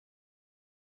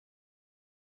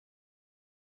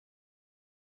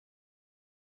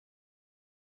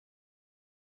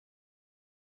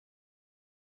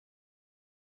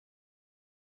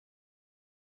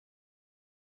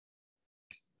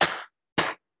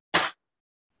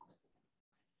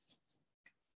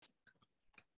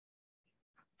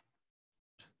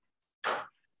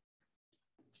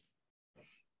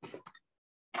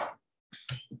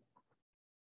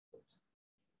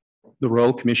The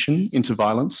Royal Commission into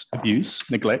Violence, Abuse,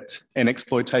 Neglect and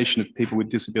Exploitation of People with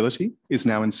Disability is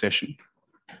now in session.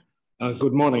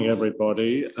 Good morning,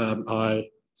 everybody. I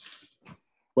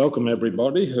welcome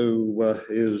everybody who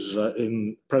is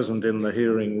present in the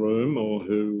hearing room or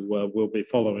who will be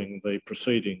following the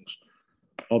proceedings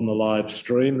on the live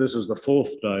stream. This is the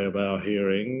fourth day of our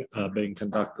hearing being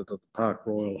conducted at the Park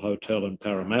Royal Hotel in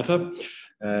Parramatta,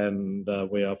 and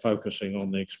we are focusing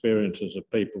on the experiences of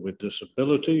people with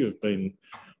disability who've been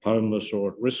homeless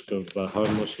or at risk of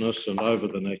homelessness. And over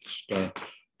the next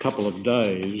couple of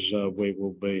days, we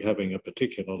will be having a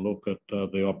particular look at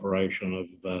the operation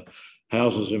of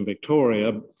houses in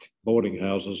Victoria, boarding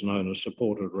houses known as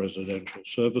supported residential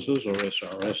services or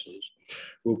SRSs.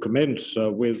 We'll commence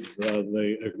with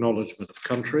the acknowledgement of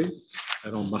country.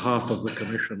 And on behalf of the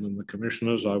Commission and the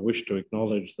Commissioners, I wish to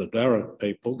acknowledge the Darug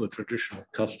people, the traditional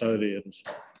custodians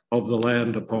of the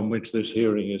land upon which this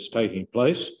hearing is taking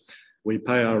place. We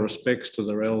pay our respects to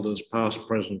their elders past,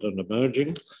 present and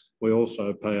emerging. We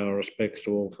also pay our respects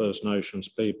to all First Nations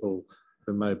people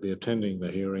who may be attending the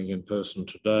hearing in person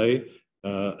today,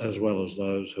 as well as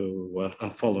those who are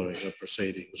following the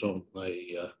proceedings on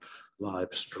the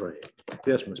live stream.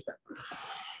 Yes, Ms. Backman.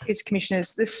 Yes,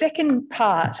 Commissioners. The second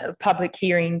part of Public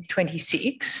Hearing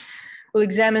 26 will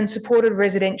examine supported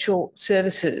residential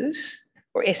services,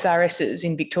 or SRSs,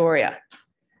 in Victoria.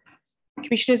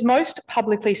 Commissioners, most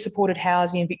publicly supported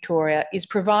housing in Victoria is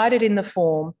provided in the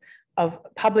form of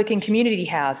public and community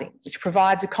housing, which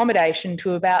provides accommodation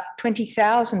to about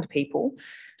 20,000 people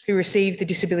who receive the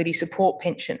disability support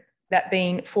pension, that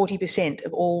being 40%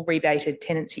 of all rebated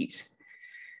tenancies.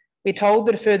 We're told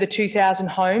that a further 2,000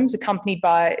 homes accompanied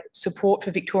by support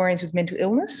for Victorians with mental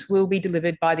illness will be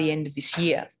delivered by the end of this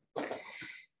year.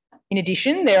 In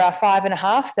addition, there are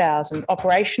 5,500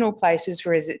 operational places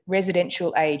for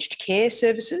residential aged care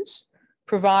services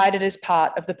provided as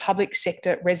part of the public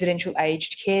sector residential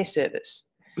aged care service.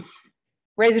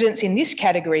 Residents in this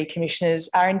category, Commissioners,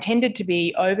 are intended to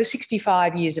be over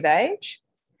 65 years of age.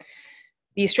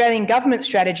 The Australian Government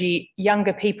strategy,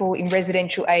 Younger People in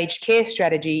Residential Aged Care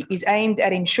strategy, is aimed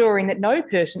at ensuring that no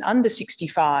person under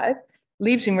 65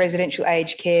 lives in residential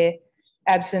aged care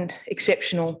absent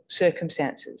exceptional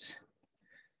circumstances.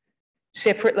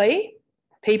 Separately,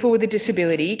 people with a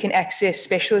disability can access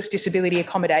specialist disability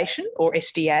accommodation, or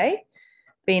SDA,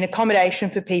 being accommodation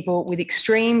for people with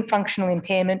extreme functional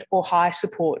impairment or high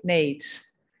support needs.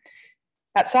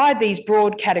 Outside these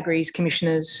broad categories,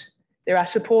 Commissioners, there are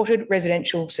supported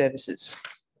residential services.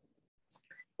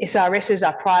 SRSs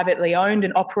are privately owned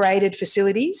and operated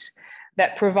facilities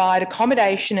that provide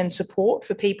accommodation and support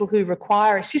for people who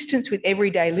require assistance with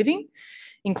everyday living,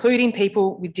 including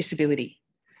people with disability.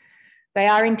 They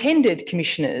are intended,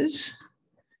 Commissioners,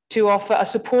 to offer a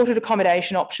supported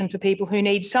accommodation option for people who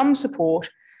need some support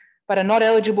but are not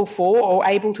eligible for or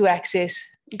able to access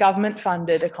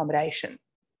government-funded accommodation.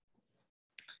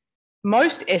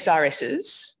 Most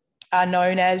SRSs are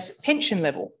known as pension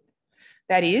level.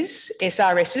 That is,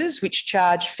 SRSs which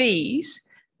charge fees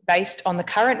based on the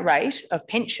current rate of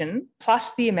pension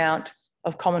plus the amount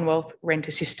of Commonwealth rent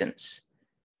assistance.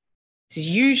 This is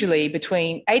usually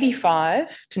between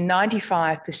 85 to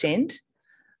 95%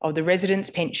 of the resident's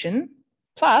pension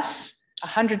plus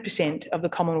 100% of the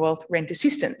Commonwealth rent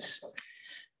assistance.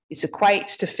 This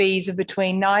equates to fees of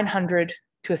between $900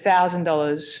 to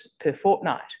 $1,000 per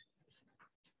fortnight.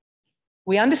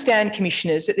 We understand,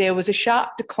 Commissioners, that there was a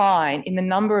sharp decline in the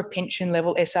number of pension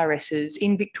level SRSs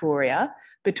in Victoria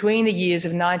between the years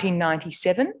of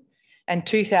 1997 and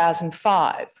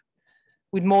 2005,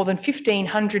 with more than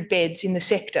 1,500 beds in the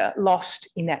sector lost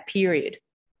in that period.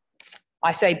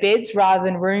 I say beds rather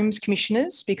than rooms,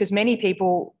 Commissioners, because many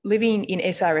people living in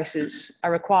SRSs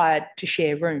are required to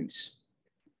share rooms.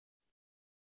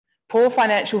 Poor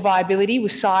financial viability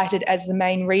was cited as the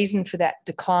main reason for that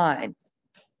decline.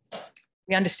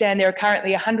 We understand there are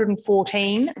currently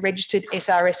 114 registered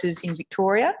SRSs in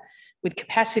Victoria with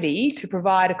capacity to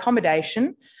provide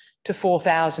accommodation to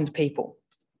 4,000 people.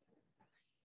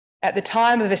 At the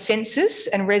time of a census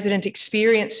and resident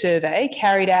experience survey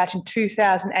carried out in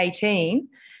 2018,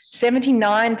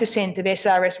 79% of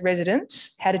SRS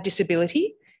residents had a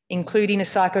disability, including a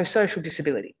psychosocial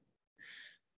disability.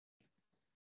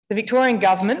 The Victorian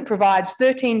Government provides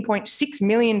 $13.6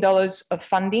 million of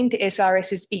funding to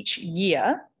SRSs each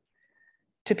year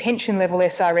to pension level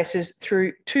SRSs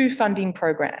through two funding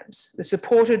programs: the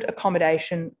Supported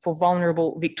Accommodation for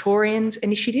Vulnerable Victorians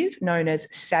initiative, known as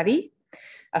SAVVy,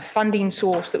 a funding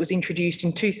source that was introduced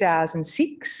in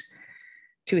 2006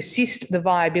 to assist the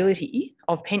viability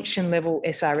of pension level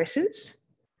SRSs,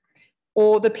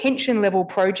 or the pension level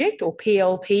project or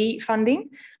PLP funding,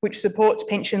 which supports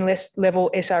pension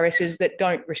level SRSs that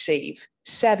don't receive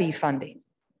SAVI funding.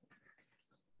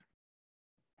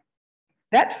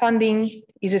 That funding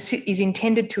is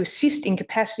intended to assist in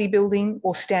capacity building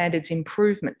or standards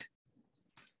improvement.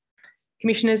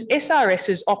 Commissioners,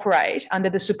 SRSs operate under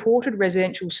the Supported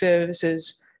Residential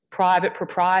Services Private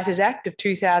Proprietors Act of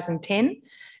 2010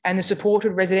 and the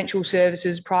Supported Residential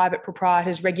Services Private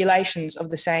Proprietors Regulations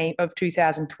of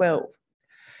 2012.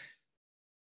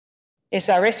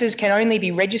 SRSs can only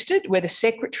be registered where the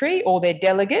secretary or their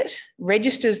delegate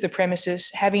registers the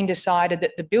premises, having decided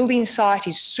that the building site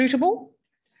is suitable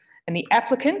and the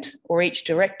applicant or each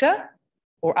director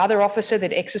or other officer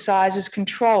that exercises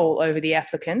control over the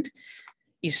applicant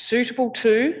is suitable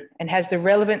to and has the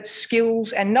relevant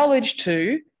skills and knowledge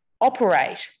to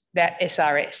operate that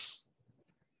SRS.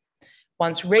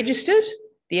 Once registered,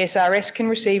 the SRS can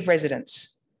receive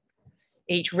residents.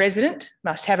 Each resident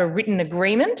must have a written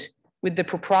agreement with the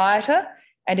proprietor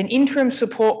and an interim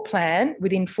support plan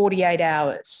within 48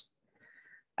 hours.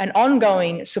 An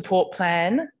ongoing support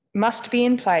plan must be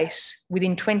in place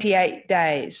within 28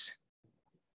 days.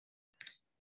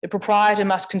 The proprietor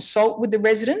must consult with the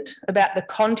resident about the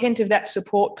content of that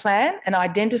support plan and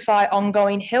identify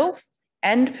ongoing health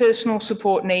and personal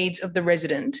support needs of the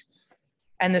resident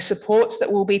and the supports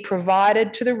that will be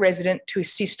provided to the resident to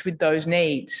assist with those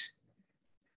needs.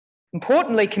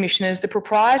 Importantly, Commissioners, the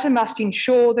proprietor must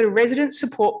ensure that a resident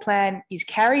support plan is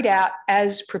carried out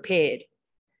as prepared.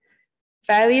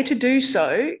 Failure to do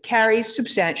so carries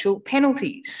substantial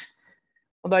penalties.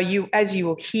 Although as you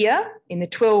will hear, in the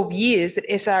 12 years that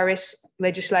SRS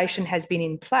legislation has been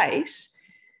in place,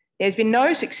 there's been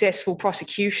no successful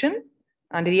prosecution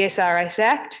under the SRS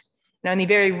Act, and only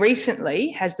very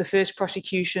recently has the first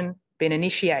prosecution been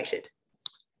initiated.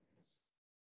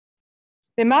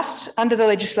 There must, under the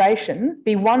legislation,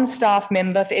 be one staff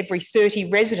member for every 30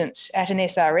 residents at an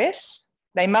SRS.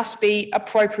 They must be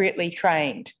appropriately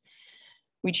trained,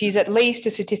 which is at least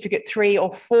a Certificate 3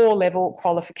 or 4 level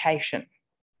qualification.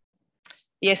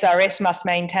 The SRS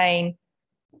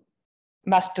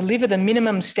must deliver the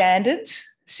minimum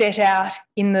standards set out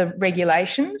in the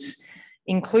regulations,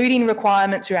 including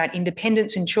requirements around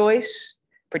independence and choice,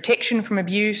 protection from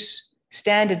abuse,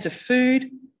 standards of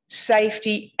food,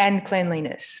 safety and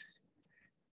cleanliness.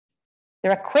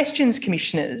 There are questions,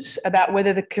 Commissioners, about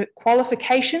whether the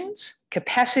qualifications,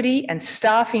 capacity and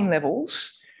staffing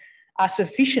levels are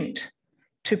sufficient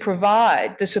to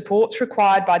provide the supports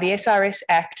required by the SRS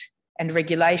Act and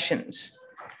regulations.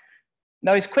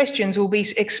 Those questions will be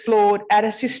explored at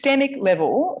a systemic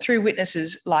level through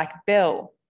witnesses like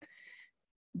Belle.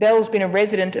 Belle's been a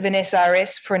resident of an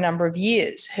SRS for a number of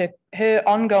years. Her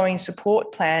ongoing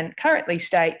support plan currently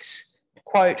states,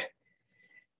 quote,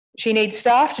 she needs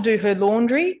staff to do her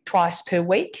laundry twice per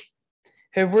week.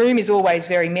 Her room is always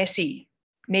very messy.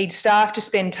 Needs staff to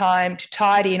spend time to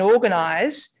tidy and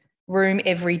organise room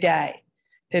every day.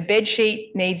 Her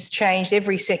bedsheet needs changed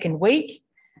every second week.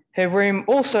 Her room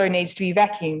also needs to be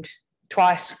vacuumed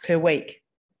twice per week.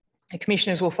 The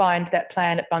Commissioners will find that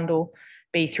plan at bundle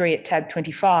B3 at tab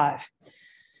 25.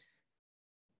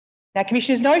 Now,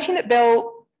 Commissioners, noting that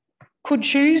Belle could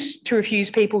choose to refuse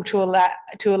people to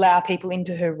allow people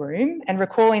into her room, and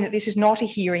recalling that this is not a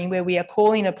hearing where we are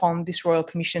calling upon this Royal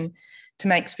Commission to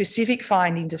make specific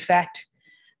findings of fact,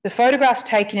 the photographs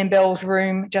taken in Belle's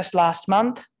room just last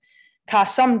month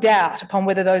cast some doubt upon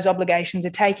whether those obligations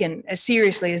are taken as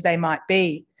seriously as they might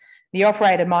be. The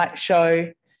operator might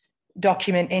show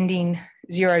document ending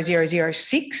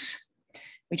 0006,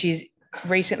 which is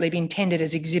recently been tendered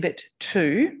as Exhibit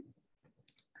 2.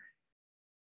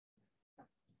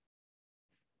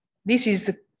 This is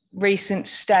the recent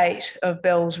state of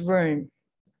Belle's room.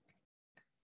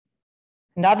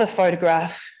 Another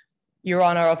photograph, Your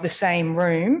Honour, of the same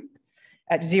room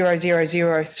at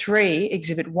 0003,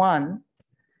 Exhibit 1,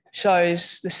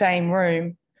 shows the same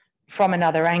room from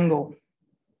another angle.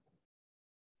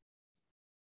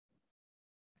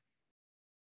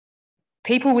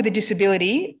 People with a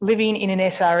disability living in an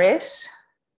SRS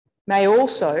may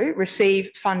also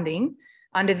receive funding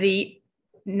under the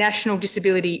National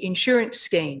Disability Insurance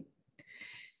Scheme.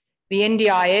 The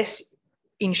NDIS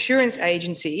Insurance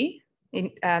Agency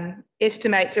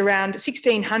estimates around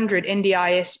 1,600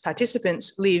 NDIS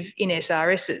participants live in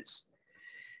SRSs.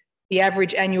 The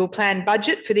average annual plan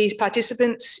budget for these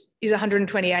participants is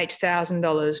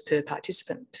 $128,000 per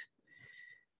participant.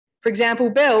 For example,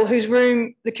 Belle, whose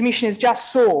room the Commissioners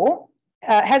just saw,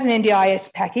 has an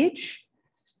NDIS package,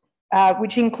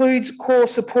 which includes core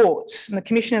supports, and the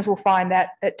Commissioners will find that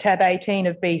at tab 18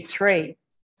 of B3.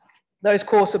 Those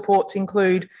core supports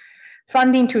include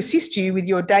funding to assist you with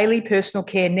your daily personal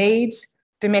care needs,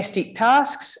 domestic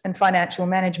tasks and financial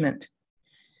management.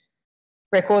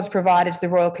 Records provided to the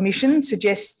Royal Commission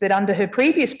suggest that under her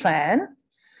previous plan,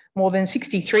 more than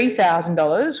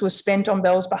 $63,000 was spent on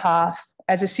Belle's behalf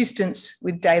as assistance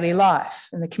with daily life,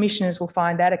 and the Commissioners will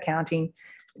find that accounting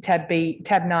tab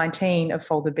 19 of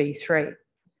folder B3.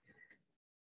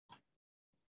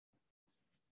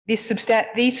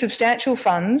 These substantial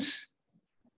funds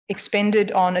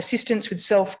expended on assistance with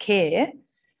self-care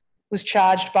was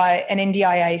charged by an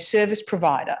NDIA service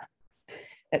provider.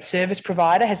 That service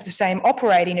provider has the same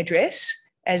operating address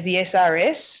as the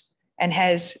SRS and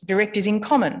has directors in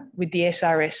common with the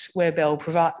SRS where Belle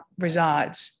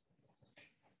resides.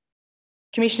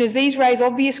 Commissioners, these raise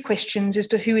obvious questions as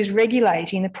to who is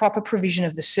regulating the proper provision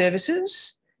of the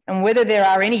services and whether there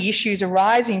are any issues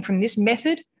arising from this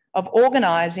method of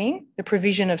organising the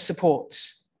provision of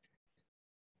supports.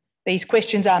 These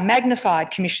questions are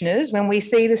magnified, Commissioners, when we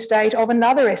see the state of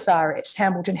another SRS,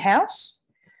 Hambleton House,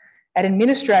 an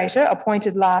administrator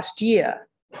appointed last year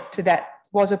to that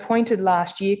was appointed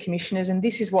last year, Commissioners, and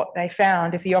this is what they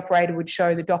found if the operator would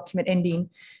show the document ending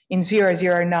in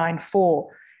 0094.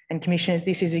 And Commissioners,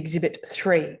 this is Exhibit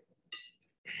 3.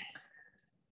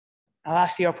 I'll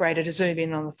ask the operator to zoom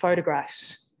in on the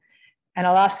photographs, and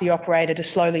I'll ask the operator to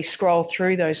slowly scroll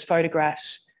through those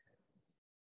photographs.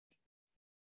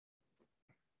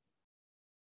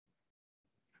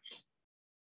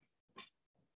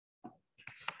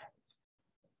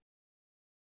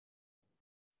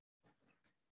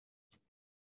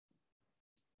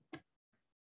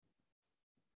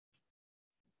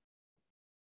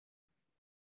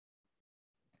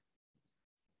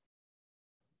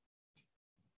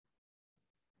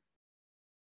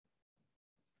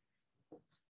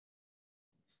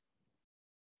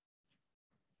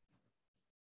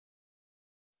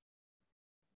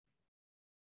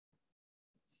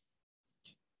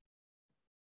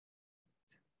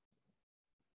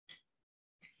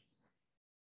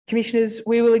 Commissioners,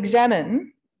 we will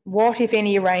examine what, if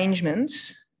any,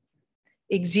 arrangements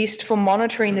exist for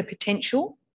monitoring the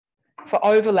potential for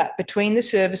overlap between the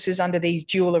services under these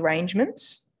dual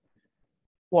arrangements,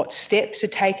 what steps are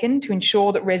taken to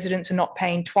ensure that residents are not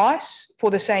paying twice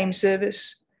for the same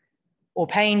service or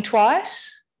paying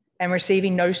twice and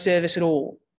receiving no service at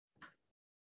all.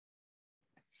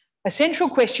 A central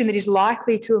question that is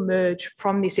likely to emerge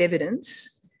from this evidence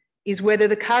is whether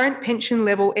the current pension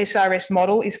level SRS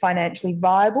model is financially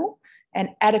viable and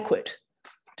adequate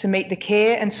to meet the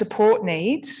care and support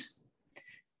needs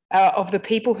of the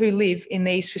people who live in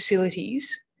these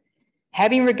facilities,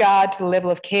 having regard to the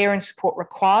level of care and support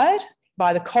required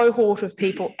by the cohort of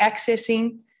people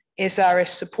accessing SRS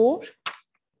support,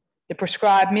 the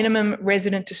prescribed minimum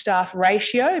resident to staff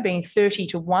ratio being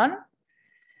 30:1,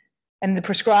 and the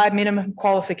prescribed minimum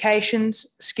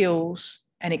qualifications, skills,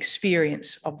 and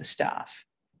experience of the staff.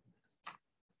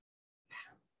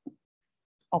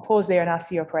 I'll pause there and ask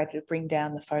the operator to bring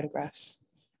down the photographs.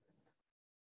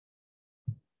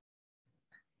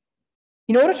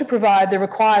 In order to provide the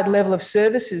required level of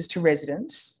services to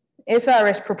residents,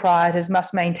 SRS proprietors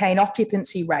must maintain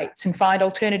occupancy rates and find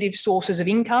alternative sources of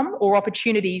income or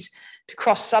opportunities to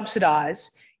cross-subsidise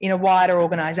in a wider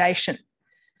organisation.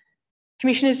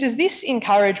 Commissioners, does this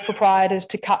encourage proprietors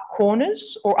to cut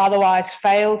corners or otherwise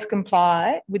fail to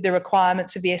comply with the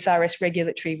requirements of the SRS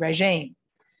regulatory regime?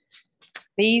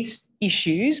 These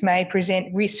issues may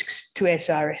present risks to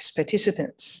SRS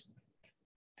participants.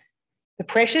 The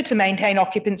pressure to maintain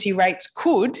occupancy rates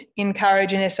could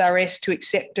encourage an SRS to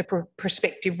accept a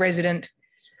prospective resident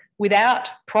without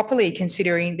properly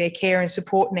considering their care and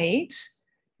support needs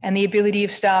and the ability of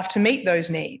staff to meet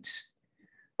those needs,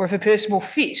 or if a person will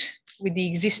fit with the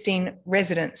existing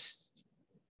residents.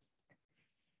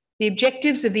 The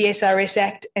objectives of the SRS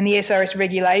Act and the SRS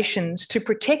regulations to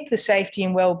protect the safety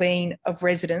and wellbeing of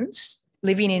residents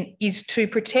living in is to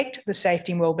protect the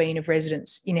safety and wellbeing of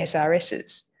residents in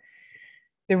SRSs.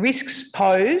 The risks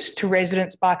posed to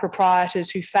residents by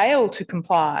proprietors who fail to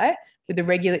comply with the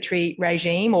regulatory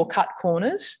regime or cut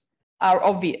corners are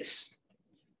obvious.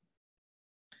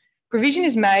 Provision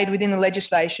is made within the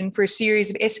legislation for a series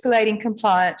of escalating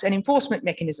compliance and enforcement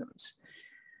mechanisms.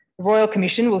 The Royal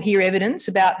Commission will hear evidence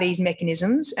about these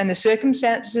mechanisms and the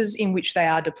circumstances in which they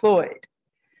are deployed.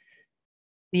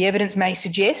 The evidence may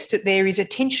suggest that there is a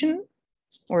tension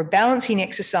or a balancing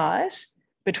exercise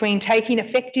between taking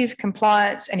effective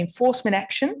compliance and enforcement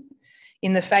action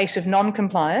in the face of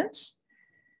non-compliance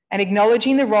and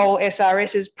acknowledging the role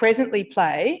SRSs presently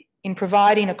play in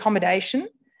providing accommodation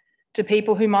to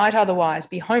people who might otherwise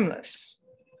be homeless.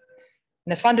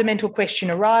 And the fundamental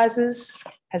question arises,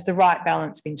 has the right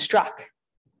balance been struck?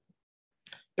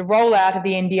 The rollout of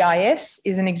the NDIS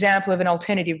is an example of an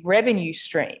alternative revenue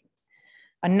stream.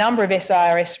 A number of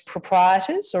SRS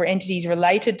proprietors or entities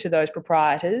related to those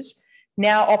proprietors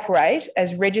now operate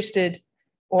as registered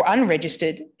or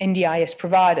unregistered NDIS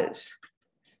providers.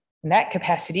 In that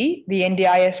capacity, the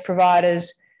NDIS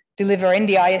providers deliver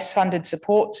NDIS-funded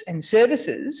supports and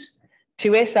services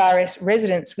to SRS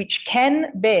residents which can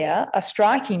bear a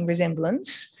striking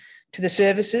resemblance to the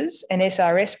services an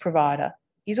SRS provider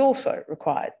is also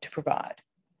required to provide.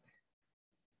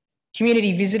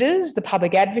 Community visitors, the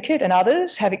public advocate and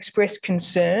others have expressed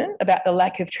concern about the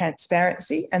lack of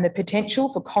transparency and the potential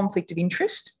for conflict of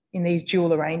interest in these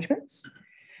dual arrangements.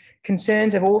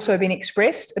 Concerns have also been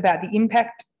expressed about the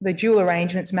impact the dual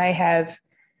arrangements may have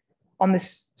on the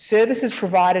services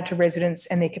provided to residents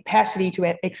and their capacity to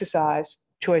exercise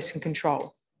choice and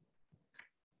control.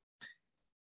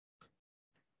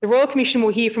 The Royal Commission will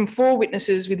hear from 4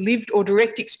 witnesses with lived or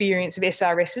direct experience of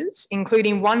SRSs,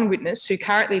 including 1 witness who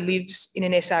currently lives in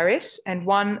an SRS and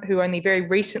 1 who only very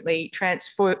recently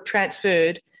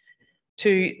transferred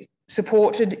to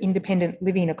supported independent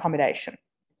living accommodation.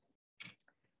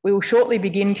 We will shortly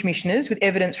begin, Commissioners, with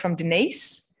evidence from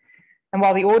Denise. And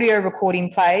while the audio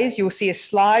recording plays, you'll see a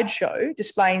slideshow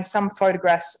displaying some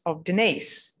photographs of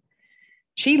Denise.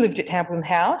 She lived at Templeton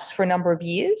House for a number of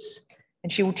years,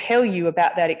 and she will tell you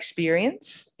about that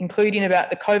experience, including about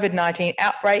the COVID-19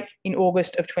 outbreak in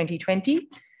August of 2020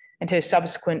 and her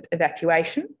subsequent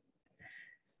evacuation.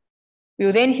 We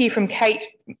will then hear from Kate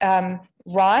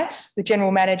Rice, the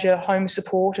General Manager, Home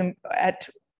Support at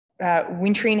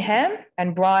Winteringham,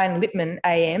 and Brian Lippman,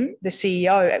 AM, the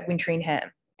CEO at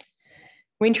Winteringham.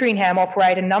 Winteringham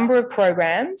operate a number of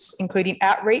programs, including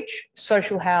outreach,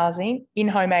 social housing,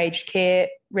 in-home aged care,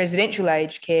 residential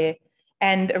aged care,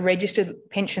 and a registered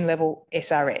pension level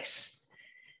SRS.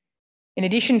 In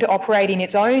addition to operating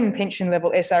its own pension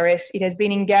level SRS, it has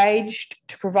been engaged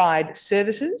to provide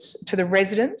services to the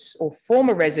residents or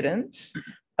former residents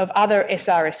of other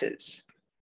SRSs.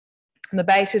 On the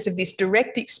basis of this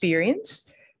direct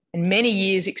experience and many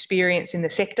years' experience in the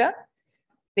sector,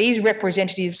 these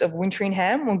representatives of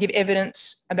Winteringham will give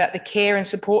evidence about the care and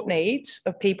support needs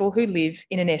of people who live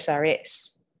in an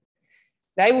SRS.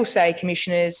 They will say,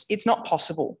 Commissioners, it's not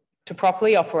possible to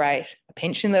properly operate a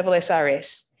pension level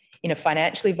SRS in a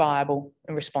financially viable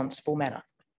and responsible manner.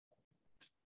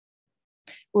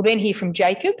 We'll then hear from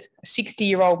Jacob, a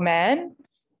 60-year-old man.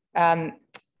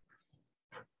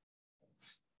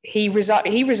 He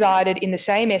resided in the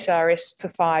same SRS for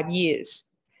 5 years.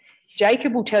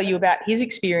 Jacob will tell you about his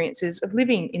experiences of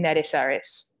living in that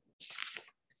SRS.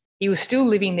 He was still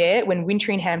living there when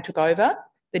Winteringham took over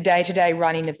the day-to-day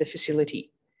running of the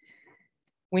facility.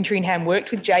 Winteringham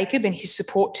worked with Jacob and his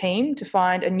support team to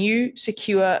find a new,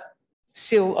 secure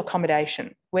SIL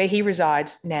accommodation where he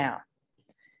resides now.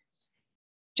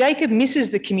 Jacob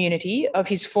misses the community of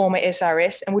his former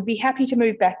SRS and would be happy to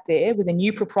move back there with a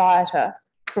new proprietor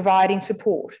providing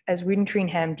support, as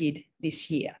Winteringham did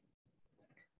this year.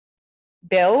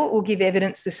 Belle will give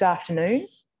evidence this afternoon.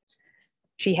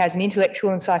 She has an intellectual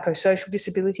and psychosocial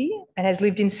disability and has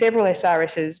lived in several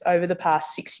SRSs over the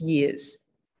past 6 years.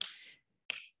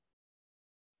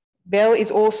 Belle is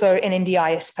also an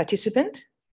NDIS participant,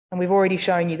 and we've already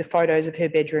shown you the photos of her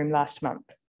bedroom last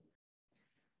month.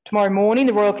 Tomorrow morning,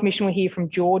 the Royal Commission will hear from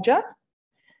Georgia.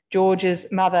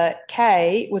 Georgia's mother,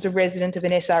 Kay, was a resident of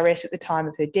an SRS at the time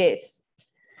of her death.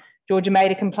 Georgia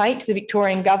made a complaint to the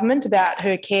Victorian government about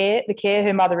the care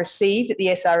her mother received at the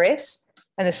SRS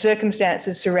and the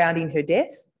circumstances surrounding her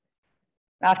death.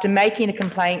 After making a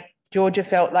complaint, Georgia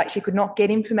felt like she could not get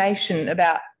information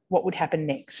about what would happen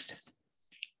next.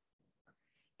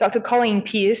 Dr. Colleen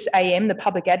Pearce, AM, the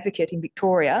public advocate in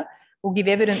Victoria, will give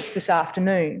evidence this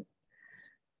afternoon.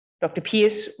 Dr.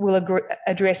 Pearce will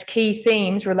address key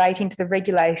themes relating to the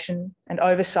regulation and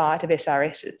oversight of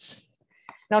SRSs.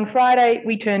 And on Friday,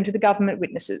 we turn to the government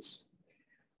witnesses.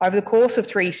 Over the course of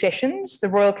 3 sessions, the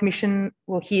Royal Commission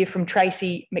will hear from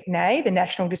Tracy McNay, the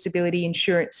National Disability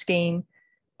Insurance Scheme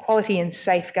Quality and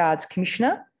Safeguards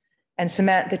Commissioner, and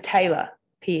Samantha Taylor,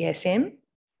 PSM,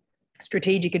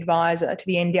 Strategic Advisor to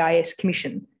the NDIS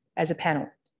Commission, as a panel.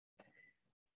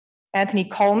 Anthony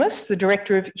Colmus, the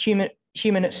Director of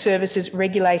Human Services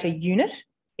Regulator Unit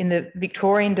in the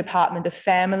Victorian Department of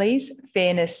Families,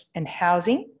 Fairness and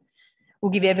Housing, will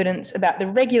give evidence about the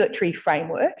regulatory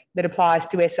framework that applies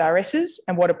to SRSs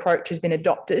and what approach has been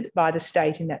adopted by the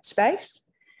state in that space.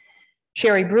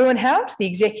 Sherry Brewenhout, the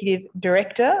Executive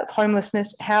Director of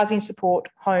Homelessness, Housing Support,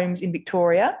 Homes in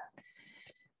Victoria,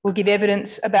 will give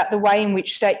evidence about the way in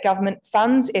which state government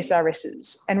funds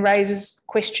SRSs and raises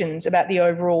questions about the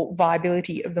overall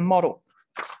viability of the model.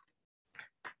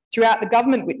 Throughout the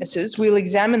government witnesses, we'll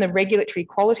examine the regulatory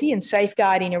quality and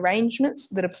safeguarding arrangements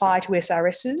that apply to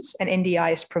SRSs and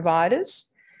NDIS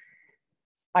providers,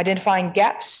 identifying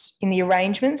gaps in the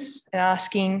arrangements and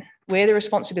asking where the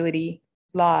responsibility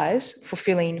lies for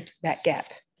filling that gap.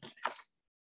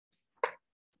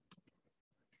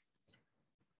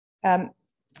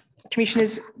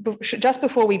 Commissioners, just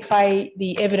before we play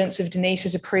the evidence of Denise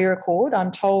as a pre-record,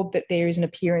 I'm told that there is an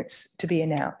appearance to be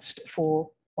announced for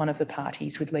one of the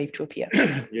parties with leave to appear.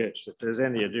 Yes, if there's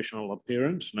any additional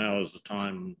appearance, now is the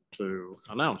time to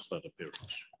announce that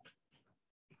appearance.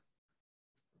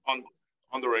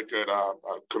 On the record,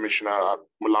 Commissioner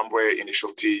Mulambwe, initial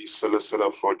T, solicitor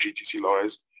for GTC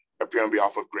lawyers, appear on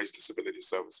behalf of Grace Disability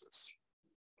Services.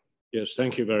 Yes,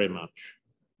 thank you very much.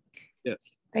 Yes.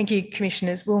 Thank you,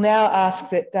 Commissioners. We'll now ask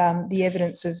that the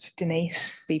evidence of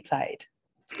Denise be played.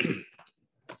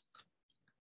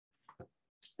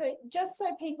 So just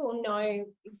so people know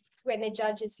when the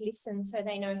judges listen so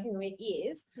they know who it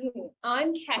is,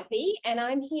 I'm Kathy and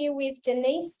I'm here with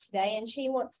Denise today and she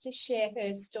wants to share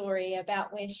her story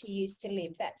about where she used to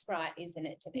live. That's right, isn't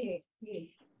it, Denise? Yeah.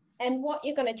 And what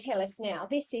you're going to tell us now,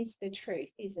 this is the truth,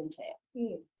 isn't it?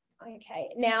 Yeah. Okay,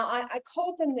 now I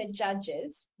called them the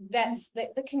judges, that's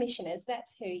the commissioners,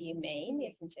 that's who you mean,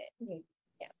 isn't it? Yeah.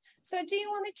 Yeah. So do you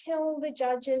want to tell the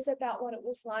judges about what it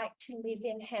was like to live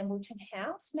in Hambleton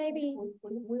House? Maybe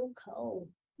Real cold.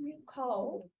 real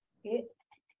cold. Yeah.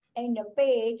 And the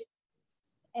bed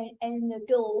and the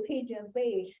door hit the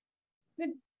bed.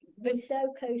 We're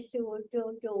so close to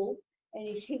a door and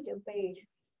it's hit the bed.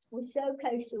 We're so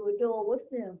close to a door,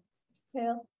 wasn't it?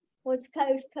 Yeah. Was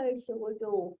close to a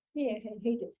door. Yeah. And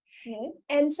hit it. Yeah.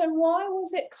 And so why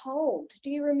was it cold? Do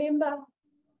you remember,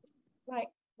 like,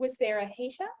 was there a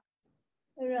heater?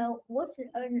 You know, wasn't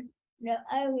no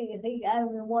only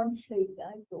once heat,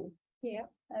 I thought. Yeah.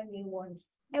 Only once.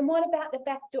 And what about the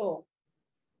back door?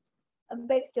 A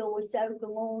back door was open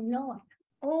all night.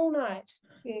 All night.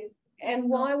 Yeah. And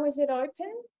why was it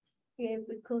open? Yeah,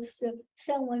 because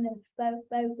someone had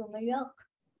broken me up.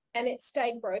 And it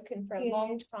stayed broken for a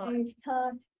long time. And you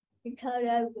can't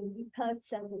open, you can't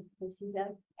something because it's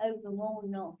open all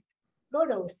night.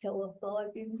 God, I was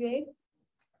terrified in there.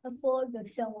 I thought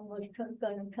that someone was going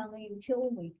to come in and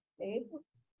kill me. Yeah,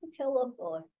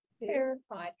 terrified. Yeah.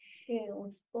 Terrified. Yeah, it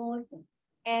was frightening.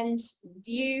 And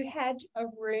you had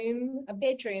a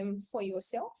bedroom for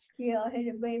yourself, Yeah, I had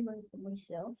a bedroom for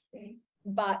myself. Yeah.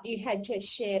 but you had to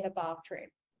share the bathroom.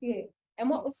 Yeah. And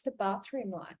what was the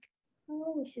bathroom like?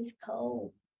 Oh, it's just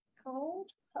cold. Cold?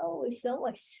 Oh, it's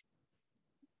ice.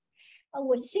 I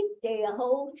was sick there the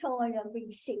whole time. I've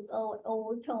been sick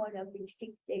all the time. I've been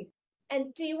sick there.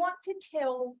 And do you want to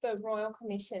tell the Royal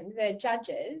Commission, the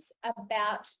judges,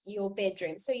 about your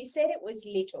bedroom? So you said it was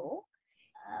little.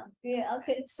 Yeah, I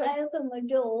could open my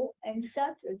door and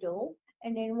shut the door,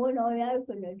 and then when I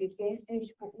open it again,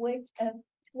 it's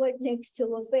went next to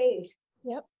a bed.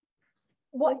 Yep.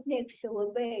 What next to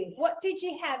a bed? What did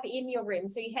you have in your room?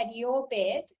 So you had your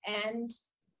bed and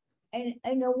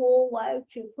a wallway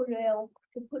to put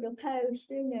a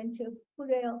post in and to put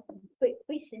our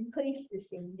bits and pieces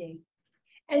in there.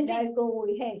 And that's all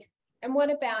we had. And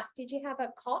what about, did you have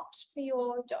a cot for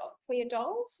your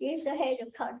dolls? Yes, I had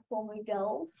a cot for my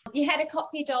dolls. You had a cot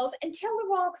for your dolls. And tell the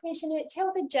Royal Commission,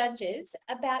 tell the judges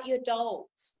about your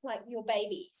dolls, like your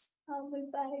babies. Oh, my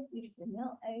babies are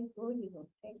not as good as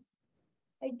them.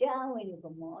 I don't any of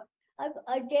them.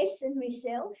 I destined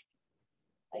myself.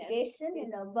 I destined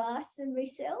and I basted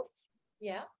myself.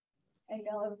 Yeah. And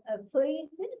I pleaded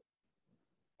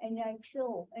and I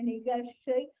saw. And he goes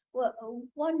to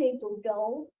one little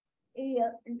doll. He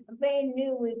brand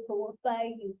new little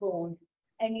baby born,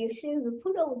 and you see the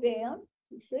put all down.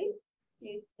 You see,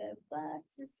 you go fast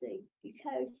to see. You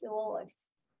close your eyes.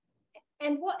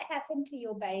 And what happened to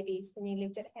your babies when you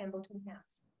lived at Hambleton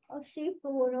House? I see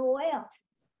pulling all out.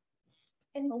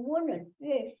 And a woman,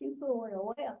 yes, she pulling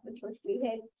all out because he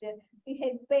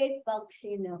had bed bugs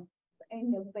in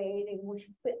the bed and was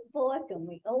biting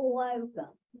me all over.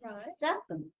 Right.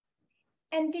 Sucking.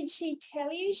 And did she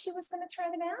tell you she was going to throw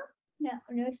them out?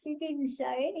 No, she didn't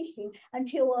say anything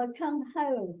until I come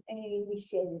home, and he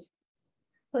says,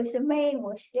 because the man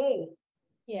was there.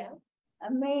 Yeah.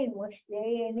 A man was there,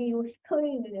 and he was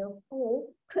cleaning the floor,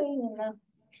 cleaning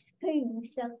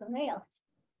something else.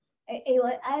 He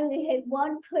only had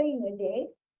one cleaner there,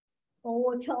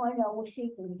 All the time I was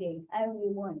sick again, only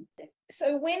one.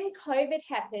 So when COVID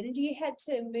happened, you had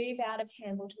to move out of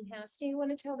Hambleton House. Do you want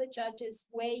to tell the judges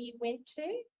where you went to?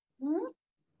 Hmm?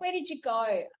 Where did you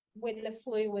go when the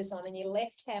flu was on and you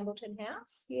left Hambleton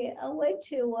House? Yeah, I went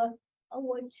to a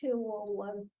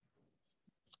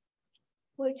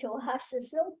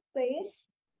hospital first.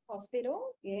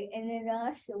 Hospital? Yeah, and then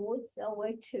afterwards I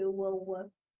went to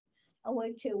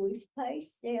his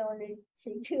place down in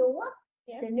Secure.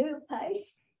 Yeah. The new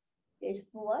place. There's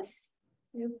for us,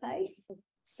 new place.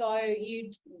 So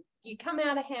you come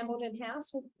out of Hambleton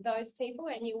House with those people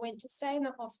and you went to stay in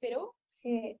the hospital,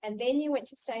 Yeah, and then you went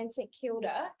to stay in St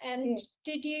Kilda. And Yeah.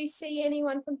 did you see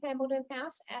anyone from Hambleton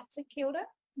House at St Kilda?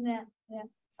 no,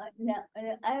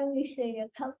 and I only seen a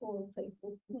couple of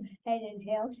people from Hambleton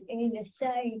House in the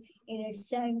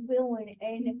same building,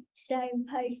 in the same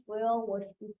place where I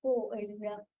was before,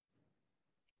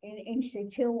 in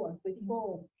Secure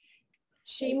before.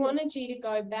 She wanted you to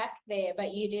go back there,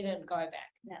 but you didn't go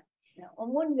back. No, I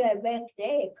wouldn't go back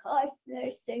there, cause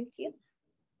no, thank you.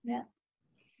 No,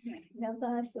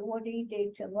 Pastor, what he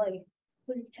did to me,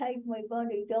 would take my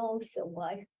body dolls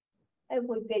away. I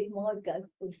would get my goat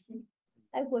pussy.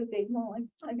 I would get mine.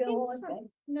 I don't want that.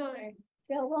 No.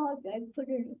 Don't want that.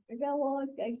 Don't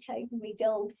want that taking me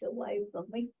dolls away from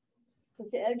me.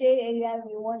 Because they're the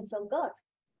only ones I've got.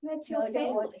 That's So your I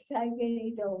don't want family. to take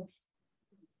any dolls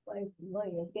away from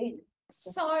me again.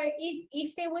 So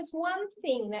if there was one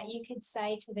thing that you could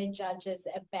say to the judges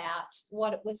about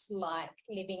what it was like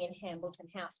living in Hambleton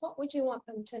House, what would you want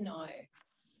them to know?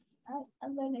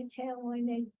 I'm going to tell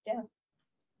them that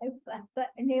but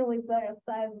nearly going to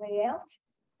phone me out.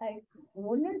 I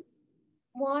wouldn't,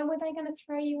 Why were they going to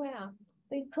throw you out?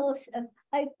 because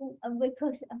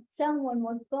someone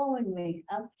was following me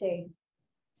up there.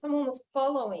 Someone was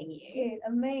following you, Yeah,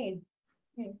 a man.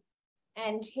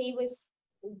 and he was,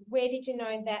 where did you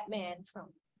know that man from?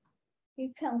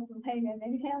 He come from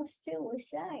Hambleton House too, the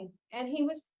same. And he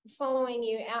was following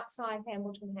you outside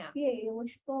Hambleton House. Yeah, he was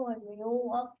following me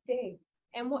all up there.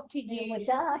 And what did He you, was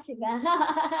asking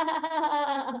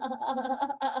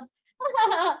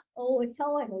all the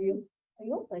time, are you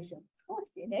listen?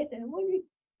 What's in it? And what you,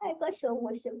 I guess it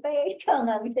was a bad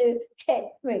tongue to catch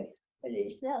me, but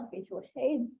it's not, it was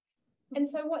him. and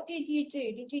so what did you do?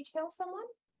 Did you tell someone?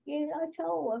 Yeah, I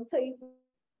told people.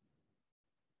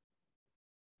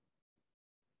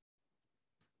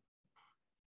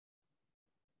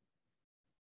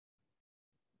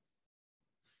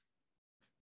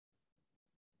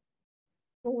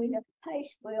 In a place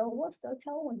where I was, I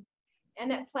told him. And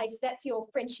that place, that's your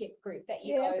friendship group that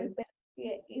you Yeah, go.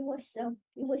 yeah, he was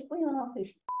bringing up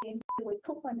his and he was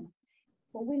cooking them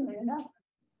for women and up.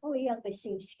 Oh, you ever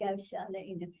see scouts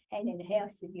in the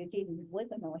house that you didn't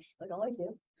recognise, but I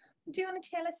do. Do you want to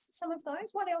tell us some of those?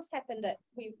 What else happened that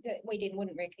we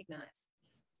wouldn't recognise?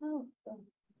 Oh, God.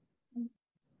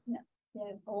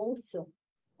 No,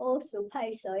 also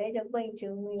place I had been to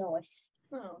realise.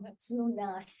 Oh, that's Real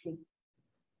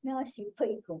nasty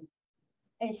people.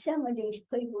 And some of these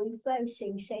people who throw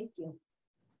things at you.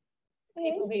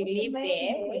 people who live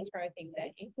there will throw things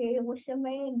at you. There was a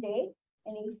man there,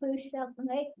 and he threw something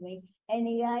at me, and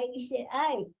he said,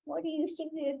 "Hey, what do you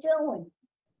think you're doing?"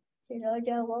 I said, "I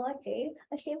don't like it."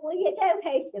 I said, "Well, you don't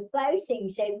have to throw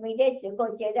things at me, that's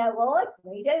because you don't like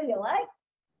me, do you, eh?"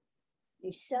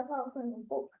 He stuck up in the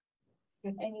book,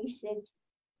 and he said,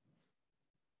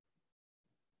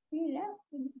 "You know,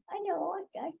 I don't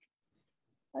like that.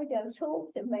 I don't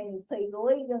talk to many people,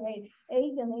 even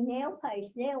in our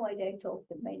place now, I don't talk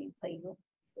to many people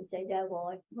because they don't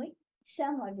like me.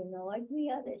 Some I don't like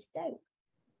me, others don't."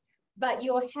 But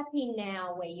you're happy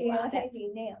now where you Yeah, are. I'm That's, happy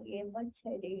now, yeah, much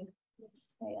happier.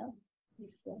 Yeah,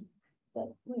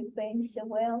 but we've been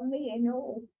surrounded me and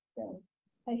all, so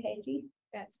I'm happy.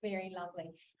 that's very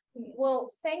lovely. Yeah.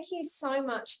 Well, thank you so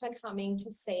much for coming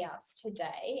to see us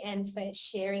today and for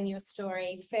sharing your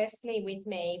story, firstly with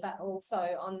me, but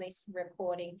also on this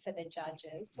recording for the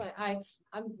judges. So I'm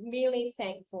really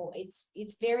thankful. It's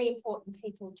very important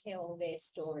people tell their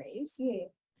stories. Yeah,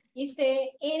 Is there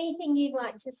anything you'd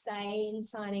like to say in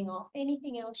signing off?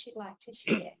 Anything else you'd like to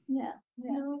share?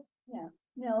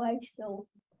 no, I still.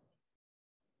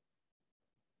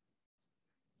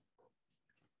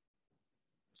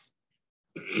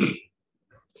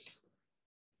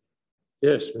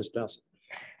 Yes, Ms. Dawson.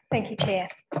 Thank you, Chair.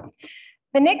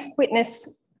 The next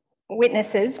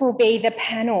witnesses will be the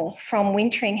panel from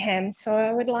Winteringham. So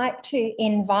I would like to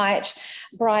invite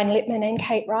Brian Lippman and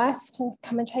Kate Rice to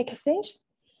come and take a seat.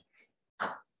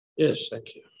 Yes, thank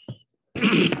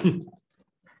you.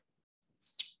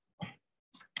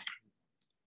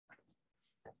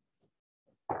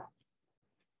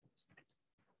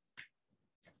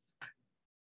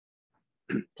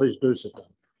 Please do sit down.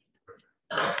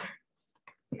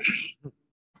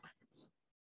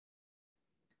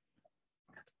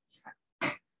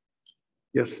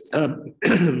 Yes,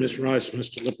 Ms. Rice,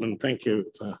 Mr. Lippman, thank you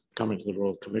for coming to the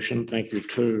Royal Commission. Thank you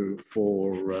too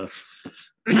for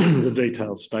the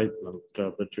detailed statement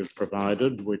that you've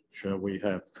provided, which we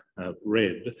have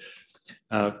read.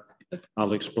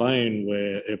 I'll explain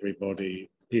where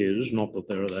everybody is, not that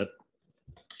there are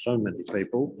so many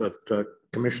people, but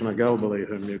Commissioner Galbally,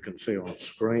 whom you can see on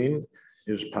screen,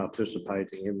 is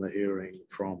participating in the hearing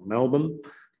from Melbourne.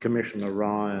 Commissioner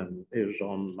Ryan is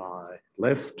on my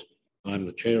left. I'm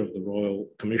the chair of the Royal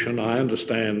Commission. I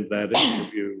understand that each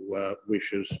of you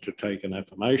wishes to take an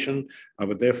affirmation. I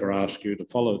would therefore ask you to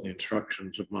follow the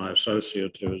instructions of my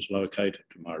associate, who is located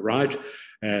to my right,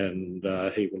 and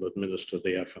he will administer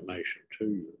the affirmation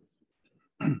to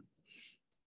you.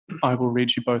 I will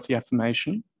read you both the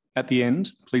affirmation. At the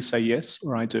end, please say yes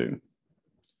or I do.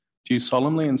 Do you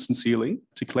solemnly and sincerely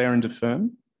declare and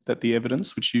affirm that the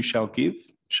evidence which you shall give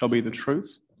shall be the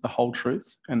truth, the whole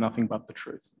truth, and nothing but the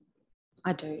truth?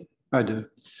 I do. I do.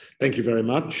 Thank you very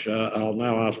much. I'll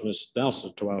now ask Ms.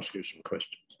 Dowsett to ask you some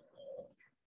questions.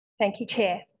 Thank you,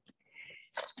 Chair.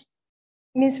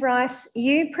 Ms. Rice,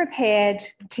 you prepared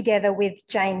together with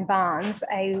Jane Barnes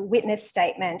a witness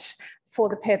statement for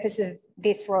the purpose of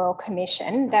this Royal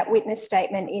Commission. That witness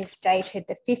statement is dated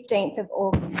the 15th of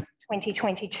August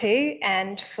 2022,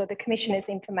 and for the Commissioner's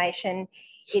information,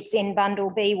 it's in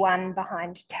bundle B1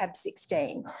 behind tab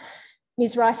 16.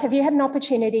 Ms. Rice, have you had an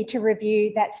opportunity to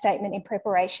review that statement in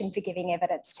preparation for giving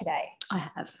evidence today? I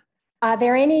have. Are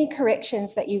there any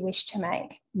corrections that you wish to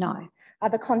make? No. Are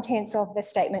the contents of the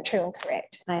statement true and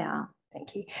correct? They are.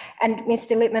 Thank you. And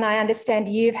Mr. Lippman, I understand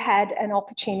you've had an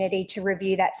opportunity to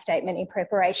review that statement in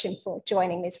preparation for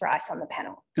joining Ms. Rice on the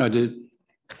panel. I did.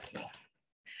 Okay.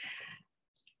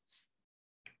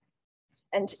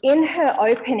 And in her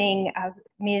opening,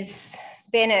 Ms.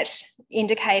 Bennett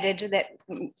indicated that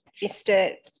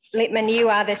Mr. Lippman, you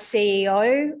are the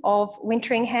CEO of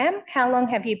Winteringham. How long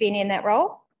have you been in that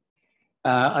role?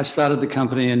 I started the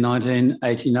company in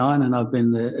 1989 and I've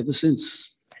been there ever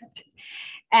since.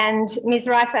 And Ms.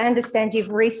 Rice, I understand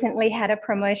you've recently had a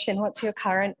promotion. What's your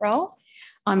current role?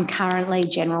 I'm currently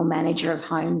General Manager of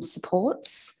Home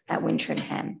Supports at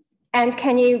Winteringham. And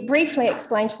can you briefly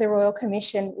explain to the Royal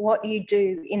Commission what you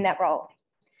do in that role?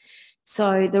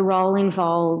 So the role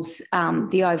involves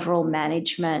the overall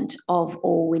management of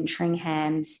all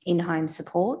Winteringham's in-home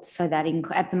supports. So that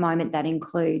at the moment that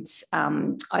includes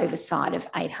oversight of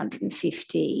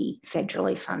 850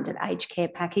 federally funded aged care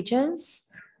packages.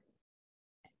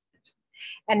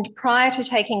 And prior to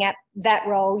taking up that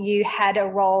role, you had a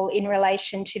role in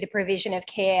relation to the provision of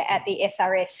care at the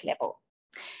SRS level.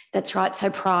 That's right. So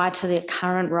prior to the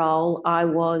current role, I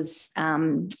was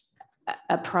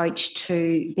approached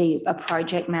to be a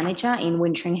project manager in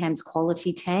Winteringham's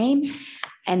quality team,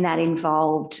 and that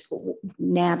involved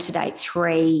now to date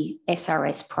 3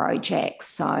 SRS projects.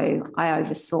 So I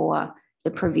oversaw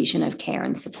the provision of care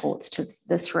and supports to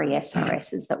the 3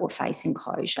 SRSs that were facing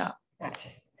closure.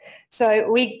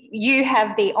 So you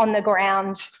have the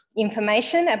on-the-ground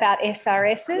information about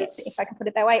SRSs, Yes. if I can put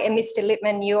it that way, and Mr.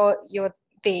 Lippman, you're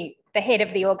the head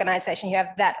of the organisation, you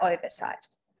have that oversight.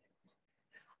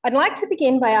 I'd like to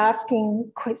begin by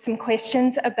asking some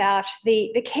questions about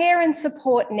the care and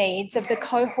support needs of the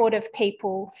cohort of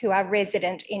people who are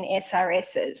resident in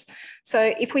SRSs.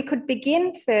 So if we could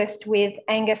begin first with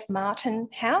Angus Martin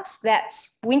House,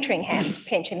 that's Winteringham's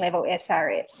pension level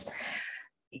SRS.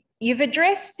 You've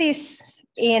addressed this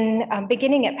in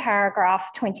beginning at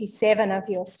paragraph 27 of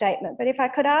your statement, but if I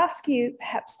could ask you,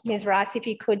 perhaps Ms. Rice, if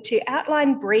you could, to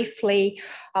outline briefly,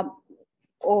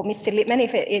 or Mr. Lippman,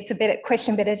 if it's a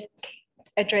question better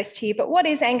addressed to you, but what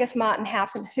is Angus Martin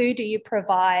House and who do you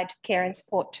provide care and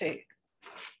support to?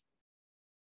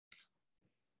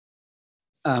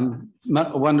 I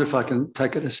wonder if I can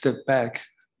take it a step back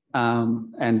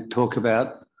and talk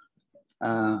about,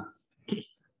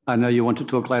 I know you want to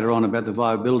talk later on about the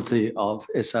viability of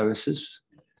SOSs.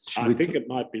 I think it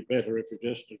might be better if you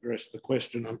just address the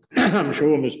question. I'm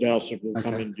sure Ms. Dowsett will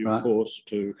come in due course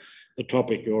to the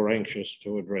topic you're anxious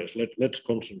to address. Let's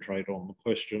concentrate on the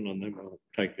question and then we'll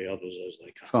take the others as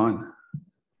they come.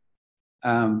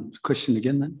 Fine. Question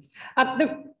again then?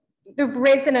 The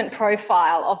resident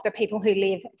profile of the people who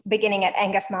live beginning at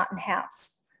Angus Martin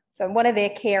House. So what are their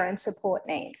care and support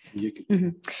needs?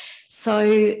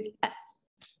 So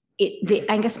the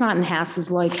Angus Martin House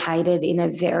is located in a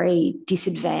very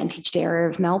disadvantaged area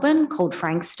of Melbourne called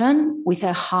Frankston with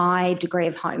a high degree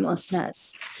of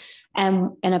homelessness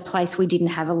and a place we didn't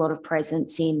have a lot of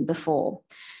presence in before.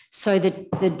 So the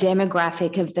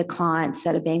demographic of the clients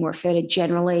that are being referred are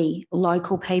generally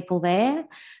local people there.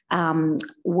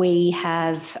 We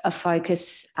have a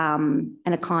focus and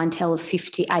a clientele of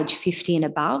age 50 and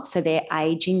above. So they're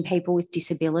ageing people with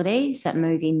disabilities that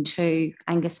move into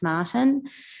Angus Martin.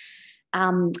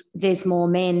 There's more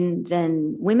men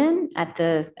than women at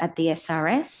the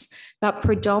SRS, but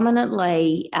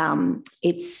predominantly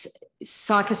it's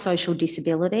psychosocial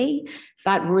disability,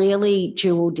 but really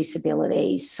dual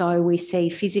disabilities. So we see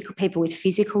people with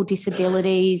physical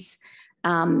disabilities.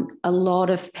 A lot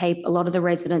of the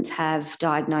residents have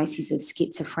diagnoses of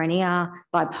schizophrenia,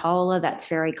 bipolar, that's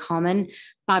very common,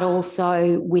 but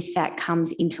also with that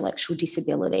comes intellectual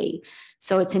disability.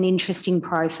 So it's an interesting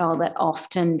profile that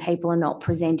often people are not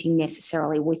presenting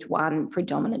necessarily with one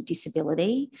predominant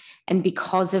disability. And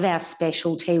because of our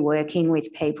specialty working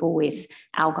with people with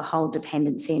alcohol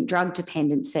dependency and drug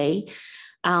dependency,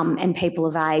 and people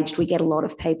of age, we get a lot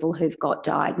of people who've got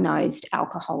diagnosed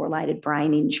alcohol-related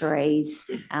brain injuries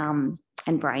and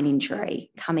brain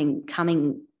injury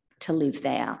coming to live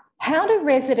there. How do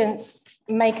residents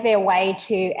make their way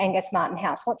to Angus Martin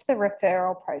House? What's the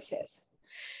referral process?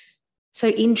 So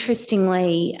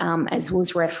interestingly, as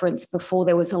was referenced before,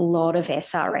 there was a lot of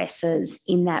SRSs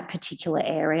in that particular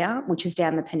area, which is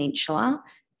down the peninsula,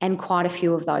 and quite a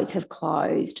few of those have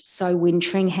closed. So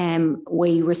Wintringham,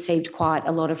 we received quite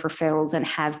a lot of referrals and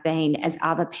have been, as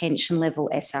other pension level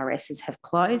SRSs have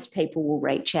closed, people will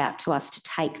reach out to us to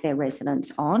take their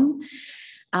residents on.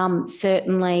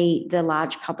 Certainly the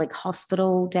large public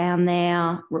hospital down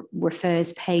there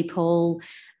refers people,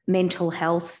 mental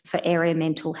health, so area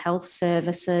mental health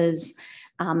services,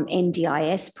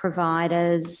 NDIS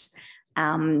providers.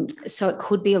 So it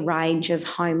could be a range of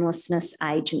homelessness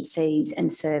agencies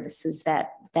and services that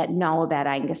know about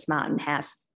Angus Martin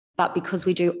House. But because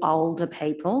we do older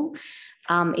people,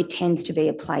 it tends to be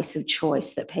a place of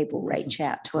choice that people reach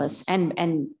out to us.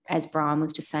 And as Brian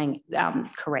was just saying,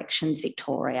 Corrections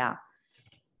Victoria.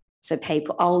 So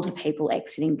older people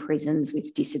exiting prisons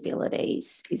with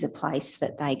disabilities is a place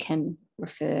that they can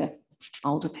refer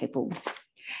older people.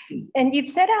 And you've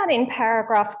set out in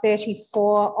paragraph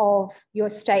 34 of your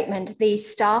statement the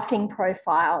staffing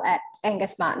profile at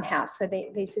Angus Martin House. So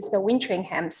this is the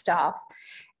Wintringham staff.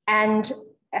 And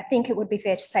I think it would be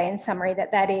fair to say in summary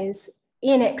that that is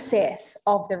in excess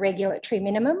of the regulatory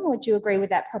minimum. Would you agree with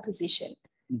that proposition?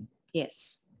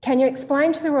 Yes. Can you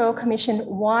explain to the Royal Commission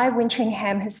why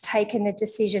Wintringham has taken the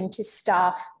decision to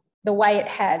staff the way it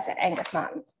has at Angus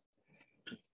Martin?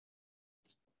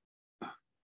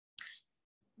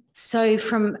 So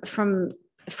from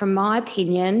my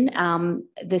opinion,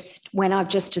 when I've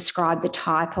just described the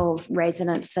type of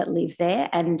residents that live there,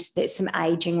 and there's some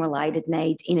ageing related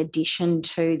needs in addition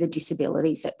to the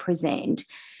disabilities that present,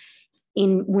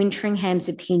 in Wintringham's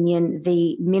opinion,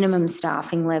 the minimum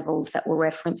staffing levels that were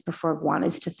referenced before of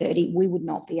 1:30, we would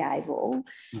not be able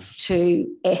to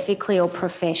ethically or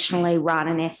professionally run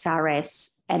an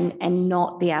SRS and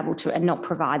not be able to, and not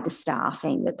provide the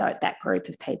staffing that group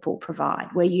of people provide.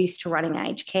 We're used to running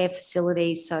aged care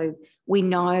facilities, so we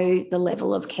know the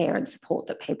level of care and support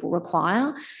that people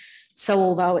require. So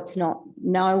although it's not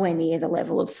nowhere near the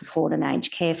level of support an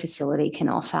aged care facility can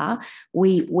offer,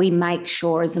 we make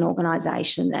sure as an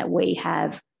organisation that we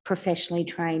have professionally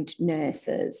trained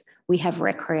nurses, we have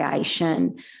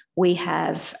recreation, we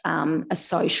have a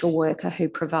social worker who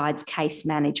provides case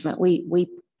management. We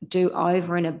do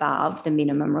over and above the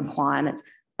minimum requirements,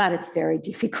 but it's very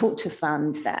difficult to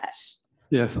fund that.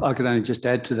 Yeah, if I could only just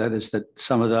add to that is that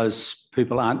some of those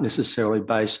people aren't necessarily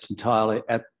based entirely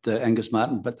at the Angus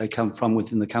Martin, but they come from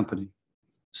within the company.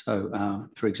 So,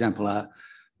 for example,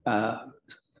 a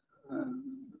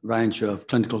range of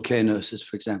clinical care nurses,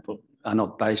 for example, are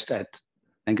not based at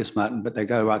Angus Martin, but they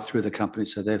go right through the company.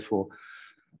 So therefore,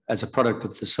 as a product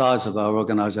of the size of our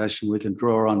organisation, we can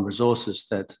draw on resources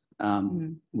that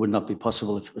would not be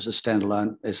possible if it was a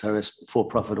standalone SRS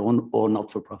for-profit or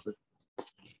not-for-profit.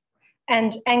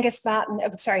 And Angus Martin,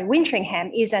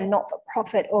 Wintringham is a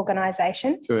not-for-profit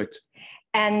organisation. Correct.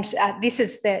 And this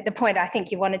is the point I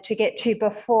think you wanted to get to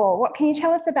before. What can you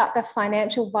tell us about the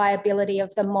financial viability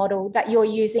of the model that you're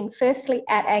using, firstly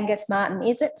at Angus Martin?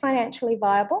 Is it financially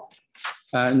viable?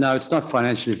 No, it's not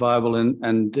financially viable,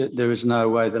 and there is no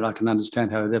way that I can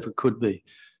understand how it ever could be.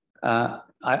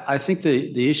 I think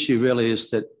the issue really is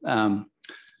that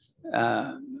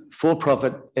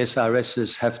for-profit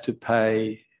SRSs have to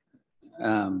pay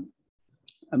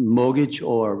a mortgage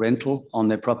or a rental on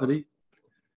their property.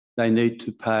 They need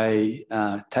to pay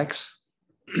tax,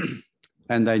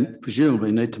 and they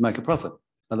presumably need to make a profit.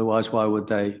 Otherwise, why would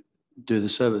they do the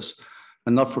service?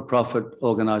 a not-for-profit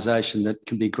organisation that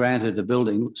can be granted a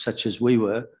building, such as we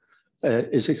were,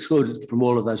 is excluded from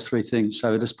all of those three things.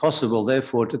 So it is possible,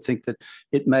 therefore, to think that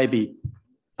it may be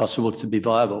possible to be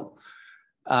viable.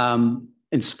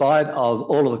 In spite of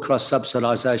all of the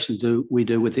cross-subsidisation we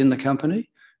do within the company,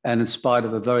 and in spite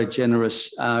of a very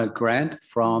generous grant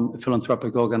from a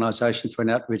philanthropic organisation for an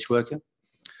outreach worker,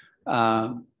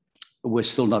 we're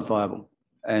still not viable.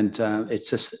 And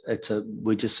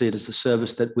we just see it as a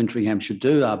service that Wintringham should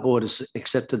do. Our board has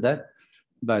accepted that,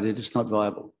 but it is not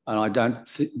viable. And I don't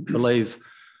believe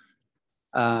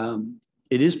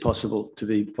it is possible to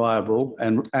be viable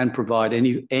and provide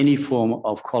any form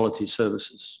of quality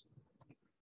services.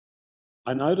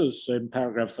 I notice in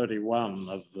paragraph 31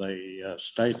 of the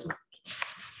statement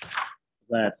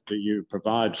that you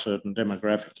provide certain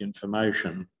demographic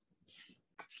information.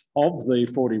 Of the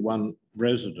 41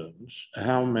 residents,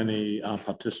 how many are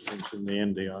participants in the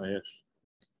NDIS?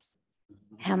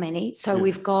 How many? So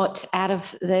we've got, out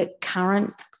of the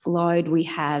current load, we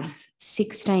have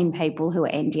 16 people who are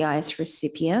NDIS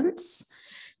recipients.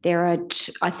 There are,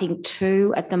 I think,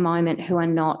 2 at the moment who are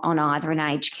not on either an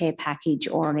aged care package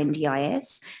or an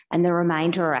NDIS, and the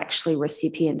remainder are actually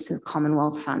recipients of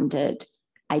Commonwealth-funded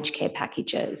aged care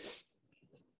packages.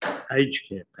 Aged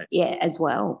care package? Yeah, as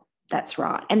well. That's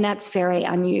right. And that's very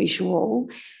unusual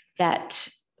that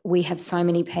we have so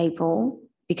many people,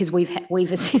 because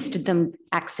we've assisted them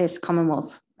access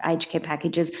Commonwealth aged care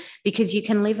packages, because you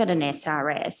can live at an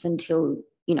SRS until,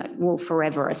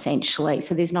 forever essentially.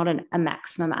 So there's not a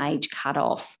maximum age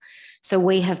cutoff. So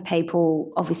we have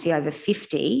people obviously over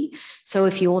 50. So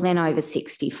if you're then over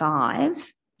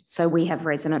 65, so we have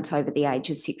residents over the age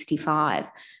of 65.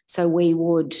 So we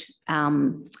would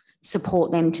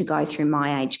support them to go through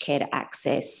My Aged Care to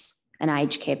access an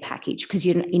aged care package, because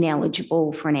you're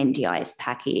ineligible for an NDIS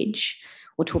package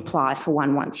or to apply for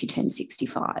one once you turn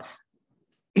 65.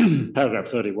 Paragraph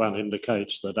 31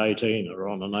 indicates that 18 are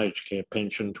on an aged care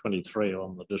pension, 23 are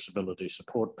on the disability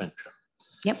support pension.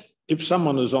 Yep. If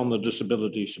someone is on the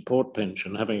disability support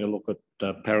pension, having a look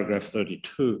at paragraph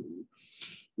 32,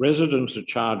 residents are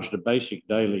charged a basic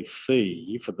daily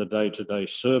fee for the day-to-day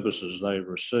services they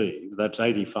receive. That's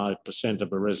 85%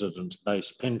 of a resident's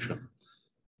base pension,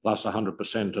 plus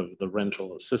 100% of the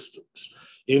rental assistance.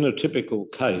 In a typical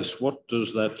case, what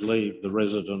does that leave the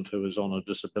resident who is on a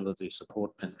disability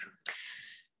support pension?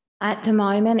 At the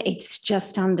moment, it's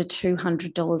just under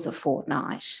 $200 a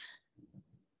fortnight.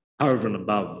 Over and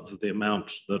above the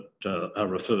amounts that are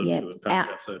referred to in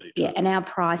paragraph 32. Yeah, and our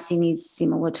pricing is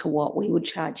similar to what we would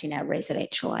charge in our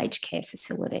residential aged care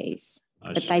facilities.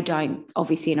 But they don't,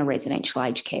 obviously in a residential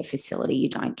aged care facility, you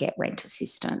don't get rent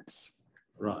assistance.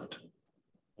 Right.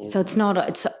 So it's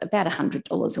about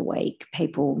 $100 a week.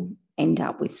 People end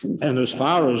up with some. And as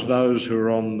far as those who are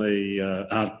on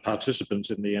the participants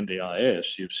in the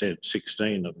NDIS, you've said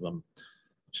 16 of them,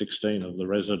 16 of the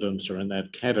residents are in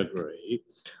that category.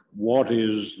 What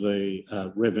is the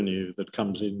revenue that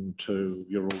comes into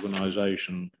your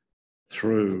organisation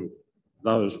through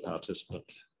those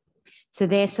participants? So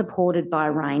they're supported by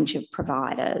a range of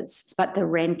providers, but the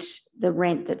rent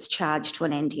that's charged to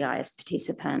an NDIS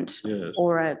participant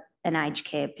or an aged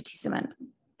care participant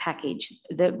package,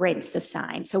 the rent's the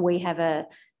same. So we have a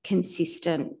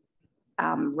consistent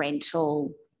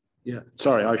rental. Yeah,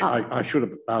 sorry, I should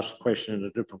have asked the question in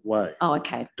a different way. Oh,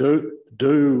 okay.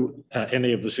 Do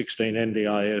any of the 16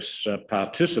 NDIS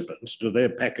participants, do their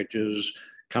packages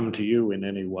come to you in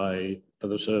any way for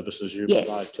the services you provide?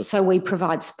 Yes, so we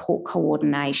provide support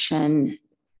coordination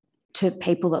to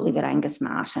people that live at Angus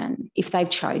Martin if they've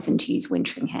chosen to use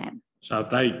Wintringham. So if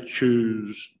they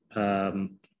choose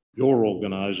your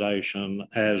organisation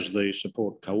as the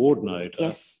support coordinator,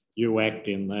 yes, you act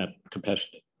in that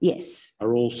capacity? Yes.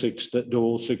 Do all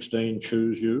 16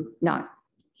 choose you? No.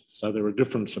 So there are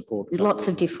different support. Lots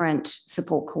of different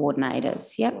support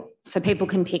coordinators, yep. So people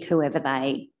can pick whoever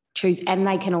they choose, and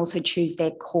they can also choose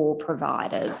their core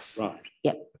providers. Right.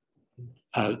 Yep.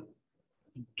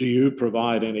 Do you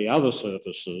provide any other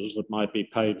services that might be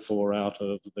paid for out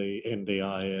of the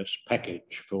NDIS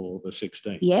package for the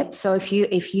 16? Yep. So if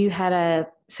you had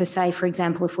say for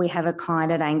example, if we have a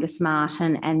client at Angus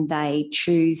Martin and they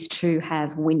choose to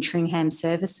have Wintringham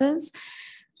services,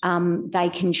 they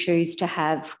can choose to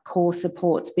have core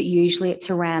supports, but usually it's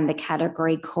around the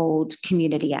category called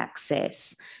community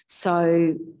access.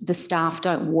 So the staff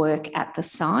don't work at the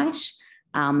site.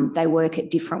 They work at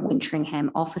different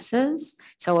Wintringham offices.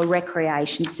 So a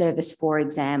recreation service, for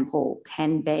example,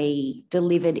 can be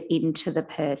delivered into the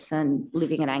person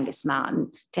living at Angus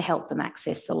Martin to help them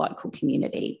access the local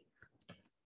community.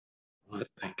 Right,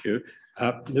 thank you.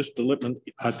 Mr. Lippman,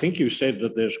 I think you said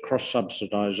that there's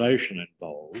cross-subsidisation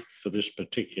involved for this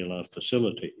particular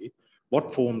facility.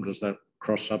 What form does that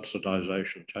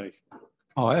cross-subsidisation take?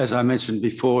 Oh, as I mentioned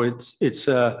before, it's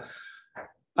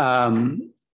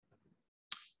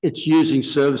using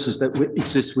services that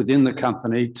exist within the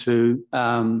company to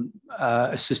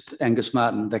assist Angus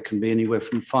Martin. That can be anywhere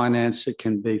from finance, it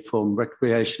can be from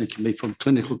recreation, it can be from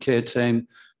clinical care team,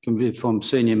 it can be from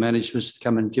senior management to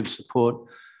come and give support.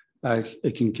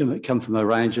 It can come from a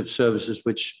range of services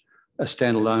which a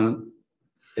standalone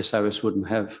SOS wouldn't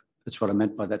have. That's what I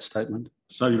meant by that statement.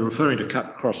 So you're referring to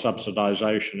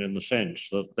cross-subsidisation in the sense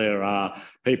that there are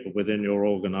people within your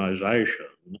organisation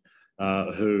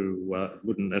who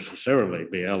wouldn't necessarily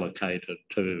be allocated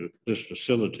to this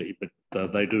facility, but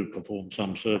they do perform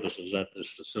some services at this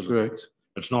facility. Correct.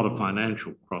 It's not a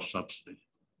financial cross-subsidy.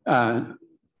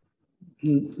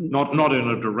 Not in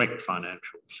a direct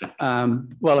financial sense.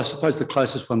 Well, I suppose the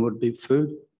closest one would be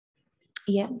food.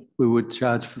 Yeah. We would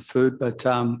charge for food, but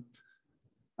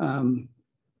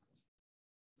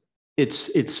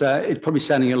it's probably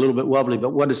sounding a little bit wobbly, but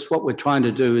what we're trying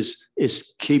to do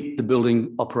is keep the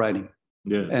building operating.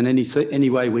 Yeah. And any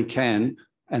way we can,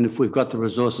 and if we've got the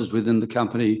resources within the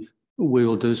company, we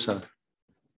will do so.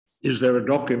 Is there a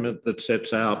document that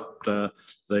sets out the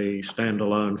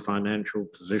standalone financial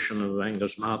position of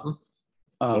Angus Martin,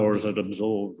 or is it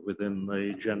absorbed within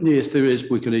the general? Yes, there is.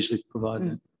 We can easily provide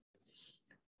that.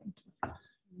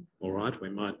 All right, we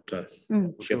might get that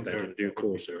in due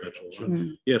course if that's all right.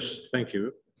 Yes, thank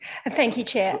you. Thank you,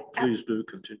 Chair. Please do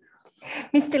continue.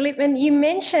 Mr. Lippman, you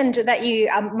mentioned that you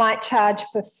might charge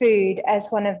for food as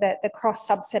one of the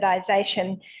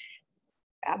cross-subsidisation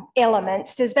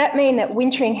elements. Does that mean that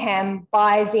Wintringham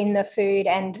buys in the food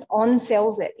and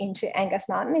on-sells it into Angus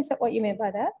Martin? Is that what you meant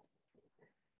by that?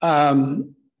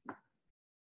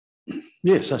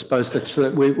 Yes, I suppose that's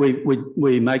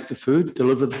we make the food,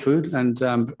 deliver the food,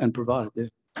 and provide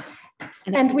it. Yeah.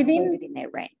 And within their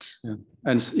rent. Yeah,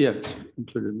 and yeah, it's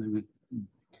included in their rent.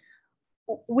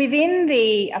 Within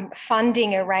the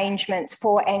funding arrangements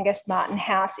for Angus Martin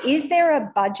House, is there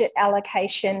a budget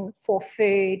allocation for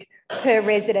food per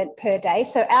resident per day?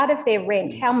 So out of their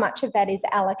rent, how much of that is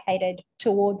allocated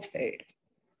towards food?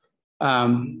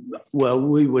 Well,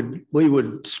 we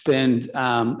would spend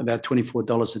about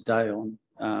 $24 a day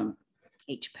on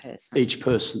each person. Each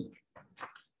person.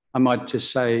 I might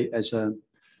just say, as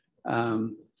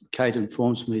Kate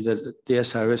informs me, that the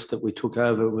SRS that we took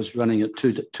over was running at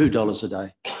 $2 a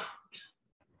day.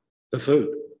 The food.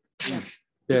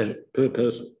 Yeah. Per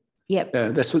person. Yep. Yeah,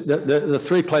 that's what the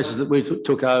three places that we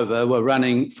took over were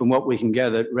running, from what we can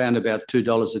gather, around about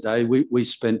 $2 a day. We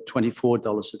spent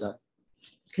 $24 a day.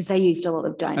 Because they used a lot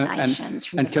of donations.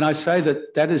 And can I say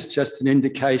that is just an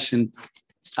indication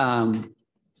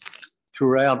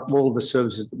throughout all the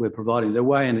services that we're providing. They're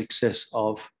way in excess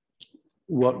of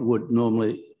what would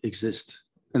normally exist.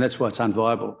 And that's why it's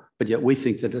unviable. But yet we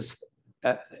think that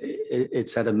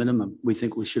it's at a minimum. We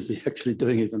think we should be actually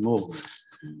doing even more.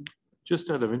 Just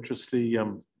out of interest, the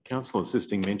council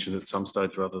assisting mentioned at some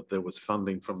stage or other that there was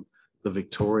funding from the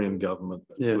Victorian government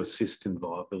to assist in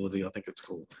viability. I think it's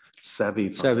called Savvy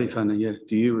funding. Savvy funding, yeah.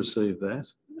 Do you receive that?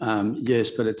 Yes,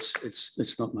 but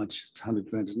it's not much. It's 100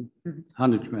 grand, isn't it?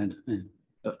 100 grand. Yeah.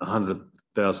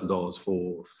 $100,000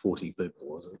 for 40 people,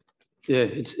 was it? Yeah,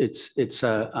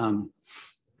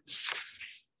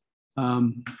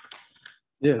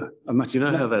 yeah. Do you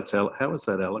know how is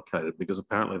that allocated? Because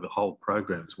apparently the whole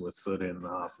program's worth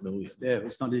 $13.5 million. Yeah,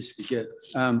 it's not easy to get.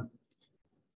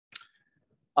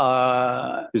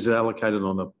 Is it allocated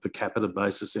on a per capita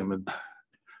basis?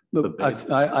 Look,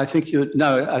 I think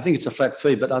I think it's a flat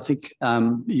fee, but I think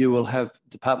you will have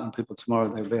department people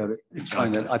tomorrow. They'll be able to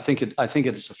explain that. I think it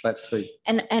is a flat fee.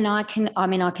 And I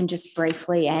can just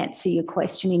briefly answer your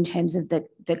question in terms of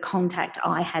the contact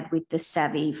I had with the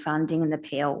Savvy funding and the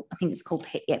PL. I think it's called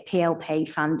PLP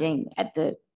funding at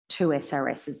the two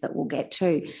SRSs that we'll get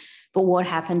to. But what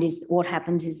happens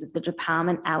is that the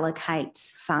department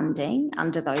allocates funding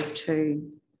under those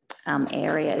two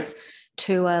areas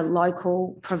to a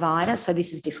local provider. So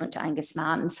this is different to Angus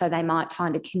Martin. So they might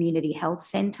find a community health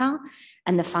centre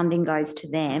and the funding goes to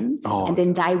them. And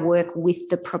then they work with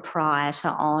the proprietor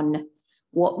on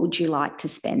what would you like to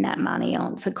spend that money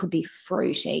on. So it could be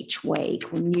fruit each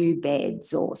week or new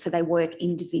beds, or so they work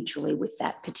individually with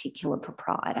that particular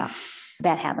proprietor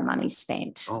about how the money's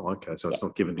spent. Oh, okay. So it's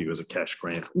not given to you as a cash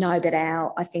grant. No, but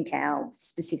I think our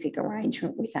specific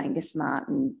arrangement with Angus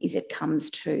Martin is it comes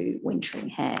to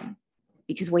Wintringham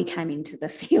because we came into the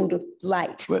field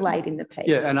late in the piece.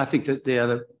 Yeah, and I think that the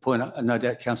other point, no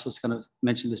doubt Councillor's going to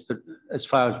mention this, but as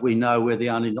far as we know, we're the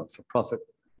only not-for-profit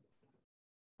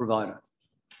provider.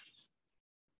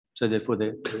 So therefore,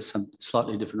 there's some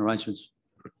slightly different arrangements.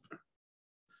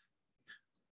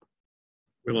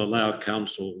 We'll allow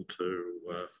council to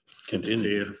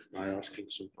continue by asking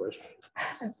some questions.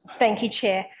 Thank you,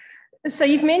 Chair. So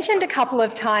you've mentioned a couple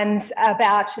of times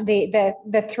about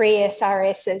the three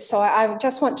SRSs. So I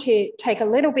just want to take a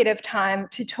little bit of time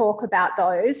to talk about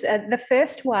those. The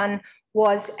first one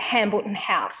was Hambleton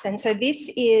House. And so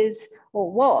this is,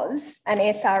 or was, an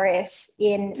SRS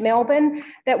in Melbourne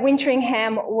that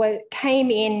Winteringham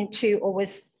came into, or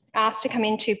was asked to come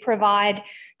in to provide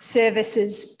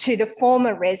services to the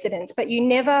former residents, but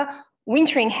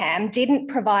Winteringham didn't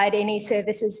provide any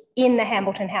services in the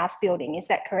Hambleton House building. Is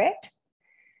that correct?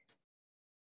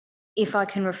 If I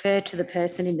can refer to the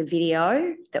person in the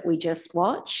video that we just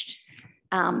watched,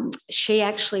 she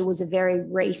actually was a very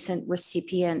recent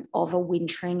recipient of a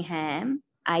Winteringham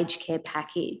aged care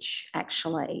package,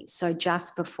 actually. So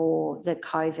just before the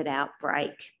COVID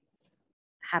outbreak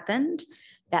happened,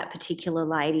 that particular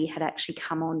lady had actually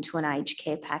come on to an aged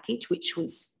care package, which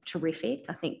was terrific.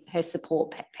 I think her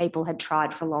support people had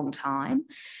tried for a long time.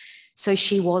 So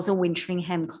she was a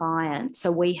Winteringham client.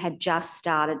 So we had just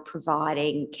started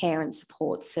providing care and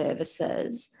support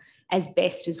services as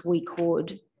best as we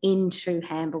could into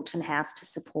Hambleton House to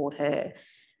support her.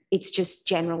 It's just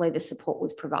generally the support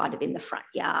was provided in the front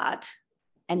yard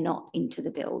and not into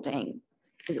the building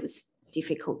because it was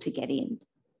difficult to get in.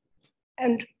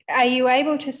 And are you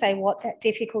able to say what that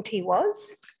difficulty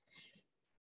was?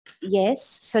 Yes.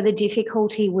 So the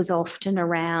difficulty was often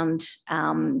around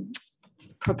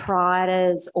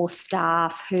proprietors or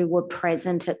staff who were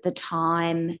present at the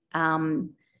time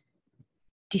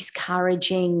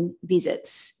discouraging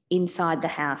visits inside the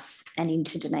house and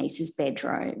into Denise's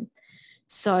bedroom.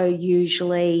 So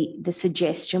usually the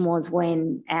suggestion was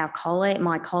when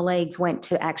my colleagues went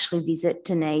to actually visit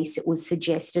Denise, it was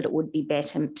suggested it would be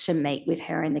better to meet with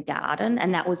her in the garden.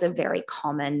 And that was a very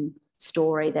common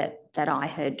story that I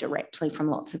heard directly from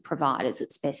lots of providers.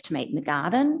 It's best to meet in the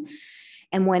garden.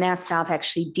 And when our staff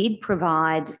actually did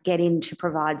get in to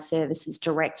provide services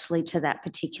directly to that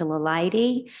particular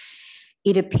lady,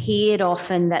 it appeared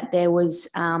often that there was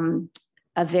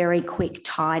a very quick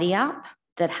tidy up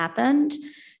that happened,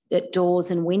 that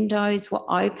doors and windows were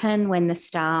open when the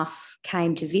staff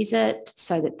came to visit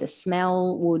so that the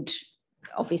smell would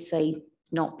obviously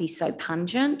not be so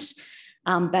pungent.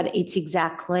 But it's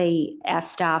exactly, our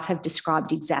staff have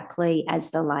described exactly as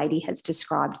the lady has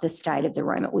described the state of the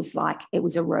room. It was like it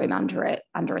was a room under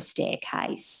a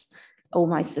staircase,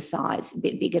 almost the size, a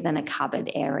bit bigger than a cupboard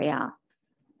area.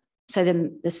 So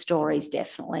the stories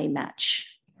definitely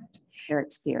match their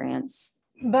experience.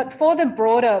 But for the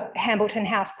broader Hambleton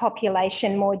House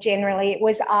population more generally, it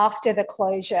was after the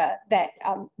closure that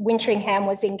Winteringham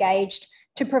was engaged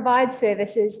to provide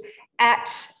services at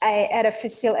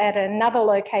another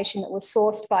location that was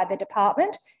sourced by the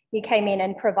department. You came in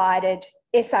and provided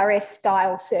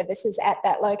SRS-style services at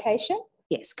that location?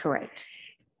 Yes, correct.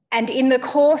 And in the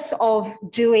course of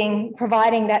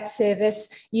providing that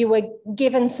service, you were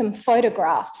given some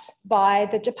photographs by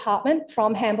the department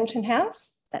from Hambleton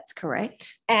House? That's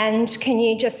correct. And can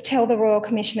you just tell the Royal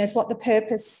Commissioners what the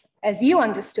purpose, as you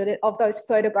understood it, of those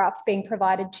photographs being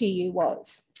provided to you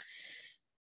was?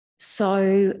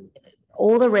 So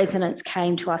all the residents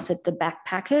came to us at the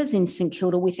Backpackers in St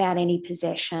Kilda without any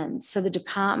possessions. So the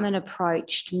department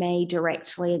approached me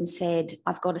directly and said,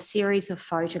 I've got a series of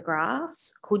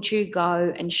photographs. Could you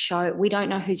go and show, we don't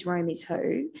know whose room is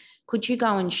who, could you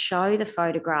go and show the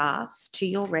photographs to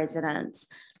your residents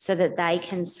so that they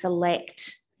can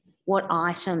select what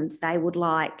items they would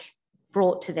like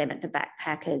brought to them at the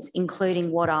Backpackers,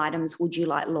 including what items would you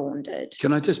like laundered?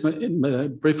 Can I just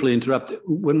briefly interrupt?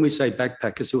 When we say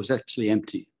Backpackers, it was actually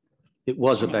empty. It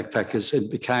was a Backpackers. It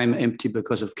became empty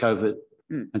because of COVID.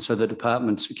 And so the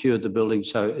department secured the building.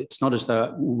 So it's not as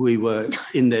though we were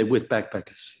in there with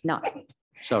Backpackers. No.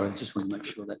 Sorry, I just want to make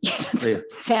sure that.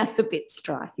 Sounds a bit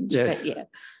strange, but yeah.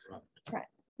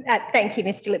 Right. Thank you,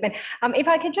 Mr. Lippman. If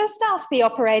I could just ask the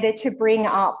operator to bring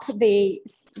up the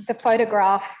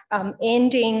photograph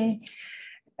ending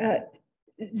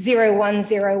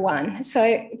 0101.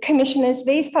 So, Commissioners,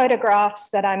 these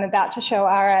photographs that I'm about to show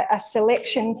are a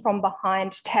selection from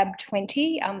behind tab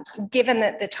 20. Given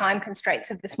that the time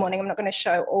constraints of this morning, I'm not going to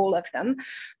show all of them,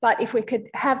 but if we could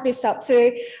have this up.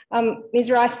 So, Ms.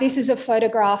 Rice, this is a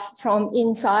photograph from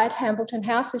inside Hambleton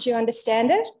House, as you understand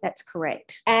it? That's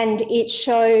correct. And it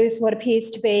shows what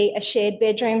appears to be a shared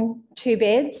bedroom 2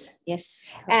 beds. Yes.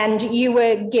 And you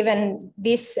were given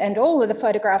this and all of the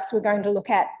photographs we're going to look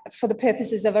at for the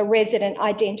purposes of a resident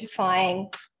identifying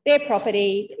their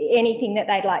property, anything that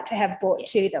they'd like to have brought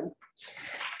to them.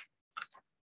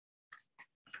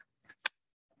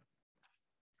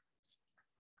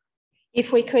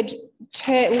 If we could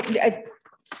turn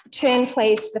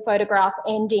please to the photograph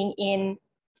ending in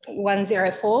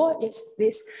 104, is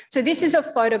this. So this is a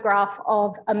photograph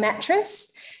of a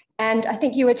mattress. And I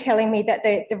think you were telling me that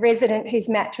the resident whose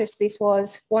mattress this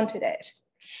was wanted it.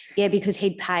 Yeah, because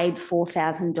he'd paid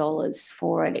 $4,000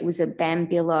 for it. It was a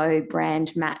Bambilo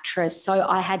brand mattress. So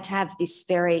I had to have this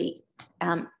very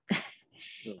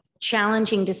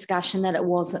challenging discussion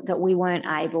that we weren't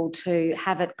able to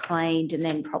have it cleaned and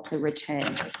then properly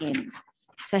returned to him.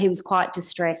 So he was quite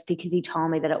distressed because he told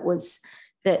me that it was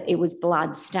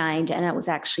blood stained and it was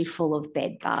actually full of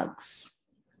bed bugs.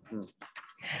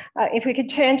 If we could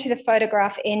turn to the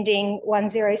photograph ending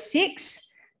 106.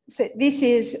 So this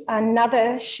is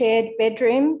another shared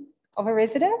bedroom of a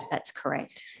resident. That's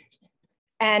correct.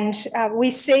 And we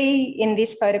see in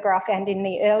this photograph and in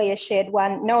the earlier shared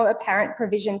one, no apparent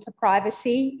provision for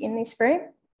privacy in this room.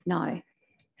 No.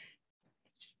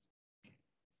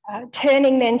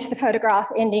 Turning then to the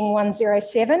photograph ending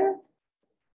 107.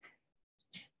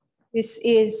 This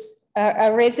is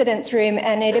a residence room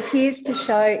and it appears to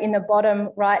show in the bottom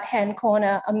right-hand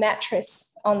corner a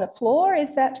mattress on the floor.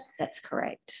 Is that? That's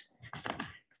correct.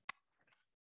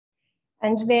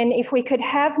 And then if we could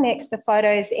have next the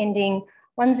photos ending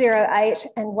 108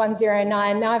 and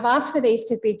 109. Now I've asked for these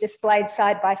to be displayed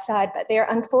side by side, but they're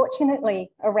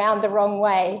unfortunately around the wrong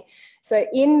way. So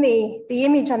in the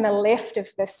image on the left of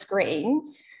the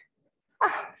screen,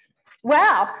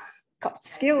 wow, got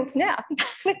skills now,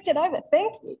 flipped it over,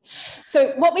 thank you.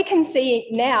 So what we can see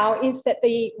now is that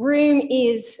the room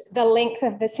is the length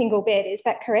of the single bed, is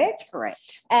that correct?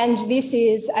 Correct. And this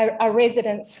is a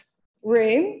residence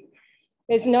room.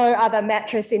 There's no other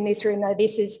mattress in this room, though.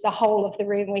 This is the whole of the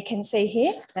room we can see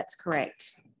here. That's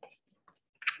correct.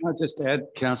 I'll just add,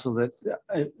 Council, that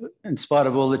in spite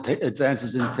of all the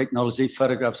advances in technology,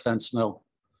 photographs don't smell.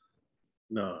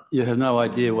 No. You have no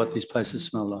idea what these places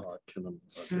smell like.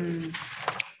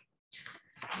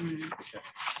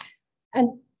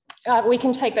 And we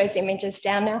can take those images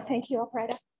down now. Thank you,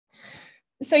 operator.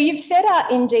 So you've set out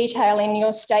in detail in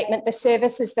your statement the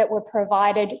services that were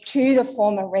provided to the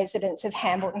former residents of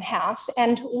Hambleton House.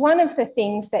 And one of the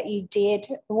things that you did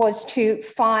was to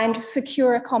find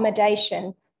secure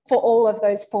accommodation for all of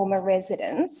those former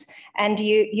residents. And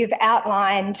you've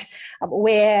outlined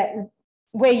where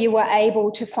you were able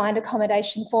to find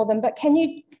accommodation for them. But can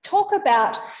you talk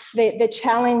about the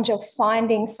challenge of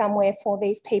finding somewhere for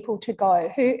these people to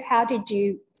go? How did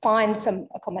you find some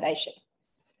accommodation?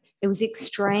 It was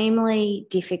extremely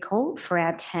difficult for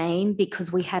our team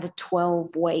because we had a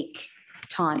 12-week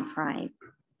time frame.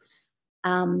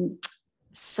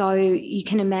 So you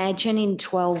can imagine in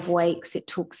 12 weeks, it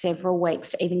took several weeks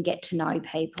to even get to know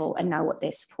people and know what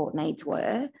their support needs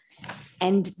were.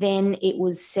 And then it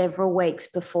was several weeks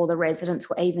before the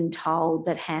residents were even told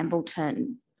that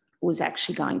Hambleton was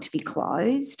actually going to be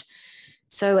closed.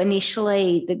 So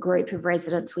initially, the group of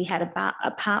residents, we had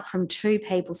apart from 2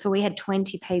 people, so we had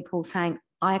 20 people saying,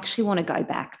 I actually want to go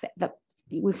back.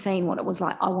 We've seen what it was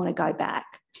like. I want to go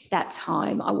back. That's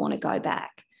home. I want to go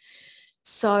back.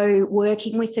 So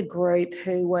working with a group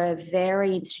who were very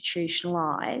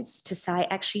institutionalised to say,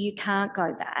 actually, you can't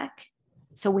go back.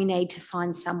 So we need to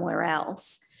find somewhere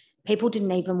else. People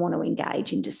didn't even want to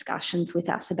engage in discussions with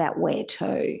us about where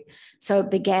to. So it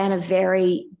began a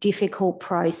very difficult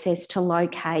process to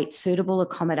locate suitable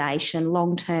accommodation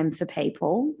long-term for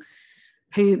people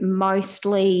who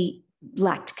mostly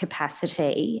lacked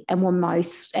capacity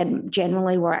and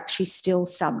generally were actually still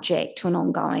subject to an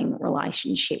ongoing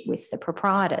relationship with the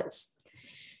proprietors.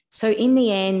 So in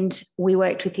the end, we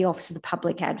worked with the Office of the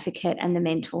Public Advocate and the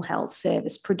Mental Health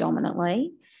Service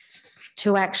predominantly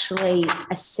to actually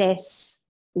assess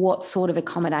what sort of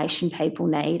accommodation people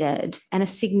needed. And a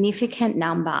significant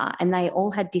number, and they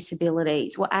all had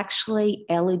disabilities, were actually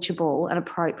eligible and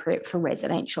appropriate for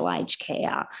residential aged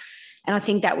care. And I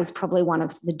think that was probably one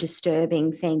of the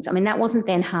disturbing things. I mean, that wasn't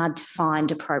then hard to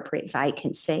find appropriate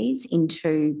vacancies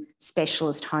into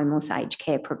specialist homeless aged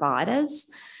care providers.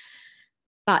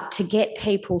 But to get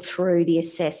people through the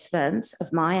assessments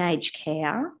of my aged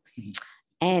care,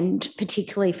 and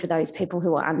particularly for those people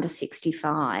who are under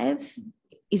 65,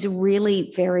 is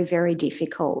really very, very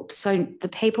difficult. So the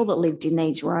people that lived in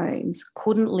these rooms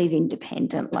couldn't live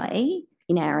independently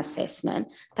in our assessment.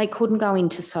 They couldn't go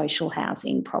into social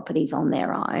housing properties on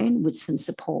their own with some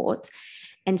support.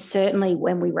 And certainly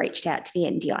when we reached out to the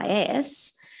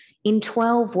NDIS, in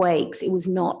 12 weeks, it was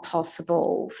not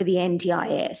possible for the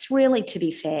NDIS, really, to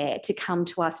be fair, to come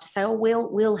to us to say, oh,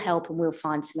 we'll help and we'll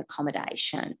find some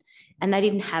accommodation. And they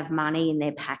didn't have money in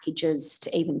their packages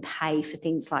to even pay for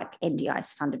things like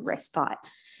NDIS funded respite.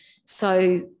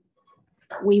 So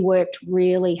we worked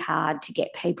really hard to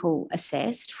get people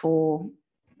assessed for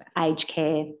aged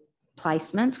care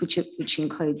placements, which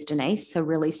includes Denise, so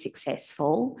really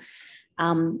successful.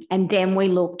 And then we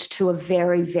looked to a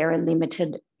very, very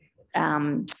limited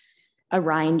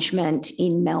arrangement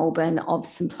in Melbourne of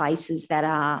some places that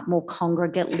are more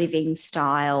congregate living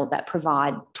style that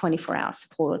provide 24-hour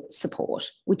support,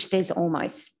 which there's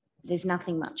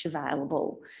nothing much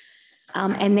available.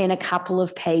 And then a couple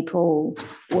of people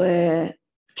were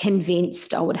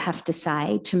convinced, I would have to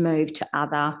say, to move to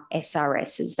other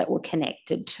SRSs that were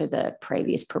connected to the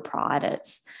previous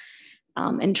proprietors.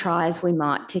 And try as we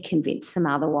might to convince them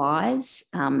otherwise,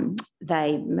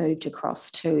 they moved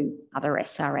across to other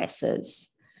SRSs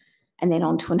and then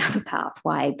onto another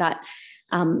pathway. But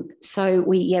so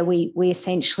we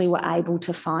essentially were able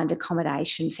to find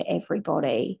accommodation for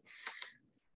everybody.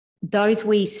 Those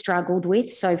we struggled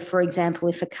with. So, for example,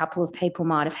 if a couple of people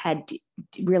might have had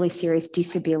really serious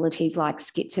disabilities like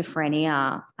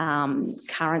schizophrenia,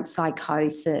 current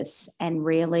psychosis, and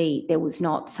really there was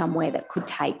not somewhere that could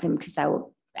take them because they were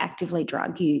actively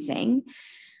drug using,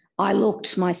 I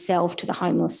looked myself to the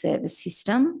homeless service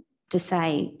system to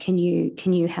say, can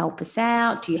you help us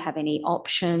out? Do you have any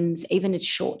options, even a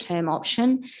short-term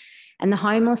option? And the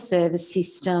homeless service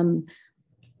system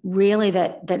really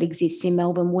that exists in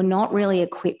Melbourne were not really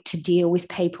equipped to deal with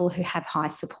people who have high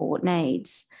support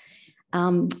needs.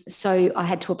 So I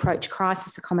had to approach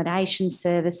crisis accommodation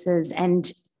services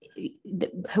and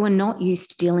who are not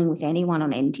used to dealing with anyone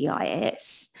on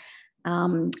NDIS.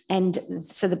 And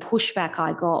so the pushback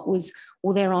I got was,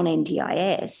 well, they're on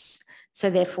NDIS, so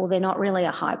therefore they're not really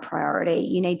a high priority.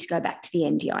 You need to go back to the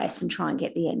NDIS and try and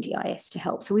get the NDIS to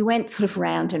help. So we went sort of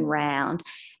round and round.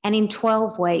 And in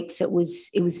 12 weeks, it was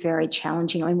very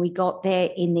challenging. I mean, we got there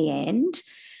in the end,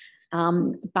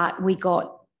 but we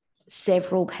got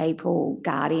several people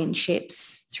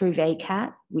guardianships through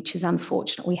VCAT, which is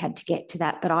unfortunate. We had to get to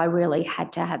that, but I really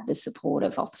had to have the support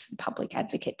of Office of the Public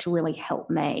Advocate to really help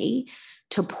me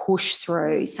to push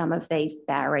through some of these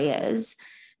barriers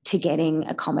to getting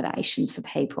accommodation for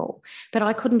people. But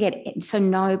I couldn't get it. So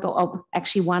no, but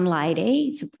actually one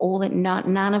lady, so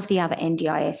none of the other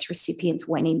NDIS recipients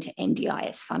went into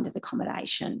NDIS funded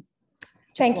accommodation.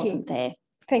 Thank you. Wasn't there.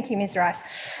 Thank you, Ms. Rice.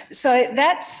 So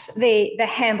that's the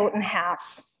Hambleton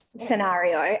House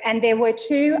scenario, and there were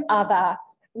two other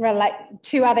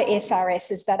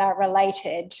SRSs that are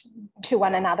related to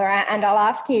one another, and I'll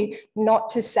ask you not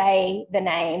to say the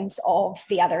names of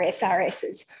the other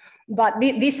SRSs, but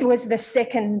this was the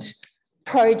second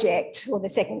project, or the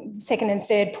second and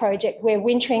third project, where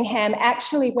Winteringham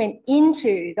actually went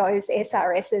into those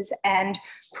SRSs and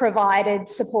provided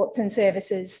supports and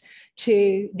services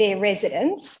to their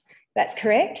residents. That's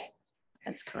correct?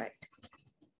 That's correct.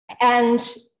 And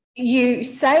you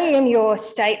say in your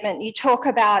statement, you talk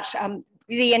about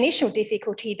the initial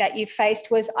difficulty that you faced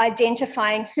was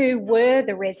identifying who were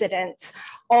the residents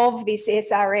of this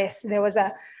SRS. There was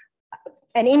an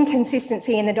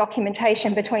inconsistency in the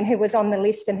documentation between who was on the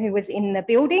list and who was in the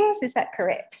buildings. Is that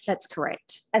correct? That's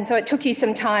correct. And so it took you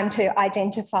some time to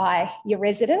identify your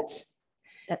residents?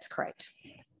 That's correct.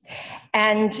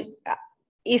 And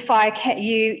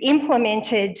you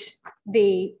implemented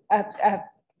the, I'll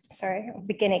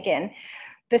begin again.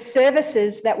 The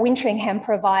services that Winteringham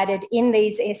provided in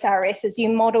these SRSs, you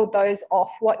modelled those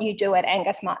off what you do at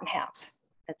Angus Martin House.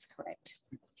 That's correct.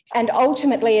 And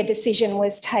ultimately a decision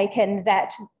was taken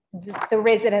that the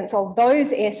residents of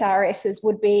those SRSs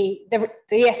would be, the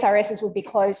SRSs would be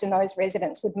closed and those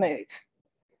residents would move.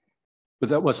 But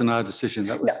that wasn't our decision.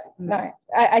 That was no.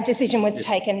 A decision was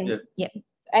taken. Yeah.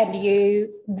 And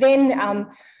you then,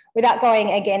 without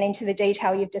going again into the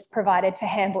detail you've just provided for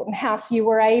Hambleton House, you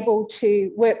were able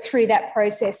to work through that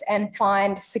process and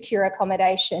find secure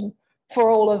accommodation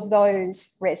for all of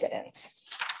those residents.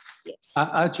 Yes.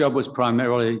 Our job was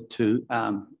primarily to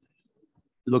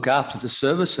look after the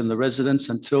service and the residents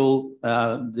until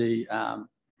the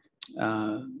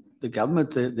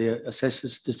government, the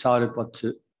assessors, decided what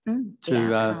to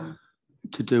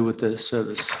do with the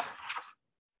service.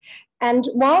 And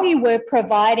while you were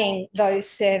providing those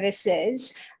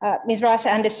services, Ms. Rice,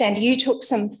 I understand you took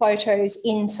some photos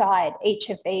inside each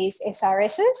of these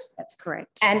SRSs. That's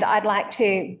correct. And I'd like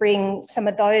to bring some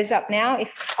of those up now.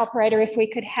 Operator, if we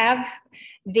could have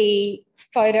the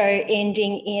photo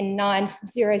ending in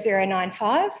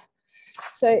 90095.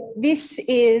 So this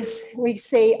is, we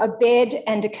see a bed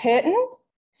and a curtain.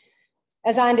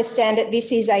 As I understand it,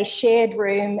 this is a shared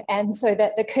room, and so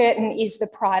that the curtain is the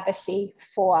privacy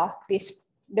for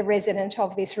the resident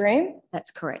of this room. That's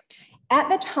correct. At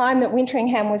the time that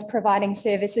Winteringham was providing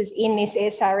services in this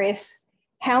SRS,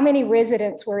 how many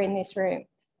residents were in this room?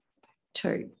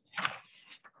 2.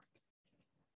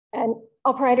 And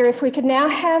operator, if we could now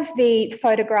have the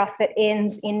photograph that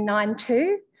ends in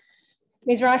 92.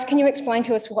 Ms. Rice, can you explain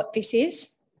to us what this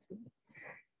is?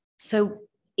 So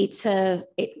it's a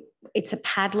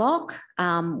padlock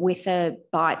with a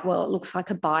bike, well, it looks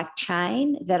like a bike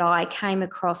chain that I came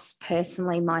across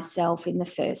personally myself in the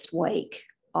first week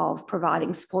of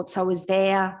providing support. So I was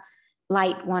there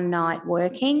late one night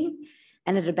working,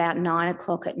 and at about 9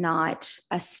 o'clock at night,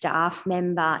 a staff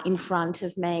member in front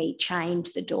of me chained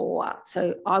the door.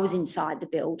 So I was inside the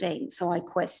building, so I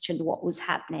questioned what was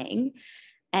happening.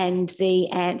 And the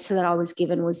answer that I was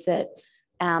given was that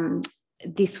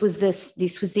this was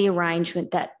the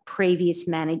arrangement that previous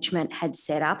management had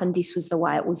set up, and this was the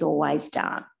way it was always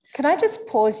done. Can I just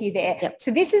pause you there? Yep.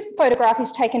 So this photograph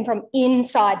is taken from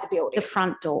inside the building. The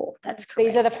front door, that's correct.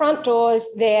 These are the front doors.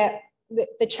 The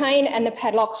chain and the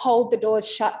padlock hold the doors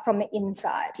shut from the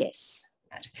inside. Yes.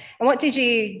 And what did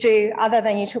you do other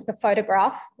than you took the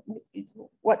photograph?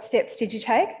 What steps did you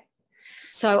take?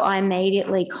 So I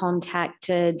immediately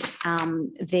contacted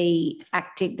the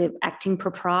acting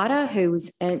proprietor, who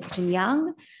was Ernst &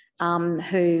 Young,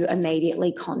 who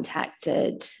immediately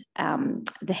contacted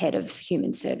the head of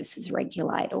Human Services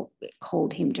Regulator,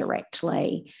 called him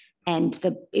directly, and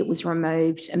it was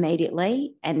removed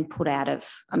immediately and put out of,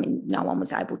 no one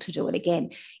was able to do it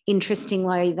again.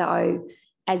 Interestingly, though,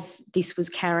 as this was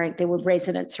carrying, there were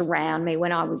residents around me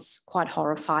when I was quite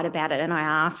horrified about it, and I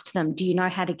asked them, do you know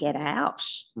how to get out?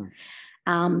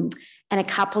 And a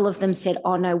couple of them said,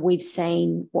 oh no, we've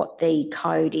seen what the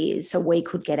code is, so we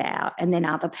could get out. And then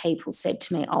other people said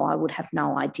to me, oh, I would have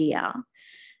no idea.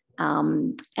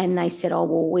 And they said, oh,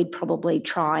 well, we'd probably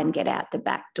try and get out the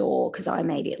back door, because I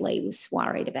immediately was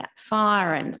worried about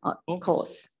fire and, of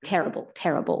course, terrible.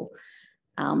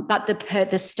 But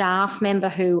the staff member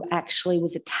who actually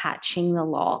was attaching the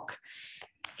lock,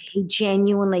 he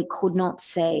genuinely could not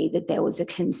see that there was a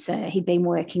concern. He'd been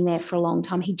working there for a long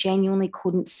time. He genuinely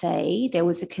couldn't see there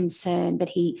was a concern, but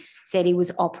he said he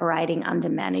was operating under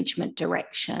management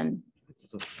direction.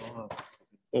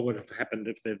 What would have happened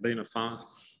if there'd been a fire?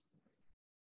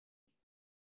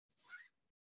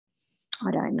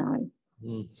 I don't know.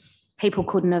 People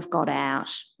couldn't have got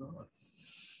out.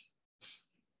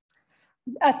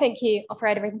 Thank you,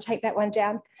 operator. We can take that one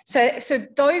down. So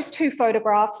those 2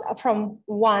 photographs are from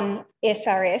one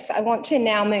SRS. I want to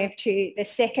now move to the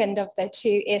second of the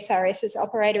 2 SRSs.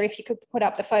 Operator, if you could put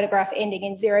up the photograph ending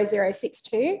in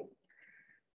 0062.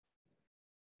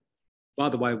 By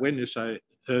the way, when you say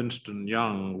Ernst &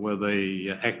 Young were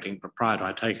the acting proprietor,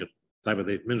 I take it they were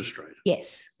the administrator?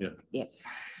 Yes. Yeah. Yep.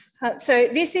 So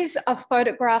this is a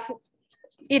photograph.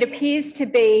 It appears to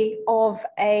be of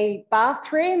a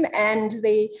bathroom, and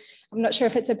I'm not sure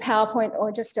if it's a PowerPoint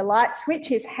or just a light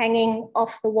switch is hanging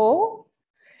off the wall.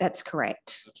 That's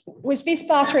correct. Was this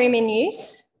bathroom in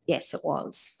use? Yes, it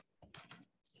was.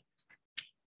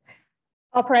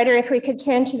 Operator, if we could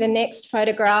turn to the next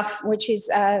photograph, which is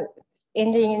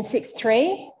ending in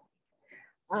 63.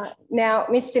 Now,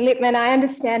 Mr. Lippman, I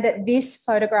understand that this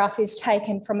photograph is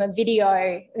taken from a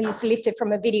video, is lifted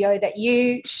from a video that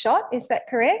you shot, is that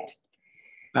correct?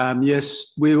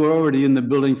 Yes, we were already in the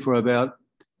building for about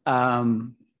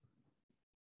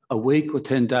a week or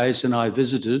 10 days, and I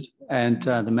visited, and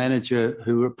the manager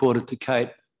who reported to Kate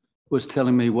was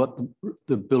telling me what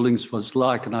the buildings was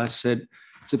like, and I said,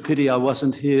 it's a pity I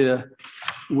wasn't here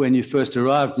when you first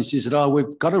arrived. And she said, oh,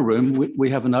 we've got a room, we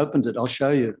haven't opened it, I'll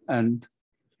show you. And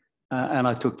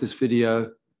I took this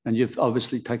video, and you've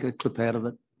obviously taken a clip out of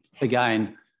it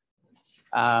again.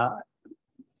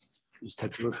 Just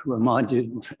have to remind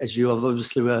you, as you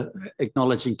obviously were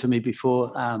acknowledging to me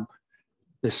before,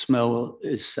 the smell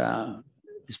is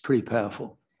pretty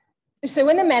powerful. So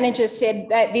when the manager said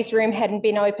that this room hadn't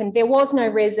been opened, there was no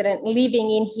resident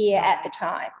living in here at the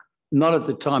time? Not at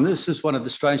the time. This is one of the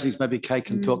strange things. Maybe Kate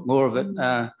can talk more of it,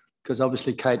 because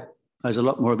obviously Kate knows a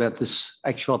lot more about this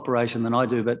actual operation than I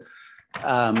do. But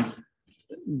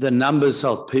the numbers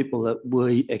of people that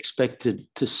we expected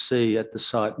to see at the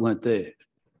site weren't there,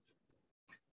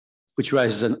 which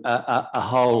raises a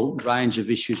whole range of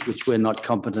issues which we're not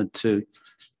competent to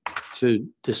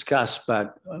discuss.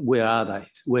 But where are they?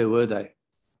 Where were they?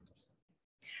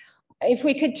 If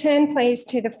we could turn, please,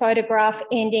 to the photograph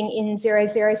ending in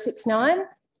 0069.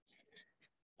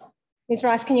 Ms.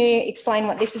 Rice, can you explain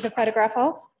what this is a photograph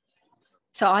of?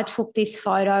 So I took this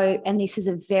photo, and this is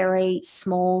a very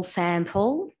small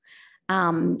sample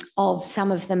of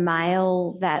some of the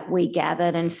mail that we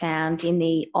gathered and found in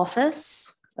the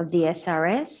office of the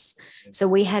SRS. So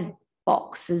we had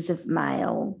boxes of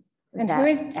mail. And who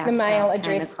is the mail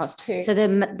addressed to? So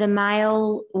the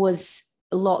mail was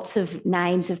lots of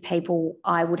names of people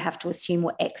I would have to assume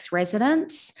were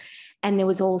ex-residents. And there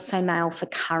was also mail for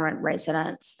current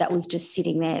residents that was just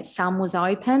sitting there. Some was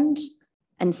opened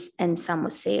and some were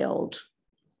sealed.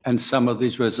 And some of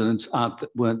these residents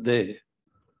weren't there.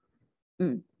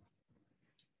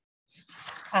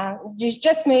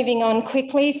 Just moving on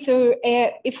quickly. So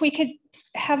if we could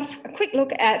have a quick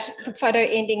look at the photo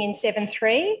ending in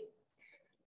 73.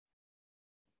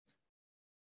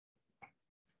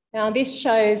 Now this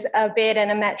shows a bed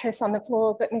and a mattress on the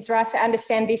floor, but Ms. Rice, I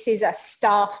understand this is a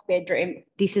staff bedroom.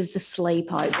 This is the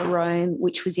sleepover room,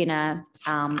 which was in a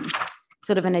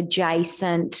sort of an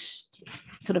adjacent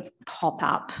sort of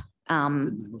pop-up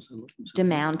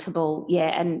demountable,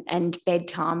 and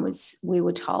bedtime was, we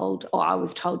were told, or I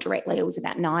was told directly, it was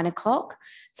about 9 o'clock.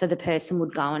 So the person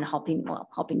would go and hop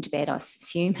into bed, I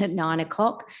assume, at 9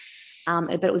 o'clock.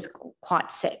 But it was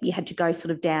quite set. You had to go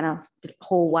sort of down a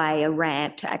hallway, a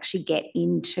ramp to actually get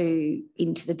into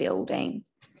the building.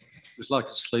 It was like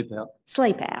a sleep out.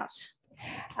 Sleep out.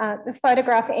 The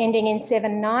photograph ending in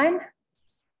 79.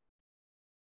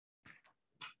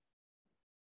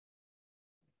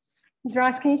 Ms.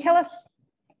 Rice, can you tell us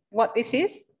what this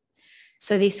is?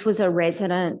 So this was a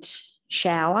resident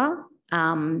shower.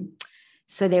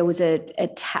 So there was a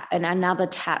tap and another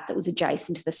tap that was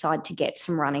adjacent to the side to get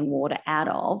some running water out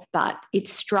of, but it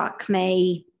struck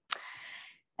me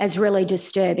as really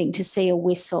disturbing to see a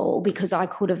whistle, because I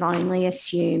could have only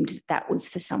assumed that was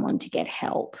for someone to get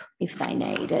help if they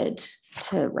needed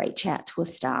to reach out to a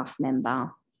staff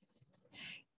member.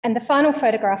 And the final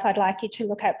photograph I'd like you to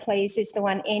look at, please, is the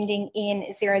one ending in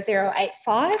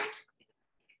 0085.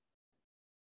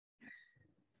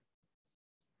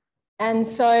 And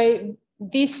so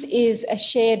this is a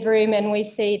shared room, and we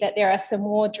see that there are some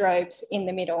wardrobes in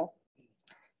the middle.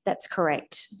 That's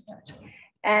correct.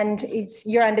 And it's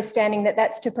your understanding that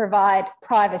that's to provide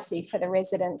privacy for the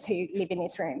residents who live in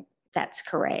this room? That's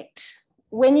correct.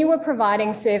 When you were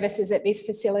providing services at this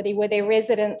facility, were there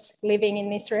residents living in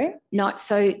this room? No,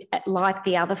 so like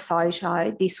the other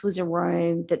photo, this was a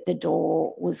room that the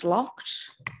door was locked,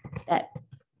 that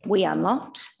we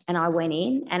unlocked, and I went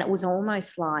in, and it was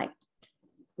almost like,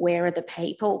 where are the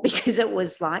people? Because it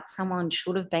was like someone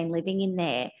should have been living in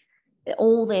there.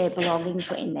 All their belongings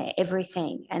were in there,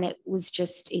 everything. And it was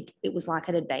just, it was like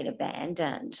it had been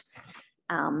abandoned.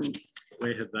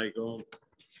 Where had they gone?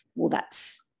 Well,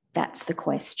 that's the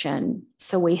question.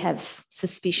 So we have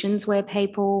suspicions where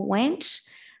people went,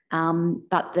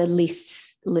 but the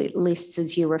lists,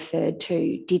 as you referred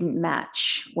to, didn't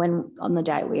match when on the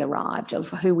day we arrived of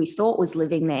who we thought was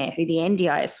living there, who the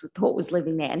NDIS thought was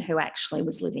living there, and who actually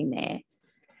was living there.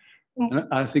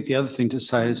 I think the other thing to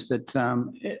say is that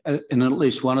in at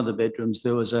least one of the bedrooms,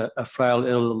 there was a frail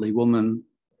elderly woman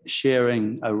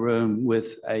sharing a room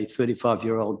with a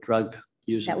 35-year-old drug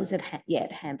user. That was at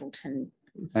Hambleton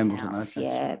House, okay.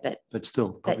 Yeah, but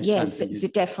still, but yes, it's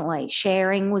definitely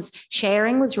sharing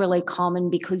was really common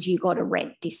because you got a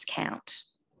rent discount.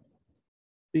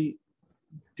 Did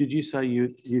you say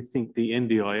you think the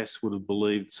NDIS would have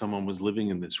believed someone was living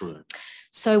in this room?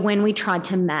 So when we tried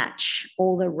to match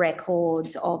all the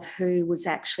records of who was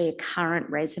actually a current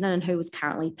resident and who was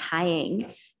currently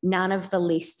paying, none of the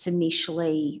lists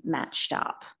initially matched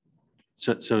up.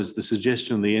 So is the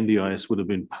suggestion the NDIS would have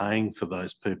been paying for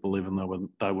those people even though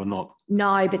they were not?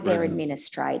 No, but their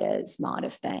administrators might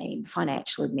have been,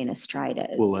 financial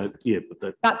administrators. Well, yeah,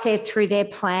 but they're through their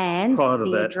plans,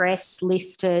 the address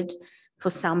listed for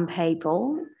some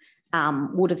people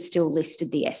would have still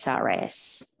listed the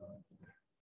SRS.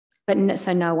 But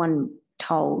so no one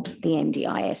told the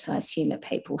NDIS, I assume, that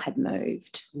people had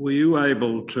moved. Were you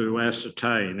able to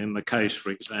ascertain, in the case,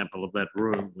 for example, of that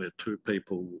room where two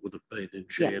people would have been in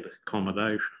shared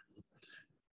accommodation,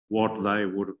 what they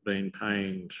would have been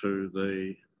paying to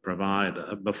the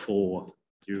provider before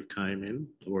you came in,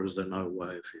 or is there no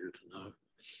way for you to know?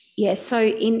 Yeah, so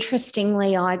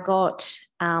interestingly, I got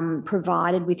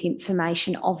provided with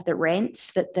information of the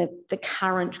rents that the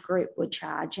current group were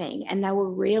charging, and they were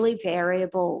really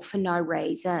variable for no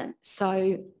reason.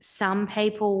 So some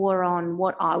people were on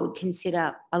what I would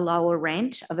consider a lower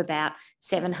rent of about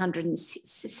 $750,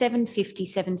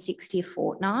 $760 a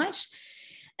fortnight,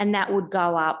 and that would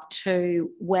go up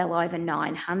to well over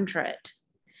 $900.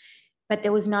 But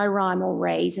there was no rhyme or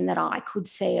reason that I could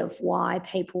see of why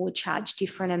people would charge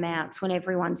different amounts when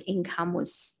everyone's income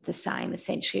was the same,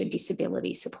 essentially a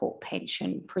disability support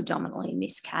pension predominantly in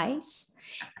this case,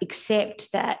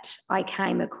 except that I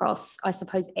came across, I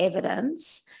suppose,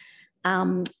 evidence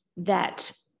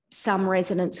that some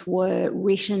residents were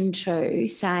written to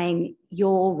saying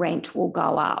your rent will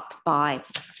go up by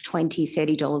 $20,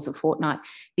 $30 a fortnight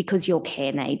because your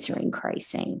care needs are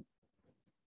increasing.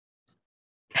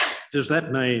 Does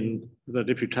that mean that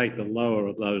if you take the lower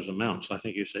of those amounts, I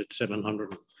think you said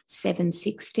 700,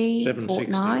 760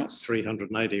 fortnight,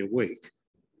 380 a week,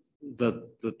 that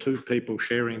the two people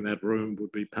sharing that room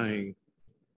would be paying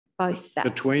both that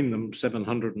between them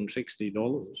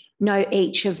 $760? No,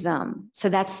 each of them. So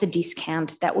that's the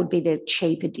discount. That would be the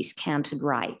cheaper discounted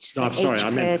rate. So no, I'm sorry, I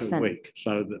meant per week.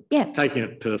 So taking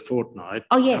it per fortnight.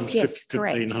 Oh yes, yes,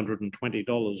 correct.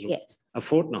 $1,520 yes. a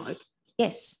fortnight.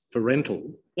 Yes. For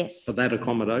rental. Yes. For that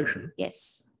accommodation.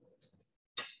 Yes.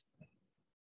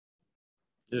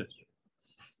 Yes.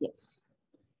 Yes.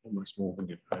 Almost more than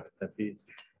you paid at that bid.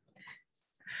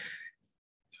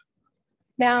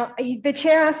 Now, the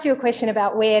chair asked you a question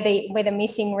about where the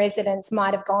missing residents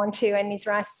might have gone to, and Ms.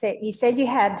 Rice said you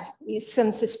had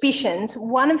some suspicions.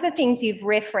 One of the things you've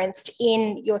referenced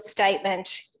in your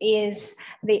statement is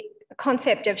the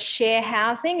concept of share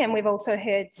housing, and we've also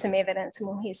heard some evidence, and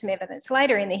we'll hear some evidence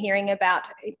later in the hearing about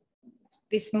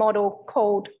this model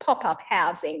called pop-up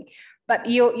housing. But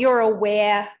you're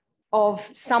aware of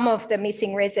some of the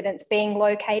missing residents being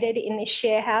located in this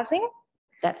share housing?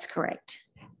 That's correct.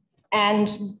 And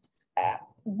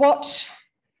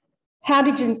how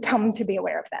did you come to be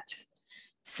aware of that?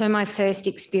 So my first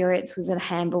experience was at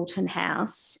Hambleton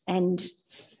House, and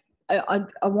I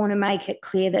want to make it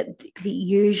clear that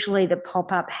usually the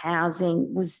pop-up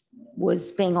housing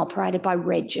was being operated by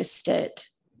registered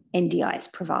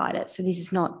NDIS providers. So this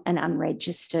is not an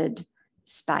unregistered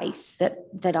space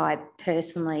that I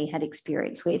personally had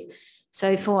experience with.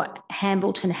 So for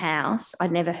Hambleton House,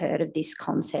 I'd never heard of this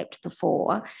concept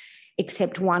before,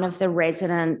 except one of the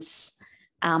residents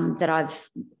that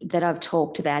I've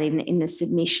talked about in the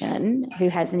submission, who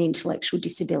has an intellectual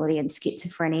disability and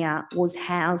schizophrenia, was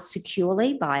housed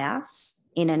securely by us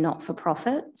in a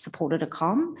not-for-profit supported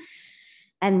accom.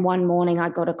 And one morning I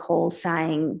got a call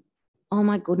saying, "Oh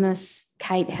my goodness,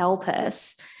 Kate, help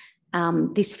us.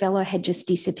 This fellow had just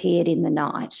disappeared in the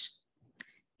night.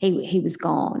 He was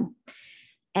gone."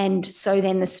 And so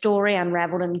then the story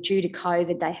unravelled, and due to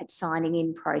COVID, they had signing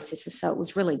in processes. So it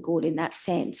was really good in that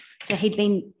sense. So he'd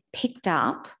been picked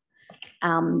up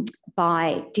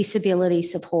by disability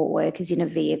support workers in a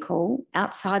vehicle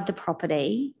outside the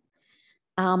property,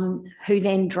 who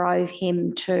then drove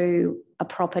him to a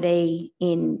property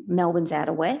in Melbourne's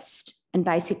outer west and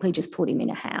basically just put him in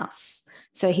a house.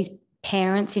 So his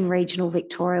parents in regional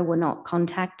Victoria were not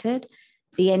contacted.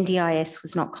 The NDIS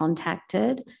was not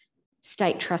contacted.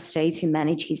 State trustees who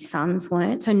manage his funds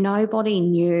weren't. So nobody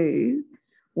knew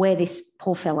where this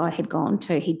poor fellow had gone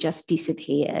to. He'd just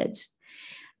disappeared.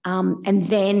 And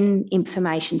then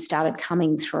information started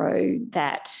coming through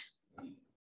that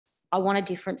I want a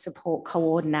different support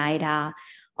coordinator.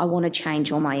 I want to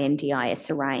change all my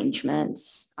NDIS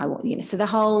arrangements. So the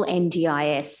whole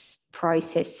NDIS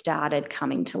process started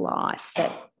coming to life.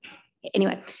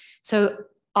 Anyway, so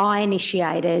I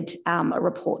initiated a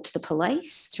report to the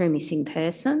police through missing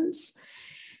persons.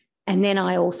 And then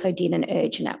I also did an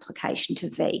urgent application to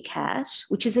VCAT,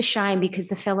 which is a shame because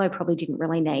the fellow probably didn't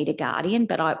really need a guardian,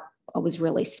 but I was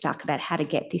really stuck about how to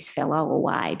get this fellow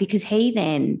away, because he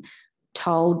then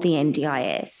told the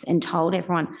NDIS and told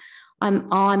everyone,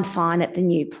 I'm fine at the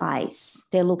new place.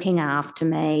 They're looking after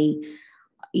me.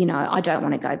 I don't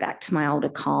want to go back to my older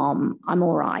com. I'm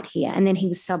all right here. And then he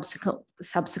was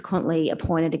subsequently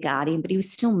appointed a guardian, but he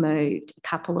was still moved a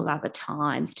couple of other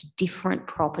times to different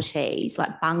properties,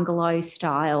 like bungalow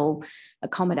style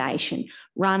accommodation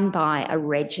run by a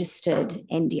registered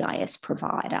NDIS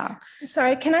provider.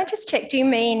 Sorry, can I just check? Do you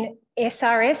mean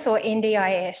SRS or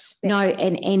NDIS? No,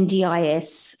 an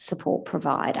NDIS support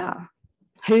provider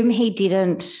whom he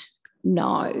didn't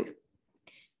know.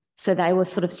 So they were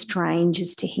sort of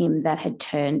strangers to him that had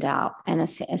turned up and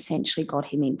essentially got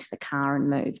him into the car and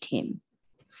moved him.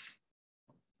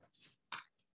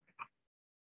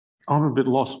 I'm a bit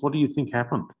lost. What do you think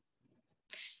happened?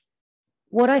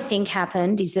 What I think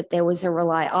happened is that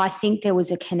I think there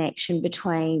was a connection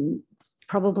between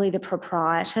probably the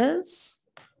proprietors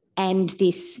and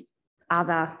this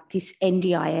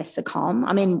NDIS ACOM.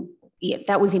 I mean, yeah,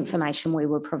 that was information we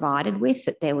were provided with,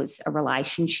 that there was a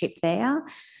relationship there,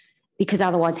 because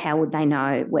otherwise how would they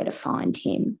know where to find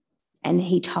him? And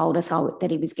he told us that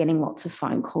he was getting lots of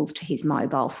phone calls to his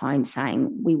mobile phone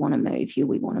saying, we want to move you,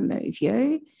 we want to move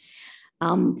you.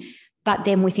 But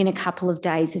then within a couple of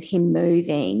days of him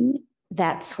moving,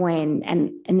 that's when,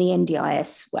 and the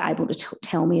NDIS were able to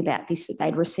tell me about this, that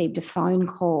they'd received a phone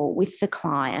call with the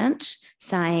client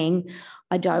saying,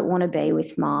 I don't want to be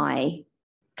with my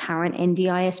current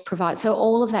NDIS provider. So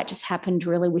all of that just happened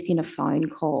really within a phone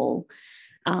call.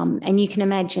 And you can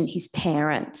imagine his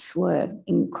parents were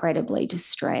incredibly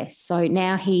distressed. So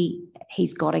now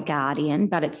he's got a guardian,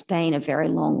 but it's been a very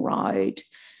long road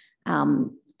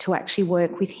to actually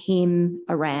work with him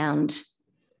around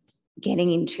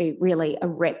getting into really a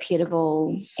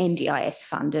reputable NDIS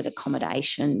funded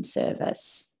accommodation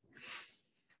service.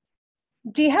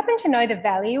 Do you happen to know the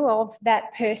value of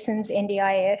that person's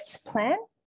NDIS plan?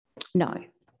 No.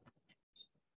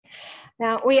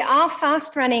 Now, we are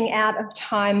fast running out of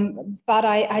time, but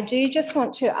I do just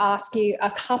want to ask you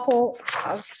a couple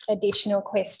of additional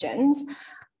questions.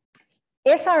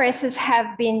 SRSs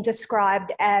have been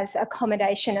described as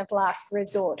accommodation of last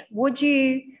resort. Would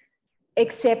you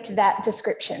accept that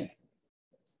description?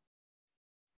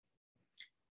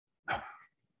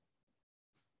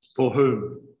 For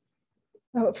whom?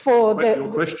 Your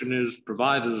question is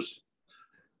providers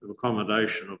of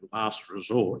accommodation of last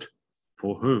resort.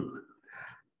 For whom?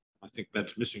 I think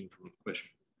that's missing from the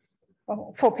question.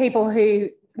 For people who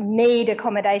need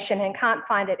accommodation and can't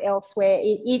find it elsewhere.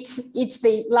 It's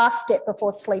the last step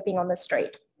before sleeping on the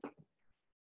street.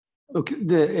 Look,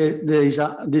 these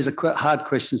are quite hard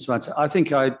questions to answer. I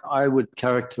think I would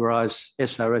characterise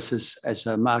SRS as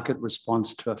a market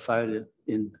response to a failure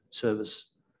in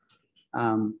service.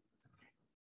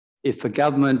 If a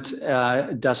government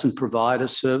doesn't provide a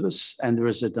service and there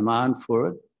is a demand for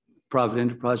it, private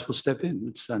enterprise will step in.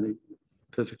 It's only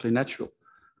perfectly natural.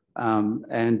 And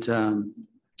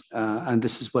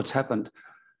this is what's happened.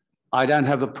 I don't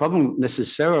have a problem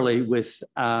necessarily with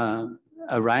a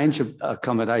range of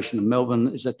accommodation. Melbourne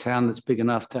is a town that's big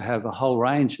enough to have a whole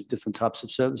range of different types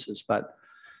of services. But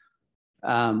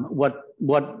what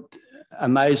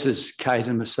amazes Kate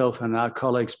and myself and our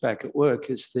colleagues back at work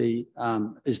is the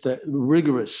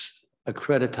rigorous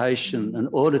accreditation and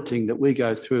auditing that we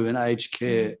go through in aged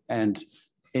care and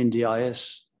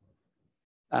NDIS.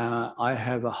 I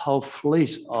have a whole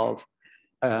fleet of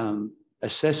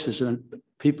assessors and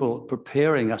people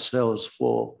preparing ourselves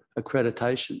for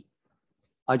accreditation.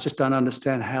 I just don't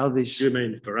understand how these... You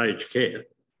mean for aged care?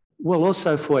 Well,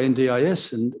 also for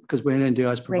NDIS, and because we're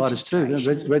NDIS providers too,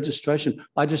 registration.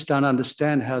 I just don't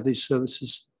understand how these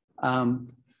services happen.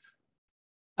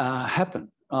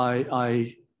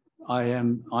 I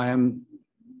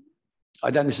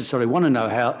don't necessarily want to know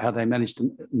how they manage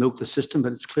to milk the system,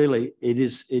 but it's clearly it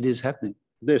is happening.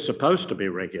 They're supposed to be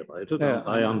regulated, aren't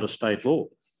they, under state law?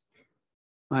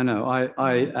 I know. I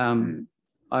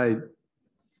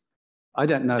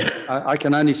don't know. I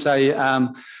can only say,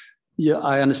 yeah,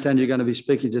 I understand you're going to be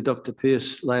speaking to Dr.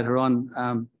 Pearce later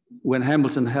on. When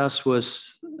Hamilton House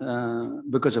was,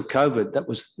 because of COVID, that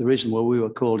was the reason why we were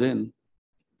called in.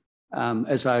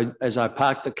 As I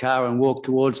parked the car and walked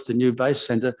towards the new base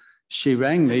centre, she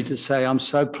rang me to say, I'm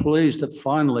so pleased that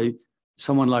finally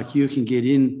someone like you can get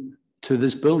in to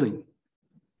this building.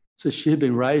 So she had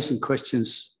been raising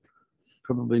questions,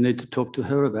 probably need to talk to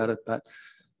her about it, but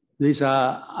these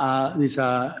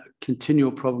are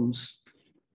continual problems.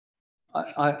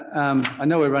 I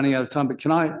know we're running out of time, but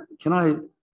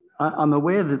I'm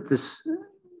aware that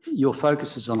your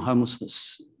focus is on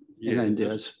homelessness in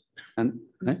NDIS. And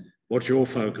what's your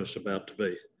focus about to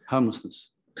be? Homelessness.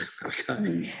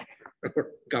 Okay,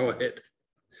 go ahead.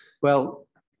 Well,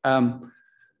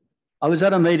 I was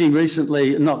at a meeting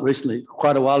recently, not recently,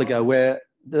 quite a while ago, where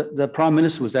the Prime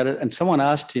Minister was at it and someone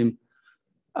asked him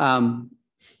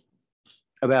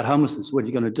about homelessness, what are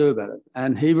you going to do about it?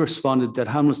 And he responded that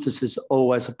homelessness is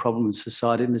always a problem in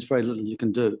society and there's very little you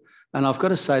can do. And I've got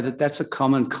to say that that's a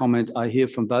common comment I hear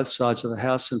from both sides of the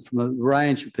House and from a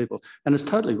range of people, and it's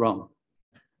totally wrong.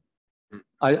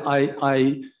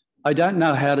 I don't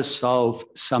know how to solve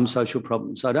some social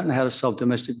problems. I don't know how to solve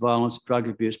domestic violence, drug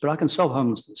abuse, but I can solve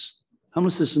homelessness.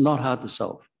 Homelessness is not hard to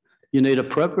solve. You need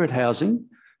appropriate housing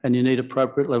and you need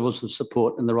appropriate levels of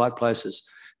support in the right places.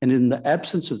 And in the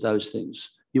absence of those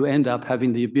things, you end up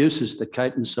having the abuses that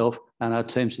Kate and self and our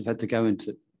teams have had to go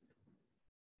into.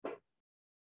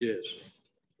 Yes.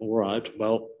 All right.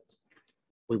 Well,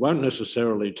 we won't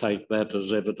necessarily take that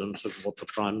as evidence of what the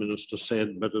Prime Minister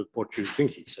said, but of what you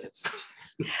think he said.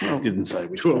 Well, didn't say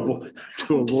which to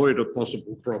avoid a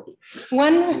possible problem.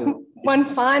 One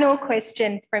final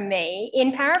question from me.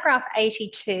 In paragraph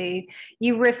 82,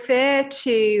 you refer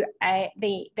to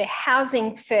the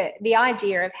housing the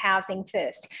idea of housing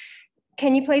first.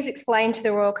 Can you please explain to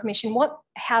the Royal Commission what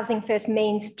housing first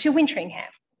means to Winteringham?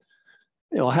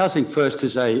 Well, housing first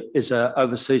is a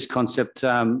overseas concept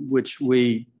which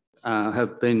we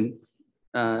have been.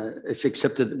 It's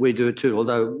accepted that we do it too,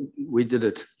 although we did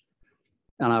it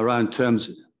on our own terms.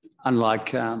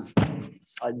 Unlike I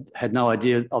had no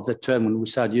idea of the term when we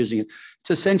started using it.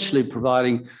 It's essentially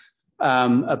providing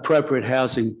appropriate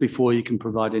housing before you can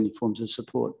provide any forms of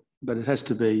support, but it has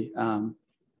to be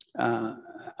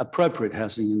appropriate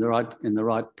housing in the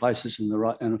right places and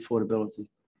affordability.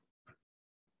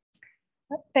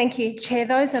 Thank you, Chair.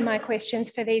 Those are my questions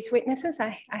for these witnesses.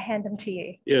 I hand them to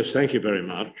you. Yes, thank you very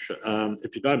much.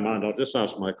 If you don't mind, I'll just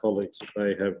ask my colleagues if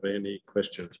they have any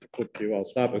questions to put to you. I'll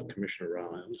start with Commissioner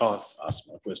Ryan. I've asked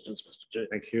my questions, Mr. Chair.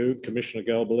 Thank you. Commissioner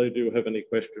Galbally, do you have any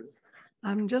questions?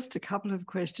 Just a couple of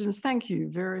questions. Thank you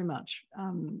very much.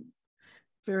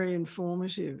 Very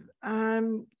informative.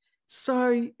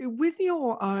 So with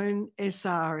your own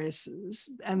SRSs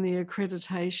and the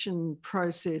accreditation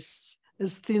process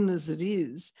as thin as it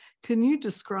is, can you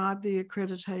describe the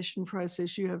accreditation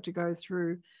process you have to go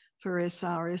through for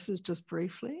SRSs just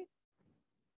briefly?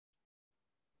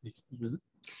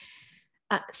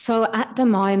 So at the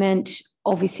moment,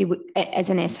 obviously, as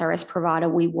an SRS provider,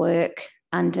 we work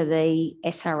under the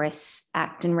SRS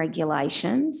Act and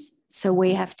regulations. So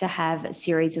we have to have a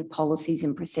series of policies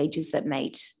and procedures that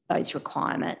meet those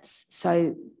requirements.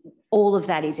 So all of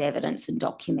that is evidence and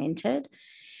documented.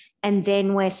 And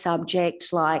then we're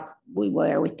subject, like we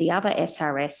were with the other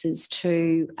SRSs,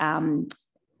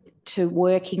 to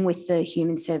working with the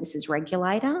Human Services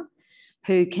Regulator,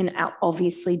 who can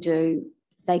obviously do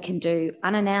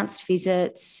unannounced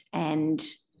visits and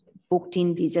booked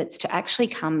in visits to actually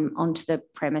come onto the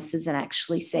premises and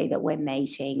actually see that we're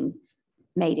meeting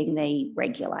the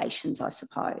regulations, I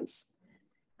suppose.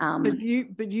 But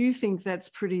you think that's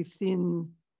pretty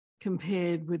thin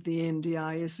compared with the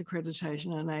NDIS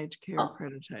accreditation and aged care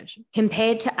accreditation?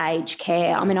 Compared to aged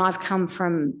care, I mean, I've come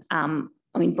from,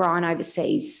 Brian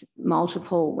oversees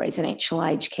multiple residential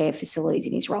aged care facilities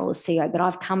in his role as CEO, but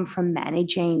I've come from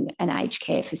managing an aged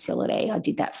care facility. I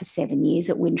did that for 7 years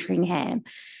at Winteringham.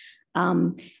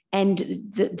 And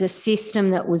the system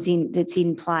that's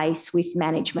in place with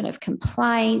management of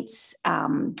complaints,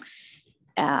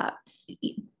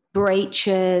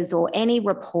 breaches or any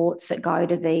reports that go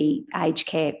to the Aged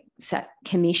Care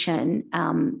Commission,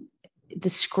 the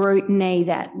scrutiny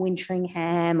that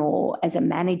Winteringham or as a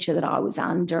manager that I was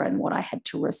under and what I had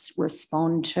to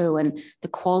respond to, and the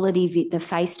quality, the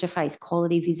face-to-face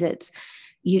quality visits,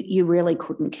 you really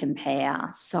couldn't compare.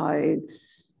 So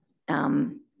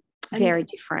very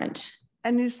different.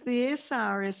 And is the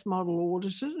SRS model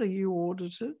audited? Are you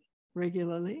audited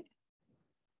regularly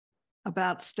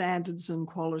about standards and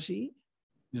quality?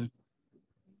 Yeah.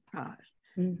 Right.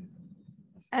 Mm.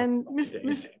 And Mr.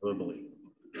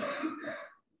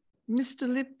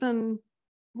 Lippman,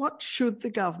 what should the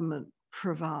government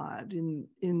provide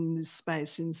in this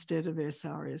space instead of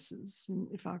SRSs,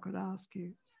 if I could ask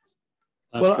you?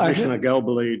 Well, Commissioner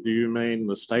Galbally, do you mean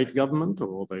the state government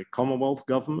or the Commonwealth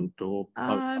government, or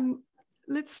both?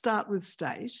 Let's start with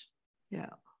state. Yeah.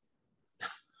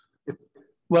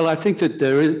 Well, I think that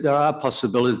there are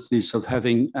possibilities of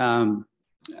having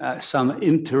some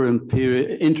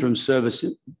interim service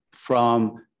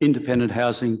from independent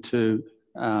housing to,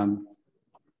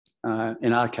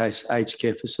 in our case, aged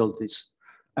care facilities.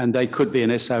 And they could be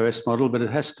an SRS model, but it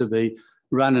has to be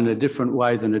run in a different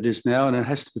way than it is now, and it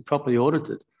has to be properly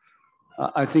audited.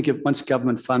 I think once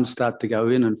government funds start to go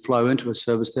in and flow into a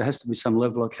service, there has to be some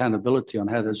level of accountability on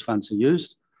how those funds are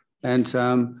used, and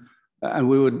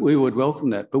we would welcome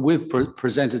that. But we've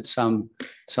presented some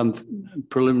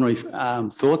preliminary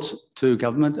thoughts to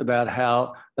government about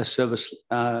how a service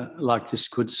like this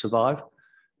could survive.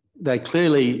 They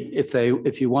clearly,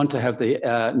 if you want to have the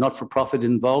not-for-profit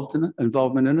involvement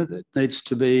in it, it needs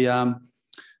to be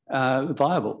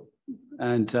viable,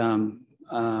 and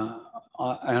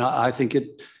I think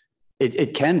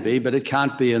it can be, but it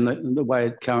can't be in the way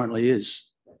it currently is.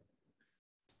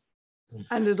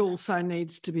 And it also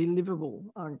needs to be livable.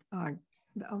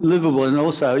 Livable, and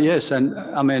also yes, and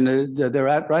I mean they're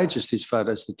outrageous, these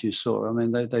photos that you saw. I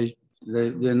mean they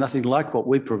They're nothing like what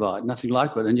we provide, nothing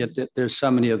like it. And yet there's so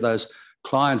many of those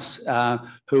clients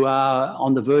who are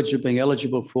on the verge of being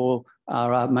eligible for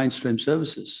our mainstream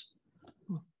services.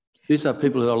 These are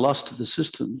people who are lost to the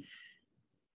system.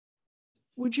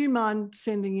 Would you mind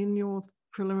sending in your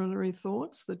preliminary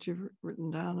thoughts that you've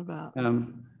written down about?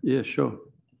 Yeah, sure.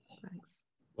 Thanks.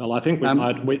 Well, I think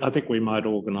we might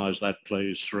organise that,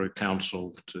 please, through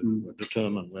council to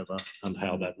determine whether and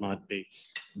how that might be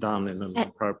done in an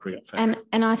appropriate fashion.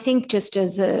 And I think just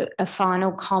as a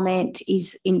final comment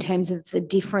is in terms of the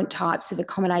different types of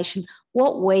accommodation,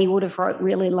 what we would have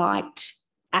really liked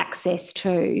access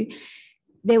to.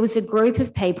 There was a group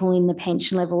of people in the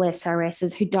pension level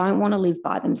SRSs who don't want to live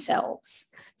by themselves.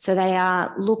 So they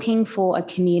are looking for a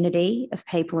community of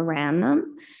people around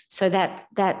them. So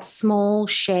that small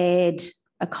shared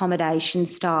accommodation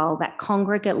style, that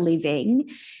congregate living,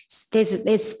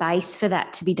 there's space for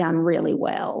that to be done really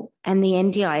well. And the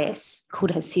NDIS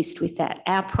could assist with that.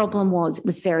 Our problem was it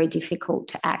was very difficult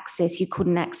to access. You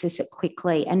couldn't access it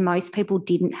quickly. And most people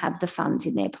didn't have the funds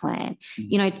in their plan.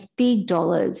 You know, it's big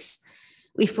dollars.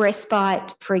 If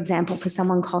respite, for example, for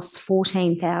someone costs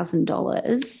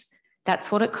 $14,000,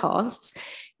 that's what it costs.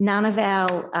 None of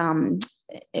our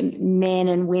men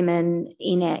and women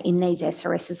in these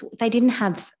SRSs, they didn't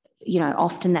have, you know,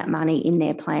 often that money in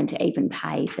their plan to even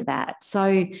pay for that.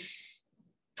 So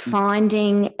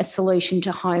finding a solution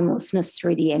to homelessness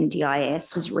through the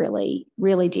NDIS was really,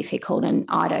 really difficult. And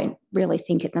I don't really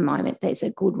think at the moment there's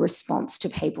a good response to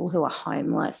people who are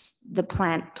homeless. The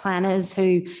planners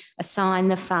who assign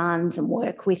the funds and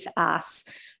work with us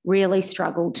really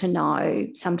struggle to know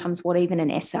sometimes what even an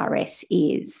SRS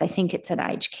is. They think it's an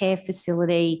aged care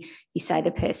facility. You say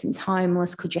the person's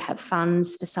homeless. Could you have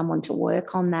funds for someone to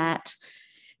work on that?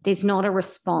 There's not a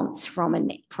response from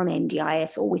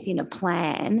NDIS or within a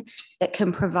plan that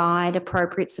can provide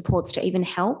appropriate supports to even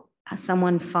help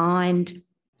someone find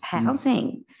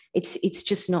housing. It's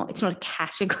just not, it's not a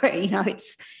category, you know,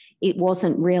 it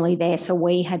wasn't really there. So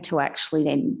we had to actually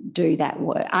then do that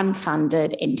work,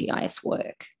 unfunded NDIS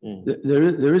work.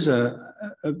 There is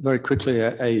very quickly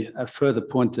a further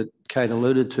point that Kate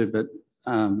alluded to, but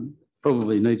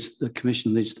probably the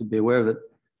Commission needs to be aware of it.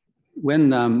 When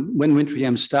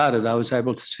Wintringham started, I was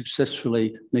able to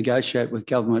successfully negotiate with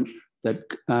government that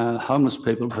homeless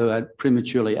people who had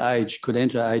prematurely aged could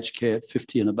enter aged care at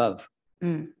 50 and above.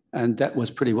 And that was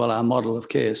pretty well our model of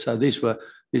care. So these were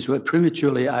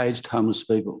prematurely aged homeless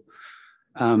people.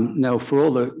 Now, for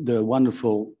all the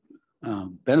wonderful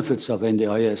benefits of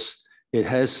NDIS, it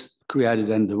has created,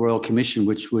 and the Royal Commission,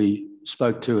 which we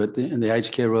spoke to in the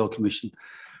Aged Care Royal Commission,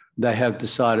 they have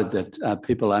decided that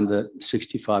people under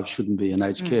 65 shouldn't be in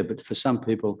aged care, but for some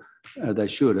people they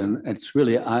should. And it's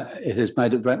really, it has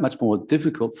made it much more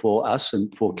difficult for us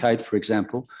and for Kate, for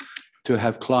example, to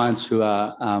have clients who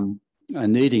are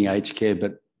needing aged care,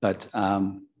 but they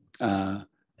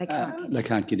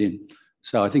can't get in.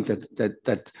 So I think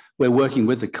that we're working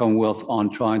with the Commonwealth on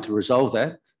trying to resolve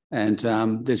that. And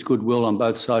there's goodwill on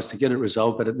both sides to get it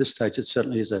resolved. But at this stage, it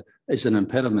certainly is an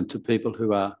impediment to people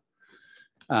who are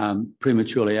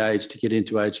prematurely aged to get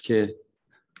into aged care.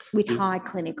 With high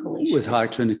clinical issues. With high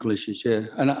clinical issues, yeah.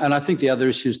 And I think the other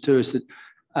issues too is that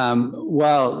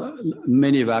while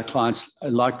many of our clients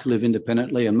like to live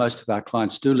independently, and most of our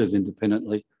clients do live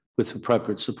independently with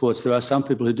appropriate supports, there are some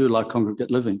people who do like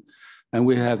congregate living. And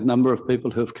we have a number of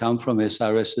people who have come from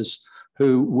SRSs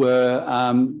who were,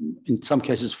 in some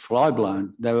cases,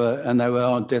 fly-blown. They were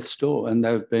on death's door. And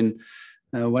they've been,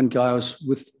 one guy I was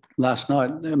with last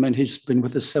night, I mean, he's been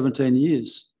with us 17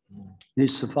 years.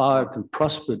 He's survived and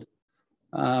prospered.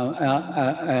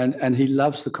 And he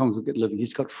loves the congregate living.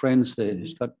 He's got friends there.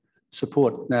 He's got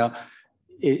support. Now,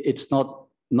 it's not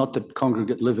that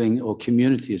congregate living or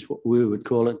community is what we would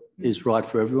call it is right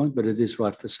for everyone, but it is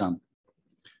right for some.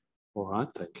 All right,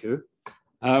 thank you.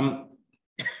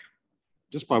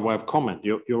 Just by way of comment,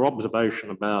 your observation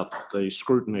about the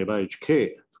scrutiny of aged care.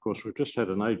 Of course, we've just had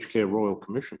an aged care Royal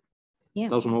Commission. Yeah.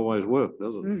 Doesn't always work,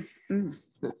 does it?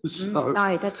 So,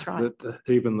 no, that's right.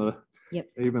 Even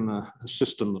a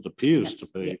system that appears to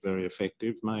be very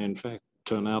effective may in fact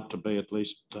turn out to be, at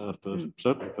least for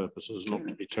certain purposes, not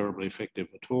to be terribly effective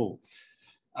at all.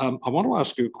 I want to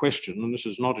ask you a question, and this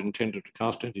is not intended to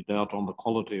cast any doubt on the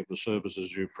quality of the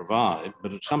services you provide,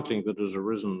 but it's something that has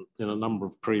arisen in a number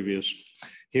of previous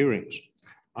hearings.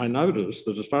 I noticed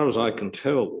that, as far as I can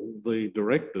tell, the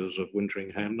directors of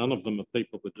Wintringham, none of them are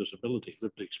people with disability,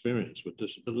 lived experience with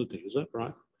disability. Is that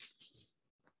right?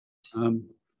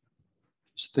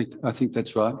 I think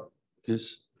that's right.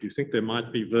 Yes. Do you think there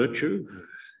might be virtue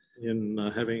in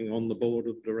having on the board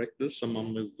of directors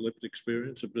someone with lived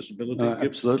experience of disability?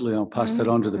 Absolutely, I'll pass that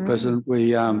on to the President.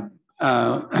 We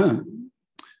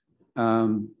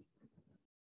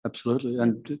absolutely,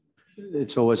 and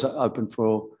it's always open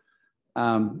for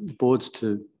boards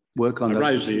to work on I that.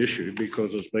 raise the issue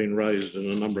because it's been raised in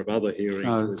a number of other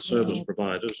hearings with service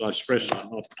providers. I stress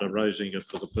I'm not raising it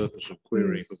for the purpose of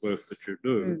querying the work that you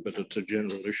do, but it's a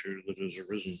general issue that has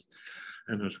arisen,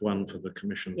 and it's one for the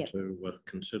Commission to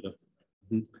consider.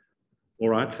 All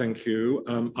right, thank you.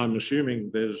 I'm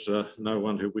assuming there's no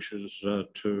one who wishes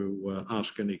to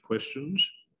ask any questions.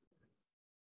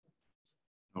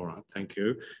 All right, thank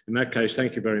you. In that case,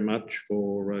 thank you very much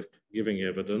for giving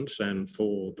evidence and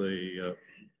for the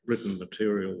written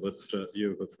material that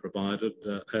you have provided.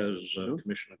 As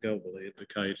Commissioner Galbally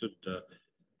indicated,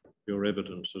 your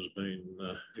evidence has been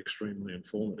extremely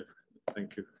informative.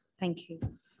 Thank you. Thank you.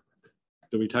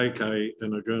 Do we take an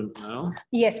adjournment now?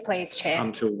 Yes, please, Chair.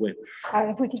 Until when?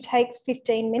 If we could take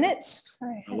 15 minutes.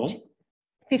 So how long?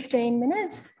 15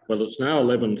 minutes. Well, it's now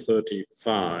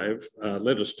 11:35.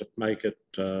 Let us make it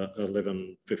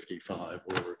 11:55.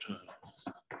 We'll return.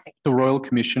 The Royal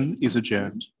Commission is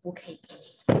adjourned. Okay.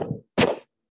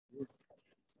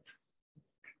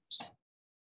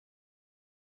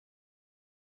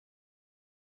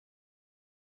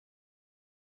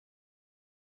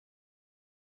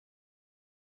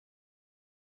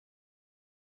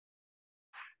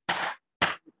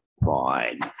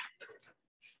 Fine.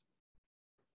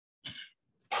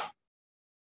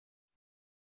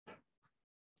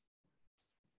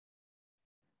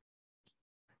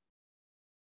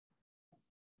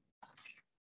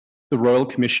 The Royal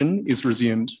Commission is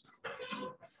resumed.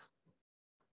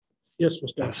 Yes,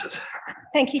 Ms. Bassett.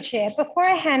 Thank you, Chair. Before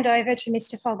I hand over to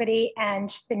Mr. Fogarty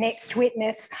and the next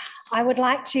witness, I would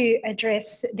like to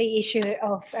address the issue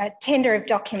of tender of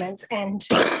documents and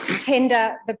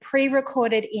tender the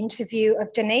pre-recorded interview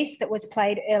of Denise that was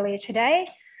played earlier today.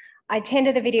 I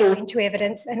tender the video into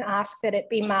evidence and ask that it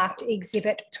be marked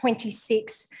Exhibit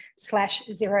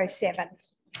 26/07.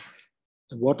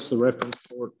 And what's the reference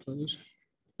for it, please?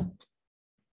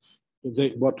 Does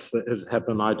it have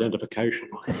an identification?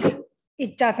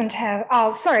 It doesn't have,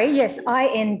 oh, sorry, yes,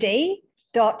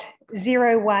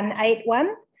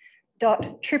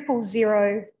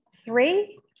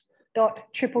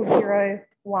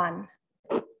 IND.0181.0003.001.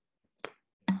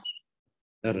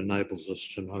 That enables us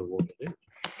to know what it is.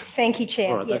 Thank you, Chair.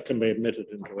 All right, yes. that can be admitted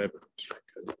into evidence.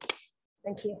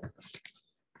 Thank you.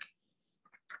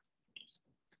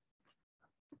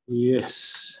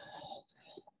 Yes.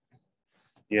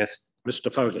 Yes.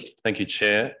 Mr. Fogarty. Thank you,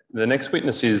 Chair. The next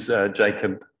witness is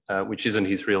Jacob, which isn't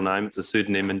his real name, it's a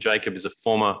pseudonym, and Jacob is a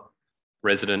former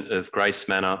resident of Grace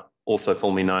Manor, also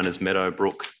formerly known as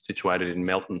Meadowbrook, situated in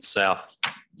Melton South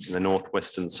in the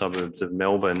northwestern suburbs of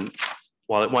Melbourne.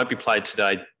 While it won't be played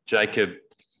today, Jacob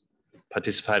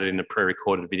participated in a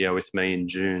pre-recorded video with me in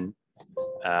June.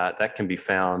 That can be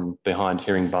found behind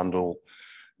hearing bundle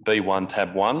B1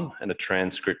 tab 1 and a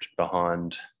transcript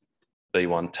behind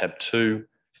B1 tab 2.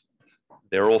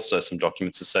 There are also some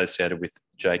documents associated with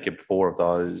Jacob, 4 of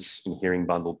those in hearing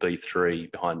bundle B3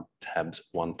 behind tabs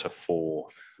 1 to 4.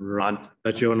 Right,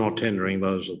 but you're not tendering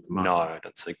those at the moment? No, I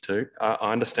don't seek to.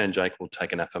 I understand Jacob will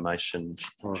take an affirmation,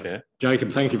 Chair.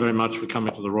 Jacob, thank you very much for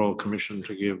coming to the Royal Commission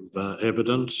to give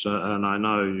evidence. And I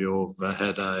know you've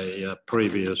had a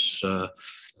previous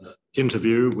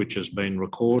interview which has been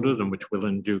recorded and which will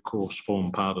in due course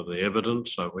form part of the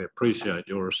evidence. So we appreciate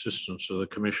your assistance to the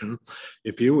Commission.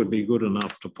 If you would be good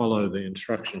enough to follow the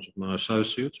instructions of my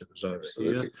associate, who's over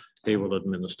here, he will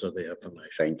administer the affirmation.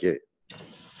 Thank you.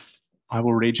 I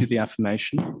will read you the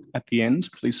affirmation. At the end,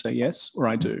 please say yes or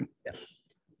I do. Yeah.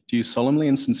 Do you solemnly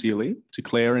and sincerely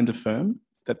declare and affirm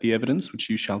that the evidence which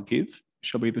you shall give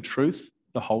shall be the truth,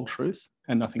 the whole truth,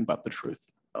 and nothing but the truth?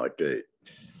 I do.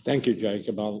 Thank you,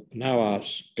 Jacob. I'll now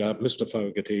ask Mr.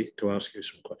 Fogarty to ask you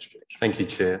some questions. Thank you,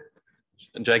 Chair.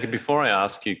 Jacob, before I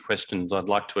ask you questions, I'd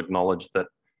like to acknowledge that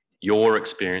your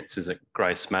experiences at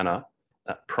Grace Manor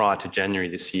prior to January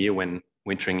this year, when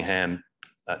Winteringham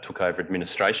took over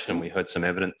administration, and we heard some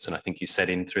evidence, and I think you sat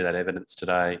in through that evidence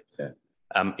today,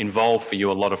 involved for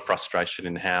you a lot of frustration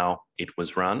in how it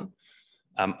was run.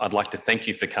 I'd like to thank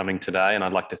you for coming today, and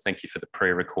I'd like to thank you for the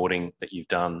pre-recording that you've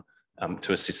done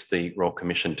to assist the Royal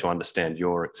Commission to understand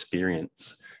your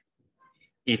experience.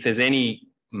 If there's any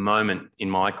moment in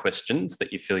my questions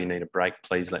that you feel you need a break,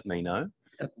 please let me know.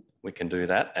 Yep. We can do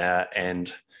that.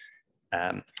 And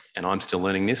I'm still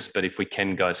learning this, but if we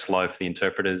can go slow for the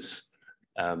interpreters,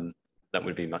 that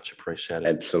would be much appreciated.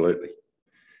 Absolutely.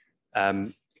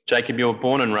 Jacob, you were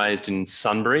born and raised in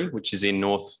Sunbury, which is in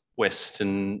North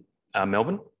Western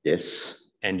Melbourne, Yes.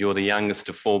 and you're the youngest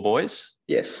of 4 boys.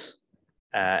 Yes.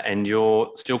 And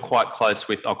you're still quite close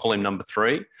with, I'll call him number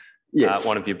 3, Yes.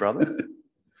 one of your brothers.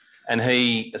 And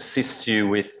he assists you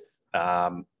with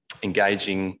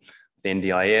engaging with the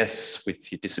NDIS,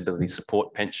 with your disability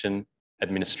support pension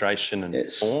administration and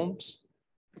Yes. forms.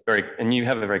 And you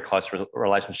have a very close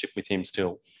relationship with him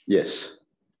still. Yes.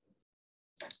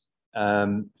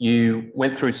 You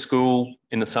went through school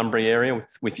in the Sunbury area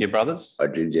with your brothers. I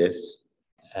did, yes.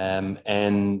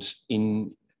 And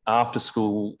after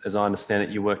school, as I understand it,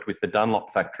 you worked with the Dunlop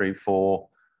factory for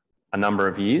a number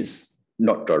of years.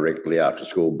 Not directly after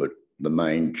school, but the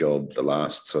main job, the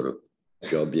last sort of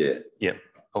job, yeah. Yeah.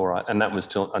 All right. And that was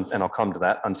and I'll come to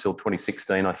that, until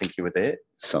 2016, I think you were there.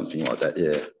 Something like that,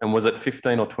 yeah. And was it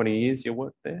 15 or 20 years you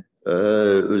worked there?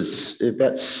 It was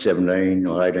about 17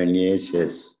 or 18 years,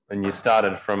 yes. And you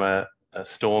started from a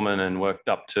storeman and worked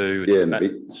up to... Yeah, and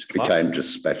became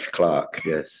dispatch clerk,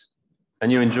 yes.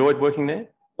 And you enjoyed working there?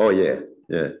 Oh, yeah,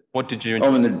 yeah. What did you enjoy?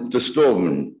 I mean, the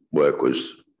storeman work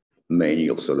was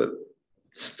menial sort of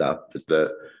stuff, but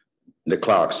the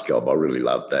clerk's job, I really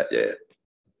loved that, yeah.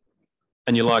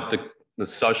 And you liked the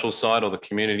social side or the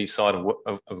community side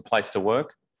of a place to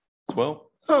work as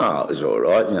well? Oh, it was all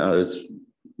right.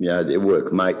 They're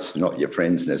workmates, not your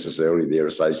friends necessarily, they're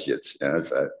associates,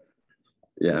 so,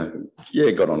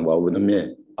 got on well with them, yeah.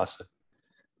 I see.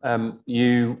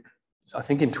 I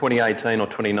think in 2018 or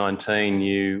 2019,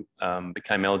 you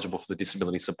became eligible for the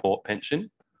disability support pension.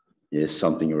 Yes,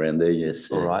 something around there, yes.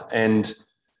 All right. And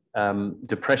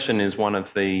depression is one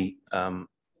of the,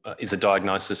 is a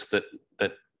diagnosis that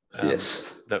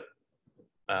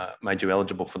made you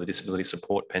eligible for the disability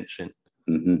support pension.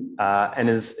 Mm-hmm. And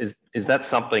is that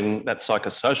something, that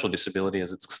psychosocial disability,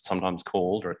 as it's sometimes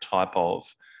called, or a type of,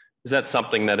 is that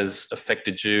something that has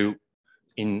affected you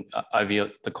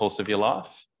over the course of your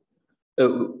life?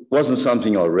 It wasn't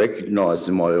something I recognised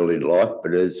in my early life,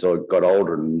 but as I got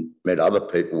older and met other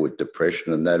people with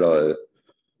depression and that, I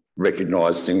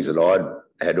recognised things that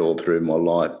I'd had all through my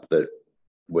life that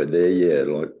were there,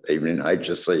 like even in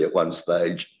HSC at one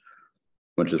stage,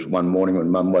 which is one morning when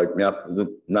Mum woke me up,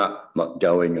 not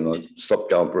going, and I stopped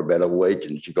going for about a week,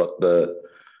 and she got the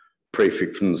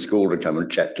prefect from the school to come and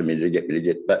chat to me to get me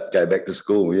to go back to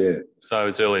school, yeah. So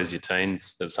as early as your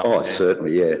teens, there was something there?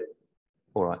 Certainly, yeah.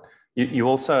 All right. You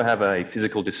also have a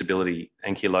physical disability,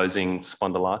 ankylosing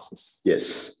spondylitis?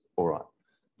 Yes. All right.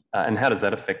 And how does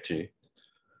that affect you?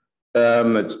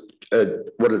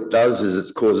 What it does is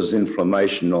it causes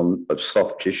inflammation of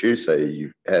soft tissue. So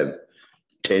you have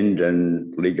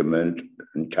tendon, ligament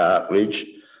and cartilage.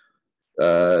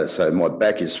 So my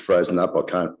back is frozen up. I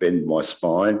can't bend my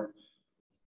spine.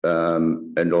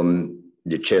 And on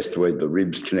your chest where the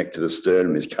ribs connect to the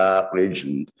sternum is cartilage,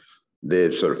 and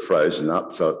they're sort of frozen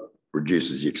up. So it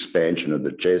reduces the expansion of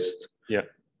the chest. Yeah.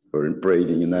 Or in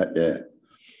breathing and that, yeah.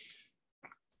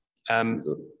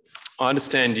 I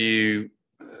understand you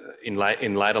in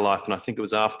later life, and I think it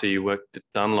was after you worked at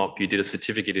Dunlop, you did a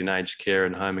certificate in aged care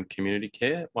and home and community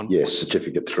care. Yes,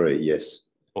 certificate 3, yes.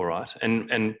 All right.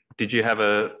 And did you have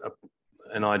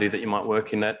an idea that you might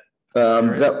work in that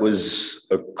area? That was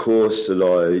a course that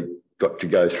I got to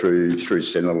go through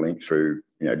Centrelink, through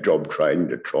job training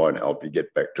to try and help you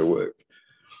get back to work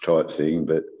type thing.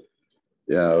 But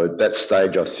at that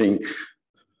stage, I think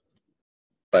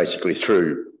basically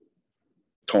through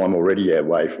time already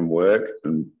away from work,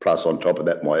 and plus on top of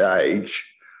that my age,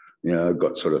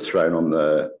 got sort of thrown on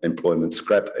the employment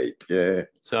scrap heap. Yeah.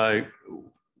 So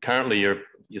currently you're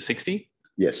 60?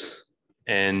 Yes.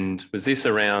 And was this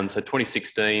around, so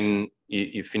 2016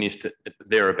 you finished at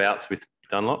thereabouts with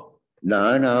Dunlop?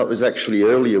 No, it was actually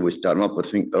earlier with Dunlop. I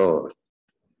think, that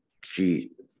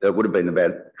would have been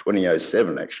about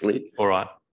 2007 actually. All right.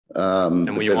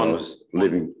 And were you on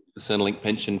living the Centrelink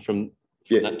pension from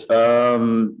that?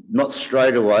 Not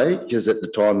straight away, because at the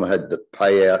time I had the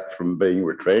payout from being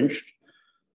retrenched.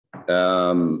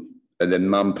 And then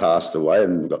Mum passed away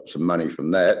and got some money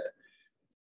from that.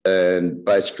 And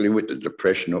basically with the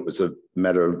depression, it was a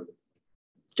matter of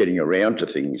getting around to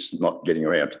things, not getting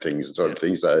around to things sort of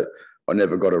thing. So I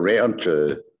never got around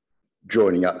to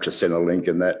joining up to Centrelink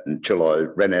and that until I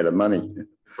ran out of money.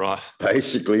 Right.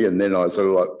 Basically, and then I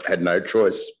sort of had no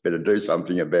choice, better do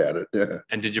something about it. Yeah.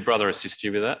 And did your brother assist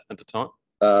you with that at the time?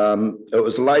 It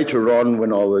was later on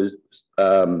when I was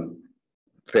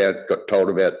got told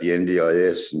about the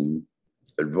NDIS and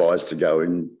advised to go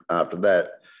in after that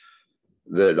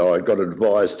I got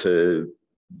advised to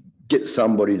get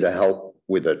somebody to help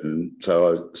with it. And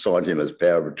so I signed him as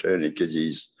power of attorney because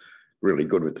he's really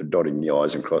good with the dotting the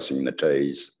I's and crossing the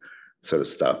T's sort of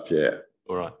stuff, yeah.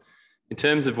 All right. In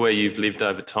terms of where you've lived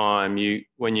over time,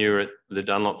 when you were at the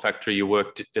Dunlop factory, you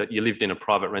lived in a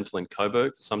private rental in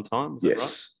Coburg for some time, is that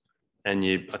right? And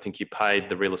I think you paid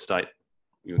the real estate,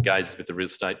 you engaged with the real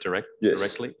estate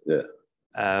directly? Yeah.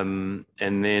 And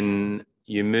then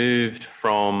you moved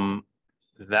from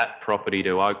that property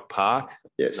to Oak Park,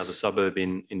 another suburb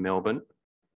in Melbourne.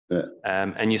 Yeah.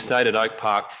 And you stayed at Oak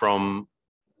Park from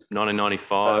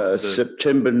 1995 to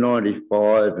September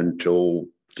 95 until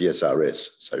the SRS,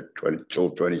 so till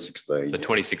 2016. So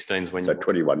 2016 is when so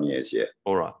 21 years, yeah.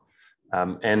 All right.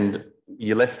 And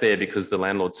you left there because the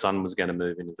landlord's son was going to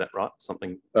move in, is that right?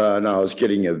 Something? No, I was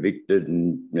getting evicted,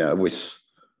 and with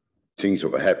things that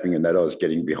were happening and that, I was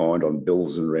getting behind on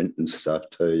bills and rent and stuff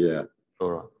too, yeah.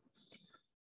 All right.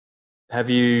 Have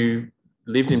you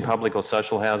lived in public or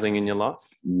social housing in your life?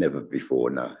 Never before,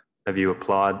 no. Have you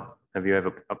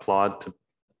ever applied to?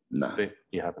 No.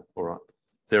 You haven't, all right.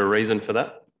 Is there a reason for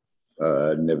that?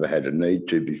 Never had a need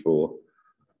to before.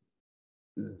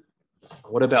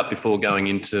 What about before going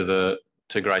into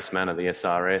Grace Manor, the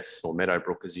SRS, or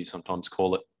Meadowbrook as you sometimes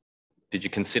call it? Did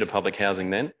you consider public housing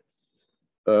then?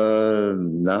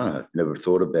 No, never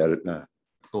thought about it, no.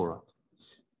 All right.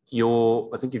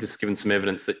 I think you've just given some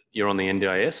evidence that you're on the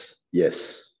NDIS.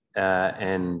 Yes.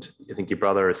 And I think your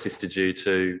brother assisted you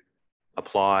to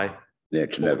apply. Yeah,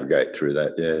 to navigate through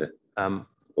that, yeah.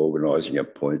 Organising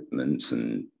appointments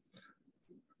and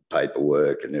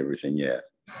paperwork and everything, yeah.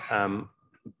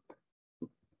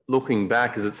 Looking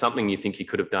back, is it something you think you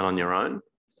could have done on your own?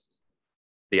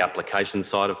 The application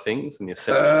side of things and the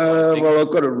assessment side of things? Well,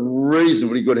 I've got a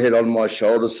reasonably good head on my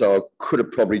shoulders, so I could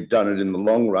have probably done it in the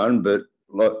long run, but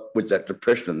like with that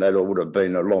depression, that would have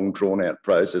been a long, drawn-out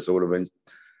process. It would have been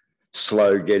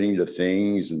slow getting to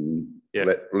things and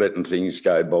letting things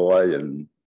go by. And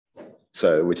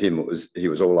so with him, he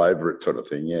was all over it, sort of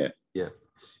thing. Yeah. Yeah.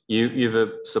 You've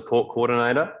a support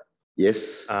coordinator.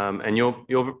 Yes. And you're,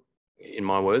 in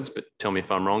my words, but tell me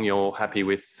if I'm wrong, you're happy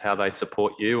with how they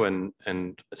support you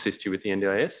and assist you with the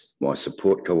NDIS? My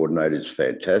support coordinator is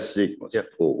fantastic. My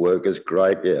support worker's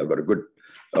great. Yeah, I've got a good.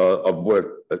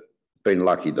 I've been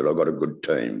lucky that I've got a good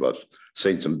team. I've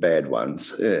seen some bad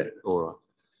ones. Yeah. All right.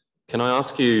 Can I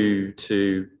ask you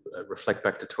to reflect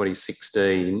back to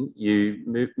 2016?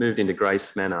 You moved into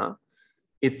Grace Manor.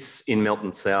 It's in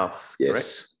Melton South,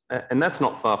 correct? And that's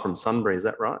not far from Sunbury, is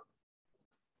that right?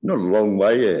 Not a long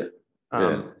way,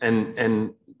 yeah.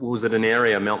 And was it an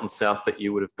area, Melton South, that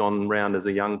you would have gone round as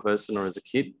a young person or as a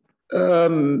kid?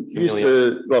 Used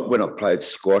to, like when I played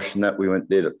squash and that, we went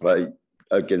there to play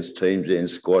against teams there in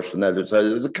squash and that. So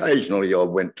it was occasionally I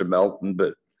went to Melton,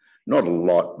 but not a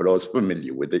lot, but I was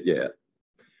familiar with it, yeah.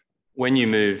 When you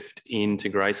moved into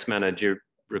Grace Manor, do you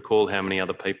recall how many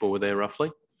other people were there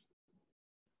roughly?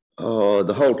 Oh,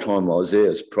 the whole time I was there,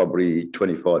 it's probably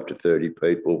 25 to 30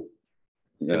 people.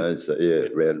 You know, so yeah,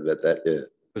 around about that, yeah.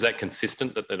 Was that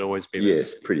consistent that there'd always be?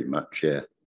 Yes, pretty much, yeah.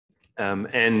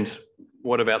 And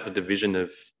what about the division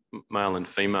of male and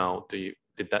female? Did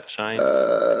that change?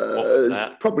 What was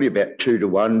that? Probably about 2 to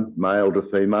 1, male to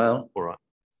female. All right.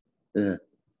 Yeah.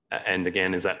 And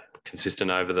again, is that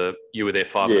consistent over you were there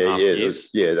 5.5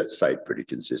 years? Yeah, that stayed pretty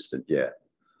consistent, yeah.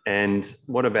 And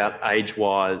what about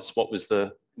age-wise? What were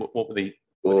the...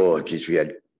 Oh, geez, we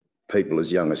had people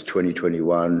as young as 20,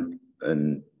 21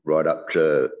 and right up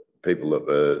to people that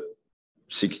were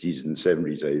 60s and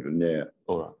 70s even, yeah.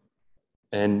 All right.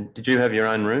 And did you have your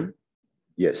own room?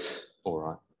 Yes. All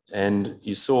right. And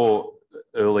you saw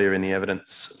earlier in the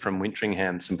evidence from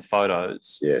Wintringham some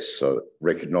photos. Yes, I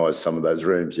recognised some of those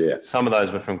rooms, yeah. Some of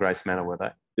those were from Grace Manor, were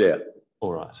they? Yeah.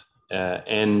 All right.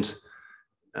 And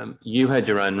you had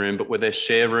your own room, but were there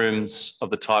share rooms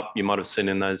of the type you might have seen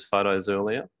in those photos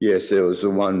earlier? Yes, there was the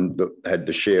one that had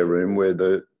the share room where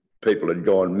the people had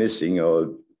gone missing. I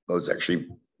was actually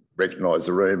recognised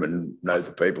the room and know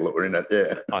the people that were in it,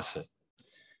 yeah. I see.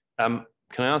 Can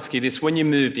I ask you this? When you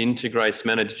moved into Grace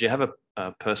Manor, did you have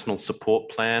a personal support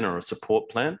plan or a support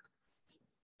plan?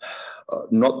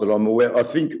 Not that I'm aware. I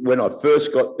think when I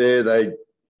first got there, they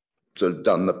sort of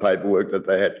done the paperwork that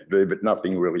they had to do, but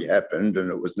nothing really happened and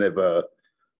it was never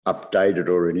updated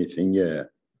or anything, yeah.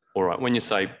 All right. When you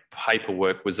say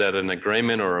paperwork, was that an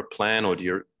agreement or a plan, or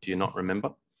do you not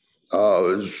remember?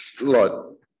 Oh, it was like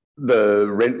the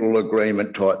rental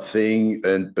agreement type thing,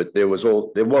 but there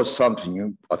was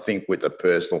something, I think, with a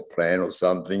personal plan or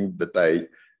something that they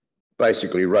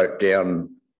basically wrote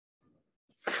down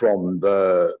from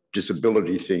the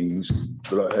disability things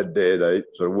that I had there. They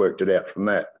sort of worked it out from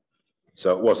that.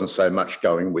 So it wasn't so much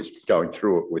going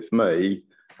through it with me,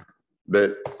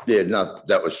 but yeah, no,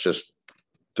 that was just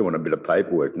doing a bit of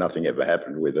paperwork. Nothing ever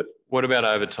happened with it. What about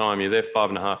overtime? You're there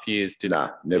 5.5 years. Nah,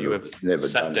 never. You ever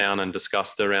sat down and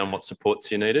discussed around what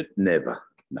supports you needed? Never.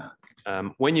 No.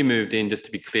 When you moved in, just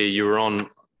to be clear, you were on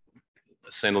a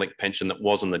Centrelink pension that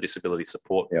wasn't the disability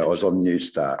support. Yeah, pension. I was on New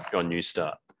Start. You're on New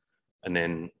Start, and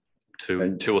then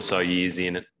two or so years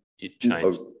in, it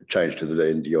changed. Changed to the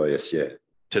NDIS, yeah.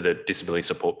 To the disability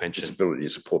support pension. Disability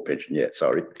support pension, yeah.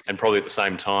 Sorry. And probably at the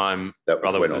same time, that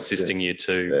brother was assisting you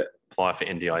to apply for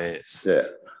NDIS. Yeah.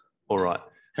 All right.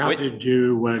 How did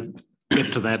you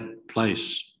get to that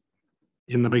place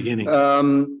in the beginning?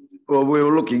 Well, we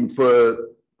were looking for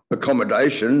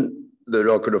accommodation that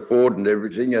I could afford and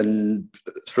everything, and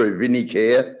through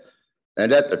Vinicare.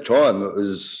 And at the time, it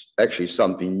was actually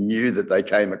something new that they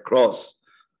came across.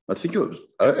 I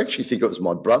actually think it was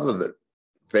my brother that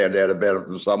found out about it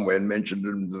from somewhere and mentioned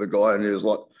it to the guy, and he was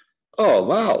like, "Oh,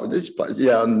 wow, this place."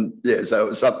 Yeah, so it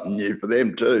was something new for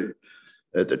them too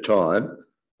at the time.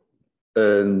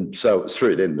 And so it was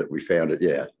through them that we found it,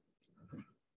 yeah.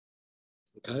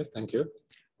 Okay, thank you.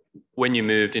 When you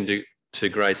moved into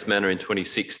Grace Manor in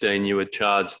 2016, you were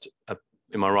charged,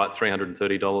 am I right,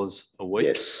 $330 a week?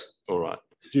 Yes. All right.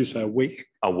 Did you say a week?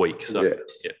 A week, so yeah.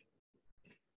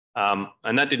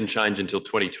 And that didn't change until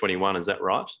 2021, is that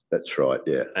right? That's right,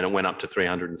 yeah. And it went up to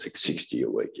 360 a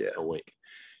week, yeah. A week.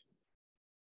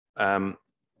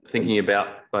 Thinking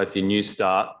about both your New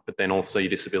Start, but then also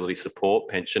your disability support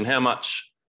pension, how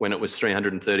much, when it was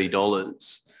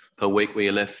 $330 per week, were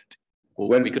you left?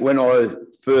 When I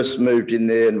first moved in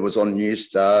there and was on New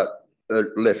Start,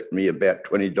 it left me about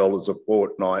 $20 a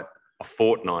fortnight. A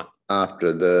fortnight?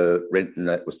 After the rent and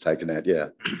that was taken out, yeah.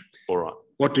 All right.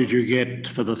 What did you get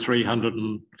for the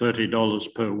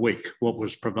 $330 per week? What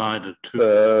was provided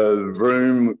to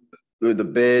room with the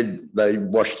bed. They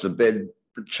washed the bed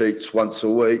sheets once a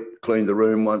week, cleaned the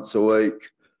room once a week,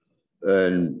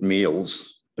 and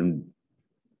meals, and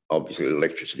obviously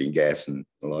electricity and gas and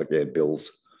like their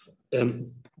bills.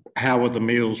 How were the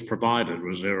meals provided?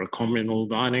 Was there a communal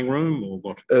dining room or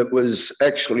what? It was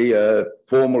actually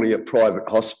formerly a private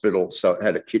hospital, so it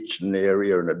had a kitchen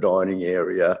area and a dining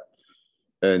area.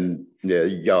 And yeah,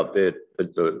 you go up there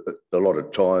a lot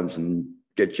of times and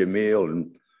get your meal,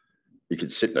 and you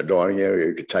could sit in the dining area.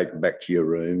 You could take it back to your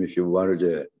room if you wanted.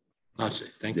 Yeah. I see.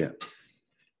 Thank you.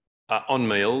 On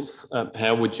meals,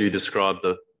 how would you describe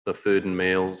the food and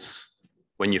meals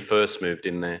when you first moved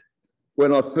in there?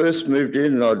 When I first moved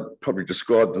in, I'd probably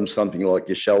describe them something like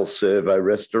your Shell Servo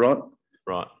restaurant.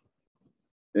 Right.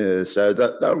 Yeah, so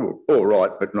they were all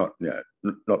right, but not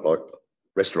like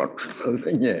restaurant sort of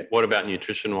thing, yeah. What about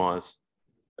nutrition-wise?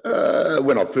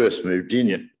 When I first moved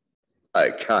in,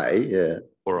 okay, yeah.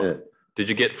 All right. Yeah. Did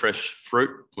you get fresh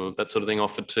fruit, that sort of thing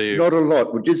offered to you? Not a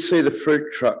lot. We did see the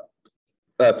fruit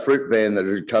van that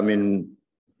had come in,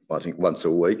 I think, once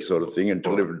a week sort of thing, and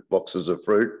delivered boxes of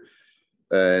fruit.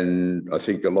 And I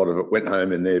think a lot of it went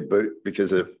home in their boot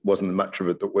because there wasn't much of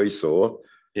it that we saw.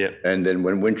 Yeah. And then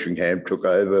when Wintringham took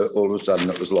over, all of a sudden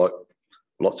it was like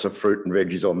lots of fruit and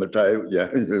veggies on the table. Yeah,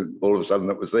 all of a sudden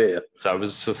it was there. So it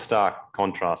was a stark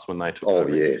contrast when they took over.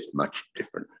 Oh, yeah, much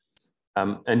different.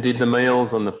 And did the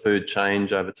meals and the food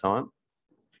change over time?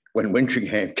 When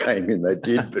Wintringham came in, they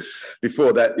did. But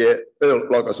before that, yeah,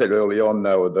 like I said early on,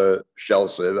 they were the Shell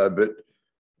Servo, but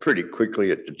pretty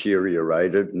quickly it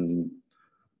deteriorated, and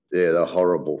yeah, they're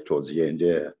horrible towards the end,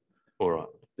 yeah. All right.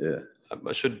 Yeah.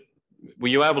 Were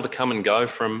you able to come and go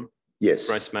from Yes.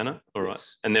 Grace Manor? All right.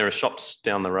 And there are shops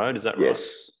down the road, is that right?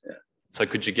 Yes. Yeah. So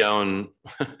could you go and,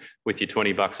 with your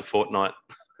 $20 a fortnight,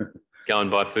 go and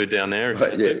buy food down there?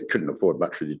 Yeah, couldn't afford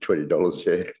much with your $20,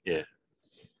 yeah. Yeah.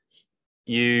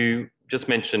 You just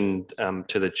mentioned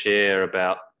to the chair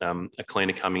about a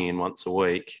cleaner coming in once a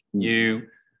week. You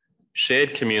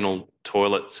shared communal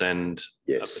toilets and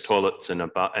toilets and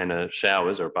a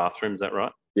showers or a bathroom, is that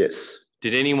right? Yes.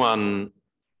 Did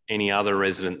any other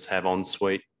residents have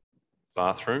ensuite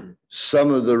bathroom?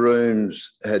 Some of the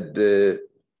rooms had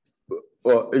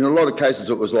well, in a lot of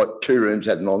cases, it was like two rooms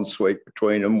had an ensuite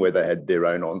between them where they had their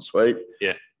own ensuite.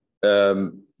 Yeah.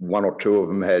 One or two of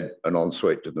them had an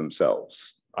ensuite to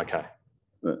themselves. Okay.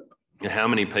 How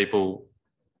many people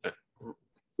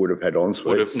would have had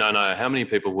ensuites? No. How many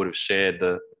people would have shared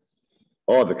the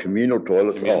communal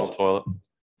toilets? Communal toilet?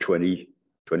 20,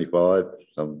 25,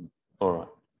 some. All right.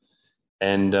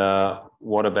 And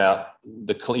what about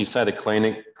you say the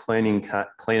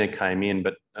cleaner came in,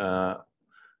 but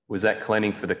was that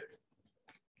cleaning for the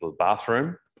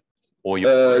bathroom? Or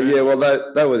yeah, well,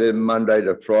 they were there Monday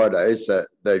to Friday, so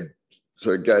they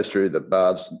sort of go through the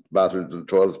bathrooms and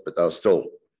toilets, but they were still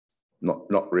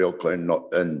not real clean,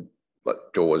 and like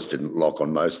doors didn't lock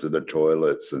on most of the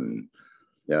toilets, and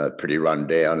pretty run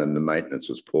down, and the maintenance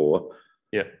was poor.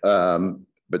 Yeah.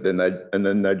 But then they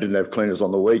didn't have cleaners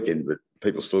on the weekend, but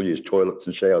people still use toilets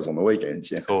and showers on the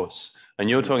weekends. Yeah. Of course. And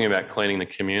you're talking about cleaning the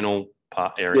communal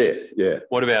part areas. Yeah.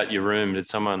 What about your room? Did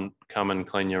someone come and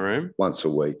clean your room? Once a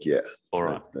week, yeah. All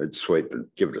right. They'd sweep and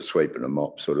give it a sweep and a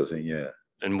mop sort of thing, yeah.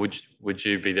 And would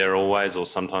you be there always, or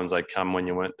sometimes they'd come when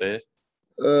you weren't there?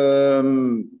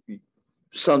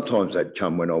 Sometimes they'd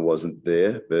come when I wasn't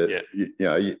there, but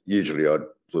usually I'd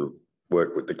sort of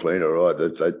work with the cleaner, right?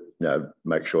 They'd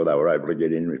make sure they were able to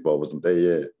get in if I wasn't there.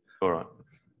 Yeah. All right.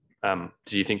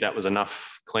 Do you think that was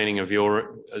enough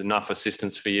enough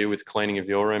assistance for you with cleaning of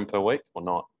your room per week, or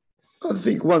not? I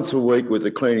think once a week with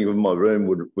the cleaning of my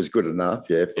room was good enough.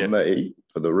 Yeah, for me,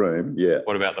 for the room. Yeah.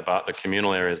 What about the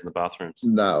communal areas and the bathrooms?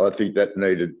 No, I think that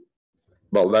needed.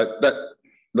 Well,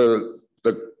 the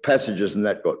passages and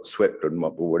that got swept and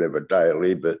mopped or whatever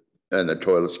daily, and the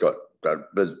toilets got,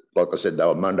 like I said, they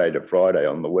were Monday to Friday.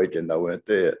 On the weekend they weren't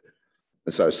there,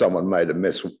 and so someone made a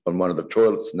mess on one of the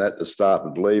toilets, and that the staff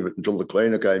would leave it until the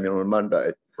cleaner came in on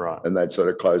Monday, right? And they'd sort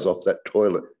of close off that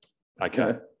toilet. Okay,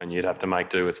 yeah. And you'd have to make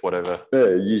do with whatever. Yeah,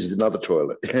 use another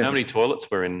toilet. How many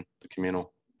toilets were in the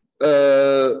communal?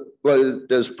 Well,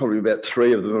 there's probably about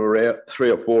 3 or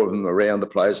 4 of them around the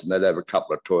place, and they'd have a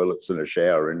couple of toilets and a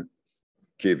shower and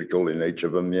cubicle in each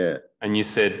of them. Yeah. And you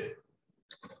said,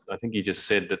 I think you just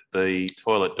said that the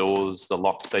toilet doors,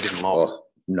 they didn't lock. Oh,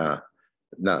 no.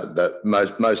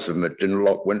 Most of them it didn't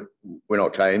lock when I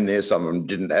came there. Some of them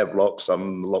didn't have locks. Some of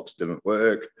them, the locks didn't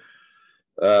work.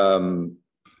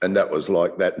 And that was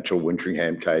like that until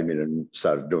Wintringham came in and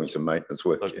started doing some maintenance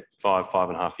work. Like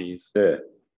 5.5 years. Yeah.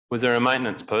 Was there a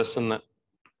maintenance person that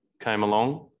came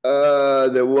along?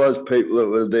 There was people that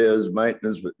were there as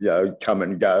maintenance, but come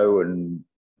and go and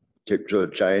kept sort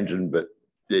of changing. But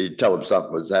you tell them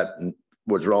something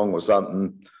was wrong or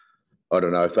something. I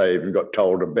don't know if they even got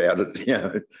told about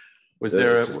it. Was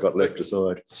there got left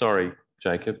aside? Sorry,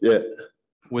 Jacob. Yeah.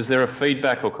 Was there a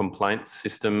feedback or complaint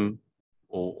system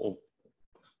or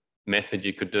method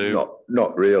you could do?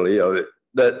 Not really.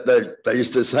 They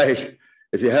used to say,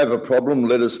 if you have a problem,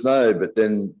 let us know. But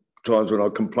then times when I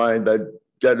complained, they'd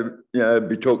go to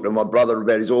be talking to my brother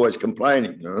about he's always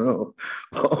complaining.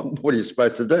 What are you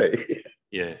supposed to do?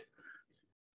 Yeah.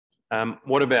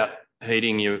 What about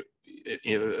heating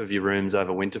of your rooms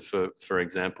over winter, for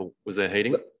example? Was there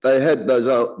heating? They had those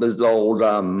old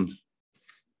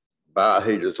bar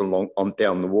heaters on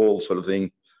down the wall sort of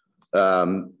thing,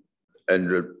 and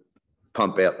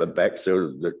pump out the back, so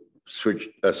the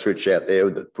switch out there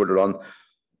that put it on.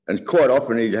 And quite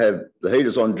often he'd have the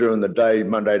heaters on during the day,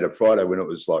 Monday to Friday, when it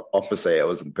was like office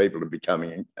hours and people would be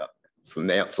coming in from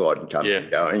the outside and coming and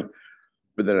going.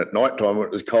 But then at night time when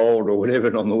it was cold or whatever,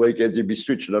 and on the weekends you'd be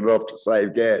switching it off to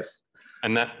save gas.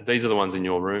 And these are the ones in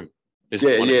your room?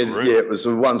 It was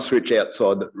the one switch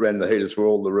outside that ran the heaters for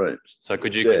all the rooms. So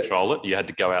could you control it? You had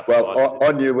to go outside? Well,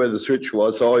 I knew where the switch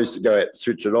was, so I used to go out and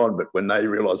switch it on, but when they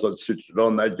realised I'd switched it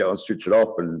on, they'd go and switch it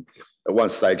off, and at one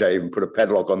stage I even put a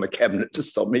padlock on the cabinet to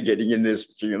stop me getting in there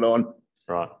switching it on.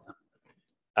 Right.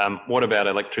 What about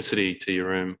electricity to your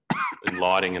room and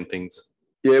lighting and things?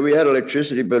 Yeah, we had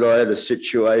electricity, but I had a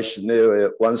situation there where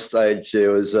at one stage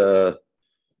there was a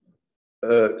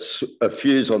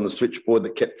fuse on the switchboard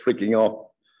that kept flicking off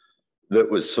that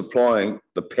was supplying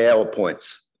the power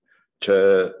points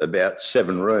to about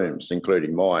 7 rooms,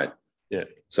 including mine. Yeah.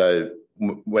 So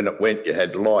when it went, you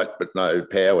had light, but no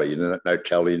power, no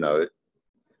telly, no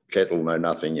kettle, no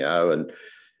nothing, and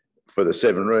for the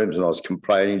 7 rooms, and I was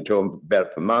complaining to them about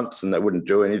it for months and they wouldn't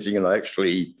do anything, and I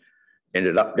actually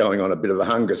ended up going on a bit of a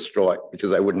hunger strike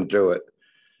because they wouldn't do it.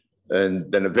 And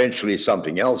then eventually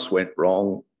something else went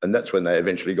wrong, and that's when they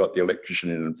eventually got the electrician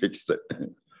in and fixed it.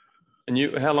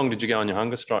 And how long did you go on your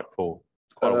hunger strike for?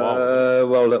 Quite a while.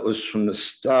 Well, that was from the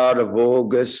start of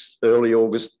August, early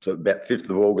August, to about 5th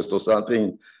of August or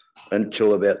something,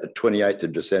 until about the 28th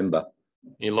of December.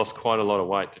 You lost quite a lot of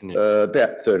weight, didn't you?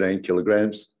 About 13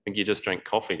 kilograms. I think you just drank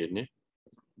coffee, didn't you?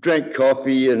 Drank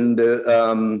coffee, and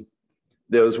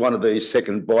there was one of these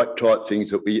second bite type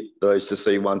things that I used to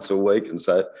see once a week. And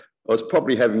so I was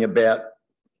probably having about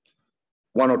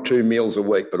 1 or 2 meals a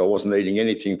week, but I wasn't eating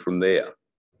anything from there.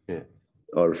 Yeah.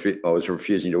 I was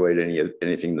refusing to eat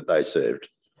anything that they served.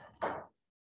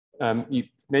 You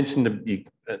mentioned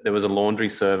there was a laundry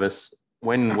service.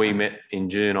 When we met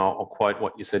in June, I'll quote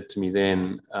what you said to me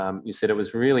then. You said it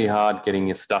was really hard getting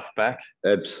your stuff back.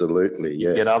 Absolutely, yeah.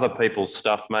 You get other people's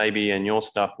stuff maybe and your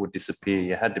stuff would disappear.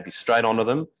 You had to be straight onto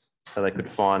them so they could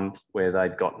find where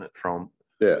they'd gotten it from.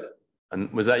 Yeah. And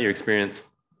was that your experience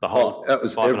The whole that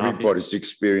was 5.5 years? everybody's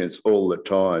experience all the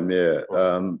time. Yeah.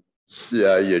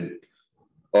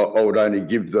 I would only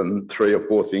give them 3 or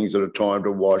 4 things at a time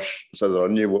to wash so that I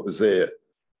knew what was there.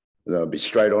 And I'd be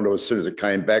straight on to as soon as it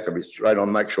came back. I'd be straight on,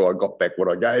 make sure I got back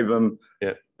what I gave them.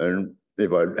 Yeah. And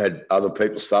if I had other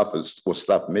people's stuff or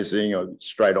stuff missing, I'd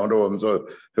straight onto them. So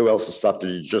who else's stuff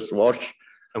did you just wash?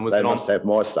 And was they it must have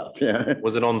my stuff. Yeah.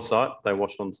 Was it on site? They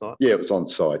washed on site? Yeah, it was on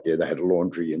site. Yeah, they had a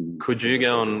laundry. And could you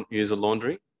go and use a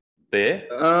laundry there?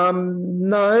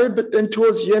 No, but then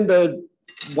towards the end,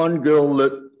 one girl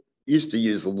that used to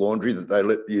use the laundry that they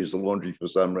let use the laundry for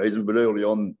some reason, but early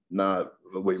on, no,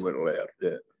 we weren't allowed.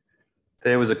 Yeah.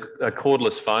 There was a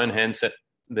cordless phone handset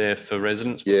there for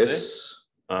residents. Yes.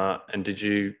 And did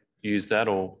you use that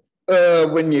or?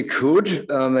 When you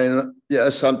could. I mean, yeah,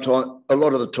 sometimes, a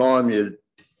lot of the time, it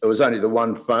was only the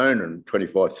one phone and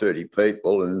 25, 30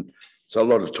 people. And so a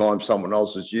lot of times someone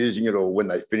else was using it, or when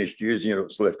they finished using it, it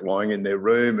was left lying in their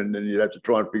room, and then you'd have to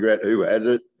try and figure out who had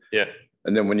it. Yeah.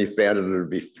 And then when you found it, it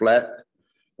would be flat.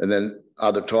 And then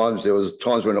other times, there was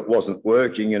times when it wasn't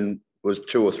working, and it was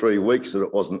 2 or 3 weeks that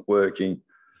it wasn't working,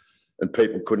 and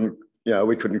people couldn't,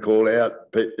 we couldn't call out.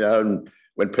 And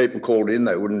when people called in,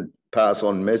 they wouldn't pass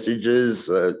on messages.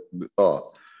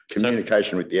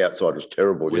 Communication with the outside was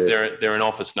terrible. Was there an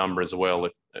office number as well?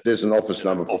 There's an office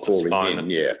number for calling in,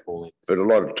 yeah. But a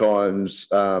lot of times,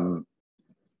 people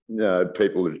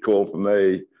would call for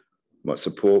me, my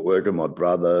support worker, my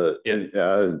brother,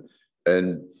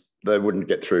 and they wouldn't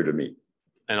get through to me.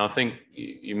 And I think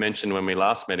you mentioned when we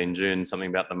last met in June something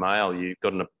about the mail. You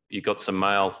got some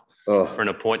mail for an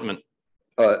appointment.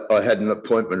 I had an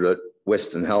appointment at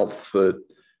Western Health. I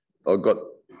got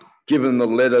given the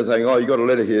letter saying, "Oh, you got a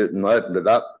letter here," and I opened it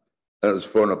up, and it was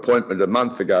for an appointment a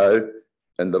month ago,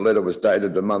 and the letter was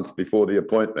dated a month before the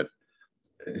appointment.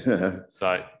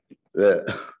 So yeah.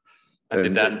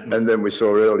 And then we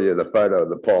saw earlier the photo of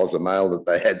the piles of mail that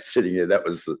they had sitting there. That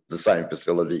was the same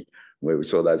facility where we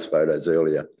saw those photos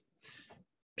earlier.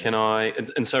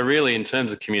 And so really in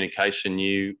terms of communication,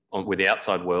 with the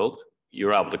outside world, you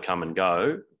were able to come and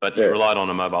go, but you relied on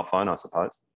a mobile phone, I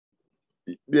suppose.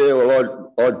 Yeah,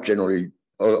 well, I've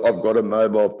got a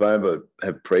mobile phone, but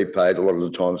have prepaid a lot of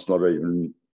the time. It's not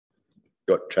even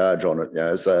got charge on it,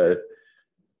 So,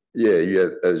 the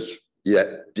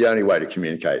only way to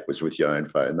communicate was with your own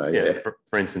phone, though. Yeah.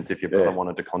 For instance, if your brother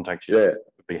wanted to contact you, it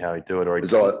would be how he'd do it, or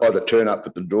he'd either turn up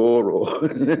at the door or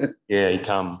he'd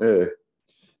come. Yeah.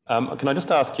 Can I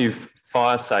just ask you,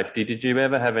 fire safety? Did you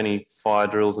ever have any fire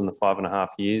drills in the 5.5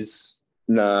 years?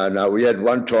 No. We had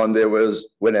one time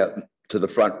went out to the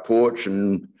front porch,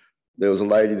 and there was a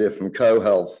lady there from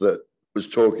CoHealth that was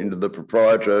talking to the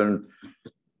proprietor, and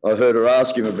I heard her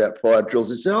ask him about fire drills.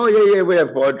 He said, "Oh yeah, we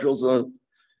have fire drills." And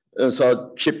so I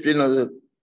chipped in and said,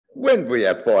 "When do we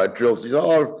have fire drills?" He said,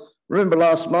 "Oh, remember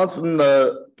last month when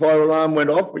the fire alarm went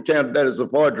off? We counted that as a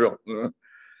fire drill."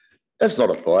 That's not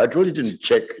a fire drill. You didn't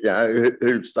check,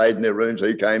 who stayed in their rooms,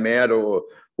 who came out, or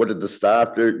what did the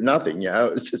staff do? Nothing, it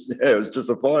was just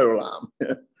a fire alarm.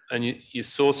 And you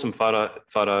saw some photo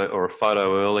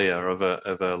earlier of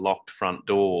a locked front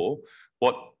door.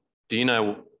 What do you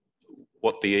know?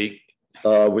 What the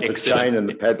with the chain and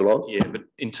the padlock? Yeah, but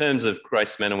in terms of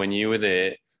Grace Manor, when you were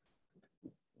there,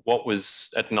 what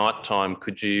was at night time?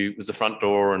 Was the front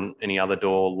door and any other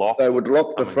door locked? They would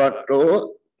lock the front door.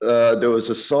 There was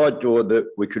a side door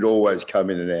that we could always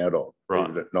come in and out of,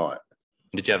 even at night.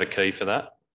 Did you have a key for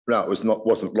that? No, it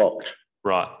wasn't locked.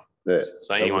 Right. Yeah.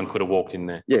 So anyone could have walked in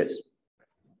there. Yes.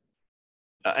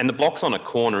 And the block's on a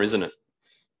corner, isn't it?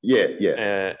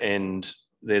 Yeah. And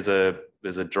there's a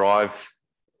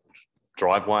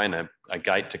driveway and a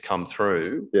gate to come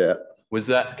through. Yeah. Was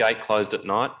that gate closed at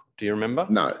night? Do you remember?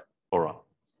 No. All right.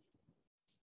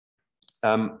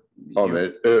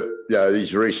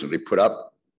 He's recently put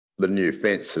up the new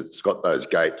fence that's got those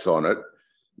gates on it,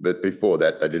 but before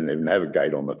that, they didn't even have a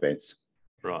gate on the fence.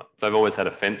 Right. They've always had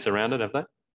a fence around it, have they?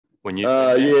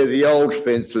 The old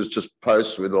fence was just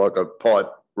posts with like a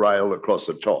pipe rail across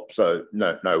the top, so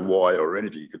no wire or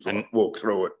anything. You could walk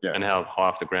through it. Yeah. And how high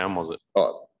off the ground was it?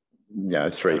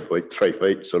 3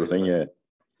 feet sort of thing. Yeah.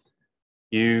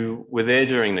 You were there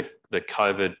during the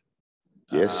COVID.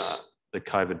 Yes. The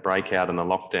COVID breakout and the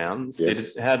lockdowns.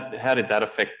 Yes. How did that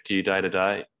affect you day to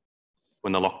day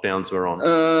when the lockdowns were on?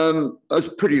 I was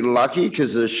pretty lucky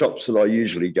because the shops that I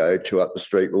usually go to up the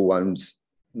street were ones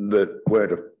that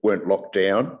weren't locked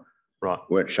down, right?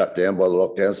 Weren't shut down by the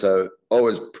lockdown. So I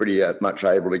was pretty much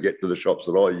able to get to the shops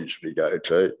that I usually go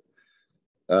to.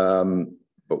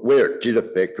 But where it did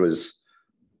affect was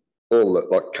all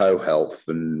like CoHealth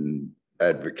and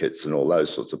advocates and all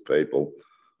those sorts of people.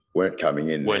 weren't coming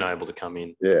in. Weren't able to come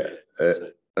in. Yeah.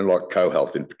 And like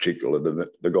CoHealth in particular,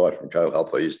 the guy from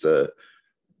CoHealth I used to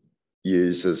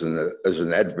use as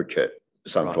an advocate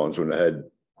sometimes when I had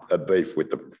a beef with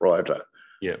the proprietor.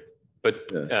 Yeah. But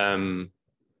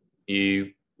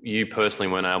you personally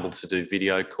weren't able to do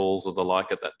video calls or the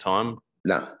like at that time?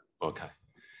 No. Okay.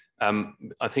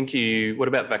 I think what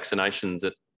about vaccinations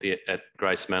at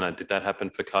Grace Manor? Did that happen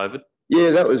for COVID?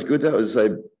 Yeah, that was good. They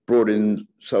brought in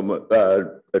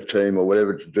a team or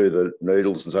whatever to do the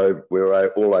needles, and so we were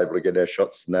all able to get our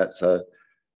shots and that. So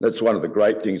that's one of the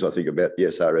great things I think about the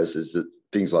SRS is that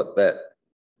things like that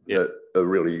are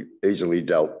really easily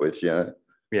dealt with, Yeah.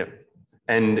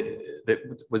 And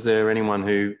was there anyone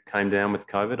who came down with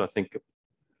COVID? I think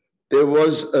there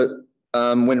was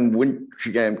when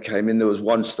Wintringham came in, there was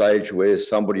one stage where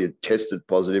somebody had tested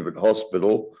positive at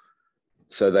hospital.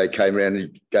 So they came around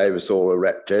and gave us all a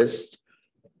RAT test.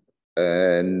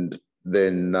 And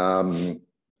then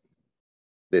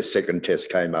their second test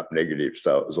came up negative.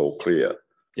 So it was all clear.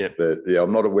 Yeah. But yeah,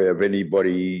 I'm not aware of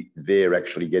anybody there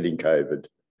actually getting COVID.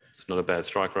 It's not a bad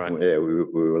strike rate. Yeah, we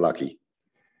were lucky.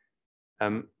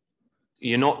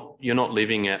 You're not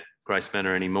living at Grace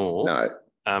Manor anymore.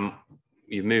 No.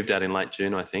 You moved out in late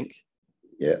June, I think.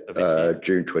 Yeah,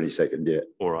 June 22nd, yeah.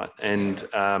 All right. And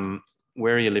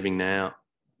where are you living now?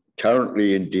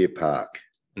 Currently in Deer Park.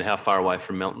 And how far away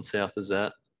from Melton South is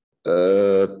that?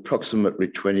 Approximately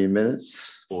 20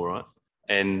 minutes. All right.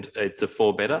 And it's a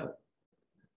 4-bedder?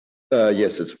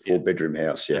 Yes, it's a 4-bedroom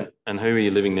house, yeah. And who are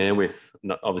you living there with?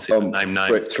 Obviously, name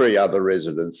names. 3 other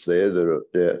residents there that are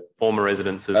there. Former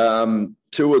residents? 2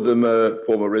 of them are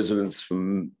former residents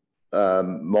from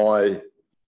my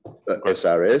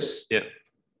SRS. Yeah.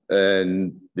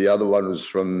 And the other one was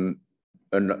from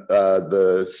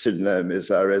the Sydenham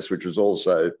SRS, which was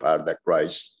also part of that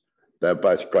Grace. They're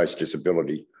both Grace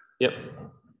Disability. Yep.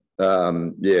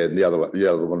 And the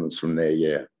other one was from there,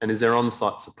 yeah. And is there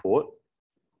on-site support?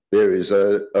 There is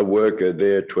a worker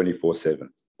there 24/7.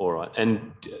 All right.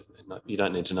 And you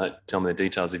don't need to tell me the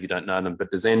details if you don't know them, but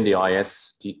does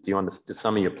NDIS, do you understand, does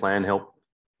some of your plan help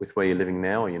with where you're living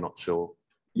now, or you're not sure?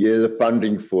 Yeah, the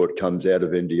funding for it comes out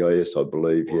of NDIS, I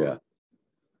believe, yeah.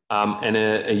 And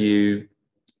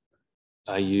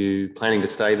are you planning to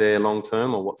stay there long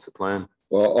term, or what's the plan?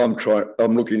 Well,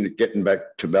 I'm looking at getting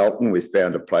back to Melton. We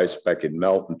found a place back in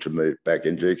Melton to move back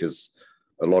into because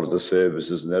a lot of the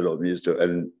services and that I'm used to,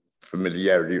 and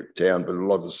familiarity with town, but a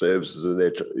lot of the services are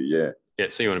there too, yeah. Yeah,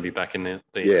 so you want to be back in there?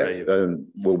 Yeah,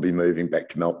 we'll be moving back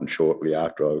to Melton shortly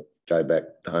after I go back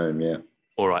home, yeah.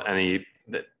 All right, and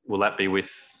will that be with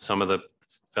some of the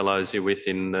fellows you're with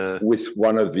in the... With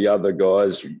one of the other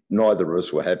guys. Neither of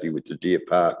us were happy with the Deer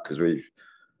Park because we've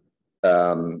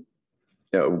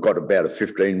got about a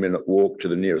 15-minute walk to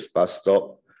the nearest bus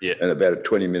stop, and about a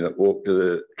 20-minute walk to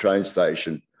the train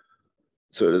station,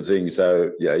 sort of thing.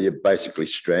 So yeah, you're basically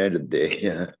stranded there.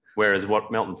 Yeah. Whereas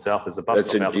Melton South is a bus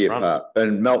stop out the front. Park.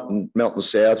 And Melton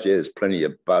South, there's plenty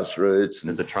of bus routes. And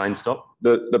there's a train stop.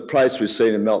 The place we've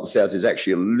seen in Melton South is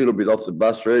actually a little bit off the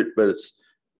bus route, but it's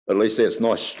at least there's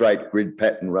nice straight grid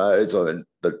pattern roads. I mean,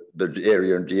 the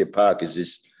area in Deer Park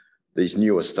is these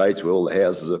new estates where all the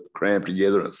houses are crammed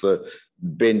together. It's the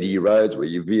bendy roads where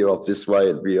you veer off this way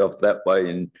and veer off that way,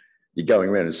 and you're going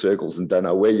around in circles and don't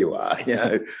know where you are. You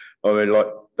know, I mean, like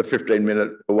the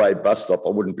 15-minute away bus stop, I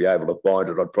wouldn't be able to find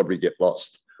it. I'd probably get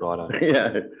lost. Right.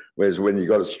 Yeah. Whereas when you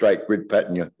got a straight grid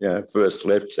pattern, you know, first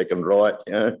left, second right.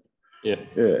 You know. Yeah.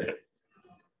 Yeah.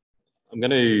 I'm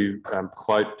going to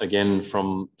quote again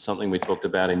from something we talked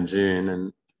about in June,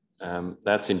 and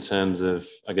that's in terms of,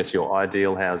 I guess, your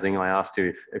ideal housing. I asked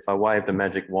you if I waved a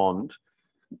magic wand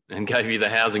and gave you the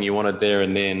housing you wanted there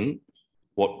and then,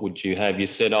 what would you have? You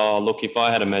said, oh, look, if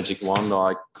I had a magic wand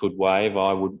I could wave,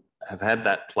 I would have had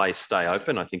that place stay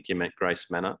open. I think you meant Grace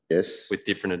Manor. Yes. With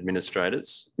different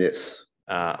administrators. Yes.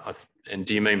 And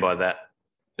do you mean by that,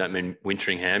 you don't mean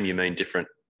Wintringham, you mean different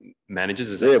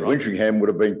managers? Is that right? Wintringham would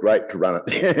have been great to run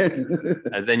it.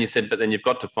 And then you said, but then you've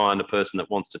got to find a person that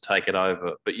wants to take it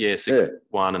over. But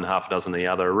one and half a dozen the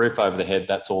other. A roof over the head,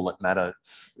 that's all that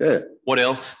matters. Yeah. What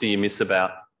else do you miss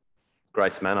about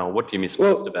Grace Manor? What do you miss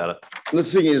most about it? The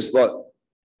thing is, like,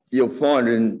 you'll find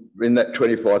in that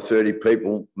 25, 30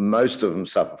 people, most of them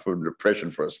suffer from depression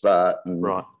for a start. And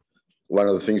right. One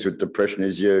of the things with depression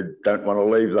is you don't want to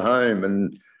leave the home.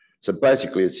 And so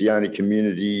basically it's the only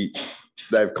community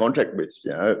they have contact with,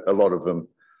 you know, a lot of them.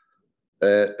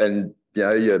 And, you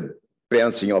know, you're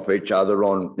bouncing off each other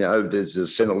on, you know, there's a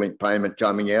Centrelink payment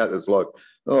coming out. It's like,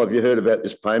 oh, have you heard about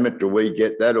this payment? Do we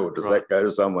get that, or does that go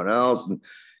to someone else? And,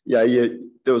 yeah,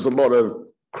 there was a lot of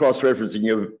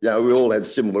cross-referencing of, we all had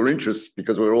similar interests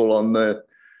because we're all on the,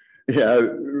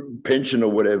 pension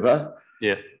or whatever.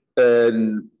 Yeah.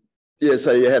 And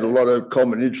so you had a lot of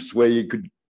common interests where you could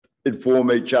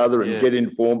inform each other and get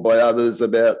informed by others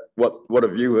about what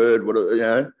have you heard, what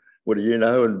do you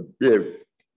know, and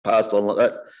passed on like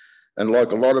that. And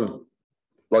like a lot of,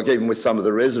 like even with some of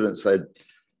the residents, they'd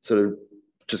sort of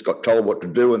just got told what to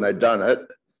do and they'd done it.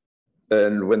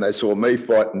 And when they saw me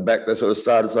fighting back, they sort of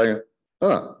started saying,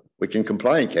 oh, we can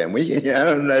complain, can we?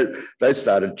 And they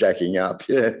started jacking up,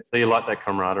 So you like that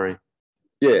camaraderie?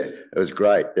 Yeah, it was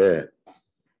great, yeah.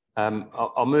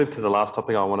 I'll move to the last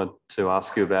topic I wanted to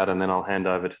ask you about, and then I'll hand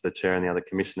over to the chair and the other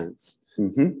commissioners.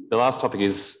 Mm-hmm. The last topic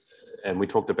is, and we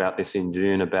talked about this in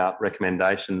June, about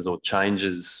recommendations or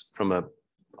changes from a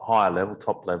higher level,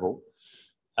 top level.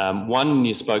 One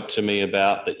you spoke to me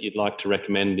about that you'd like to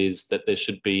recommend is that there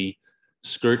should be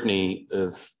scrutiny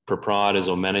of proprietors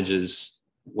or managers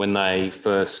when they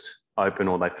first open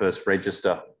or they first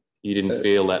register. You didn't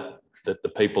feel that the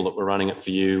people that were running it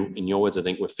for you, in your words, I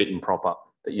think, were fit and proper,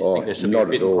 that you think there should be a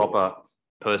fit and proper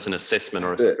person assessment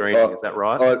or a screening. Is that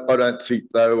right? I don't think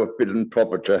they were fit and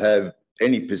proper to have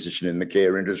any position in the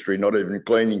care industry, not even a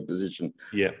cleaning position.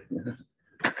 Yeah.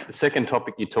 The second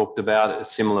topic you talked about, a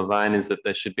similar vein, is that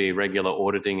there should be regular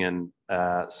auditing and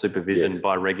supervision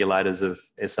by regulators of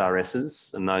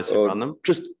SRSs and those who run them.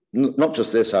 Not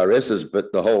just SRSs,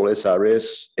 but the whole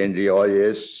SRS,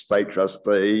 NDIS, state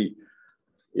trustee,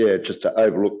 just to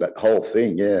overlook that whole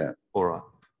thing, All right.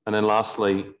 And then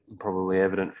lastly, probably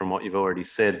evident from what you've already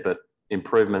said, but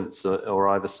improvements or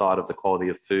oversight of the quality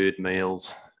of food,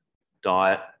 meals,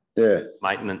 diet,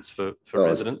 maintenance for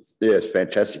residents. Yeah, it's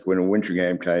fantastic. When a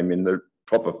Wintringham came in, the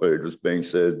proper food was being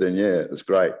served, then it was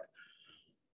great.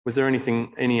 Was there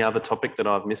any other topic that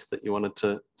I've missed that you wanted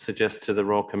to suggest to the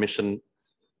Royal Commission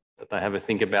that they have a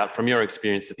think about from your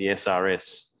experience at the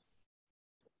SRS?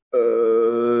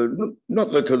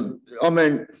 Not because,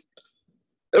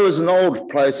 it was an old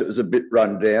place. It was a bit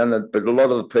run down, but a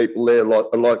lot of the people there,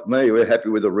 like me, we're happy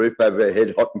with a roof over their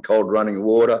head, hot and cold running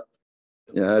water.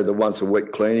 The once a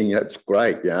week cleaning, that's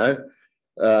great,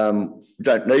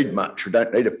 Don't need much. We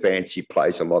don't need a fancy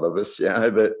place, a lot of us,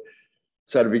 but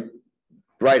so it'd be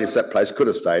great if that place could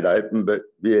have stayed open, but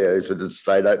if it had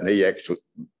stayed open,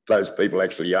 those people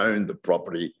actually owned the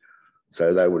property,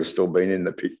 so they would have still been in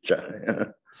the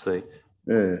picture. See.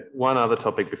 Yeah. One other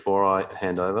topic before I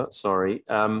hand over, sorry.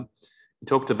 You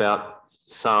talked about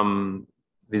some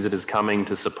visitors coming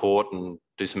to support and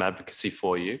do some advocacy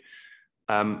for you.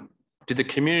 Did the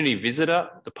community visitor,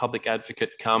 the public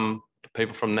advocate, come to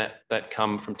people from that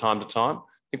come from time to time? I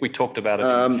think we talked about it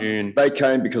in June. They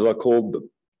came because I called them.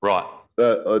 Right.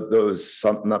 There was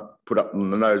something put up on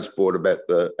the notice board about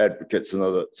the advocates and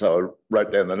other, so I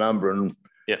wrote down the number and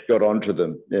got onto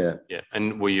them. Yeah.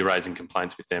 And were you raising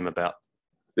complaints with them about?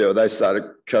 Yeah, they started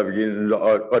coming in,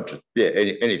 and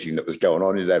anything that was going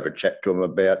on, you'd have a chat to them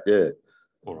about.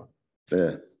 All right.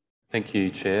 Yeah. Thank you,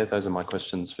 Chair. Those are my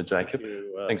questions for Jacob.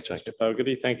 Thanks, Jacob. Mr.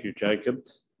 Fogarty. Thank you, Jacob.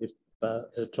 If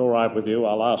it's all right with you,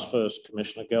 I'll ask first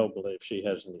Commissioner Gelbally if she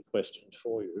has any questions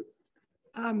for you.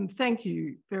 Thank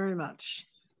you very much.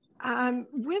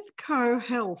 With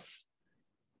Co-Health,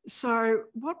 so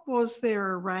what was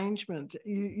their arrangement?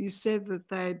 You said that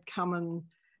they'd come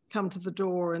to the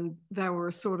door and they were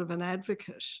a sort of an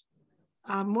advocate.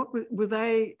 Were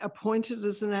they appointed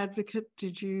as an advocate?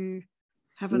 Did you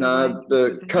have an arrangement? No,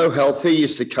 the Co-Health, he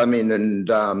used to come in and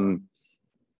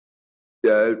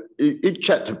he'd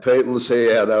chat to people to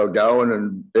see how they were going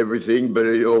and everything, but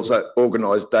he also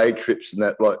organised day trips and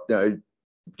that,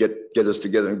 get us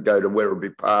together and go to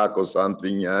Werribee Park or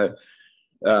something,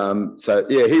 So,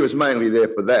 he was mainly there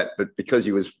for that, but because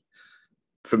he was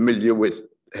familiar with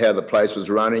how the place was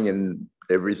running and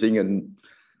everything, and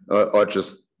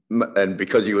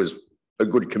because he was a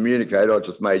good communicator, I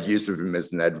just made use of him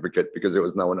as an advocate because there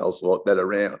was no one else like that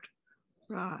around.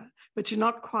 Right, but you're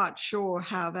not quite sure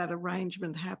how that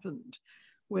arrangement happened,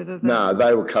 whether No,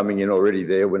 they were coming in already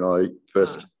there when I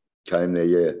first came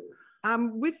there,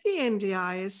 With the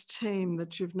NDIS team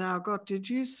that you've now got, did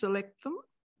you select them?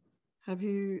 Have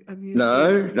you?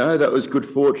 No, that was good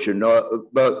fortune.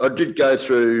 But I did go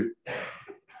through.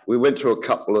 We went through a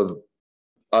couple of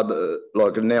other,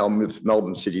 now I'm with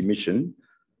Melbourne City Mission,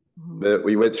 but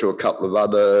we went through a couple of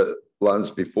other ones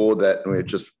before that, and we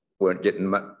just weren't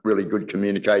getting really good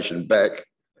communication back.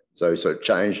 So we sort of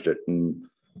changed it, and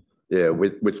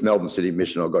with Melbourne City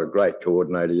Mission, I've got a great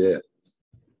coordinator.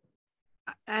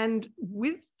 And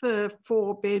with the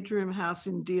 4-bedroom house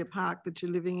in Deer Park that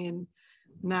you're living in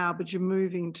now, but you're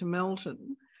moving to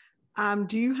Melton,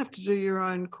 Do you have to do your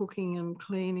own cooking and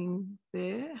cleaning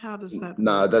there? How does that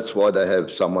No, work? that's why they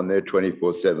have someone there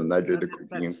 24/7. They do the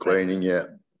cooking and cleaning, yeah.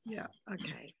 Yeah,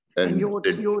 okay. And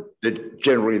they're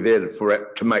generally there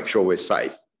to make sure we're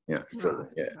safe. Yeah, so,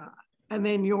 yeah. Right. And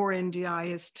then your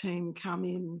NDIS team come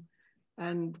in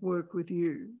and work with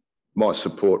you? My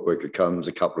support worker comes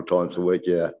a couple of times a week,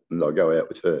 yeah, and I go out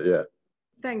with her, yeah.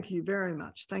 Thank you very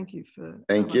much. Thank you for...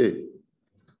 Thank you.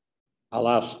 I'll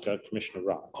ask Commissioner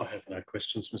Wright. I have no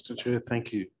questions, Mr. Chair.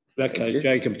 Thank you. Okay,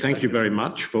 Jacob, thank you very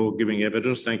much for giving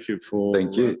evidence. Thank you for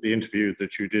the interview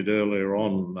that you did earlier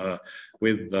on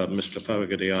with Mr.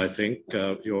 Fogarty. I think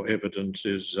your evidence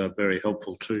is very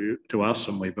helpful to us,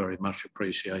 and we very much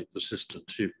appreciate the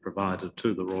assistance you've provided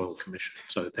to the Royal Commission.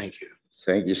 So thank you.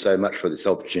 Thank you so much for this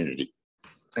opportunity.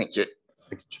 Thank you.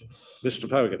 Thank you, Chair. Mr.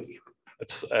 Fogarty.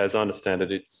 As I understand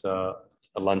it, it's a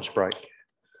lunch break.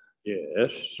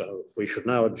 Yes, so we should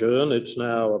now adjourn. It's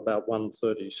now about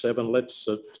 1:37. Let's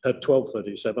at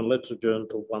 12:37. Let's adjourn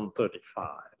till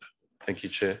 1:35. Thank you,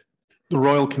 Chair. The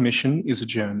Royal Commission is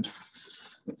adjourned.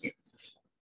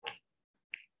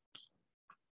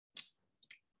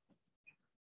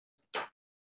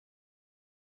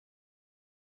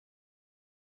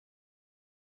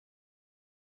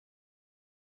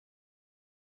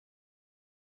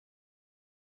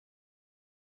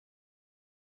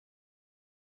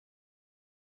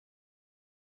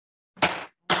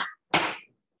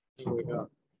 Here we go.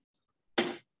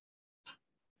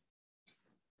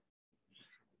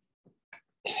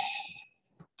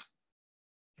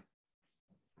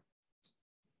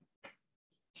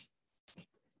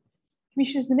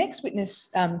 Commissioners, the next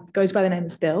witness goes by the name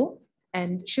of Bell,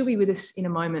 and she'll be with us in a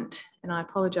moment. And I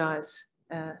apologise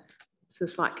for the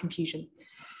slight confusion.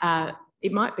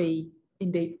 It might be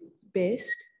indeed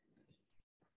best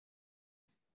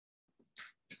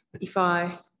if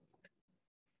I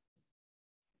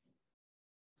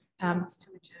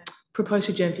propose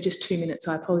to adjourn for just 2 minutes.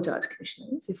 I apologise,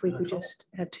 Commissioners, if we could just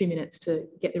have 2 minutes to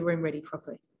get the room ready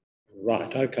properly.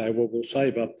 Right, okay, well, we'll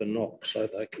save up the knock so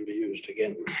they can be used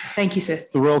again. Thank you, sir.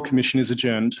 The Royal Commission is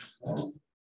adjourned.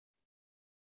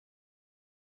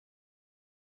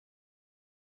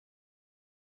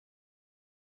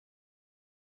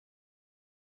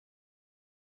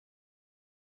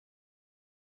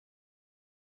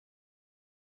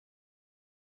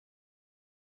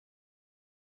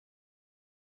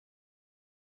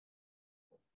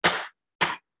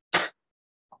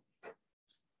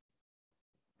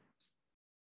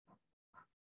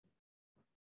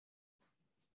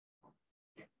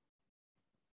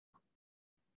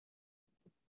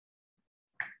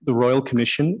 The Royal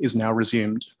Commission is now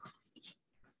resumed.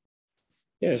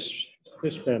 Yes,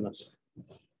 Ms. Bennett.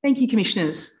 Thank you,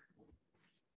 Commissioners.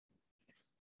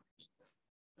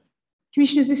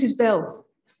 Commissioners, this is Belle,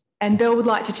 and Belle would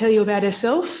like to tell you about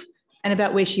herself and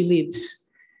about where she lives.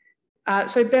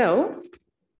 So Belle,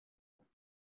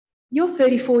 you're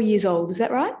 34 years old, is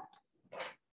that right? Can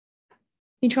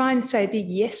you try and say a big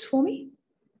yes for me?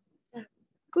 Yeah.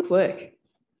 Good work.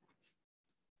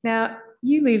 Now,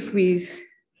 you live with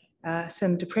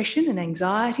some depression and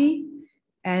anxiety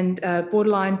and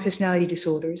borderline personality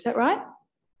disorder, is that right?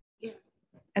 Yeah.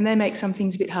 And they make some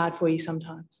things a bit hard for you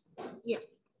sometimes? Yeah.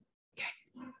 Okay.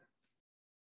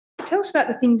 Tell us about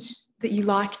the things that you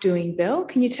like doing, Belle.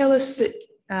 Can you tell us that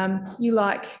you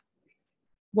like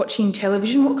watching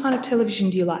television? What kind of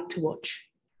television do you like to watch?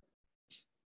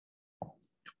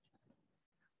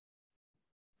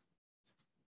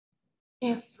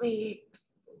 Netflix.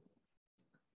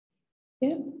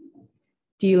 Yeah.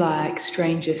 Do you like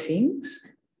Stranger Things?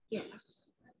 Yes.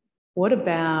 What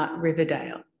about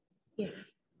Riverdale? Yes.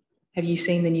 Have you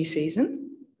seen the new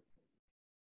season?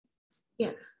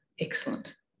 Yes.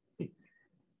 Excellent.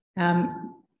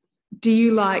 Do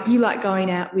you like going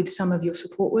out with some of your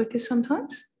support workers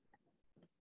sometimes?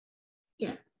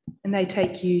 Yeah. And they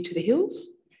take you to the hills?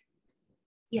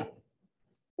 Yeah.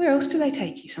 Where else do they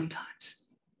take you sometimes?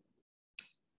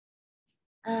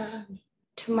 To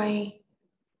my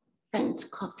friend's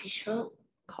coffee shop.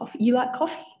 Coffee? You like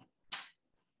coffee?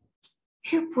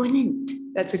 Who wouldn't?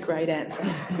 That's a great answer.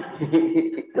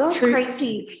 You're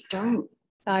crazy if you don't.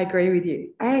 I agree with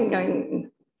you. I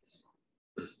don't.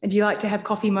 And do you like to have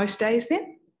coffee most days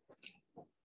then?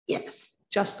 Yes.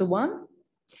 Just the one?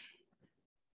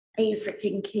 Are you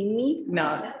freaking kidding me?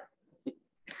 No.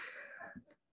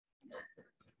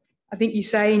 I think you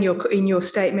say in your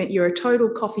statement you're a total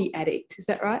coffee addict. Is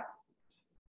that right?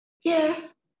 Yeah.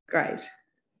 Great.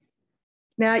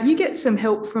 Now, you get some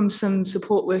help from some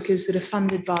support workers that are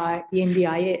funded by the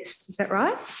NDIS. Is that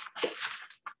right?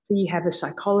 So you have a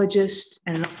psychologist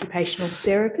and an occupational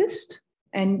therapist.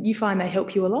 And you find they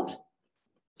help you a lot?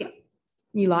 Yeah.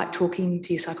 You like talking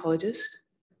to your psychologist?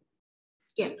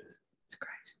 Yeah. That's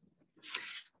great.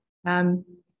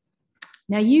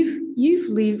 Now you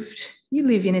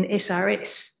live in an SRS,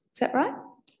 is that right?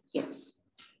 Yes.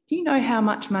 Do you know how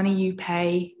much money you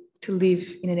pay to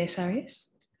live in an SRS?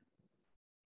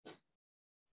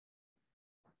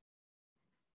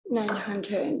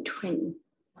 $920.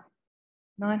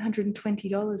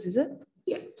 $920, is it?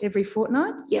 Yeah. Every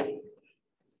fortnight? Yeah.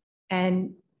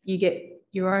 And you get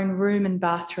your own room and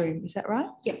bathroom, is that right?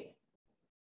 Yeah.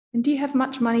 And do you have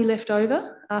much money left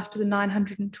over after the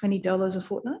 $920 a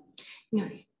fortnight? No.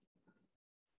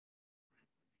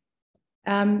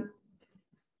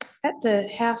 At the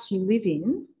house you live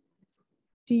in,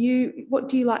 what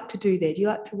do you like to do there? Do you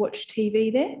like to watch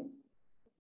TV there?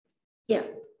 Yeah.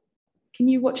 Can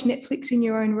you watch Netflix in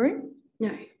your own room?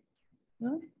 No.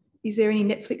 No? Is there any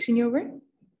Netflix in your room?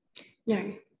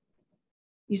 No.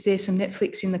 Is there some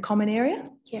Netflix in the common area?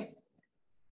 Yeah.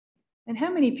 And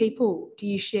how many people do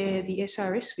you share the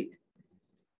SRS with?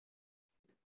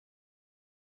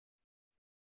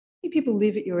 How many people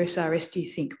live at your SRS, do you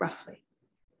think, roughly?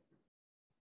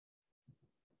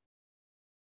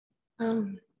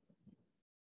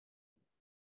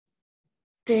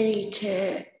 30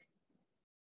 to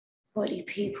 40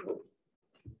 people.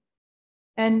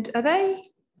 And are they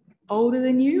older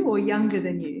than you or younger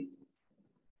than you?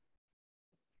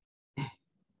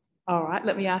 All right,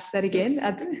 let me ask that again.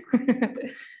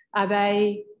 Are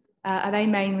they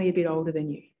mainly a bit older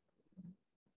than you?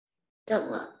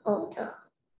 Don't look older.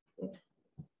 Does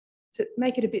it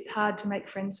make it a bit hard to make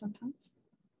friends sometimes?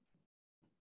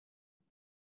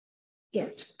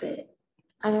 Yes, but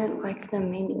I don't like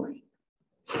them anyway.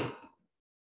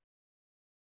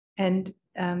 And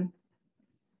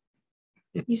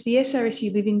is the SRS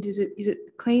you live in, is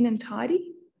it clean and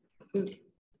tidy? Mm.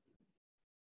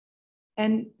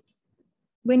 And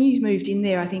when you moved in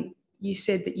there, I think you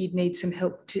said that you'd need some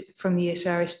help from the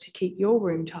SRS to keep your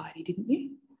room tidy, didn't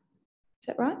you? Is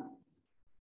that right?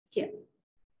 Yeah.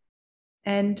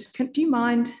 And do you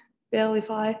mind, Belle,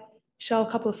 if I show a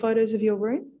couple of photos of your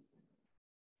room?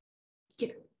 Yeah.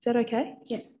 Is that okay?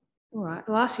 Yeah. All right.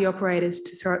 I'll ask the operators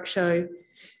to show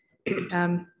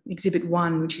Exhibit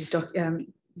 1, which is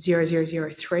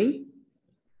 0003.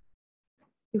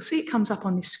 You'll see it comes up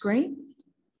on this screen.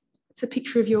 It's a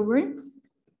picture of your room.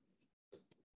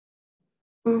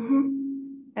 Mm-hmm.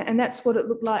 And that's what it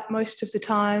looked like most of the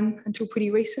time until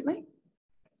pretty recently.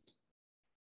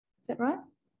 Is that right?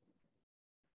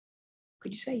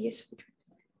 Could you say yes?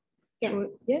 Yeah. Or,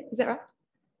 yeah, is that right?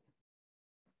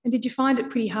 And did you find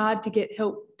it pretty hard to get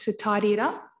help to tidy it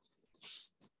up?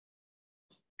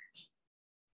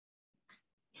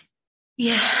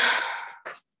 Yeah.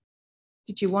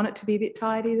 Did you want it to be a bit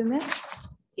tidier than that?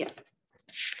 Yeah.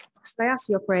 So they asked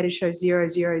the operator to show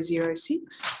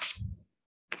 0006.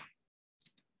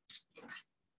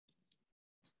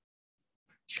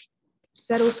 Is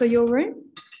that also your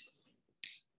room?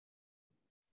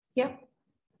 Yep.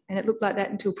 And it looked like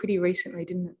that until pretty recently,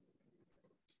 didn't it?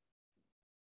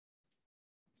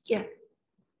 Yeah.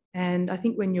 And I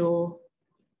think when your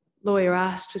lawyer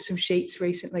asked for some sheets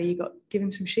recently, you got given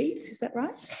some sheets, is that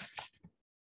right?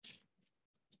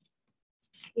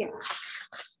 Yeah.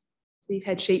 So you've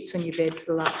had sheets on your bed for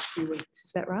the last few weeks,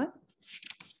 is that right?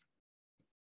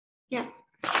 Yeah.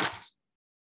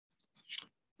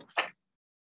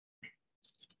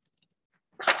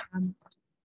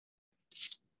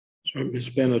 So, Ms.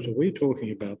 Bennett, are we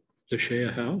talking about the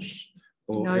share house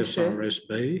or No, sir.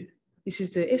 SRSB? This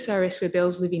is the SRS where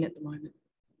Belle's living at the moment.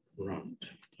 Right.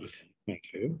 Okay.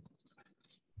 Thank you.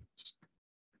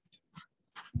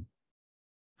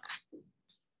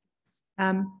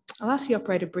 I'll ask the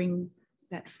operator to bring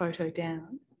that photo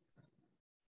down.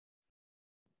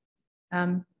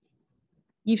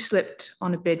 You've slept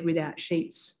on a bed without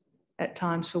sheets at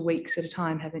times for weeks at a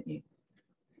time, haven't you?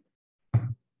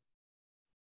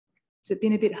 Has it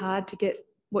been a bit hard to get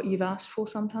what you've asked for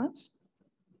sometimes?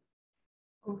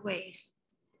 Always.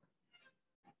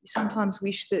 You sometimes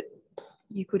wish that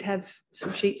you could have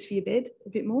some sheets for your bed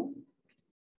a bit more?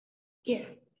 Yeah.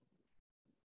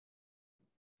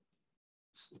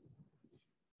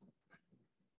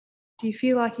 Do you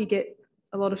feel like you get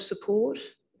a lot of support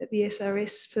at the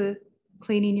SRS for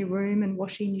cleaning your room and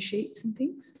washing your sheets and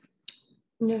things?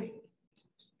 No. Does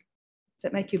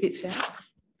that make you a bit sad?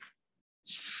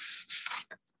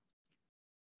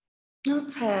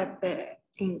 Not sad, but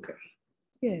angry.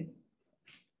 Yeah.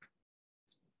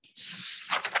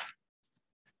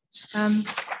 At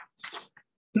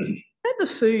the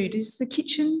food, is the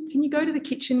kitchen, can you go to the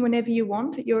kitchen whenever you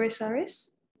want at your SRS?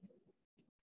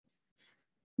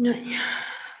 No.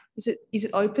 Is it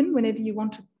open whenever you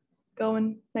want to go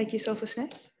and make yourself a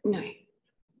snack? No.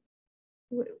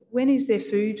 When is there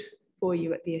food for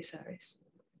you at the SRS?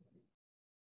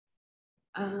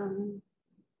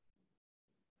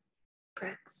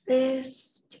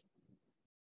 Breakfast,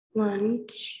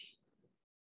 lunch,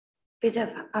 bit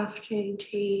of afternoon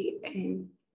tea and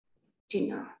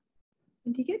dinner.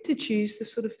 And do you get to choose the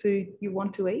sort of food you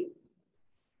want to eat?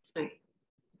 No. What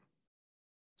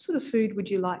sort of food would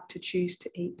you like to choose to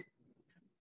eat?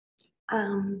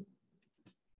 I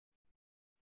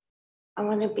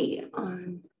want to be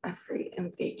on a fruit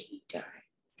and veggie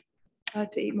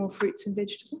diet. To eat more fruits and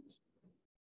vegetables?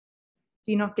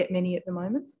 Do you not get many at the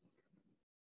moment?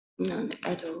 None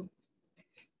at all.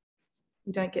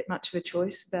 You don't get much of a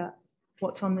choice about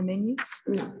what's on the menu?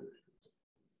 No.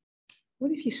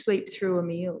 What if you sleep through a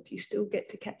meal? Do you still get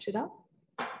to catch it up?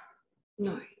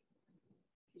 No.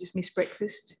 You just miss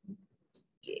breakfast?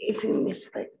 If you miss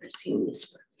breakfast, you miss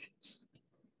breakfast.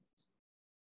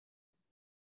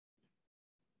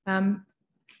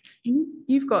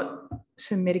 You've got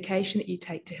some medication that you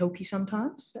take to help you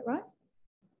sometimes, is that right?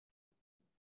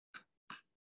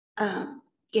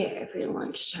 Yeah, every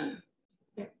lunchtime.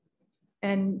 Yeah.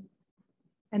 And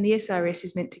the SRS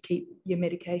is meant to keep your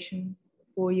medication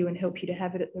for you and help you to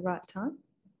have it at the right time?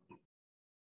 Is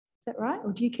that right?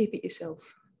 Or do you keep it yourself?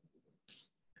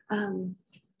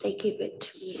 They keep it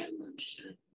to me at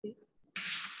lunchtime.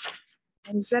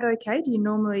 And is that okay? Do you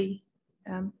normally,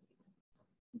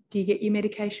 do you get your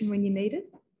medication when you need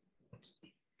it?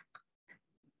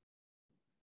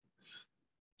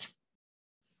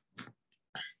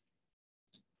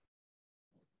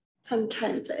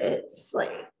 Sometimes it's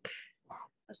like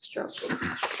a struggle.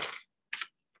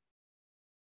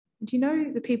 Do you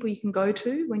know the people you can go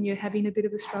to when you're having a bit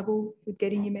of a struggle with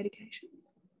getting your medication?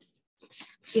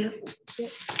 Yeah. Yeah.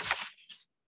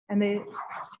 And they're...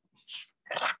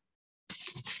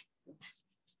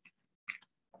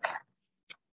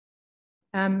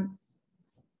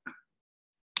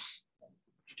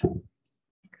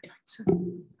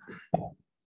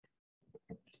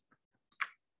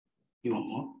 You want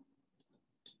more?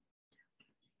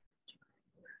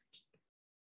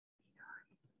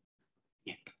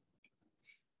 Yeah.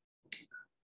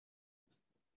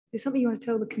 Is there something you want to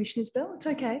tell the commissioners, Belle? It's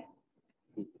okay.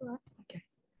 All right. Okay.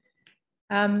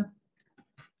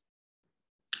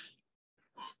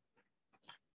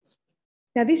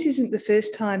 Now, this isn't the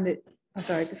first time that, I'm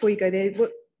sorry, before you go there,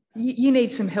 you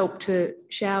need some help to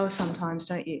shower sometimes,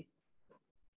 don't you?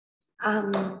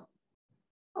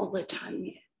 All the time,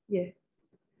 yeah. Yeah.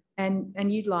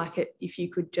 And you'd like it if you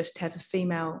could just have a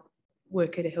female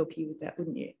worker to help you with that,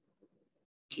 wouldn't you?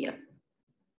 Yeah.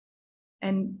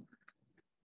 And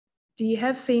do you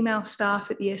have female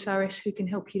staff at the SRS who can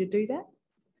help you to do that?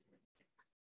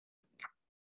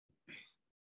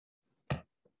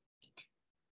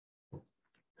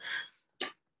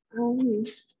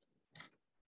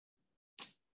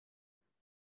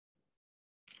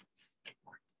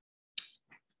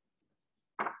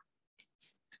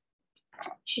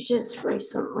 She just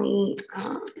recently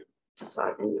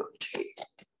decided not to.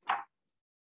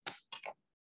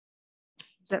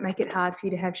 Does that make it hard for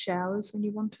you to have showers when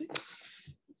you want to?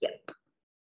 Yep.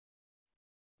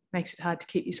 Makes it hard to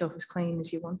keep yourself as clean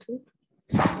as you want to?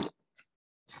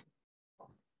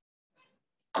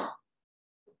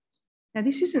 Now,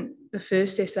 this isn't the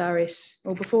first SRS,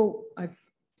 or before I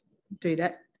do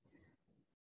that,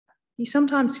 you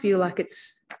sometimes feel like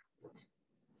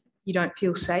you don't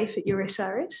feel safe at your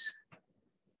SRS?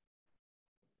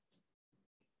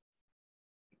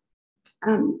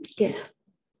 Yeah.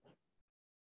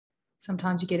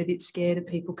 Sometimes you get a bit scared of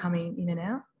people coming in and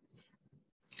out?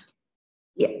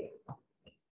 Yeah.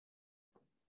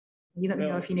 You let me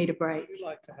know if you need a break. Would you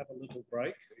like to have a little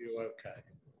break? Are you okay?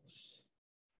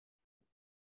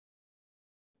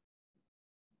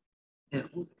 Yeah,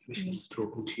 all the commissioners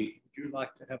talking to you. Would you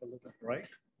like to have a little break?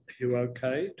 Are you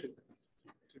okay to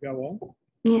go on?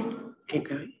 Yeah. Keep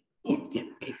going. Yeah. Yeah,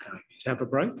 keep going. To have a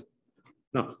break?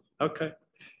 No. Okay.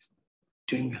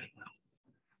 Doing really well.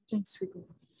 Doing super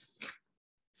well.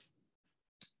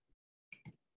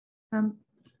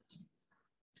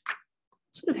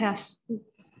 Sort of house,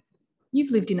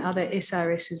 you've lived in other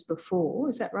SRSs before,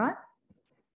 is that right?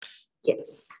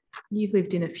 Yes. You've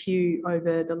lived in a few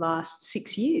over the last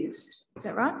 6 years, is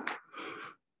that right?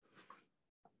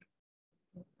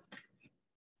 What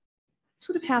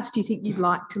sort of house do you think you'd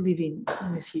like to live in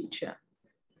the future?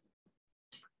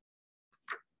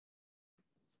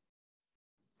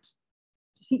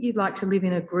 Do you think you'd like to live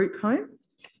in a group home?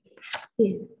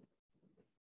 Yeah.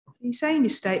 So you say in your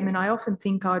statement, I often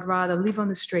think I'd rather live on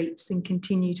the streets than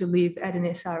continue to live at an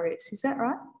SRS. Is that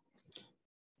right?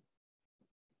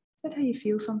 Is that how you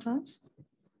feel sometimes?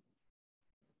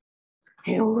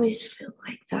 I always feel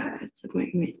like that at the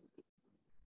moment.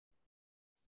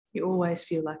 You always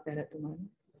feel like that at the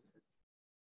moment.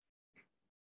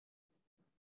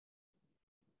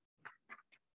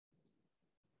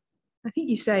 I think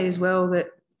you say as well that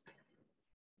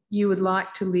you would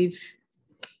like to live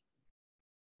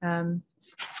in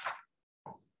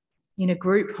a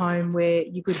group home where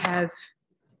you could have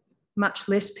much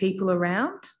less people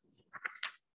around.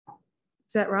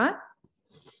 Is that right?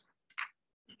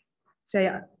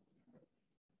 Say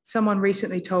someone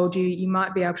recently told you you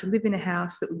might be able to live in a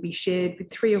house that would be shared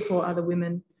with 3 or 4 other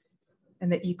women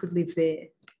and that you could live there.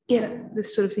 Yeah. Is that the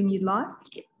sort of thing you'd like?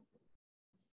 Yeah.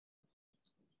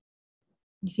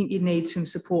 You think you need some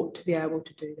support to be able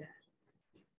to do that?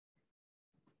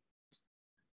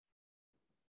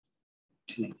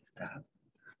 Do you need to start?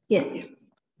 Yeah.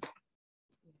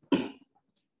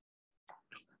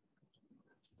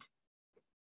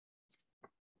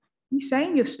 You say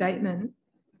in your statement,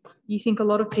 you think a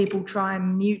lot of people try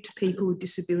and mute people with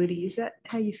disability. Is that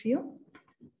how you feel?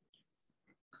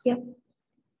 Yep.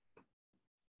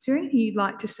 Is there anything you'd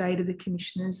like to say to the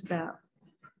commissioners about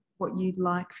what you'd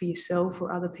like for yourself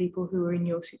or other people who are in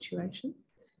your situation?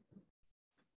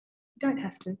 You don't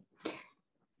have to.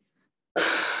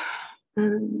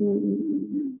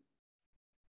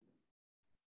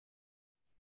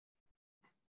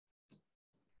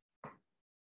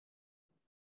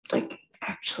 Like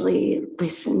actually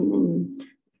listen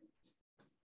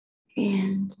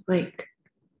and like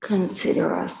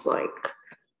consider us like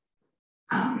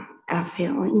our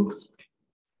feelings.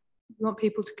 You want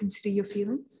people to consider your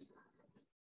feelings?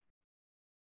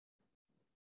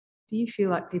 Do you feel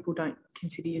like people don't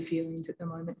consider your feelings at the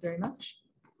moment very much?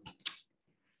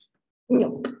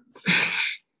 Nope.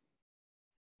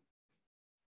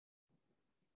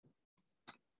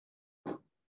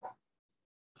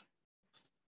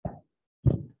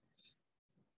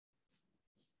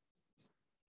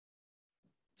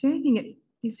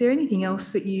 Is there anything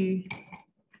else that you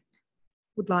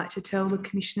would like to tell the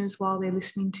commissioners while they're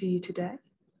listening to you today?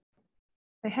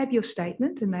 They have your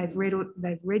statement and they've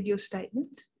read your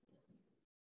statement.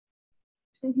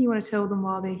 Is there anything you want to tell them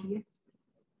while they're here?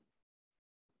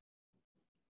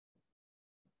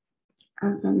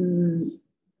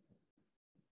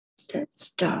 That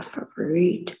staff are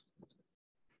rude.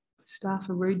 Staff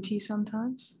are rude to you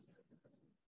sometimes?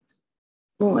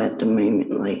 Well, at the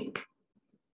moment, like,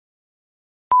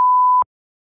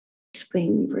 it's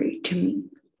being rude to me.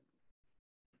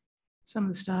 Some of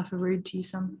the staff are rude to you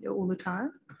all the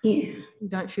time? Yeah. You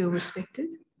don't feel respected?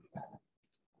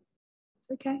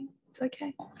 It's okay. It's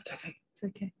okay. It's okay. It's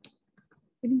okay.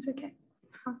 Everything's okay.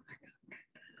 Oh,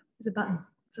 there's a button.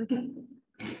 It's okay.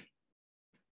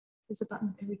 There's a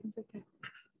button. Everything's okay.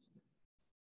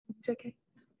 It's okay.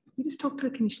 You just talk to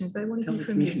the commissioners. They want to hear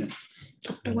from you.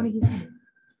 They want to hear from you.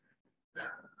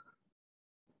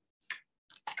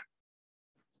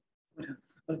 What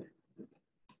else?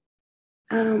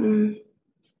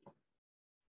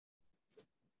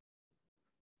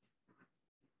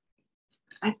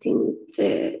 I think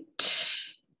that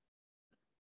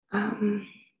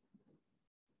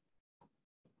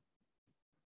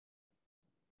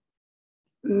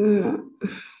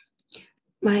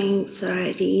my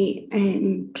anxiety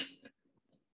and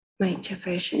my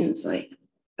depression is like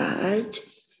bad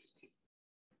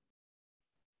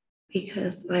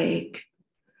because like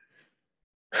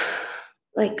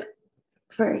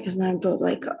for example,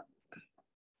 like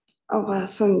I'll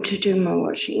ask them to do my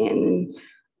washing and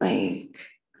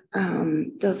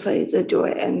then they'll say they do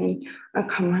it and then I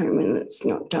come home and it's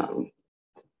not done.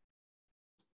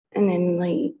 And then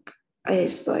like I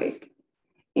just like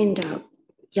end up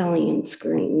yelling and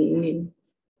screaming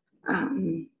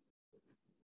and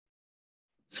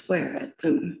swear at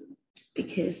them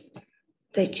because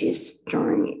they just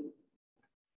don't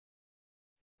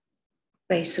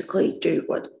basically do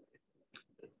what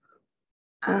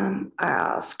I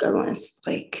ask unless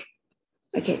like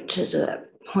I get to the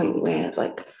point where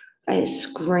like I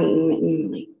scream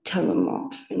and like tell them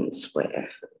off and swear.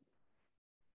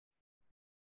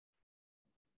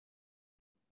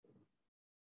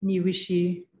 And you wish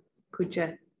you could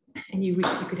have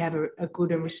a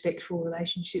good and respectful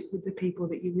relationship with the people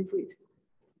that you live with.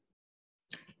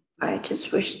 I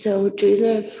just wish they would do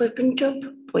their flipping job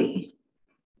properly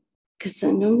because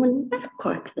then I wouldn't act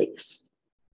like this.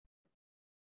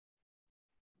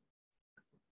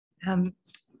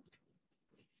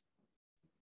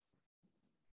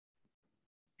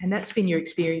 And that's been your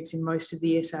experience in most of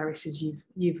the SRSs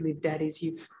you've lived at, is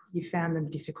you've found them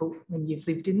difficult when you've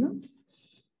lived in them?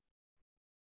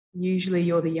 Usually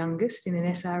you're the youngest in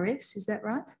an SRS, is that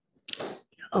right?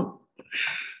 Oh.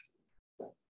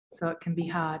 So it can be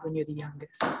hard when you're the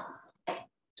youngest.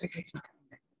 It's okay.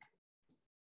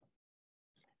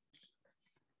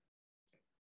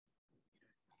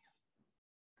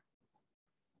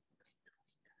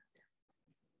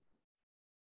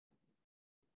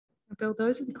 Bill,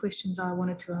 those are the questions I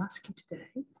wanted to ask you today.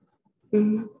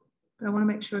 Mm-hmm. But I want to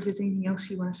make sure if there's anything else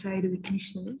you want to say to the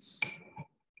commissioners.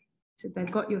 So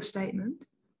they've got your statement.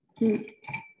 Mm-hmm. Is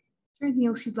there anything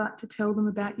else you'd like to tell them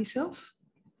about yourself?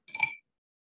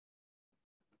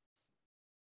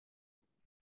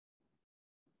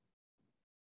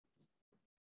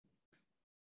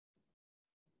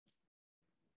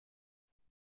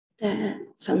 That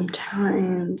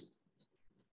sometimes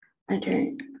I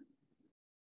don't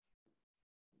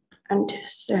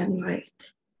understand, like,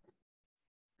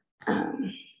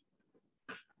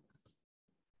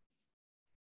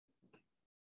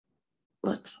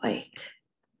 what's like,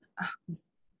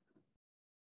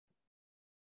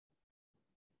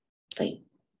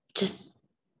 just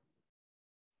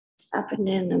up and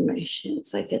down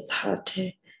emotions. Like, it's hard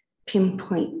to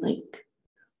pinpoint like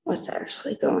what's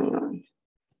actually going on.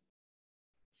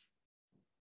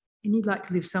 And you'd like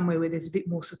to live somewhere where there's a bit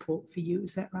more support for you,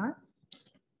 is that right?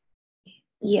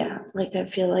 Yeah, like I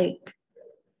feel like,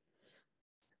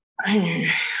 I don't know,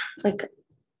 like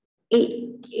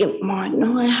it might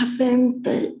not happen,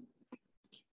 but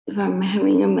if I'm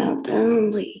having a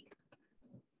meltdown, like,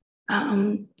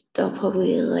 they'll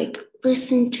probably like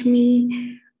listen to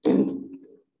me and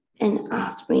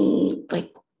ask me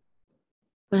like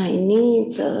what I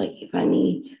need. So like if I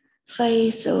need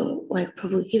space, or like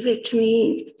probably give it to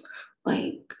me.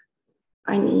 Like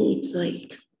I need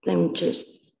like them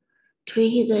just to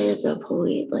be there, they'll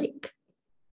probably like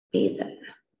be there.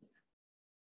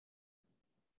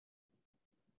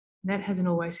 And that hasn't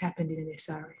always happened in an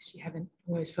SRS. You haven't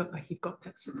always felt like you've got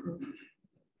that support.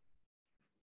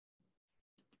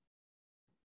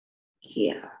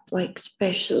 Yeah, like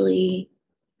especially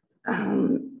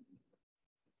now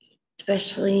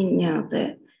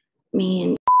that me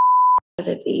and had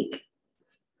a big.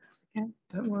 Okay,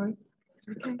 don't worry. It's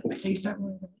okay. Please don't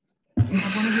worry about it. I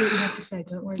want to hear what you have to say.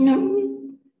 Don't worry. No.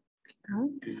 No?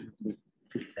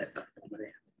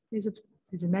 There's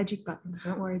a magic button.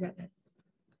 Don't worry about that.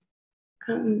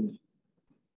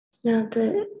 Now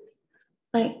that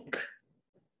like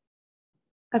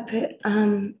I put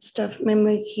stuff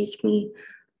memory keeps me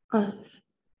of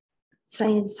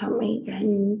saying something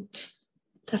and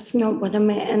that's not what I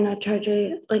meant, and I tried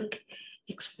to like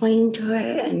explain to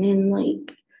her, and then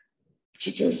like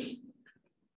she just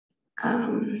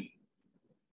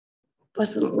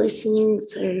wasn't listening.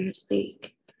 So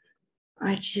like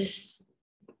I just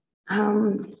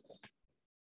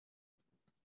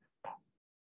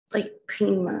like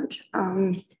pretty much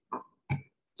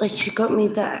like she got me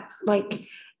that like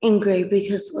angry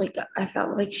because like I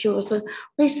felt like she wasn't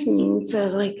listening. So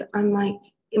like I'm like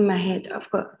in my head I've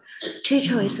got two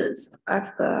choices.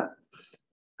 I've got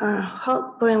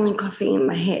hot boiling coffee in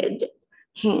my hand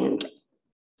and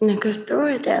I could throw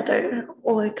it at her,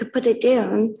 or I could put it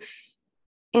down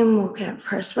and walk out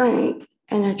for a smoke.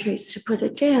 And I chose to put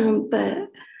it down, but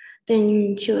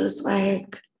then she was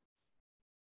like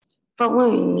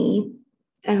following me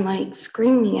and like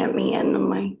screaming at me, and I'm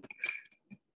like,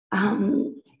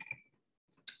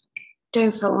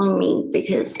 don't follow me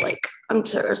because like I'm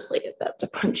seriously about to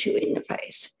punch you in the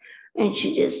face. And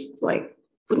she just like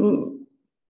wouldn't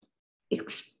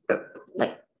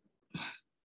like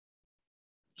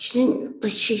she didn't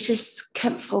like she just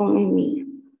kept following me.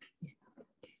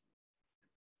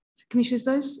 So commissioners,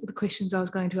 those are the questions I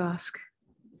was going to ask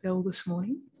Belle this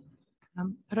morning.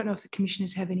 I don't know if the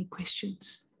commissioners have any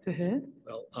questions for her.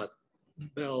 Well,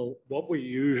 Belle, what we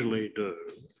usually do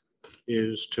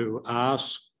is to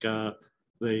ask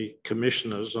the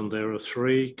commissioners, and there are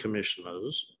three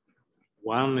commissioners.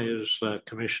 One is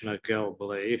Commissioner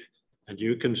Galbally, and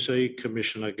you can see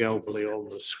Commissioner Galbally on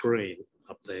the screen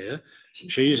up there.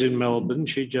 She's in Melbourne.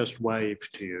 She just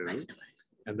waved to you.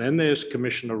 And then there's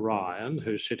Commissioner Ryan,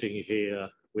 who's sitting here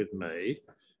with me.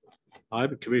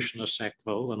 I'm Commissioner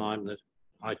Sackville, and I'm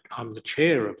the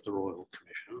chair of the Royal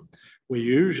Commission. We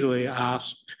usually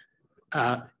ask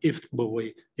if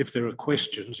there are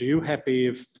questions. Are you happy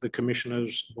if the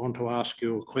commissioners want to ask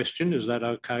you a question? Is that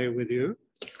okay with you?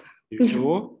 You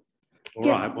sure? All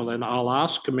right, well then I'll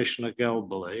ask Commissioner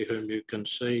Galbally, whom you can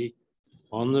see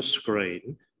on the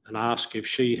screen, and ask if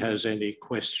she has any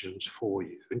questions for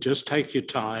you. And just take your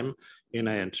time. in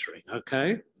answering,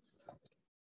 okay?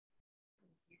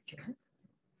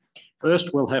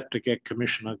 First, we'll have to get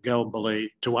Commissioner Galbally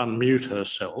to unmute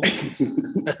herself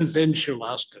and then she'll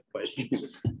ask a question.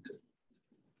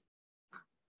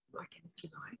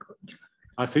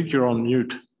 I think you're on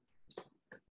mute.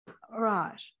 All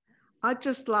right. I'd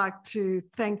just like to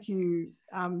thank you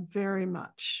very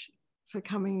much for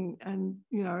coming, and,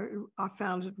 you know, I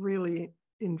found it really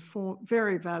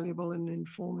very valuable and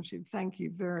informative. Thank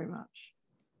you very much.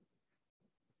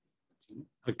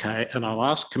 Okay, and I'll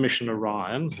ask Commissioner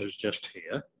Ryan, who's just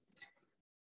here.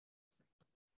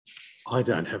 I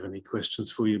don't have any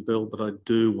questions for you, Bill, but I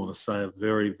do want to say a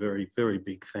very, very, very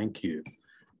big thank you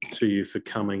to you for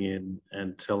coming in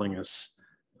and telling us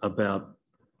about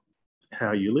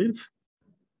how you live.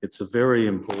 It's a very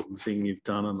important thing you've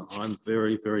done, and I'm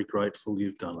very, very grateful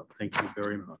you've done it. Thank you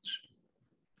very much.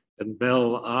 And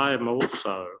Belle, I'm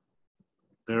also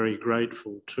very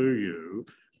grateful to you.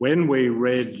 When we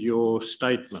read your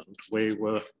statement, we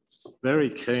were very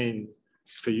keen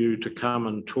for you to come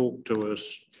and talk to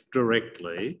us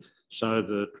directly so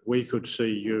that we could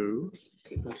see you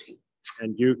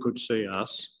and you could see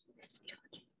us.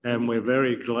 And we're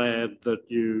very glad that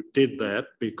you did that,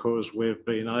 because we've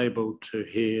been able to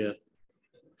hear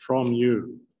from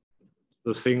you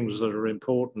the things that are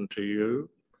important to you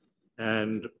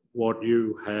and what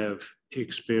you have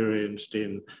experienced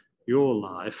in your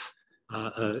life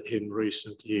in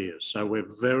recent years. So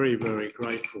we're very, very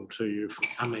grateful to you for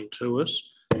coming to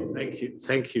us.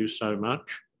 Thank you so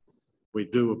much. We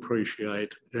do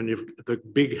appreciate, and the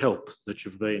big help that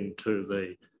you've been to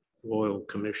the Royal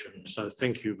Commission. So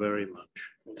thank you very much.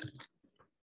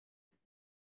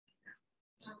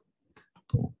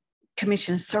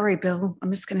 Commissioner, sorry, Bill,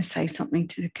 I'm just going to say something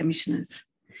to the commissioners.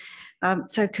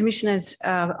 So commissioners,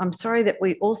 I'm sorry that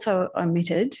we also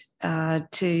omitted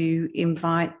to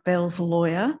invite Belle's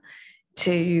lawyer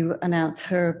to announce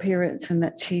her appearance and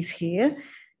that she's here.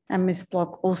 And Ms.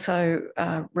 Block also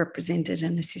represented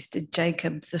and assisted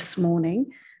Jacob this morning.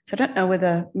 So I don't know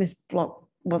whether Ms. Block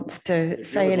wants to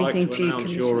say anything to you,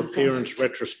 Commissioner. Your appearance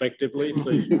retrospectively,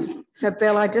 please. So,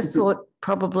 Belle, I just thought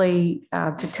probably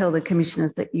to tell the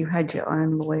commissioners that you had your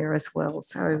own lawyer as well.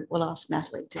 So we'll ask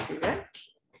Natalie to do that.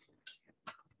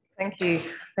 Thank you.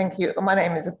 Thank you. My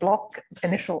name is Block,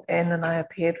 initial N, and I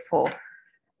appeared for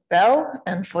Belle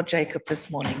and for Jacob this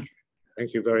morning.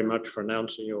 Thank you very much for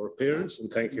announcing your appearance,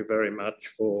 and thank you very much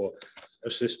for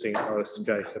assisting both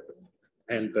Jacob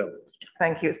and Belle.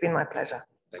 Thank you. It's been my pleasure.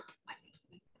 Thank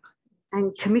you.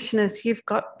 And commissioners, you've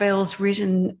got Belle's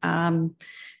written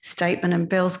statement, and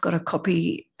Belle's got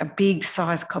a big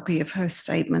size copy of her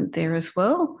statement there as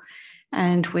well.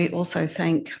 And we also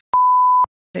thank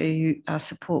to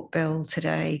support Belle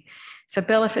today. So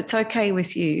Belle, if it's okay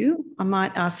with you, I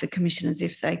might ask the commissioners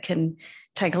if they can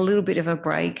take a little bit of a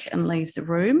break and leave the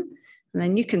room, and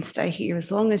then you can stay here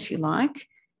as long as you like,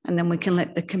 and then we can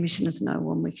let the commissioners know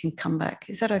when we can come back.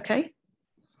 Is that okay?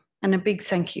 And a big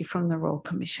thank you from the Royal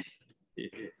Commission. Yeah.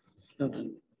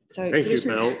 So thank you,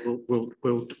 Belle.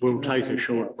 We'll take a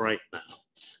short break now.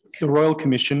 The Royal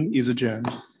Commission is adjourned.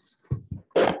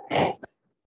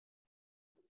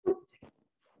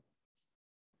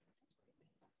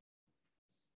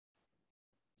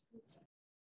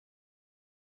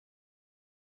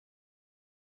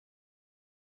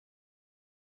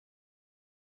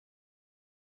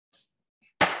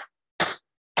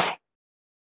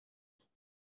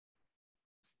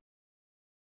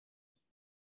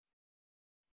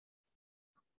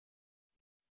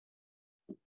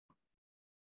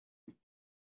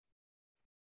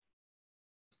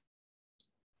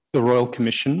 The Royal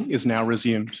Commission is now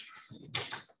resumed.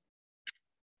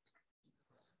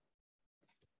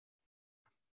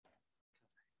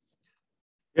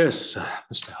 Yes,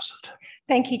 Ms. Bassett.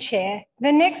 Thank you, Chair.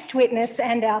 The next witness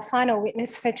and our final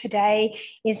witness for today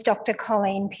is Dr.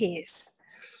 Colleen Pearce.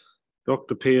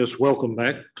 Dr. Pearce, welcome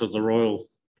back to the Royal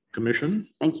Commission.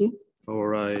 Thank you.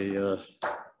 For a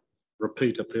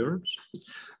repeat appearance.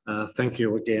 Thank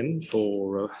you again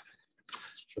for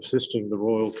assisting the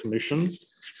Royal Commission,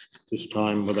 this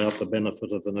time without the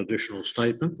benefit of an additional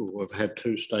statement. We've had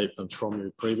two statements from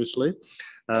you previously.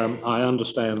 I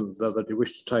understand that you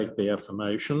wish to take the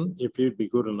affirmation. If you'd be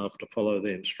good enough to follow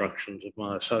the instructions of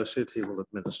my associate, he will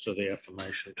administer the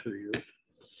affirmation to you.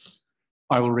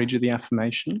 I will read you the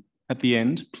affirmation. At the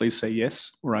end, please say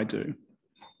yes or I do.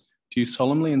 Do you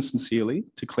solemnly and sincerely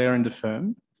declare and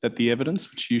affirm that the evidence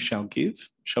which you shall give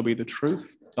shall be the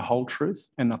truth, the whole truth,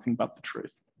 and nothing but the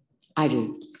truth? I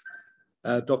do.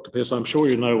 Dr. Pearce, I'm sure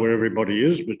you know where everybody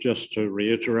is, but just to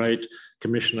reiterate,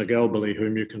 Commissioner Galbally,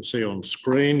 whom you can see on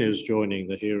screen, is joining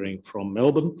the hearing from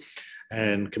Melbourne,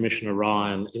 and Commissioner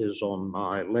Ryan is on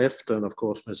my left, and of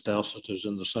course Ms Dowsett is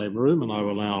in the same room, and I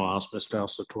will now ask Ms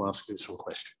Dowsett to ask you some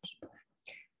questions.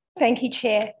 Thank you,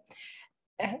 Chair.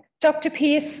 Dr.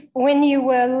 Pearce, when you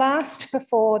were last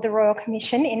before the Royal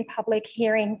Commission in public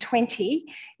hearing 20,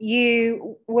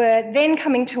 you were then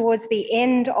coming towards the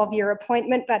end of your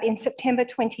appointment, but in September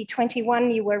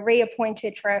 2021, you were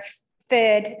reappointed for a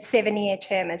third 7-year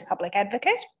term as public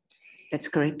advocate. That's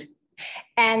correct.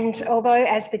 And although,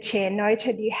 as the Chair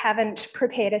noted, you haven't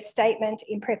prepared a statement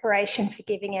in preparation for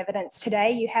giving evidence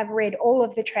today, you have read all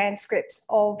of the transcripts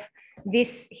of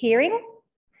this hearing.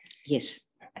 Yes.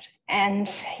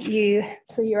 And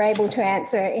you're able to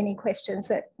answer any questions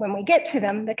that when we get to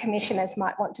them, the commissioners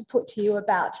might want to put to you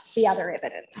about the other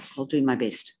evidence. I'll do my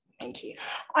best. Thank you.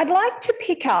 I'd like to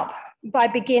pick up by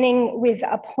beginning with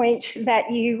a point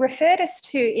that you referred us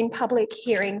to in public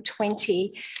hearing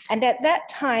 20. And at that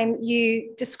time,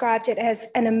 you described it as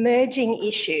an emerging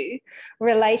issue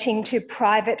relating to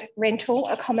private rental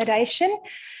accommodation.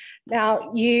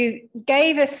 Now, you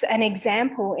gave us an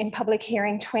example in public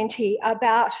hearing 20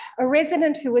 about a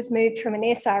resident who was moved from an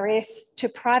SRS to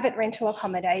private rental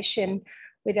accommodation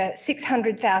with a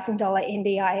 $600,000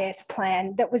 NDIS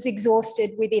plan that was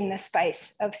exhausted within the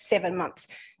space of 7 months.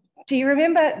 Do you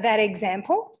remember that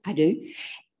example? I do.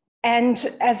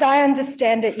 And as I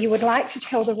understand it, you would like to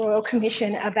tell the Royal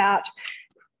Commission about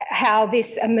how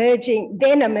this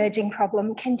emerging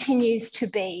problem continues to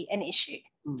be an issue.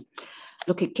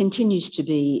 Look, it continues to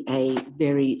be a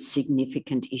very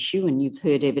significant issue, and you've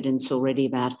heard evidence already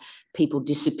about people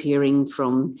disappearing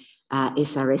from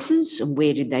SRSs, and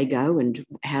where did they go and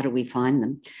how do we find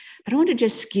them? But I want to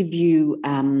just give you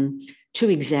 2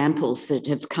 examples that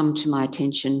have come to my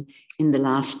attention in the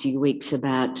last few weeks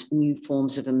about new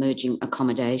forms of emerging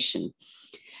accommodation.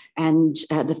 And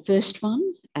the first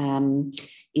one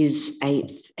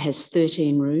has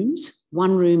 13 rooms.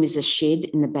 1 room is a shed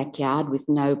in the backyard with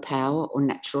no power or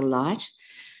natural light.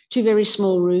 2 very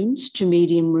small rooms, 2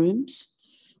 medium rooms.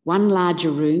 1 larger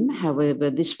room, however,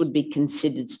 this would be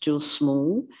considered still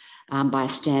small by a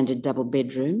standard double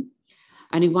bedroom.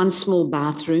 Only 1 small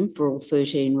bathroom for all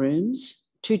 13 rooms,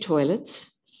 2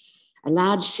 toilets, a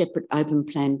large separate open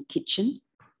plan kitchen,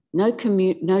 no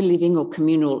living or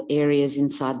communal areas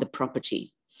inside the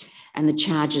property. And the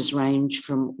charges range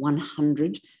from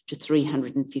 $100 to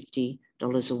 $350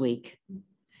 a week.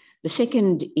 The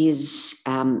second is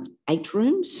 8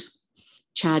 rooms,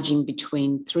 charging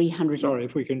between $300. Sorry,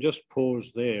 if we can just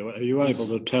pause there. Are you able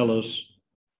to tell us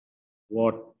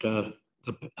what a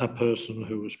person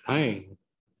who was paying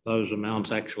those amounts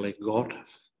actually got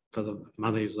for the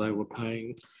monies they were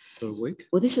paying per week?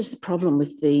 Well, this is the problem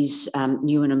with these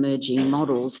new and emerging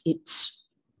models. It's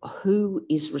who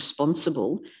is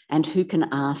responsible and who can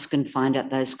ask and find out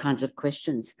those kinds of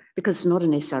questions, because it's not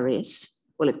an SRS.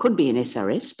 Well, it could be an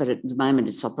SRS, but at the moment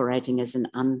it's operating as an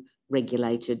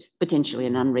unregulated, potentially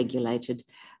an unregulated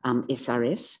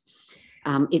SRS.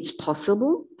 It's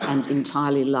possible and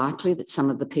entirely likely that some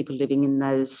of the people living in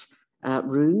those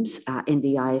rooms are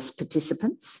NDIS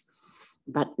participants,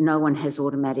 but no one has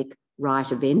automatic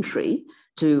right of entry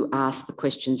to ask the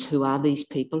questions, who are these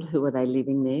people? Who are they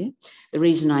living there? The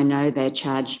reason I know they're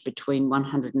charged between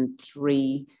 $100 and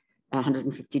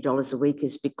 $150 a week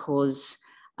is because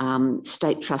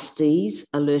state trustees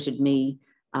alerted me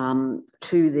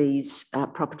to these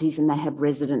properties, and they have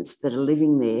residents that are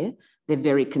living there. They're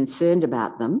very concerned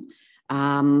about them.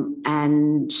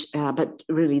 But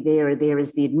really they're there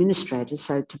as the administrator,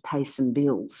 so to pay some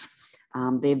bills.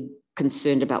 They're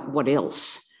concerned about what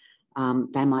else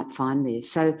they might find there.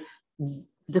 So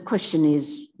the question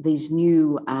is, these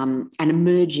new and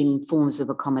emerging forms of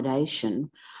accommodation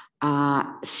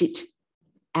sit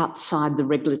outside the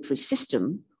regulatory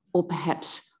system, or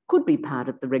perhaps could be part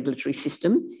of the regulatory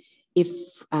system if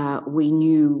we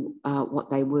knew what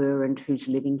they were and who's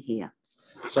living here.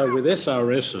 So with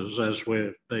SRSs, as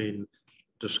we've been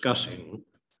discussing,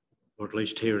 or at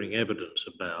least hearing evidence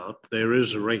about, there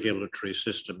is a regulatory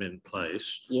system in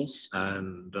place. Yes.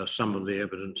 And some of the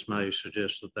evidence may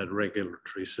suggest that that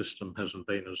regulatory system hasn't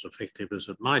been as effective as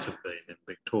it might have been in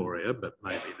Victoria, but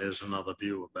maybe there's another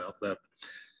view about that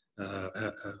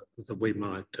that we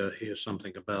might hear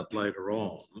something about later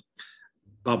on.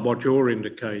 But what you're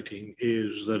indicating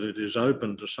is that it is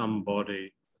open to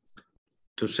somebody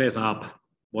to set up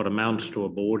what amounts to a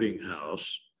boarding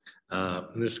house,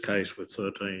 in this case with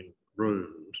 13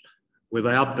 rooms,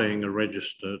 without being a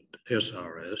registered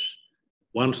SRS,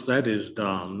 Once that is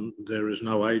done, there is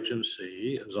no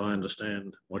agency, as I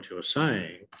understand what you're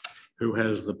saying, who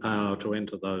has the power to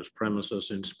enter those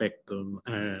premises, inspect them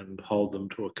and hold them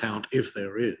to account if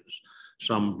there is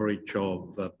some breach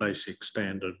of basic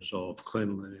standards of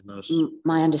cleanliness.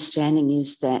 My understanding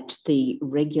is that the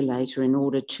regulator, in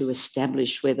order to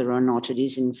establish whether or not it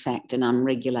is in fact an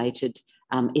unregulated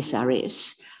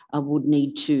SRS, would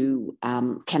need to,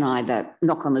 can either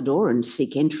knock on the door and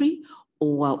seek entry,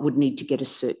 or would need to get a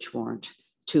search warrant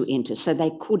to enter. So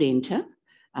they could enter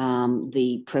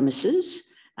the premises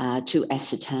to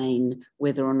ascertain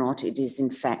whether or not it is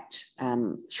in fact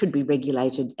should be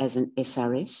regulated as an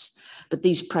SRS. But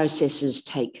these processes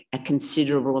take a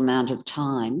considerable amount of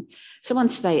time. So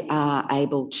once they are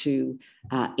able to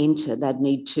enter, they'd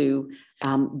need to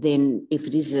then, if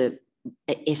it is a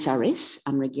SRS,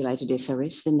 unregulated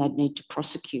SRS, then they'd need to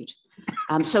prosecute.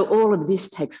 So all of this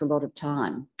takes a lot of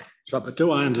time. So, but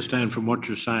do I understand from what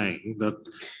you're saying that,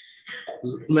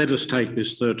 let us take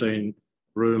this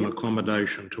 13-room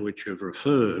accommodation to which you've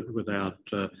referred without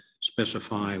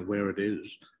specifying where it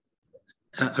is.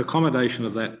 Accommodation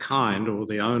of that kind, or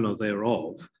the owner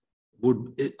thereof,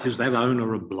 is that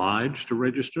owner obliged to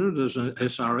register it as an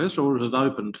SRS, or is it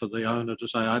open to the owner to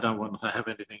say, I don't want to have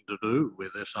anything to do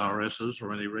with SRSs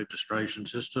or any registration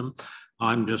system.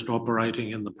 I'm just operating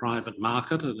in the private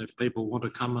market, and if people want to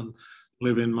come and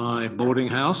live in my boarding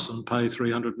house and pay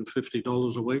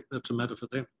 $350 a week, that's a matter for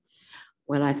them.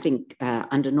 Well, I think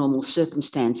under normal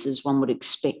circumstances, one would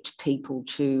expect people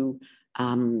to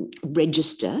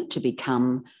register to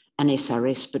become an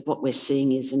SRS, but what we're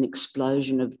seeing is an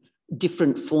explosion of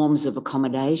different forms of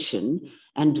accommodation,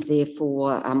 and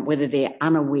therefore whether they're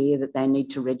unaware that they need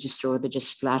to register or they're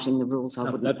just flouting the rules, I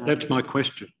wouldn't know. That's my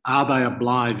question. Are they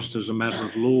obliged as a matter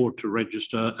of law to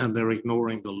register and they're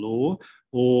ignoring the law,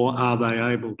 or are they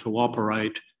able to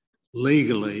operate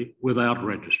legally without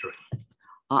registering?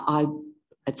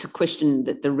 It's a question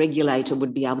that the regulator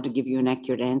would be able to give you an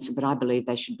accurate answer, but I believe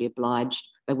they should be obliged.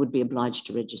 They would be obliged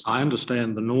to register. I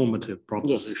understand the normative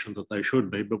proposition that they should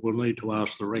be, but we'll need to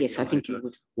ask the regulator, yes, I think you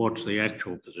would. What's the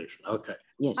actual position. Okay.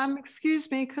 Yes.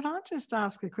 Excuse me, could I just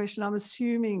ask a question? I'm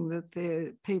assuming that there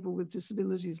are people with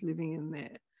disabilities living in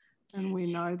there, and we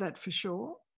know that for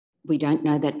sure. We don't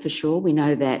know that for sure. We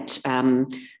know that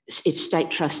if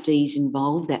state trustees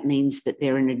involved, that means that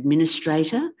they're an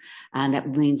administrator, and that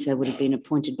means they would have been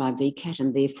appointed by VCAT,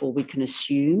 and therefore we can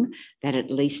assume that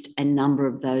at least a number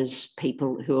of those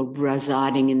people who are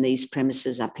residing in these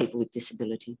premises are people with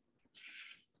disability.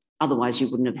 Otherwise, you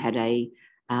wouldn't have had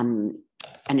an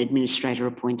administrator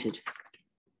appointed.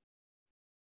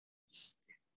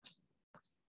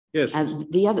 Yes.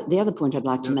 The other point I'd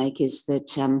like to make is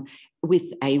that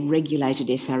with a regulated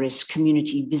SRS,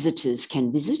 community visitors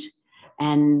can visit,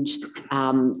 and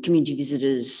community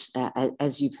visitors,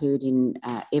 as you've heard in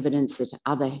evidence at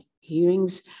other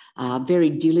hearings, are very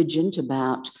diligent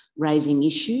about raising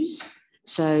issues.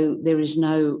 So there is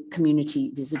no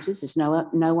community visitors. There's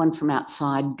no one from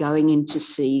outside going in to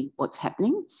see what's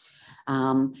happening.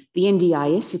 The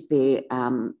NDIS, if they're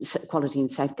Quality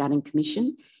and Safeguarding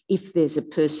Commission, if there's a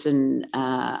person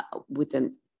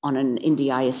on an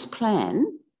NDIS plan,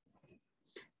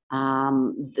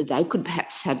 they could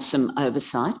perhaps have some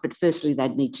oversight, but firstly,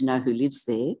 they'd need to know who lives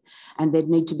there, and there'd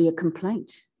need to be a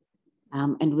complaint.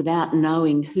 And without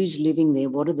knowing who's living there,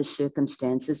 what are the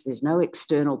circumstances, there's no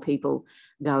external people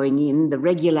going in, the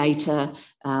regulator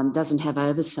doesn't have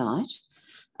oversight.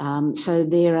 So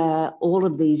there are all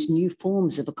of these new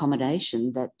forms of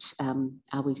accommodation that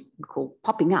we call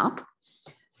popping up,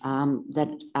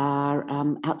 that are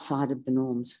outside of the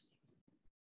norms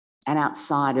and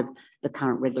outside of the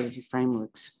current regulatory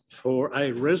frameworks. For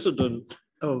a resident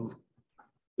of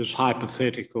this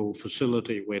hypothetical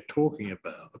facility we're talking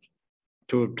about,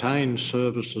 to obtain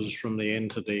services from the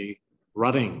entity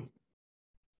running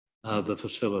the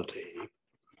facility,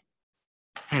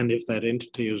 and if that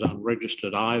entity is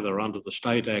unregistered either under the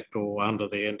State Act or under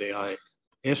the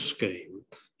NDIS scheme,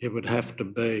 it would have to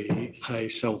be a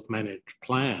self-managed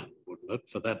plan, wouldn't it,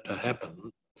 for that to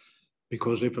happen?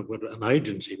 Because if it were an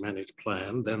agency-managed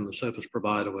plan, then the service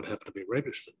provider would have to be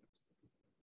registered.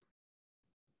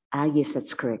 Yes,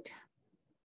 that's correct.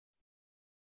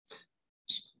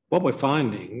 What we're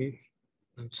finding,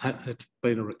 it's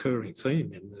been a recurring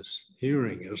theme in this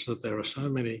hearing, is that there are so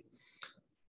many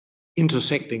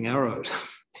intersecting arrows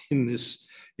in this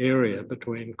area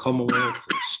between Commonwealth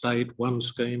and state, one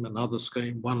scheme, another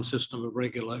scheme, one system of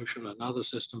regulation, another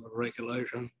system of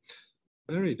regulation.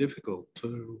 Very difficult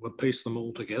to piece them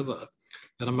all together.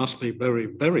 And it must be very,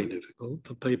 very difficult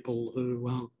for people who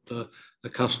aren't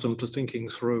accustomed to thinking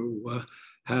through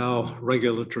how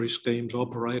regulatory schemes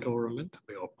operate or are meant to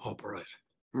be operate.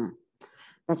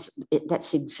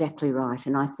 That's exactly right.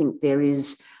 And I think there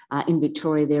is, in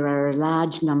Victoria, there are a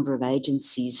large number of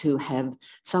agencies who have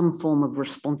some form of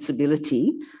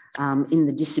responsibility in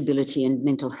the disability and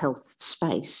mental health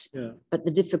space. Yeah. But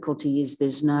the difficulty is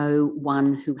there's no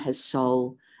one who has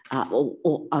sole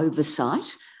or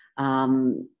oversight.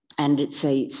 And it's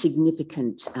a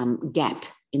significant gap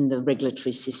in the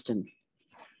regulatory system.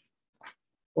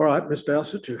 All right, Ms.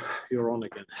 Dowsett, you're on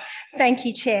again. Thank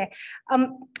you, Chair.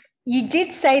 You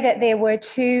did say that there were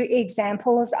two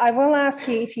examples. I will ask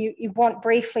you if you want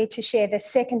briefly to share the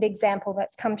second example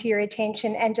that's come to your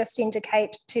attention and just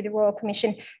indicate to the Royal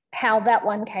Commission how that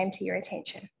one came to your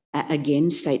attention. Again,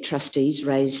 state trustees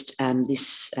raised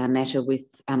this matter with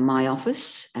my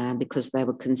office because they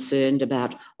were concerned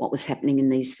about what was happening in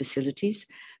these facilities.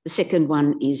 The second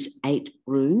one is 8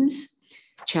 rooms,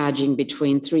 charging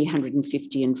between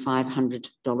 $350 and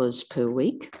 $500 per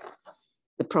week.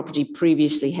 The property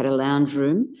previously had a lounge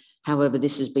room. However,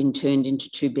 this has been turned into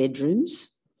 2 bedrooms.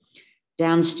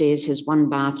 Downstairs has 1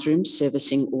 bathroom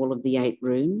servicing all of the 8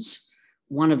 rooms.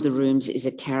 One of the rooms is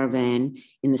a caravan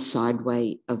in the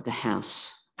sideway of the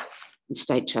house. The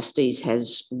State Trustees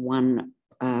has one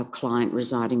client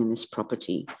residing in this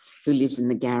property who lives in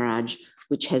the garage,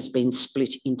 which has been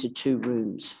split into 2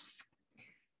 rooms.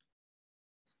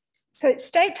 So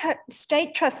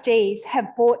state trustees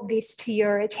have brought this to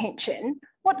your attention.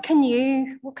 What can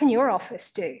your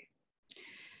office do?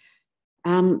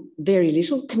 Very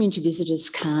little. Community visitors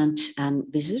can't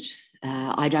visit.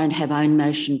 I don't have own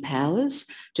motion powers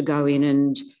to go in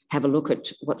and have a look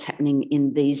at what's happening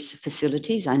in these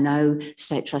facilities. I know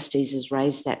State Trustees has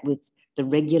raised that with the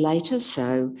regulator.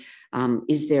 So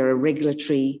is there a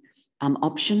regulatory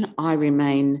option? I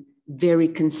remain very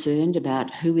concerned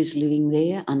about who is living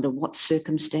there, under what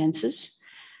circumstances.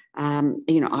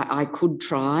 I could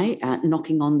try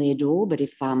knocking on their door, but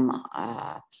if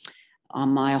my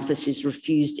office is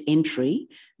refused entry,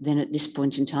 then at this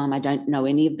point in time, I don't know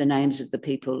any of the names of the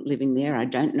people living there. I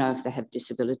don't know if they have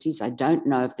disabilities. I don't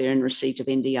know if they're in receipt of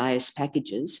NDIS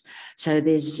packages. So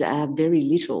there's very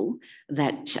little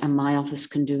that my office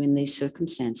can do in these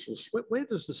circumstances. Where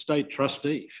does the state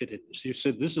trustee fit in this? You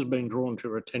said this has been drawn to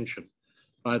your attention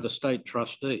by the state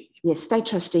trustee. Yes, state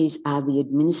trustees are the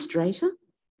administrator.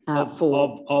 Of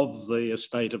the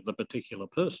estate of the particular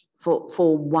person.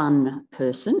 For one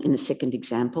person in the second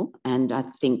example, and I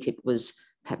think it was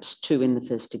perhaps 2 in the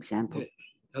first example. Yeah.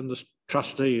 And the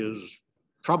trustee is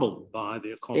troubled by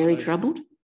the accommodation. Very troubled.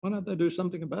 Why don't they do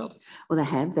something about it? Well, they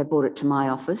have. They brought it to my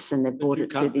office, and they brought it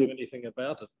to the. You can't do anything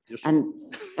about it. And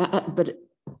but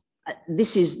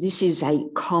this is a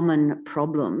common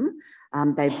problem.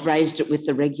 They've raised it with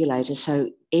the regulator, so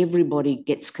everybody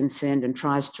gets concerned and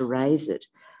tries to raise it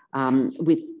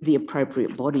with the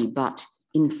appropriate body. But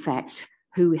in fact,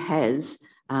 who has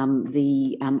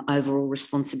the overall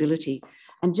responsibility?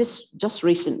 And just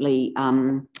recently,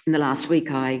 in the last week,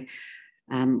 I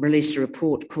released a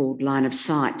report called Line of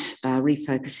Sight,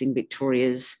 refocusing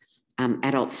Victoria's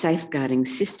adult safeguarding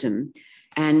system.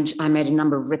 And I made a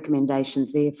number of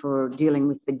recommendations there for dealing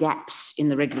with the gaps in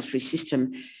the regulatory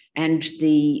system. And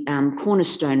the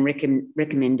cornerstone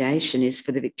recommendation is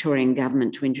for the Victorian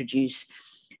government to introduce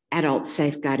adult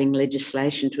safeguarding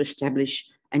legislation to establish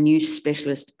a new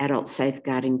specialist adult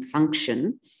safeguarding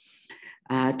function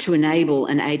to enable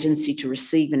an agency to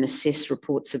receive and assess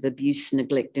reports of abuse,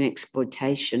 neglect and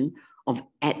exploitation of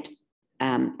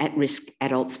at-risk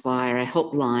adults via a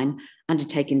helpline,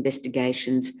 undertake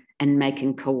investigations and make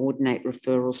and coordinate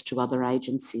referrals to other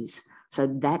agencies. So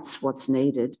that's what's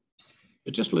needed.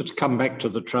 But just let's come back to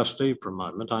the trustee for a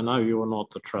moment. I know you're not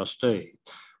the trustee.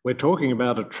 We're talking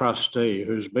about a trustee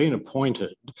who's been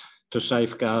appointed to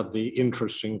safeguard the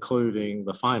interests, including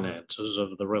the finances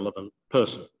of the relevant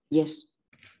person. Yes.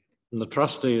 And the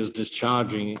trustee is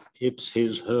discharging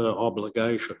his/her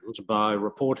obligations by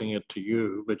reporting it to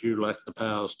you, but you lack the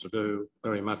powers to do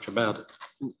very much about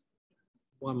it.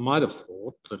 One might have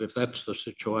thought that if that's the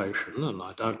situation, and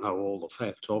I don't know all the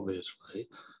facts, obviously,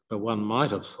 but one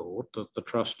might have thought that the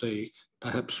trustee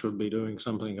perhaps should be doing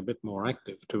something a bit more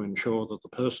active to ensure that the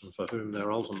person for whom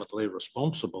they're ultimately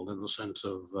responsible, in the sense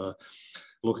of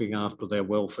looking after their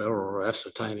welfare or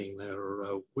ascertaining their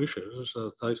wishes,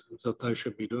 that they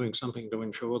should be doing something to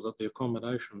ensure that the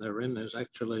accommodation they're in is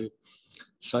actually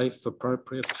safe,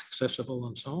 appropriate, accessible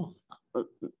and so on.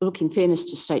 Look, in fairness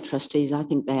to state trustees, I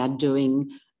think they are doing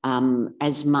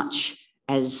as much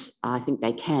as I think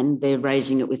they can. They're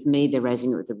raising it with me, they're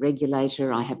raising it with the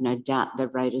regulator. I have no doubt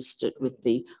they've raised it with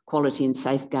the Quality and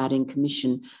Safeguarding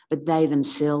Commission, but they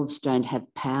themselves don't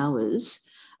have powers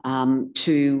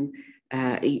if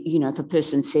a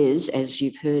person says, as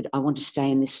you've heard, I want to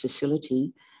stay in this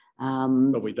facility.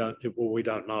 But we don't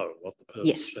know what the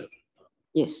person said.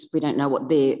 Yes, we don't know what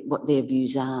their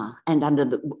views are, and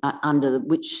under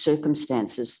which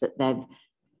circumstances that they've.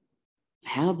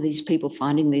 How are these people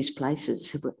finding these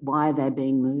places? Why are they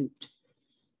being moved?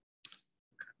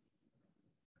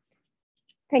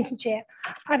 Thank you, Chair.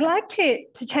 I'd like to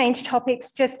change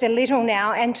topics just a little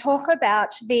now and talk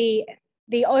about the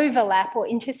overlap or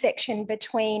intersection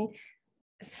between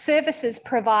services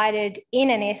provided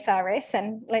in an SRS,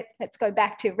 and let's go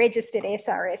back to registered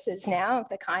SRSs now, of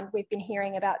the kind we've been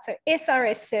hearing about. So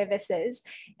SRS services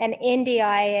and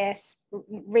NDIS,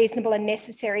 reasonable and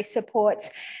necessary supports.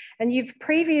 And you've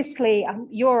previously,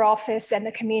 your office and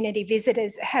the community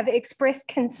visitors have expressed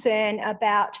concern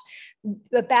about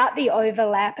the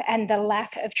overlap and the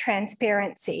lack of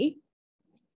transparency.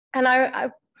 And I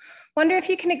wonder if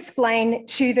you can explain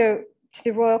to the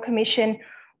Royal Commission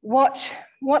what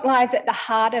lies at the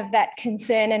heart of that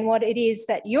concern and what it is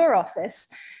that your office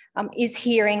is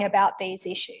hearing about these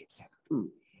issues.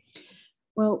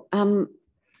 Well, I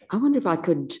wonder if I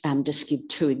could just give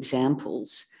two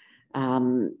examples,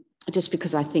 just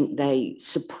because I think they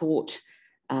support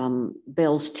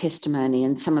Belle's testimony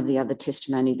and some of the other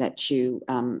testimony that you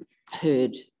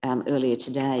heard earlier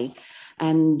today.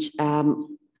 And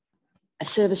a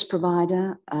service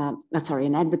provider,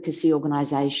 an advocacy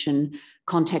organisation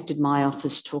contacted my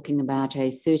office talking about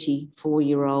a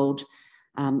 34-year-old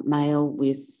male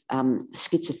with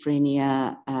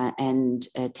schizophrenia and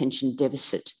attention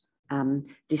deficit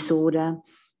disorder,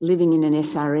 living in an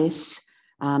SRS.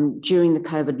 During the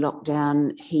COVID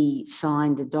lockdown, he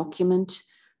signed a document.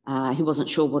 He wasn't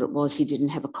sure what it was. He didn't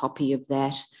have a copy of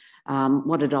that.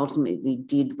 What it ultimately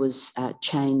did was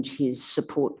change his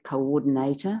support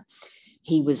coordinator.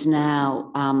 He was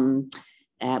now, and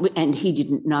he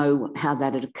didn't know how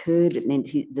that had occurred. It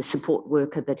meant the support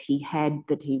worker that he had,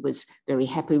 that he was very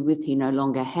happy with, he no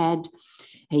longer had.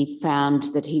 He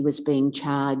found that he was being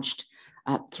charged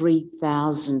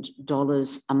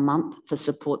 $3,000 a month for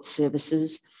support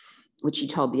services, which he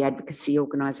told the advocacy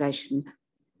organisation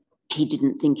he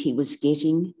didn't think he was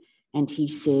getting. And he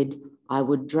said, I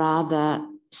would rather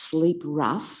sleep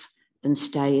rough than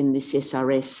stay in this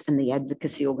SRS. And the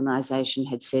advocacy organisation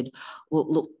had said, well,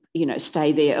 look,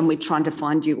 stay there and we're trying to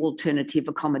find you alternative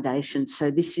accommodation.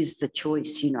 So this is the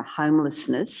choice,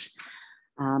 homelessness.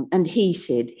 And he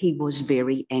said he was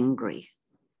very angry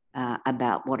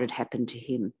about what had happened to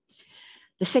him.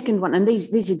 The second one, and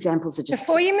these examples are just...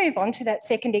 Before you move on to that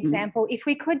second example, if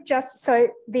we could just, so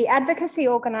the advocacy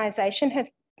organisation have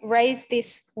raised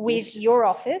this with your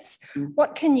office.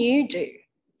 What can you do?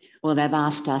 Well, they've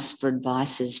asked us for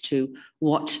advice as to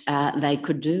what they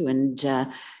could do. And,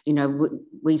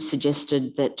 we've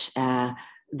suggested that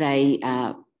they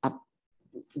know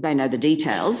the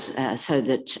details so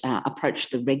that approach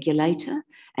the regulator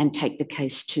and take the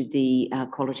case to the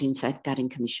Quality and Safeguarding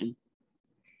Commission.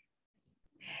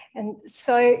 And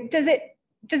so does it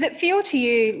feel to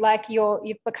you like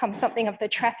you've become something of the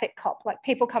traffic cop, like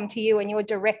people come to you and you're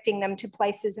directing them to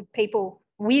places of people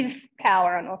with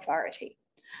power and authority?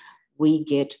 We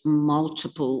get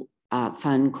multiple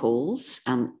phone calls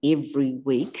every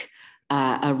week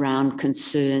around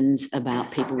concerns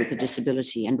about people with a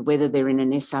disability, and whether they're in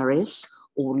an SRS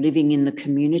or living in the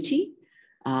community.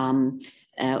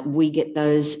 We get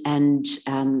those, and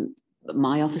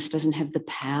my office doesn't have the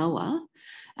power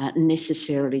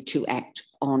necessarily to act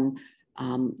on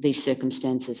these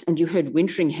circumstances. And you heard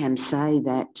Wintringham say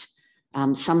that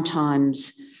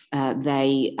sometimes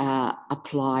they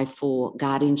apply for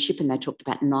guardianship, and they talked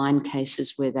about 9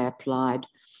 cases where they applied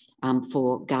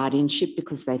for guardianship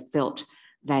because they felt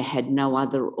they had no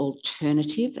other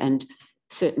alternative. And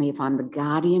certainly if I'm the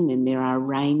guardian, then there are a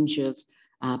range of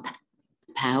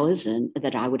powers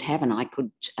that I would have, and I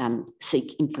could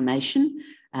seek information,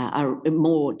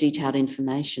 more detailed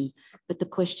information. But the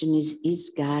question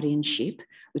is guardianship,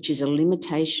 which is a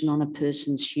limitation on a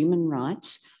person's human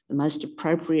rights, the most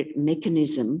appropriate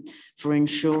mechanism for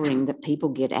ensuring that people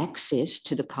get access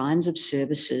to the kinds of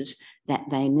services that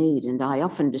they need? And I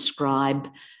often describe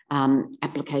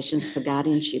applications for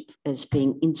guardianship as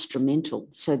being instrumental.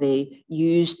 So they're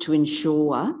used to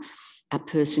ensure a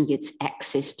person gets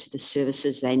access to the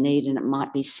services they need, and it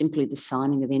might be simply the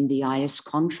signing of NDIS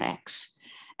contracts.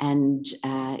 And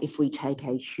if we take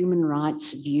a human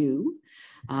rights view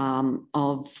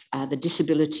of the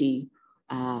disability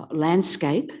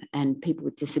landscape and people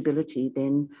with disability,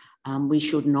 then we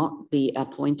should not be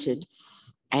appointed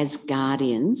as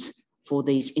guardians for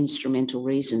these instrumental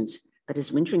reasons. But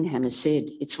as Winteringham has said,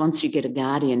 it's once you get a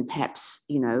guardian, perhaps,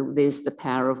 you know, there's the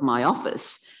power of my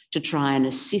office to try and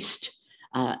assist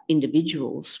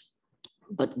individuals.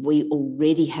 But we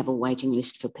already have a waiting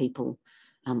list for people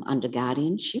under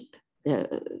guardianship,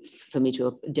 for me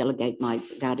to delegate my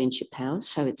guardianship powers.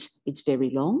 So it's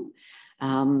very long,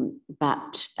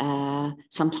 but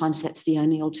sometimes that's the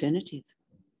only alternative.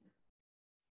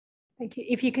 Thank you.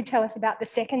 If you could tell us about the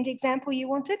second example you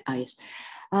wanted. Oh, yes.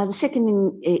 The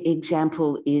second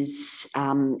example is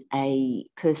a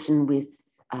person with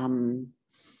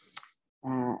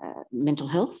mental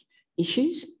health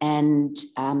issues and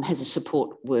has a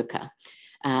support worker.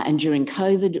 And during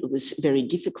COVID, it was very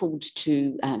difficult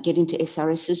to get into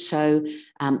SRSs. So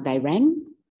they rang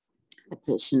the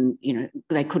person, you know,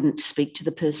 they couldn't speak to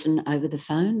the person over the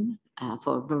phone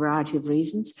for a variety of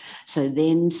reasons. So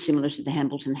then, similar to the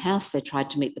Hambleton House, they tried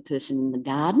to meet the person in the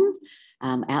garden,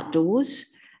 outdoors,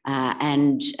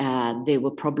 and there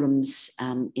were problems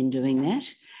in doing that.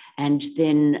 And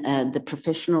then the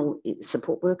professional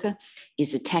support worker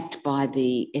is attacked by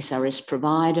the SRS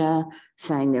provider,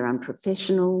 saying they're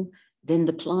unprofessional. Then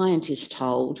the client is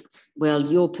told, well,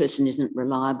 your person isn't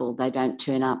reliable, they don't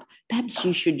turn up. Perhaps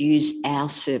you should use our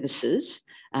services,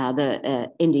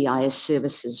 the NDIS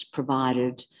services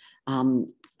provided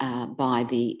by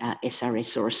the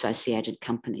SRS or associated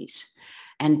companies.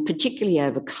 And particularly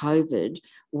over COVID,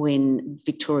 when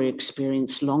Victoria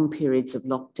experienced long periods of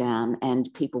lockdown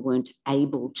and people weren't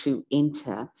able to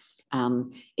enter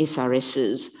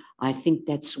SRSs, I think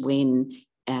that's when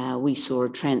we saw a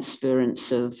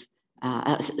transference of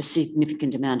a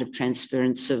significant amount of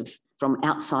transference from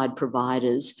outside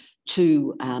providers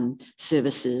to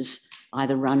services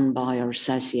either run by or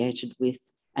associated with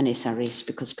an SRS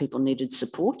because people needed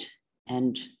support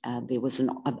and there was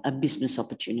a business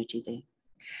opportunity there.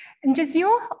 And does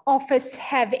your office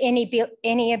have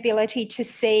any ability to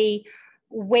see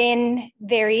when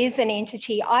there is an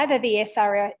entity, either the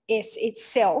SRS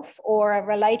itself or a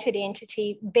related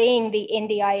entity being the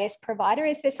NDIS provider?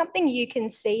 Is there something you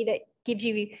can see that gives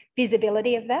you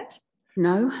visibility of that?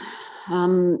 No.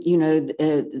 You know,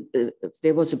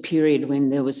 there was a period when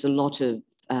there was a lot of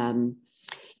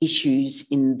issues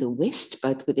in the West,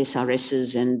 both with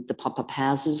SRSs and the pop-up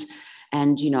houses.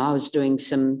 And, you know, I was doing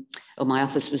my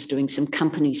office was doing some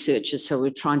company searches. So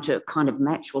we're trying to kind of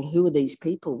match, well, who are these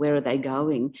people? Where are they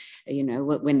going? You know,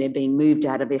 when they're being moved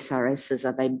out of SRSs,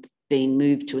 are they being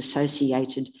moved to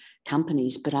associated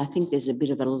companies? But I think there's a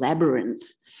bit of a labyrinth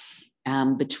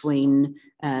between,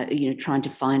 you know, trying to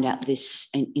find out this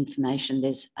information.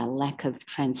 There's a lack of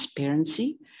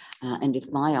transparency. And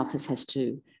if my office has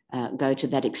to go to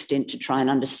that extent to try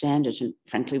and understand it, and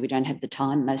frankly, we don't have the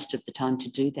time most of the time to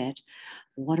do that.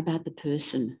 What about the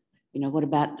person? You know, what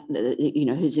about, you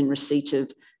know, who's in receipt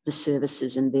of the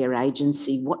services and their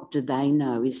agency? What do they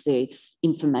know? Is there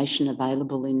information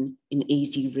available in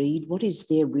easy read? What is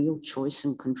their real choice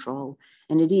and control?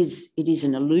 And it is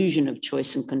an illusion of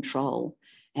choice and control.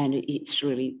 And it's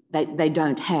really, they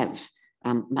don't have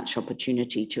much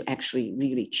opportunity to actually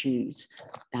really choose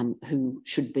who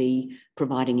should be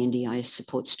providing NDIS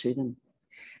supports to them.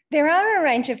 There are a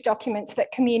range of documents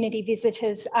that community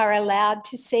visitors are allowed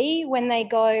to see when they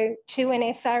go to an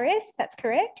SRS, that's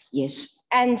correct? Yes.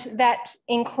 And that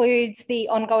includes the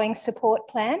ongoing support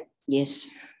plan? Yes.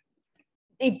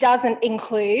 It doesn't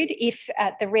include if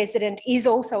the resident is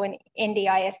also an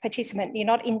NDIS participant. You're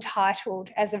not entitled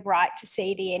as of right to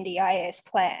see the NDIS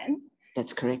plan.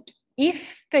 That's correct.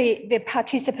 If the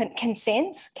participant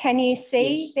consents, can you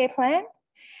see their plan?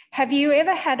 Have you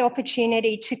ever had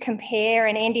opportunity to compare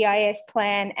an NDIS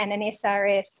plan and an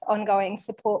SRS ongoing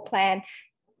support plan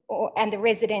and the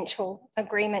residential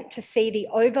agreement to see the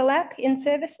overlap in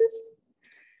services?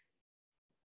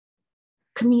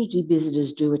 Community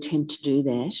visitors do attempt to do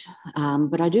that,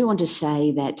 but I do want to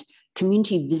say that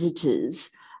community visitors,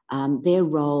 their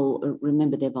role,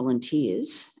 remember they're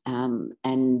volunteers,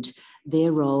 and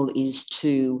their role is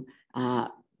to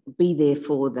be there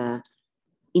for the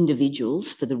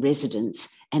individuals, for the residents,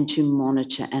 and to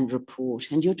monitor and report.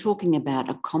 And you're talking about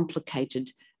a complicated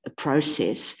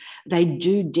process. They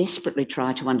do desperately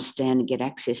try to understand and get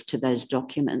access to those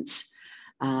documents,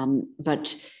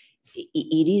 but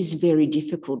it is very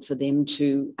difficult for them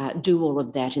to do all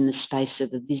of that in the space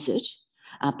of a visit,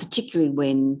 particularly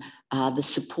when the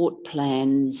support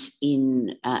plans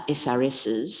in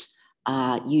SRSs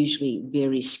are usually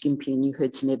very skimpy, and you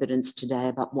heard some evidence today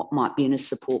about what might be in a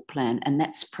support plan, and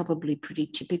that's probably pretty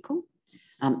typical.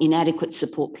 Inadequate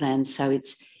support plans, so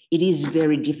it is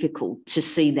very difficult to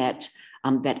see that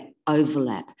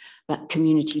overlap. But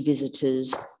community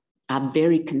visitors are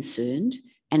very concerned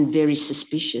and very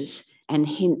suspicious, And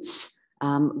hence,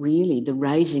 really, the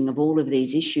raising of all of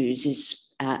these issues is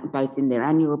both in their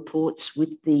annual reports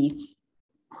with the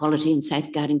Quality and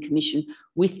Safeguarding Commission,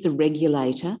 with the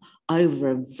regulator over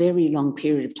a very long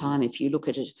period of time. If you look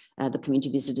at it, the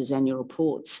Community Visitors Annual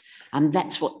Reports,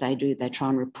 that's what they do. They try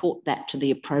and report that to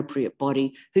the appropriate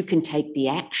body who can take the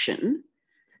action.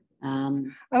 I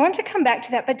want to come back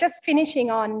to that, but just finishing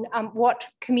on what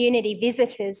community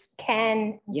visitors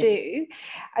can do.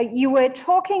 You were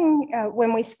talking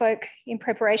when we spoke in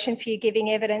preparation for you giving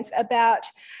evidence about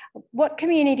what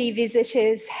community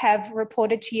visitors have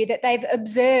reported to you that they've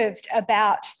observed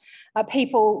about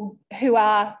people who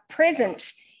are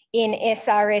present in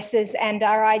SRSs and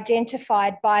are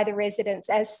identified by the residents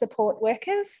as support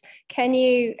workers. Can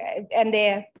you, and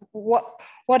they're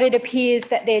what it appears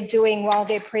that they're doing while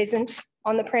they're present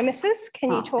on the premises?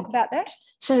 Can you talk about that?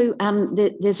 So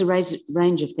there's a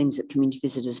range of things that community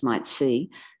visitors might see.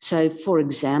 So, for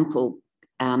example,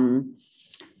 SRSs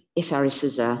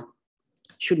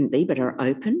shouldn't be, but are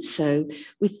open. So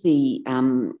with the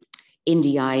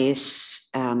NDIS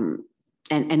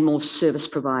and more service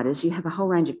providers, you have a whole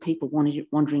range of people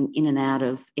wandering in and out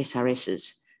of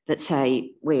SRSs that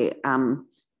say we're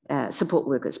support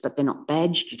workers, but they're not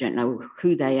badged. You don't know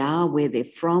who they are, where they're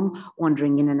from,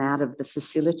 wandering in and out of the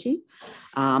facility.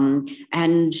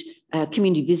 And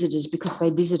community visitors, because they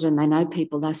visit and they know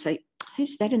people, they say,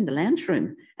 who's that in the lounge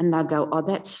room? And they'll go, oh,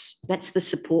 that's the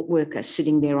support worker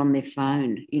sitting there on their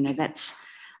phone. You know, that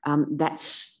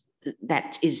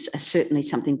is certainly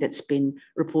something that's been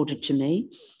reported to me.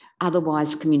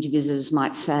 Otherwise, community visitors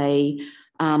might say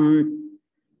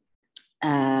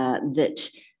that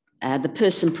the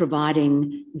person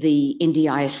providing the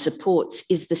NDIS supports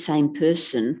is the same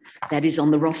person that is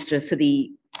on the roster for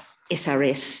the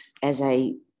SRS as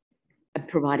a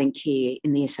providing care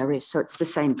in the SRS. So it's the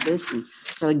same person.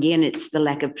 So again, it's the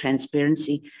lack of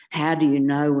transparency. How do you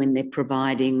know when they're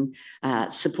providing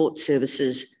support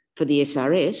services for the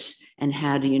SRS, and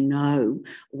how do you know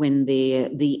when they're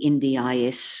the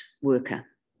NDIS worker?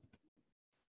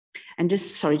 And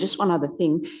just one other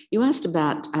thing. You asked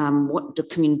about what do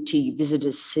community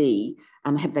visitors see?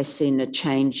 Have they seen a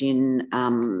change in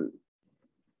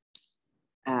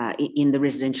the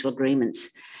residential agreements?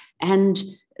 And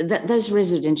those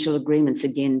residential agreements,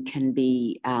 again, can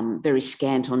be very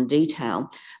scant on detail.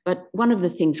 But one of the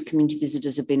things community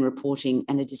visitors have been reporting,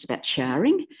 and it is about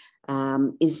showering,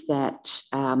 is that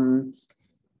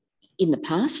in the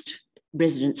past,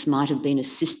 residents might have been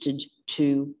assisted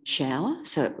to shower.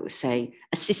 So it would say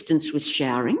assistance with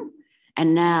showering.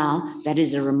 And now that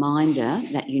is a reminder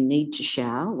that you need to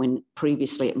shower, when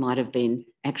previously it might have been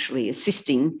actually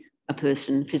assisting a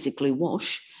person physically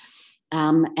wash.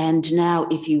 And now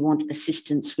if you want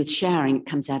assistance with showering, it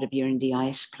comes out of your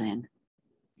NDIS plan.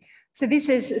 So this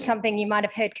is something you might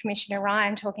have heard Commissioner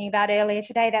Ryan talking about earlier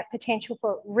today, that potential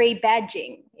for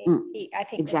rebadging. I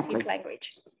think exactly. That's his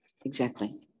language.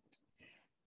 Exactly.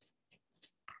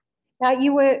 Now,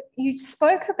 you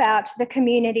spoke about the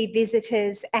community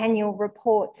visitors' annual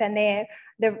reports and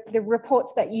the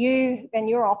reports that you and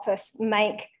your office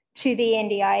make to the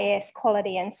NDIS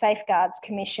Quality and Safeguards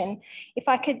Commission. If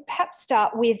I could perhaps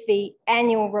start with the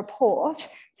annual report.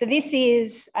 So this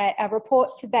is a report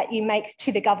that you make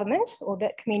to the government, or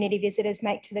that community visitors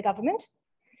make to the government.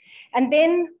 And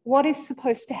then what is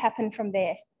supposed to happen from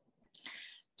there?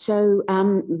 So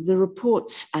the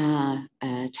reports are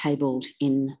tabled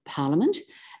in Parliament,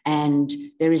 and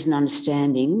there is an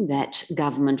understanding that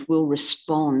government will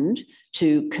respond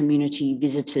to community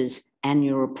visitors'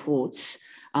 annual reports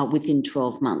within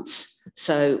 12 months.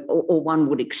 So, or one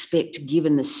would expect,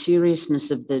 given the seriousness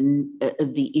of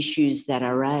the issues that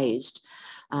are raised.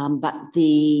 But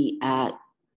the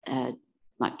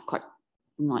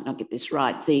might not get this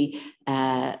right. The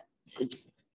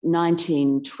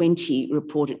 1920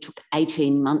 report, it took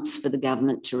 18 months for the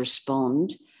government to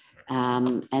respond,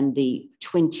 and the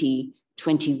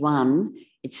 2021,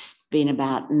 it's been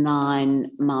about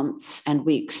 9 months, and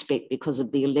we expect, because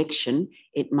of the election,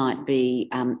 it might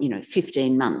be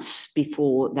 15 months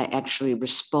before they actually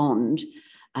respond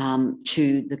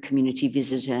to the community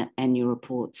visitor annual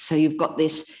reports. So you've got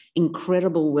this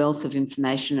incredible wealth of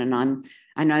information, and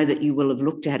I know that you will have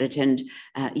looked at it, and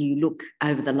you look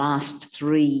over the last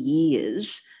 3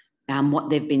 years, what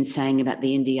they've been saying about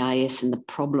the NDIS and the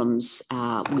problems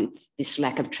with this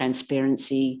lack of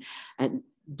transparency,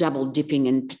 double dipping,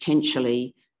 and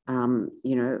potentially,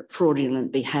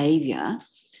 fraudulent behaviour.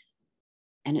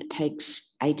 And it takes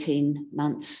 18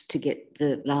 months to get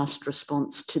the last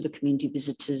response to the community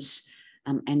visitors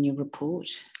annual report.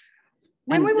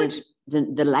 When we were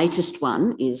the latest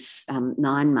one is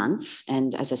 9 months.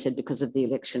 And as I said, because of the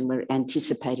election, we're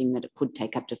anticipating that it could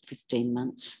take up to 15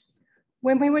 months.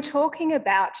 When we were talking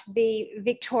about the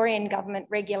Victorian government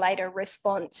regulator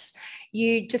response,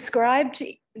 you described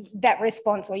that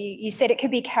response, or you said it could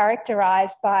be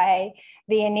characterised by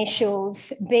the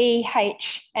initials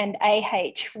BH and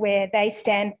AH, where they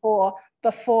stand for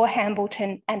before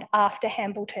Hambleton and after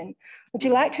Hambleton. Would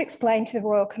you like to explain to the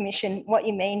Royal Commission what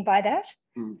you mean by that?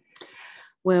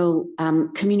 Well,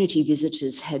 community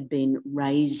visitors had been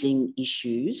raising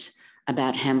issues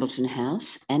about Hambleton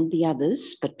House and the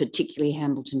others, but particularly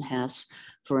Hambleton House,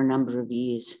 for a number of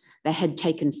years. They had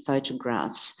taken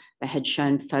photographs. They had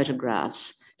shown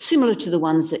photographs similar to the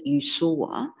ones that you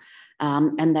saw,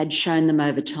 and they'd shown them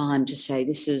over time to say,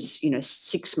 this is,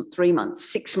 3 months,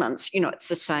 6 months, it's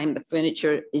the same, the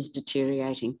furniture is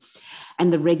deteriorating.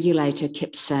 And the regulator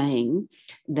kept saying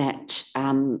that,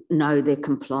 no, they're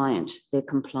compliant.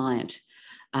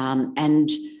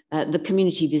 The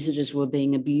community visitors were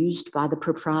being abused by the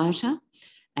proprietor,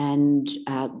 and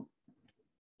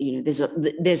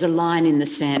there's a line in the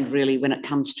sand really when it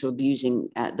comes to abusing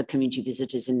the community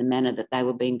visitors in the manner that they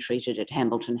were being treated at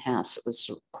Hambleton House. It was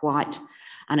quite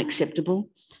unacceptable.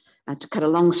 To cut a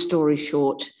long story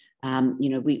short,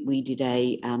 we did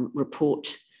a report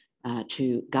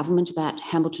to government about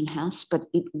Hambleton House, but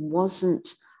it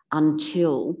wasn't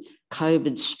until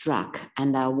COVID struck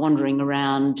and they were wandering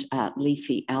around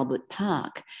leafy Albert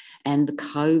Park and the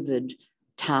COVID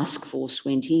task force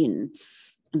went in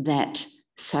that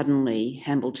suddenly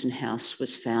Hambleton House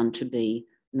was found to be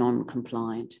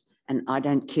non-compliant. And I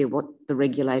don't care what the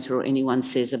regulator or anyone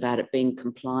says about it being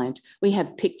compliant. We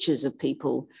have pictures of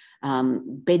people,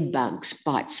 bed bugs,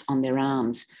 bites on their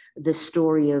arms. The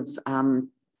story of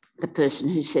the person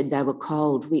who said they were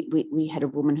cold. We had a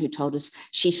woman who told us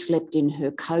she slept in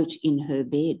her coat in her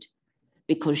bed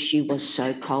because she was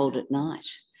so cold at night.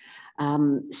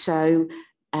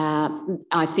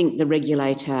 I think the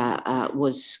regulator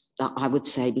was, I would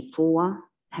say before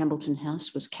Hambleton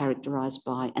House, was characterised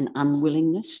by an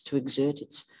unwillingness to exert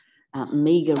its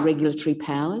meagre regulatory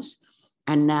powers.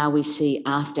 And now we see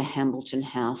after Hambleton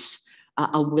House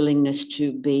a willingness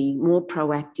to be more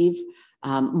proactive,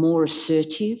 more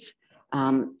assertive,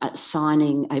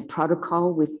 signing a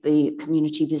protocol with the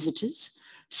community visitors.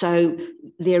 So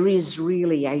there is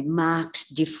really a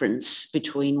marked difference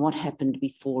between what happened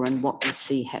before and what we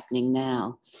see happening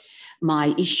now.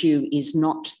 My issue is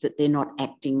not that they're not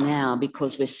acting now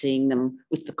because we're seeing them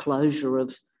with the closure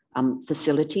of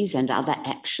facilities and other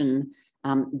action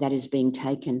that is being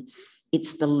taken.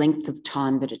 It's the length of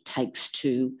time that it takes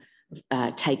to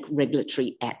take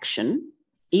regulatory action,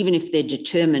 even if they're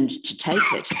determined to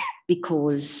take it,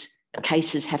 because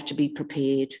cases have to be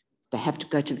prepared, they have to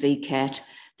go to VCAT,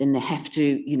 then they have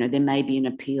to, there may be an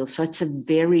appeal. So it's a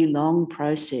very long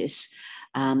process,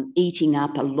 eating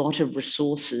up a lot of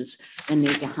resources when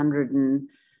there's 100 and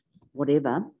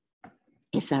whatever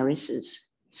SRSs.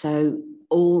 So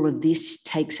all of this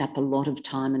takes up a lot of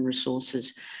time and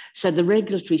resources. So the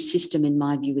regulatory system, in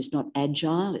my view, is not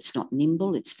agile, it's not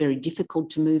nimble, it's very difficult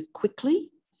to move quickly.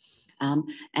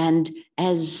 And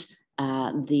as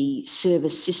the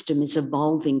service system is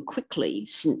evolving quickly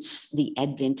since the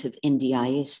advent of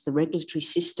NDIS, the regulatory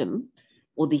system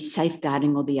or the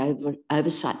safeguarding or the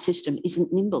oversight system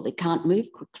isn't nimble. They can't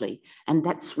move quickly. And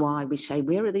that's why we say,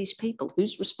 where are these people?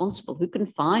 Who's responsible? Who can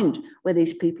find where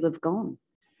these people have gone?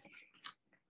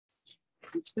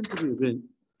 I seem to be a bit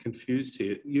confused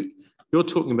here. You're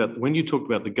talking about, when you talk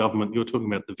about the government, you're talking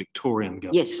about the Victorian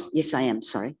government. Yes, I am,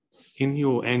 sorry. In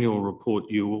your annual report,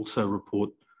 you also report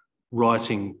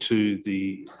writing to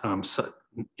the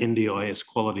NDIS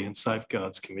Quality and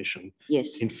Safeguards Commission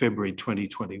in February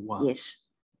 2021. Yes.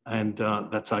 And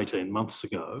that's 18 months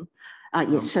ago.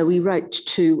 Yes, so we wrote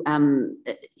to,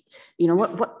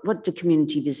 what do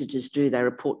community visitors do? They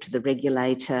report to the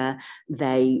regulator,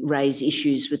 they raise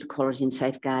issues with the Quality and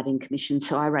Safeguarding Commission.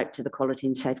 So I wrote to the Quality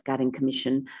and Safeguarding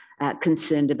Commission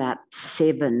concerned about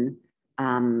 7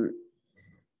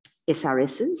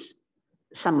 SRSs,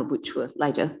 some of which were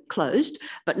later closed,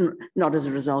 but not as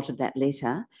a result of that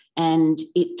letter. And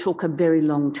it took a very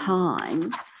long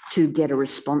time to get a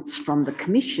response from the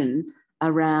Commission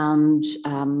around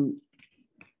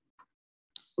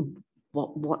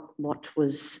what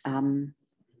was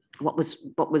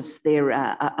their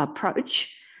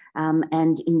approach.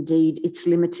 And indeed, it's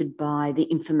limited by the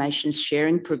information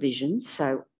sharing provisions.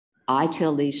 So I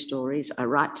tell these stories, I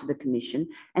write to the Commission,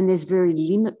 and there's very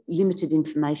limited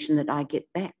information that I get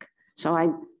back. So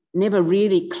I'm never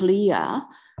really clear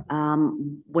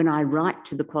when I write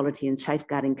to the Quality and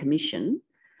Safeguarding Commission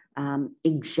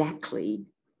exactly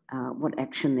what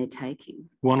action they're taking.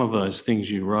 One of those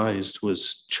things you raised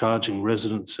was charging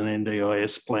residents an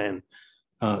NDIS plan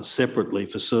separately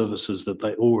for services that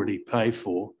they already pay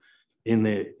for in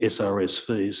their SRS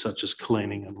fees, such as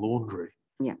cleaning and laundry.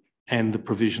 Yeah. And the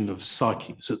provision of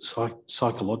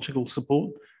psychological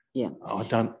support. Yeah. I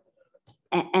don't.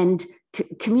 And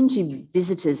community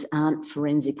visitors aren't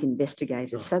forensic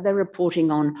investigators. So they're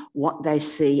reporting on what they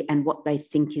see and what they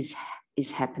think is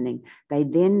happening. They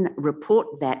then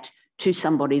report that to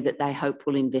somebody that they hope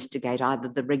will investigate, either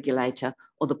the regulator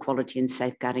or the Quality and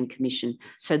Safeguarding Commission.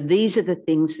 So these are the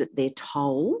things that they're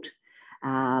told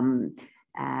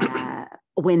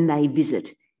when they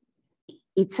visit.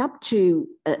 It's up to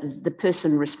the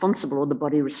person responsible or the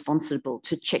body responsible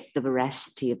to check the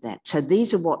veracity of that. So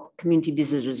these are what community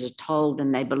visitors are told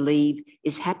and they believe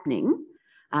is happening.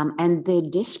 And they're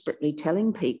desperately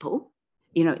telling people,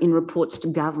 you know, in reports to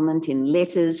government, in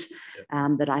letters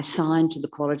that I signed to the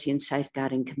Quality and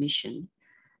Safeguarding Commission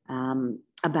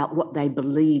about what they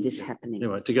believe is happening.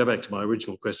 Anyway, to go back to my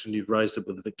original question, you've raised it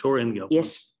with the Victorian government.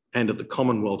 Yes. And at the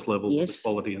Commonwealth level, yes. with the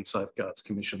Quality and Safeguards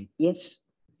Commission. Yes.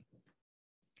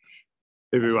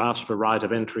 Have you asked for right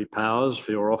of entry powers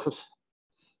for your office?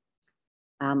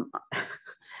 On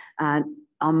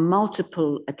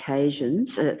multiple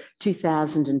occasions,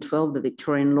 2012, the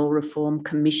Victorian Law Reform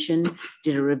Commission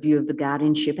did a review of the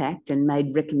Guardianship Act and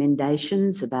made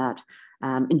recommendations about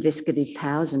investigative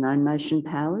powers and own motion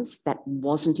powers. That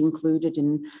wasn't included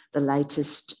in the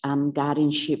latest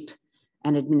Guardianship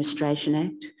and Administration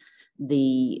Act.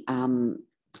 The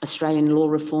Australian Law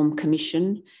Reform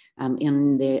Commission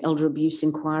in their elder abuse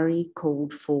inquiry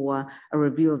called for a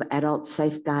review of adult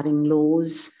safeguarding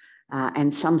laws,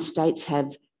 and some states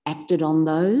have acted on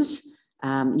those,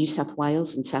 New South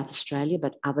Wales and South Australia,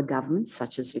 but other governments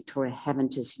such as Victoria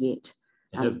haven't as yet.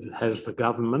 Has the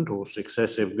government or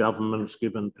successive governments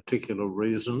given particular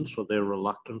reasons for their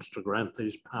reluctance to grant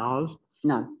these powers?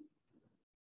 No.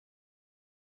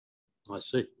 I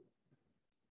see.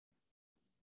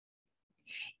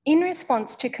 In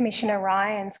response to Commissioner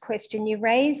Ryan's question, you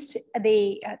raised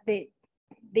the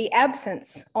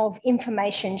absence of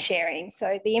information sharing.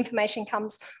 So the information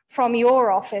comes from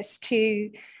your office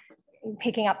to,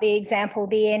 picking up the example,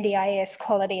 the NDIS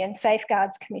Quality and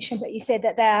Safeguards Commission, but you said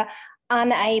that they're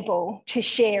unable to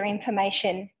share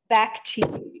information back to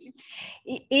you.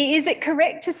 Is it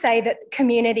correct to say that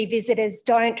community visitors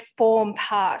don't form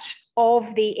part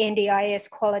of the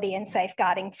NDIS Quality and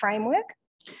Safeguarding framework?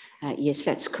 Yes,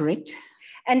 that's correct.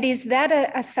 And is that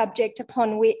a subject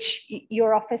upon which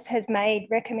your office has made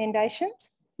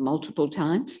recommendations? Multiple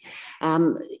times.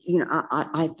 You know,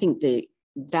 I think the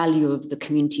value of the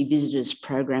community visitors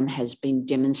program has been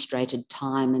demonstrated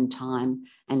time and time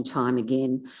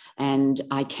again, and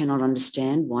I cannot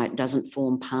understand why it doesn't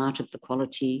form part of the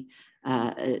quality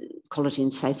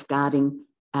and safeguarding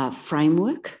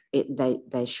framework.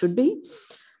 They should be,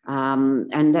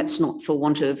 and that's not for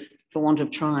want of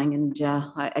trying. And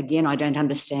again, I don't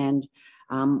understand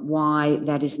why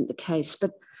that isn't the case.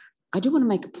 But I do want to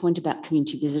make a point about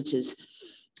community visitors.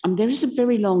 There is a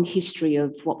very long history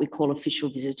of what we call official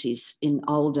visitors in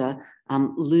older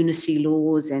lunacy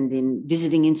laws and in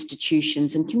visiting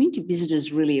institutions. And community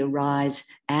visitors really arise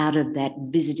out of that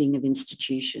visiting of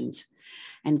institutions.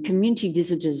 And community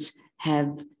visitors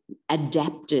have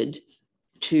adapted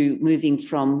to moving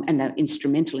from, and they're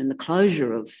instrumental in the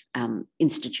closure of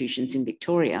institutions in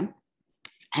Victoria.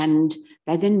 And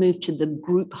they then moved to the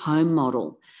group home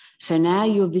model. So now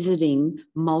you're visiting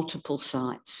multiple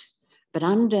sites. But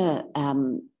under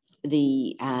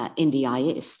the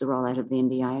NDIS, the rollout of the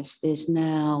NDIS, there's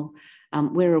now,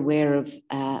 we're aware of,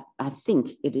 I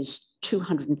think it is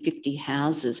 250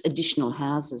 houses, additional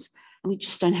houses, and we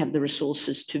just don't have the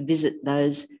resources to visit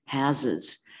those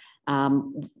houses.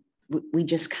 We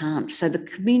just can't. So the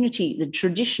community, the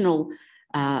traditional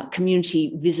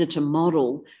community visitor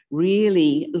model,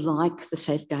 really, like the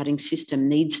safeguarding system,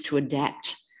 needs to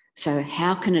adapt. So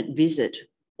how can it visit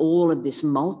all of this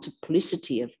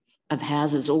multiplicity of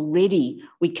houses? Already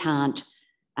we can't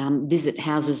visit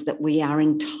houses that we are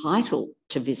entitled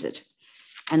to visit.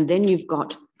 And then you've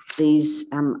got these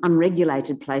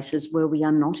unregulated places where we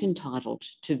are not entitled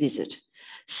to visit.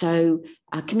 So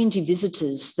community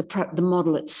visitors, the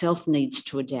model itself needs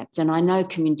to adapt. And I know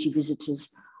community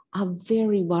visitors are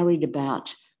very worried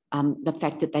about the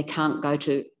fact that they can't go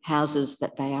to houses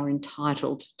that they are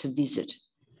entitled to visit.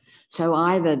 So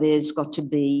either there's got to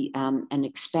be an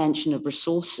expansion of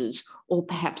resources, or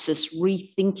perhaps us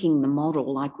rethinking the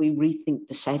model like we rethink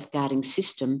the safeguarding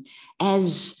system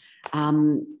as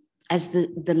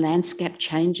the landscape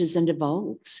changes and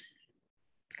evolves.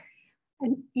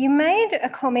 You made a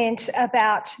comment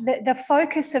about the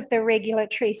focus of the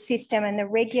regulatory system and the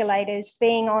regulators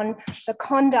being on the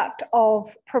conduct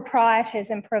of proprietors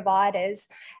and providers.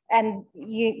 And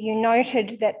you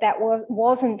noted that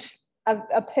wasn't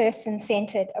a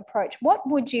person-centred approach. What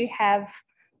would you have,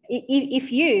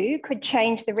 if you could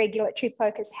change the regulatory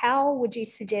focus, how would you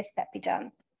suggest that be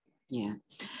done? Yeah,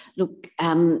 look,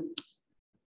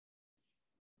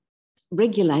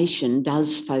 regulation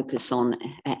does focus on,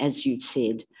 as you've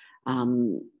said,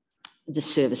 the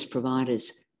service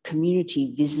providers.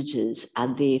 Community visitors are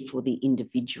there for the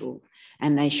individual,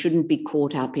 and they shouldn't be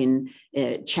caught up in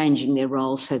changing their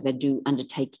roles so they do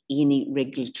undertake any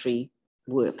regulatory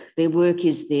work. Their work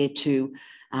is there to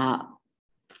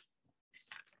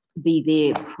be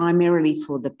there primarily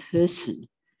for the person,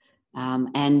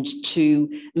 and to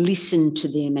listen to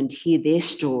them and hear their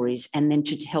stories, and then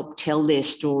to help tell their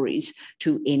stories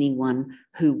to anyone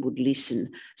who would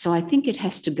listen. So I think it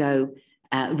has to go,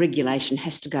 regulation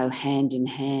has to go hand in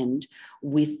hand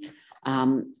with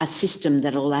a system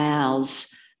that allows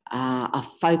a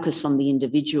focus on the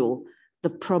individual. The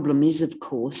problem is, of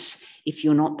course, if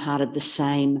you're not part of the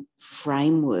same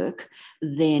framework,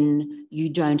 then you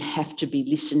don't have to be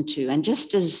listened to. And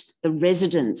just as the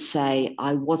residents say,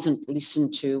 I wasn't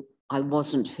listened to, I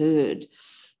wasn't heard,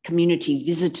 community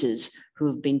visitors who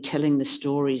have been telling the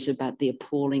stories about the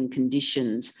appalling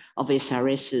conditions of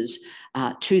SRSs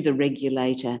to the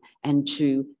regulator and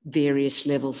to various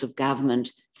levels of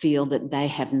government feel that they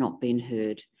have not been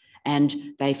heard.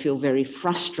 And they feel very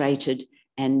frustrated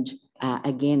and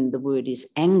again, the word is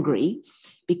angry,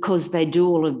 because they do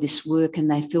all of this work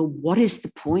and they feel, what is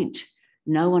the point?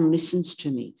 No one listens to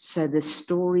me. So the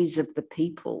stories of the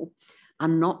people are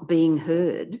not being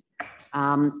heard.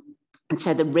 And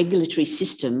so the regulatory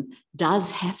system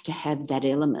does have to have that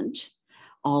element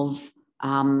of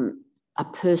a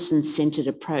person-centred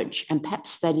approach. And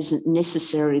perhaps that isn't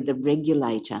necessarily the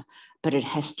regulator, but it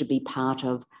has to be part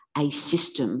of a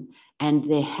system,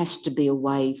 and there has to be a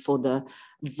way for the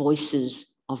voices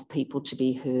of people to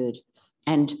be heard.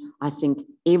 And I think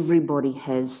everybody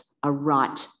has a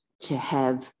right to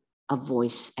have a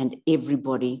voice, and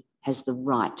everybody has the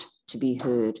right to be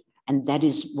heard. And that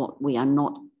is what we are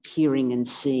not hearing and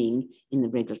seeing in the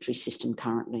regulatory system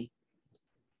currently.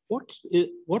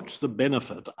 What's the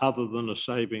benefit, other than a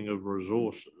saving of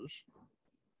resources,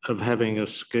 of having a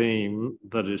scheme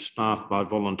that is staffed by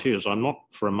volunteers? I'm not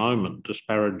for a moment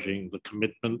disparaging the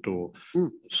commitment or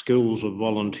skills of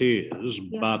volunteers,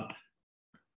 but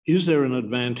is there an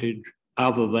advantage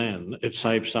other than it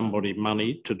saves somebody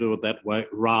money to do it that way,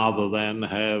 rather than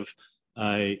have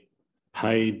a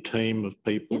paid team of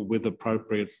people with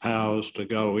appropriate powers to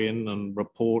go in and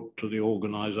report to the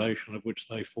organisation of which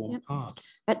they form part?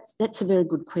 That's a very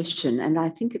good question. And I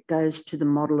think it goes to the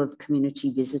model of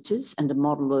community visitors and a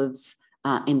model of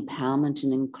empowerment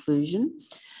and inclusion.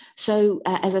 So,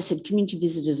 as I said, community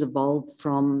visitors evolve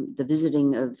from the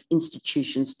visiting of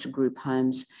institutions to group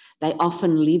homes. They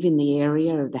often live in the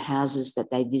area of the houses that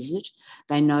they visit.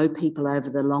 They know people over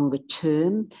the longer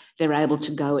term. They're able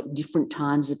to go at different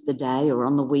times of the day or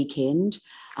on the weekend.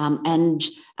 And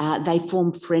they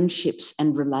form friendships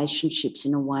and relationships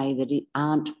in a way that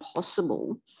aren't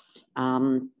possible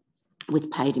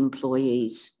with paid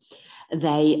employees.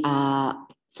 They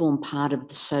form part of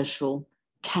the social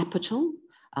capital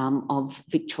of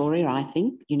Victoria, I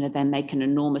think. You know, they make an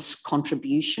enormous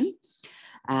contribution.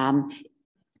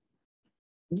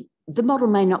 The model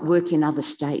may not work in other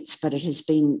states, but it has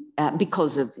been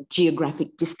because of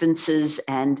geographic distances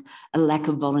and a lack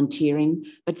of volunteering.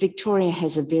 But Victoria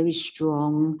has a very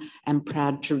strong and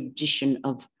proud tradition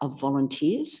of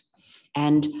volunteers,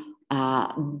 and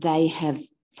they have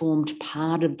formed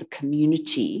part of the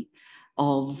community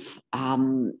of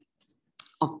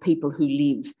people who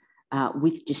live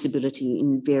with disability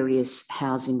in various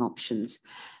housing options.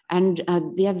 And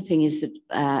the other thing is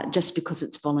that just because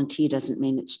it's volunteer doesn't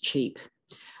mean it's cheap.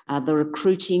 The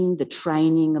recruiting, the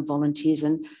training of volunteers,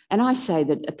 and I say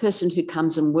that a person who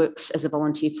comes and works as a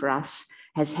volunteer for us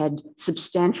has had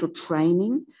substantial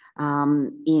training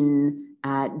in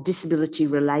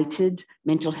disability-related,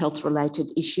 mental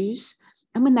health-related issues.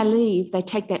 And when they leave, they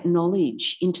take that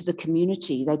knowledge into the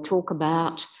community. They talk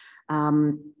about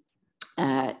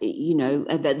you know,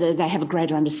 they have a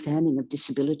greater understanding of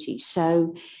disability.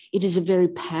 So it is a very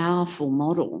powerful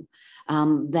model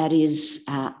that is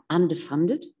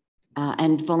underfunded,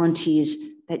 and volunteers,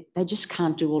 they just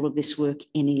can't do all of this work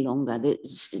any longer.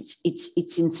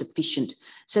 It's insufficient.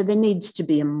 So there needs to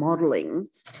be a modelling.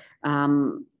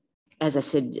 As I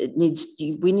said,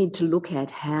 we need to look at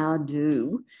how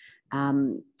do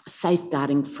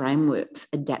safeguarding frameworks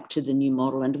adapt to the new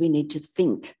model, and we need to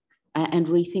think and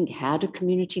rethink how do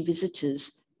community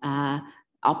visitors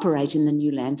operate in the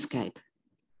new landscape.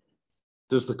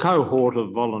 Does the cohort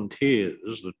of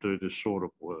volunteers that do this sort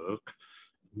of work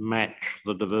match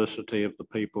the diversity of the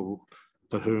people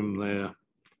to whom they're,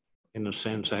 in a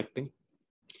sense, acting?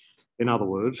 In other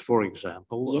words, for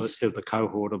example, yes. If the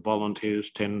cohort of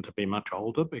volunteers tend to be much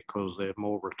older because they're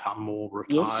more retired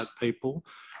yes. people,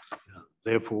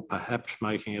 therefore perhaps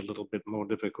making it a little bit more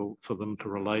difficult for them to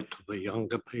relate to the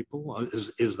younger people.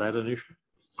 Is that an issue?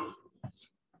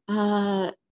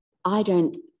 I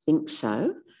don't think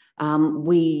so.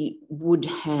 We would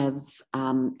have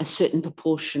a certain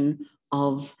proportion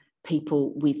of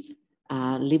people with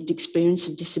lived experience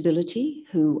of disability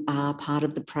who are part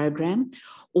of the program,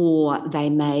 or they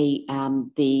may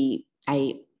be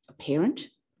a parent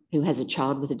who has a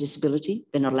child with a disability.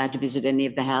 They're not allowed to visit any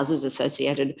of the houses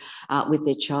associated with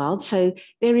their child. So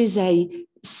there is a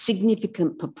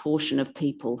significant proportion of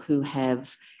people who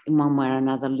have, in one way or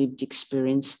another, lived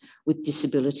experience with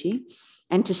disability.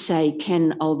 And to say,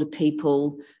 can older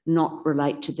people not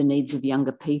relate to the needs of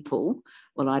younger people?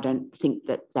 Well, I don't think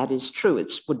that that is true.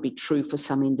 It would be true for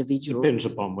some individuals. Depends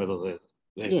upon whether they're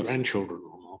yes. grandchildren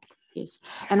or not. Yes.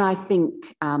 And I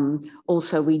think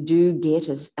also we do get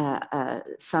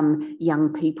some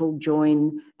young people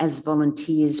join as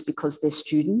volunteers because they're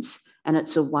students, and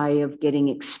it's a way of getting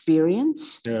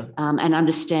experience and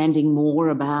understanding more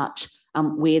about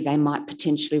where they might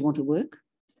potentially want to work.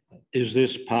 Is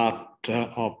this part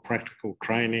of practical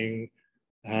training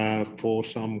for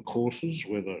some courses,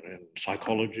 whether in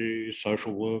psychology,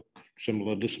 social work,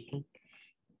 similar discipline?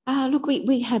 Look,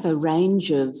 we have a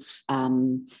range of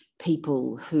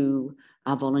people who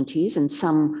are volunteers, and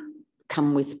some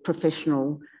come with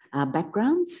professional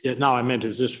backgrounds. Yeah, no, I meant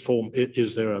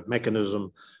is there a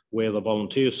mechanism where the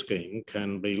volunteer scheme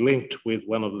can be linked with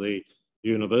one of the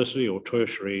university or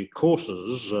tertiary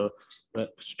courses that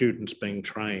students being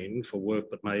trained for work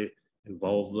that may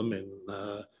involve them in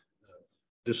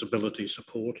disability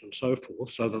support and so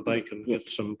forth, so that they can get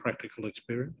some practical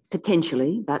experience?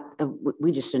 Potentially, but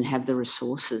we just don't have the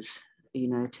resources,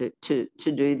 to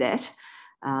do that.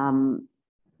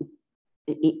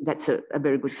 That's a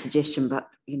very good suggestion, but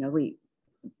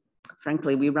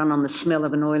frankly, we run on the smell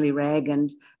of an oily rag,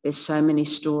 and there's so many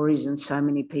stories and so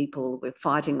many people we're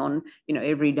fighting on,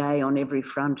 every day on every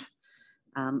front.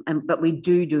 But we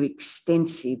do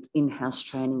extensive in-house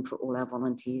training for all our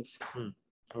volunteers.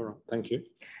 All right, thank you.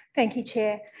 Thank you,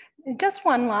 Chair. Just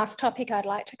one last topic I'd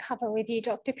like to cover with you,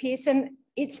 Dr. Pearson.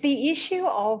 It's the issue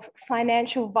of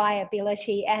financial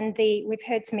viability, and we've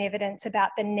heard some evidence about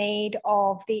the need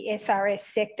of the SRS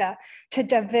sector to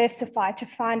diversify, to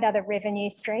find other revenue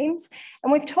streams.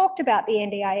 And we've talked about the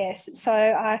NDIS,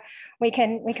 so we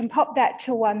can pop that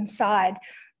to one side.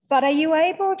 But are you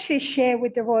able to share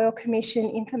with the Royal Commission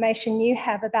information you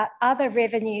have about other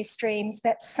revenue streams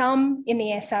that some in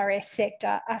the SRS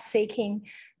sector are seeking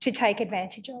to take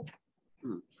advantage of?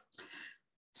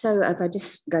 So if I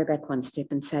just go back one step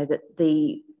and say that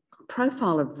the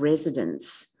profile of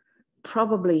residents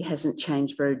probably hasn't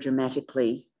changed very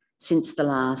dramatically since the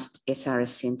last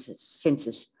SRS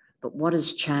census, but what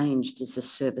has changed is the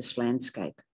service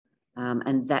landscape,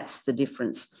 and that's the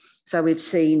difference. So we've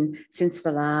seen since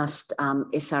the last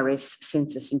SRS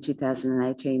census in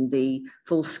 2018, the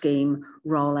full scheme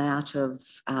rollout of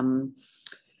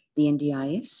the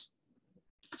NDIS.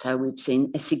 So we've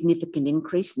seen a significant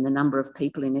increase in the number of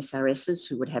people in SRSs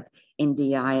who would have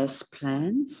NDIS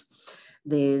plans.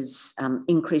 There's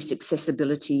increased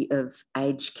accessibility of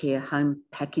aged care home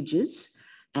packages,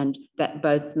 and that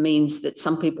both means that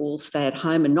some people will stay at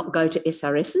home and not go to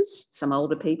SRSs, some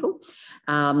older people,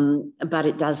 but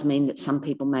it does mean that some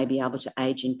people may be able to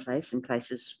age in place in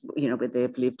places where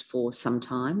they've lived for some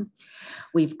time.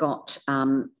 We've got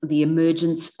the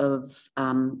emergence of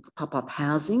pop-up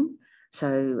housing.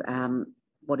 So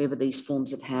whatever these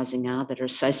forms of housing are that are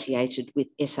associated with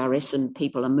SRS, and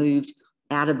people are moved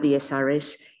out of the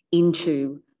SRS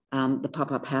into the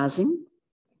pop-up housing.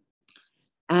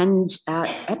 And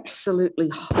absolutely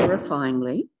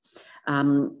horrifyingly,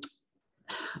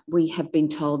 we have been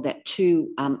told that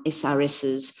 2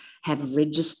 SRSs have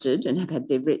registered and have had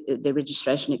their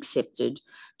registration accepted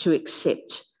to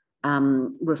accept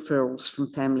referrals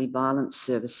from family violence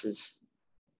services.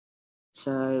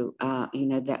 So,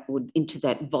 that would, into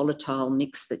that volatile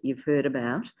mix that you've heard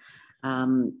about,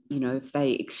 if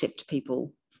they accept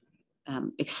people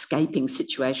escaping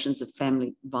situations of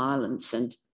family violence,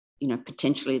 and,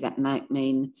 potentially that might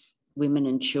mean women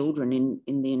and children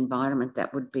in the environment.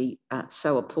 That would be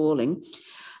so appalling.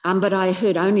 But I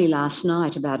heard only last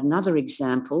night about another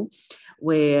example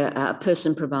where a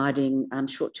person providing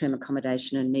short-term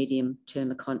accommodation and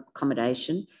medium-term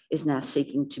accommodation is now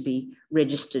seeking to be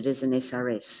registered as an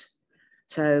SRS.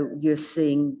 So you're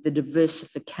seeing the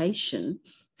diversification.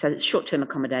 So short-term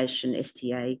accommodation,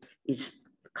 STA, is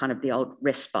kind of the old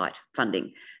respite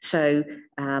funding. So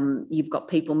you've got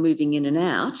people moving in and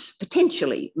out,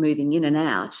 potentially moving in and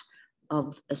out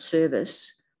of a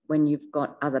service when you've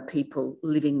got other people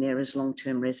living there as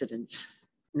long-term residents.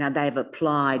 Now, they've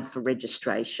applied for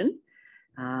registration.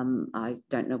 I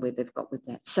don't know where they've got with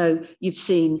that. So you've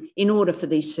seen, in order for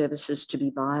these services to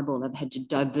be viable, they've had to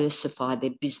diversify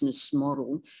their business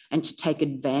model and to take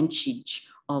advantage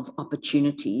of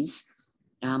opportunities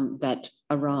that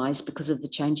arise because of the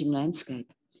changing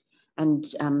landscape. And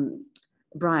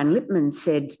Brian Lipman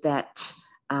said that,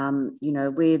 you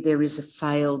know, where there is a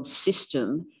failed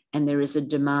system and there is a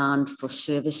demand for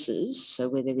services, so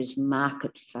where there is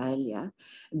market failure,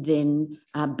 then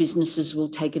businesses will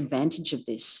take advantage of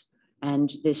this. And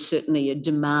there's certainly a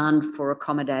demand for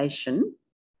accommodation.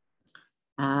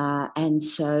 And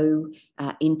so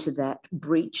into that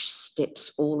breach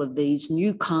steps all of these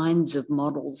new kinds of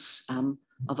models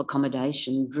of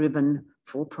accommodation driven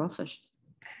for profit.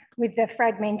 With the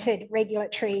fragmented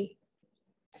regulatory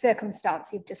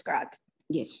circumstance you've described.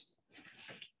 Yes.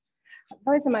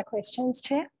 Those are my questions,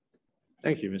 Chair.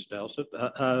 Thank you, Ms. Dowsett.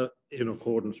 In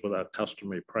accordance with our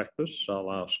customary practice, I'll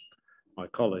ask my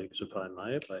colleagues, if I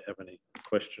may, if they have any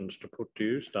questions to put to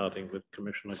you, starting with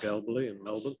Commissioner Galbally in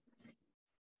Melbourne.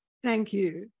 Thank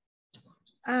you.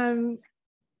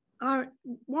 I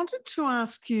wanted to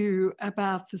ask you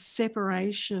about the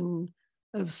separation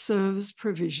of service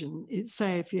provision.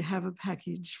 Say if you have a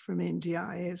package from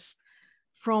NDIS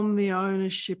from the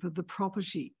ownership of the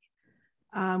property,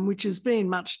 which has been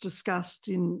much discussed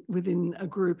within a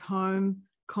group home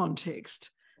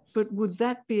context. But would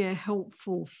that be a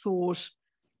helpful thought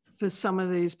for some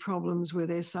of these problems with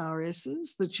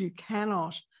SRSs, that you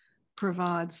cannot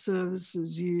provide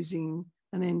services using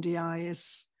an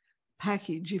NDIS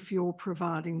package if you're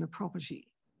providing the property?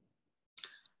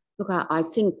 Look, I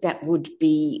think that would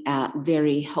be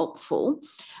very helpful,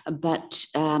 but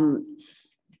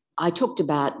I talked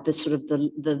about the sort of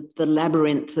the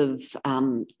labyrinth of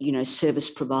you know, service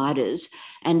providers,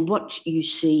 and what you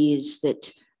see is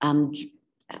that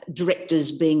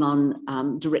directors being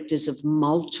on directors of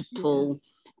multiple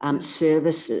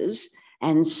services,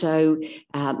 and so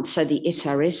so the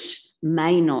SRS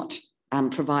may not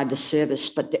provide the service,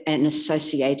 but an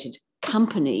associated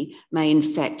company may in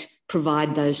fact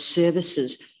provide those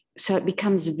services. So it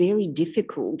becomes very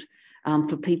difficult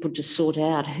for people to sort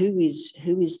out who is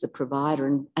the provider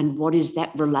and what is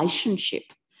that relationship.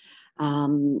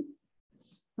 Well,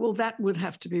 that would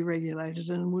have to be regulated,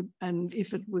 and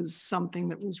if it was something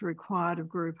that was required of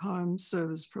group home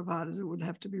service providers, it would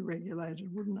have to be regulated,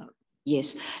 wouldn't it?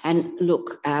 Yes, and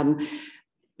look,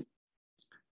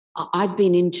 I've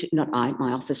been into, my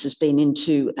office has been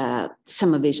into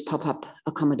some of these pop-up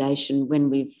accommodation when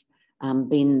we've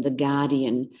been the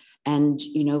guardian. And,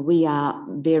 you know, we are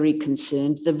very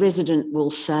concerned. The resident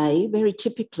will say very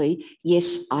typically,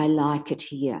 yes, I like it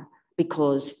here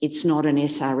because it's not an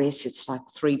SRS. It's like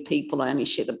 3 people. I only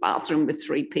share the bathroom with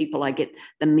 3 people. I get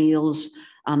the meals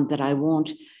that I want.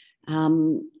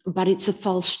 But it's a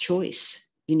false choice.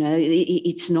 You know,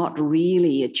 it's not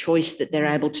really a choice that they're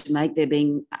able to make. They're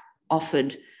being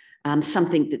offered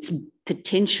something that's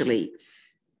potentially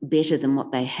better than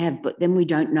what they have, but then we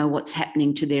don't know what's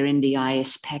happening to their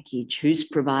NDIS package, who's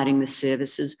providing the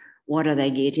services, what are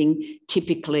they getting.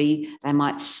 Typically, they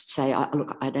might say,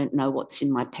 look, I don't know what's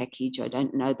in my package. I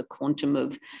don't know the quantum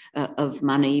of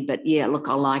money, but yeah, look,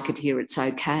 I like it here. It's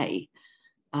okay.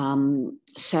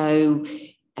 So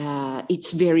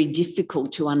it's very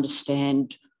difficult to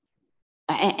understand.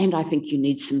 And I think you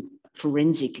need some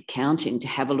forensic accounting to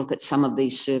have a look at some of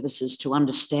these services to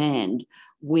understand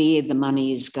where the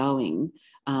money is going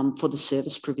for the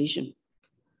service provision.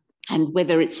 And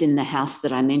whether it's in the house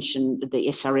that I mentioned, the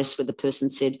SRS, where the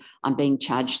person said, I'm being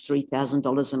charged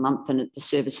 $3,000 a month and the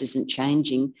service isn't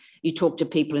changing. You talk to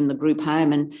people in the group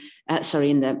home and,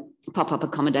 in the pop-up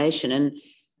accommodation and,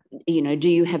 you know, do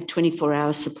you have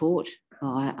 24-hour support?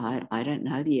 Oh, I don't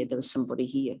know. Yeah, there was somebody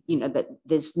here. You know, that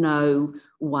there's no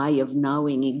way of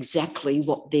knowing exactly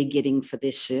what they're getting for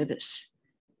their service.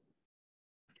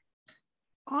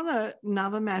 On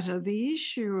another matter, the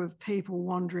issue of people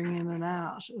wandering in and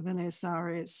out of an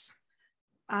SRS,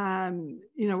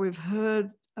 you know, we've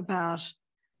heard about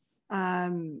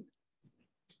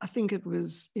I think it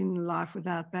was in Life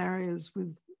Without Barriers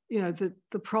with, you know,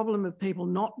 the problem of people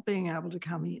not being able to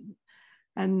come in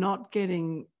and not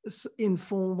getting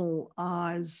informal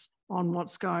eyes on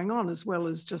what's going on, as well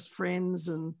as just friends.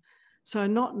 And so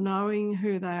not knowing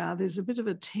who they are, there's a bit of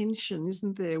a tension,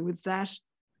 isn't there, with that,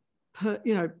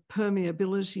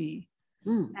 permeability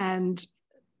and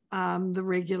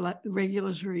the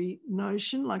regulatory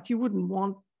notion. Like, you wouldn't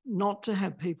want not to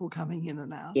have people coming in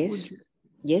and out, yes. would you?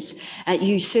 Yes,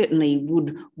 you certainly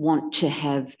would want to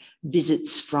have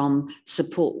visits from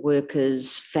support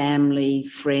workers, family,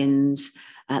 friends.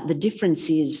 The difference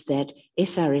is that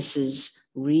SRSs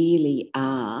really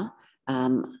are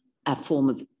a form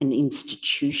of an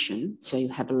institution. So you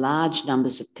have large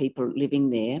numbers of people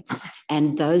living there,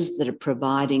 and those that are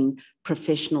providing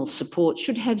professional support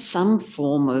should have some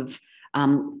form of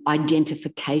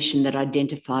identification that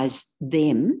identifies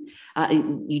them.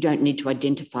 You don't need to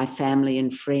identify family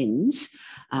and friends,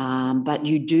 but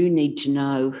you do need to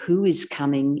know who is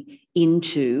coming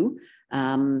into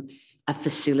a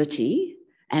facility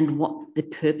and what the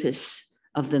purpose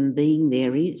of them being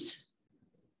there is.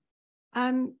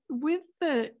 With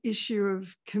the issue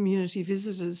of community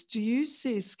visitors, do you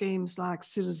see schemes like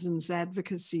citizens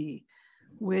advocacy,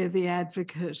 where the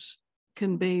advocate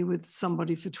can be with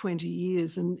somebody for 20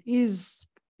 years and is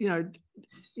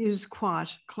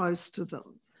quite close to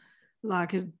them?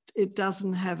 Like, it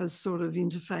doesn't have a sort of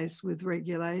interface with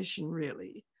regulation,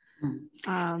 really.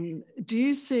 Do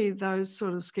you see those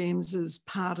sort of schemes as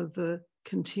part of the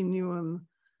continuum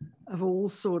of all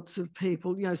sorts of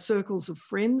people, circles of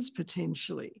friends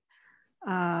potentially,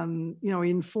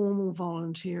 informal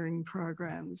volunteering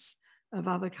programs of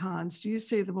other kinds? Do you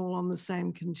see them all on the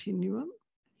same continuum?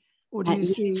 Or do you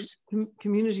see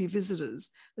community visitors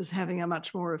as having a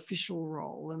much more official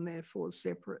role and therefore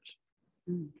separate?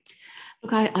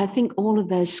 Look, I think all of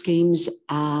those schemes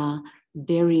are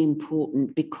very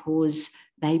important because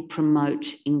they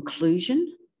promote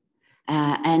inclusion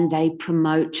and they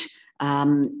promote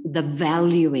the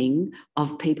valuing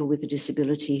of people with a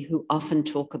disability, who often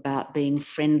talk about being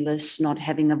friendless, not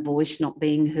having a voice, not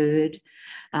being heard.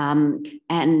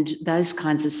 And those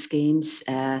kinds of schemes,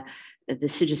 the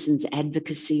citizens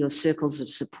advocacy or circles of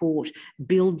support,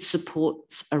 build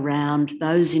supports around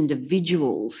those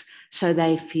individuals so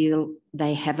they feel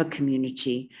they have a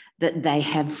community, that they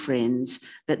have friends,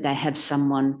 that they have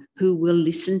someone who will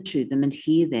listen to them and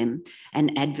hear them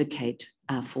and advocate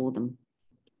for them.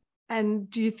 And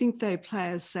do you think they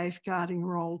play a safeguarding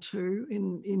role too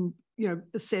in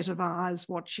a set of eyes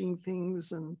watching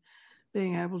things and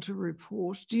being able to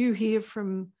report? Do you hear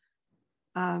from,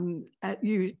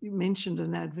 you mentioned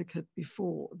an advocate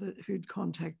before who'd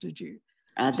contacted you?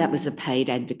 That was a paid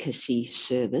advocacy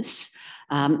service.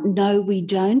 No, we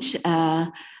don't.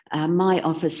 My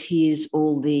office hears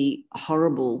all the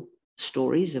horrible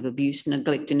stories of abuse,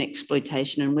 neglect and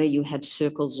exploitation, and where you have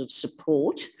circles of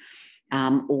support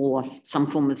or some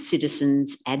form of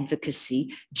citizens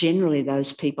advocacy, generally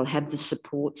those people have the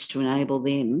supports to enable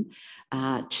them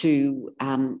to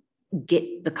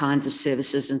get the kinds of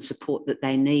services and support that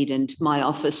they need. And my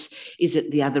office is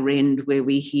at the other end, where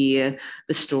we hear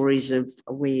the stories of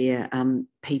where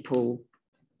people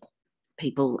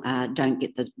don't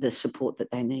get the support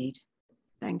that they need.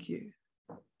 Thank you.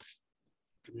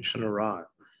 Commissioner Wright.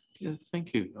 Yeah,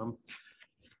 thank you.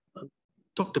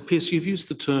 Dr. Pearce, you've used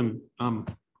the term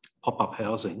pop-up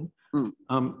housing.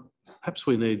 Perhaps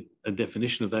we need a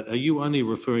definition of that. Are you only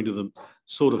referring to the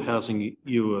sort of housing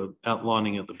you were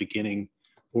outlining at the beginning,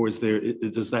 or does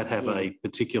that have a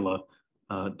particular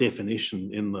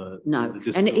definition in the? No,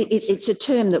 and it's a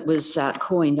term that was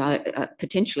coined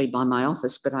potentially by my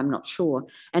office, but I'm not sure.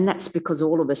 And that's because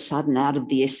all of a sudden, out of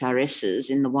the SRSs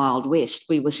in the Wild West,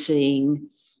 we were seeing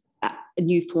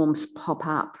new forms pop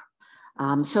up.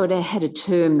 So it had a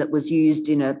term that was used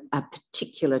in a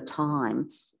particular time,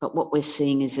 but what we're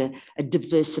seeing is a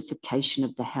diversification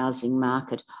of the housing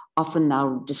market. Often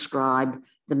they'll describe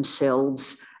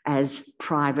themselves as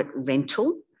private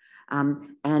rental.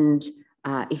 And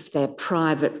if they're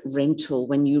private rental,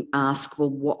 when you ask, well,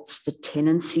 what's the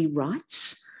tenancy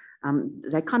rights?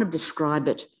 They kind of describe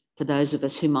it, for those of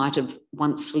us who might have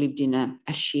once lived in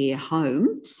a share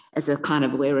home, as a kind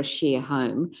of, we're a share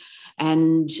home.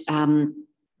 And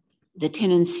the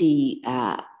tenancy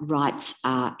rights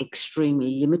are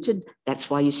extremely limited. That's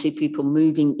why you see people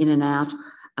moving in and out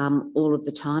all of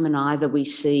the time. And either we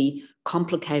see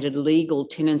complicated legal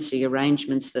tenancy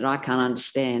arrangements that I can't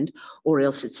understand, or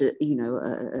else it's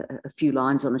a few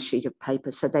lines on a sheet of paper.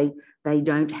 So they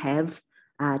don't have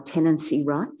tenancy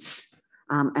rights,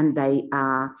 and they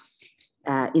are,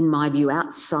 in my view,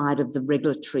 outside of the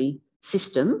regulatory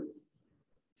system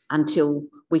until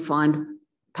we find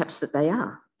perhaps that they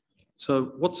are.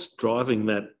 So what's driving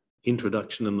that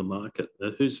introduction in the market?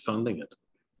 Who's funding it?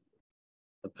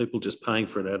 Are people just paying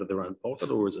for it out of their own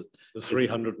pocket, or is it the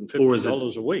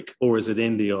 $350 a week? Or is it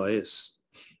NDIS?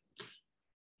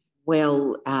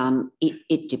 Well,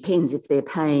 it depends. If they're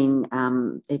paying,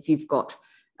 if you've got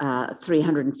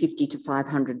 $350 to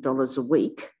 $500 a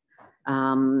week,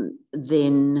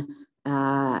 then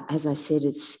as I said,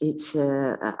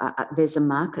 there's a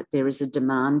market. There is a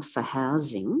demand for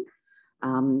housing,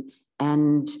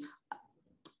 and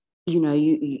you know,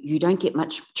 you don't get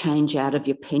much change out of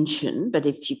your pension, but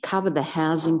if you cover the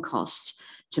housing costs,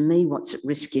 to me, what's at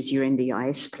risk is your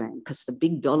NDIS plan, because the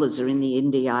big dollars are in the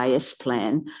NDIS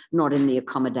plan, not in the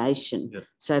accommodation. Yep.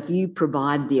 So if you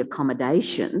provide the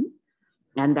accommodation,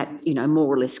 and that, you know,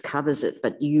 more or less covers it,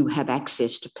 but you have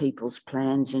access to people's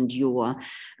plans and you're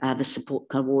the support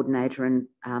coordinator and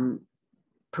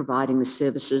providing the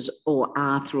services, or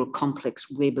are through a complex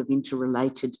web of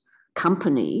interrelated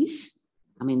companies,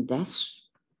 I mean, that's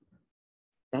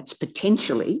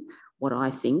potentially what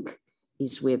I think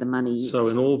is where the money is. So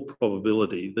in all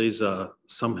probability, these are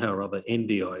somehow or other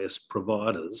NDIS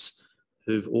providers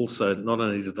who've also, not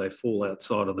only do they fall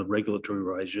outside of the regulatory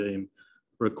regime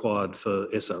required for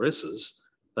SRSs,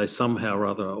 they somehow or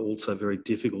other are also very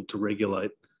difficult to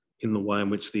regulate in the way in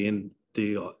which the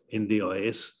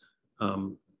NDIS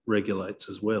regulates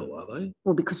as well, are they?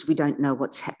 Well, because we don't know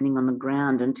what's happening on the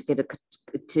ground, and to get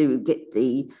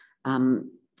the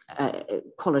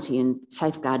Quality and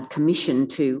Safeguard Commission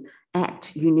to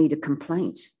act, you need a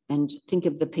complaint. And think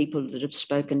of the people that have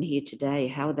spoken here today.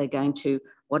 How are they going to,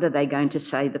 what are they going to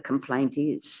say the complaint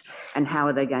is? And how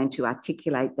are they going to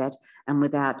articulate that? And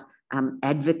without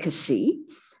advocacy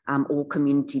or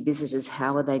community visitors,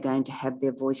 how are they going to have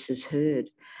their voices heard?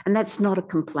 And that's not a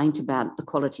complaint about the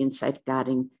Quality and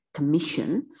Safeguarding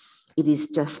Commission. It is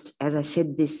just, as I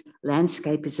said, this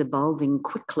landscape is evolving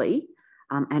quickly.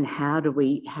 And how do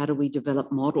we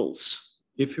develop models?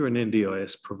 If you're an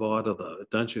NDIS provider, though,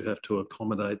 don't you have to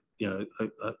accommodate, you know,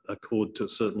 accord to a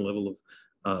certain level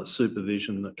of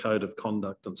supervision, a code of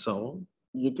conduct, and so on?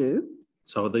 You do.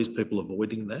 So are these people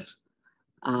avoiding that?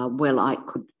 Well,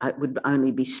 it would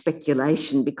only be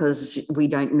speculation, because we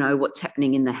don't know what's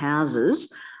happening in the houses.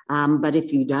 But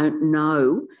if you don't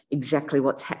know exactly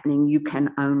what's happening, you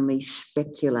can only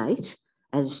speculate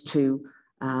as to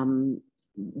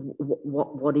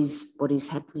what is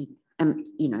happening.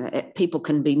 You know, people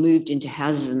can be moved into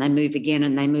houses and they move again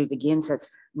and they move again. So it's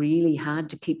really hard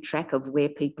to keep track of where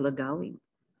people are going.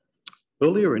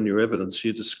 Earlier in your evidence,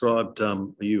 you described,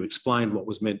 you explained what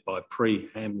was meant by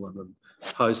pre-Hamlin and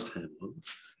post-Hamlin.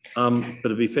 But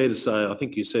it'd be fair to say, I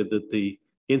think you said that the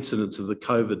incidence of the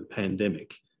COVID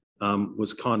pandemic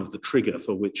was kind of the trigger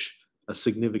for which a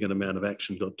significant amount of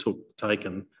action got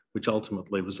taken, which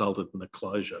ultimately resulted in the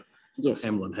closure yes. of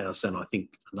Hamlin House and I think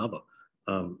another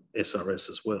SRS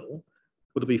as well.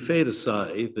 Would it be fair to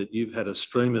say that you've had a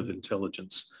stream of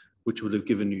intelligence which would have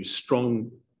given you strong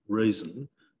reason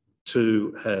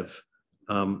to have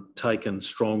taken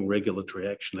strong regulatory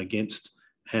action against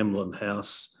Hamlin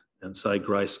House and, say,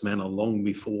 Grace Manor long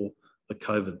before the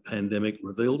COVID pandemic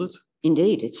revealed it?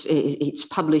 Indeed, it's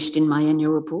published in my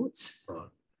annual reports. Right.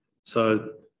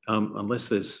 So unless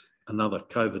there's another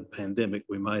COVID pandemic,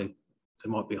 there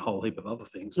might be a whole heap of other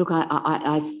things. Look,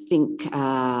 I think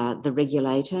the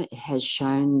regulator has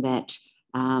shown that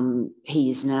he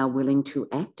is now willing to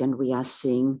act, and we are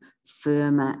seeing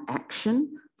firmer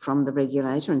action from the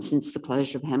regulator. And since the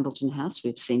closure of Hambleton House,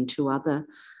 we've seen 2 other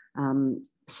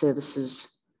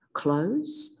services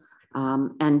close,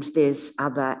 and there's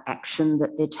other action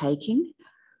that they're taking.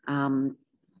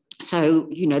 So,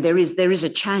 you know, there is a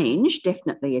change,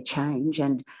 definitely a change,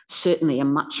 and certainly a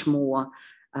much more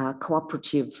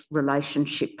cooperative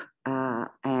relationship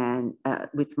and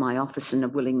with my office, and a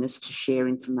willingness to share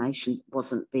information that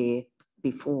wasn't there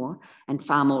before, and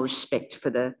far more respect for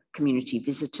the community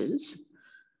visitors.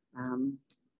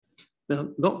 Now,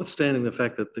 notwithstanding the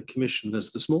fact that the Commission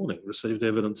has this morning received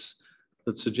evidence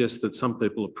that suggests that some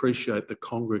people appreciate the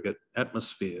congregate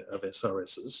atmosphere of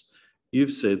SRSs,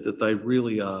 you've said that they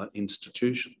really are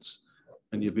institutions,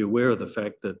 and you'd be aware of the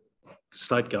fact that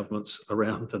state governments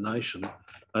around the nation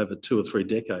over 2 or 3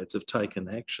 decades have taken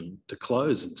action to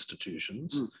close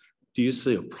institutions. Do you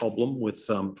see a problem with,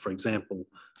 for example,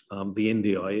 the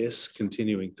NDIS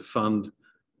continuing to fund,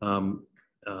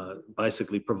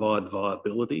 basically provide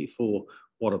viability for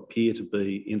what appear to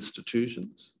be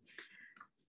institutions?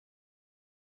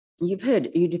 You've heard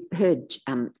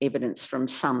evidence from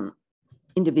some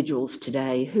individuals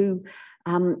today who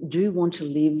do want to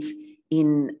live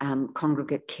in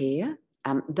congregate care.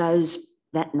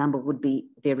 That number would be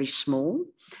very small,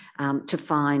 to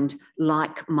find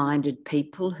like-minded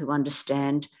people who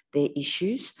understand their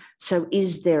issues. So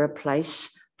is there a place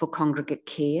for congregate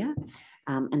care?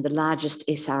 And the largest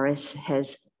SRS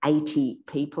has 80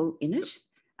 people in it.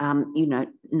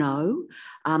 No.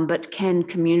 But can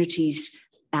communities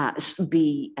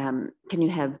can you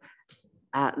have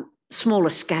smaller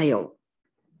scale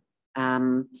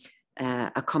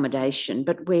accommodation,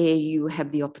 but where you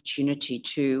have the opportunity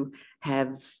to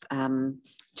have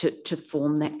to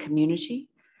form that community?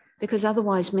 Because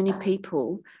otherwise many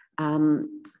people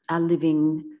are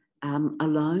living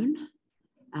alone,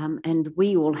 and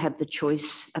we all have the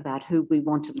choice about who we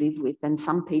want to live with, and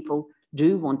some people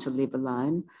do want to live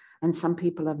alone, and some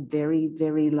people are very,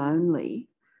 very lonely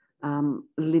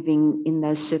living in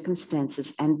those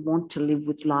circumstances and want to live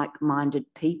with like-minded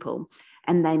people,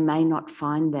 and they may not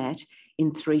find that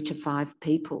in 3 to 5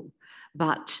 people.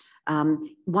 But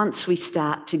once we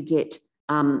start to get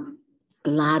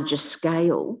larger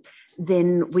scale,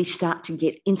 then we start to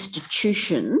get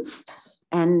institutions,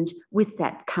 and with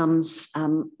that comes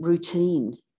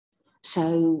routine.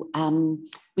 So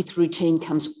with routine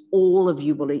comes all of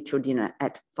you will eat your dinner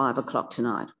at 5 o'clock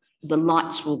tonight. The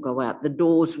lights will go out, the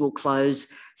doors will close.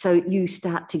 So you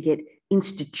start to get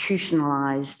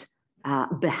institutionalized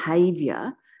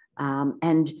behaviour,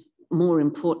 and more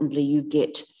importantly, you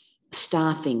get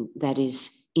staffing that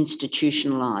is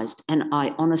institutionalized. And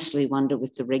I honestly wonder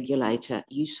with the regulator,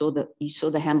 you saw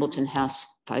the Hambleton House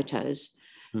photos.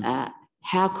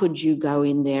 How could you go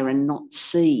in there and not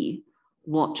see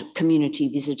what community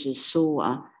visitors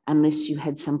saw unless you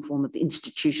had some form of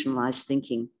institutionalized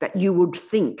thinking? But you would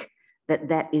think that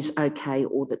that is okay,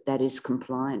 or that is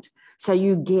compliant. So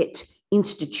you get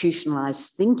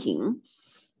institutionalized thinking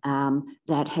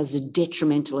that has a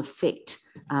detrimental effect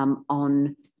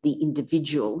on the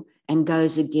individual and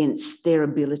goes against their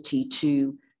ability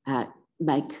to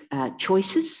make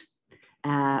choices,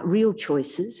 real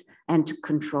choices, and to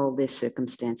control their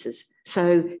circumstances.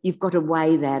 So you've got to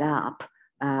weigh that up,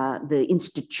 the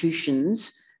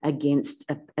institutions against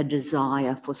a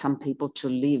desire for some people to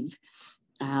live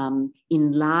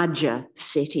in larger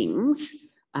settings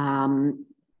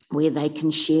where they can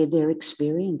share their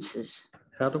experiences.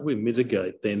 How do we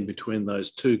mitigate then between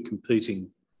those two competing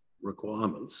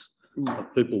requirements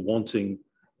of people wanting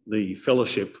the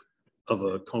fellowship of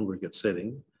a congregate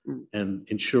setting and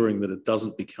ensuring that it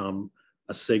doesn't become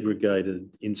a segregated,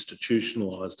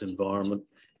 institutionalised environment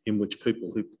in which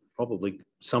people who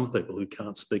some people who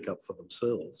can't speak up for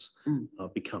themselves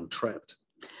become trapped?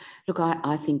 Look,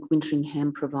 I think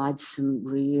Wintringham provides some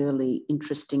really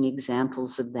interesting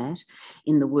examples of that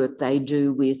in the work they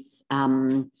do with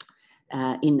in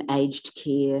aged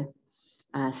care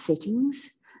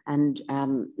settings. And,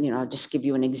 I'll just give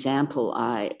you an example.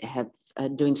 I have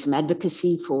doing some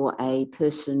advocacy for a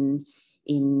person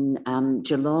in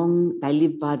Geelong. They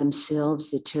live by themselves.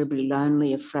 They're terribly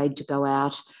lonely, afraid to go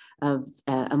out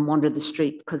and wander the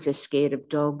street because they're scared of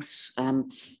dogs.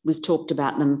 We've talked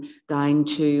about them going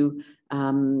to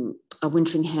a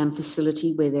Wintringham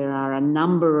facility where there are a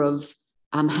number of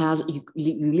houses.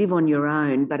 You live on your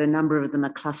own, but a number of them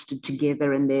are clustered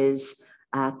together, and there's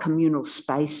communal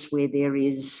space where there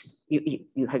is,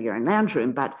 you have your own lounge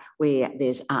room, but where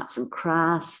there's arts and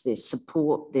crafts, there's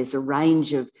support, there's a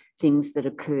range of things that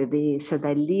occur there. So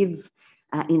they live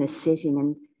in a setting,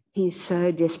 and he's so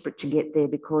desperate to get there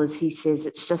because he says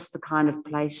it's just the kind of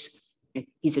place.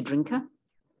 He's a drinker,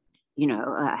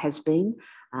 has been.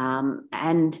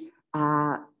 And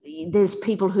there's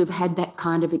people who've had that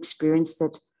kind of experience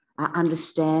that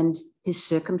understand his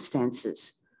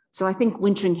circumstances. So I think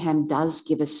Wintringham does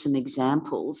give us some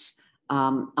examples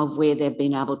of where they've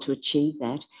been able to achieve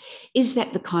that. Is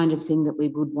that the kind of thing that we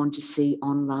would want to see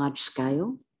on large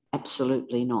scale?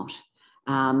 Absolutely not.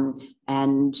 And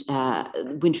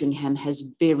Wintringham has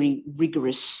very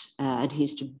rigorous,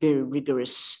 adheres to very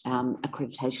rigorous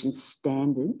accreditation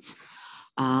standards.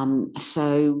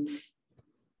 So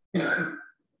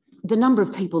the number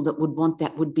of people that would want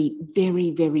that would be very,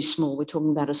 very small. We're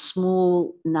talking about a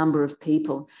small number of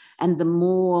people. And the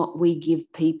more we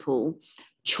give people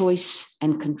choice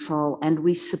and control, and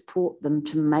we support them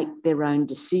to make their own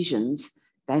decisions,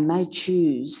 they may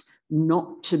choose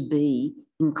not to be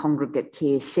in congregate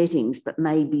care settings, but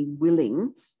may be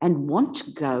willing and want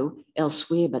to go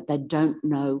elsewhere, but they don't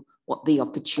know what the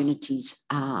opportunities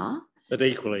are. But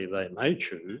equally, they may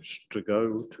choose to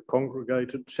go to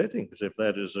congregated settings if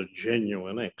that is a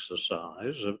genuine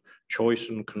exercise of choice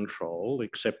and control,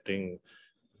 accepting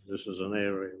This is an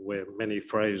area where many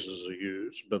phrases are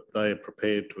used, but they are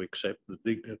prepared to accept the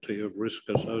dignity of risk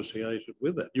associated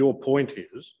with it. Your point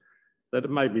is that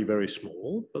it may be very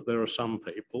small, but there are some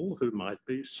people who might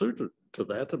be suited to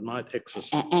that and might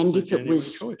exercise and if genuine it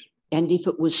was choice. And if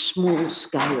it was small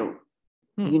scale,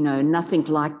 you know, nothing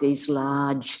like these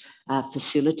large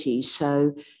facilities.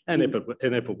 So, and if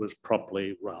it was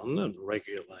properly run and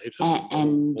regulated,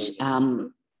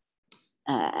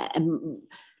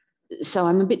 so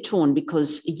I'm a bit torn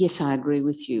because, yes, I agree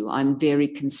with you. I'm very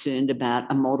concerned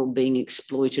about a model being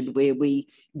exploited where we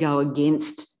go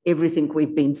against everything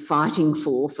we've been fighting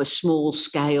for small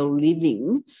scale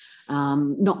living.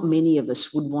 Not many of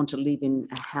us would want to live in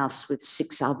a house with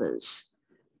 6 others.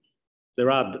 There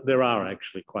are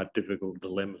actually quite difficult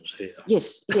dilemmas here.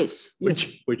 Yes, yes.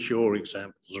 Which your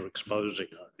examples are exposing,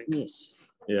 I think. Yes.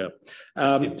 Yeah.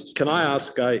 Can I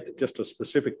ask just a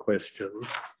specific question?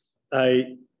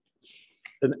 A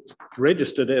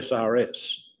registered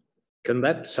SRS, can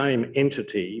that same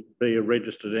entity be a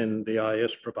registered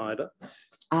NDIS provider?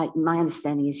 My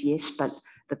understanding is yes, but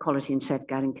the Quality and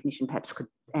Safeguarding Commission perhaps could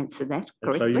answer that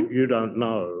correctly. So you don't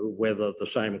know whether the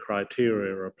same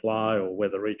criteria apply or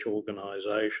whether each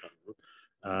organisation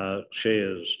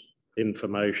shares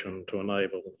information to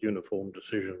enable uniform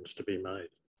decisions to be made?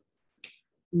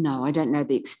 No, I don't know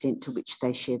the extent to which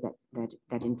they share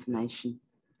that information.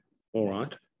 All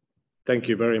right. Thank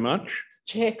you very much.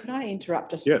 Chair, could I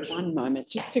interrupt just for one moment,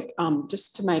 just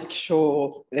to make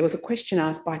sure? There was a question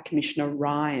asked by Commissioner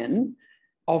Ryan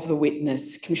of the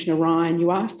witness. Commissioner Ryan,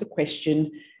 you asked the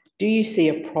question, do you see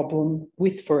a problem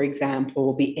with, for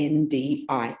example, the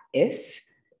NDIS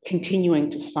continuing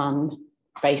to fund,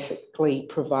 basically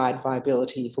provide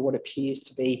viability for what appears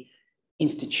to be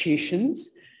institutions?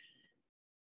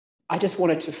 I just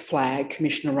wanted to flag,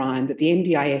 Commissioner Ryan, that the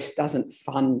NDIS doesn't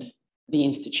fund the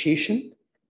institution.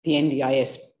 The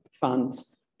NDIS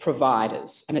funds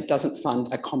providers, and it doesn't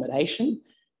fund accommodation.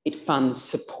 It funds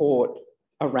support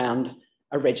around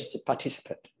a registered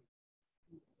participant.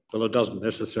 Well, it doesn't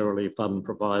necessarily fund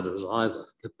providers either.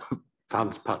 It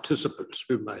funds participants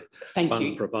who may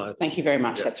fund providers. Thank you very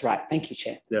much. Yeah. That's right. Thank you,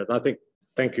 Chair. Yeah,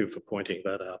 thank you for pointing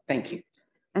that out. Thank you.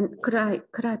 And could I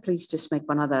please just make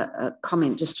one other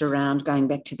comment just around going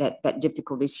back to that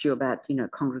difficult issue about, you know,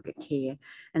 congregate care,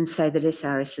 and say that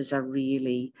SRSs are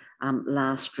really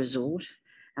last resort,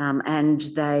 and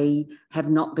they have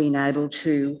not been able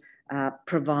to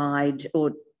provide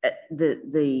or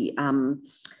the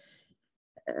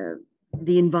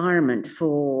environment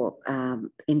for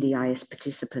NDIS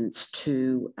participants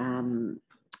to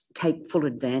take full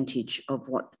advantage of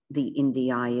what the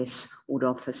NDIS would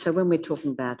offer. So when we're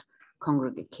talking about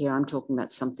congregate care, I'm talking about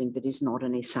something that is not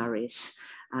an SRS,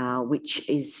 which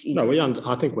is...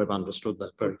 I think we've understood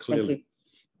that very clearly.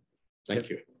 Thank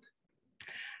you.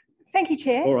 Thank you,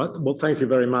 Chair. All right. Well, thank you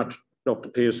very much, Dr.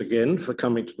 Pearce, again, for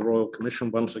coming to the Royal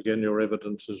Commission. Once again, your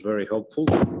evidence is very helpful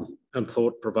and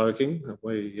thought-provoking.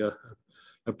 We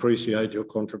appreciate your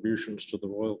contributions to the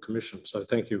Royal Commission. So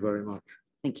thank you very much.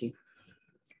 Thank you.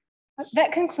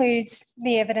 That concludes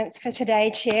the evidence for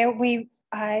today, Chair.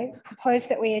 I propose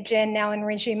that we adjourn now and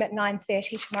resume at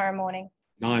 9:30 tomorrow morning.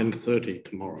 9:30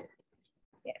 tomorrow.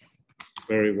 Yes.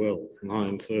 Very well.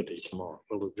 9:30 tomorrow.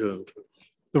 We'll adjourn to.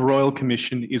 The Royal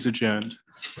Commission is adjourned.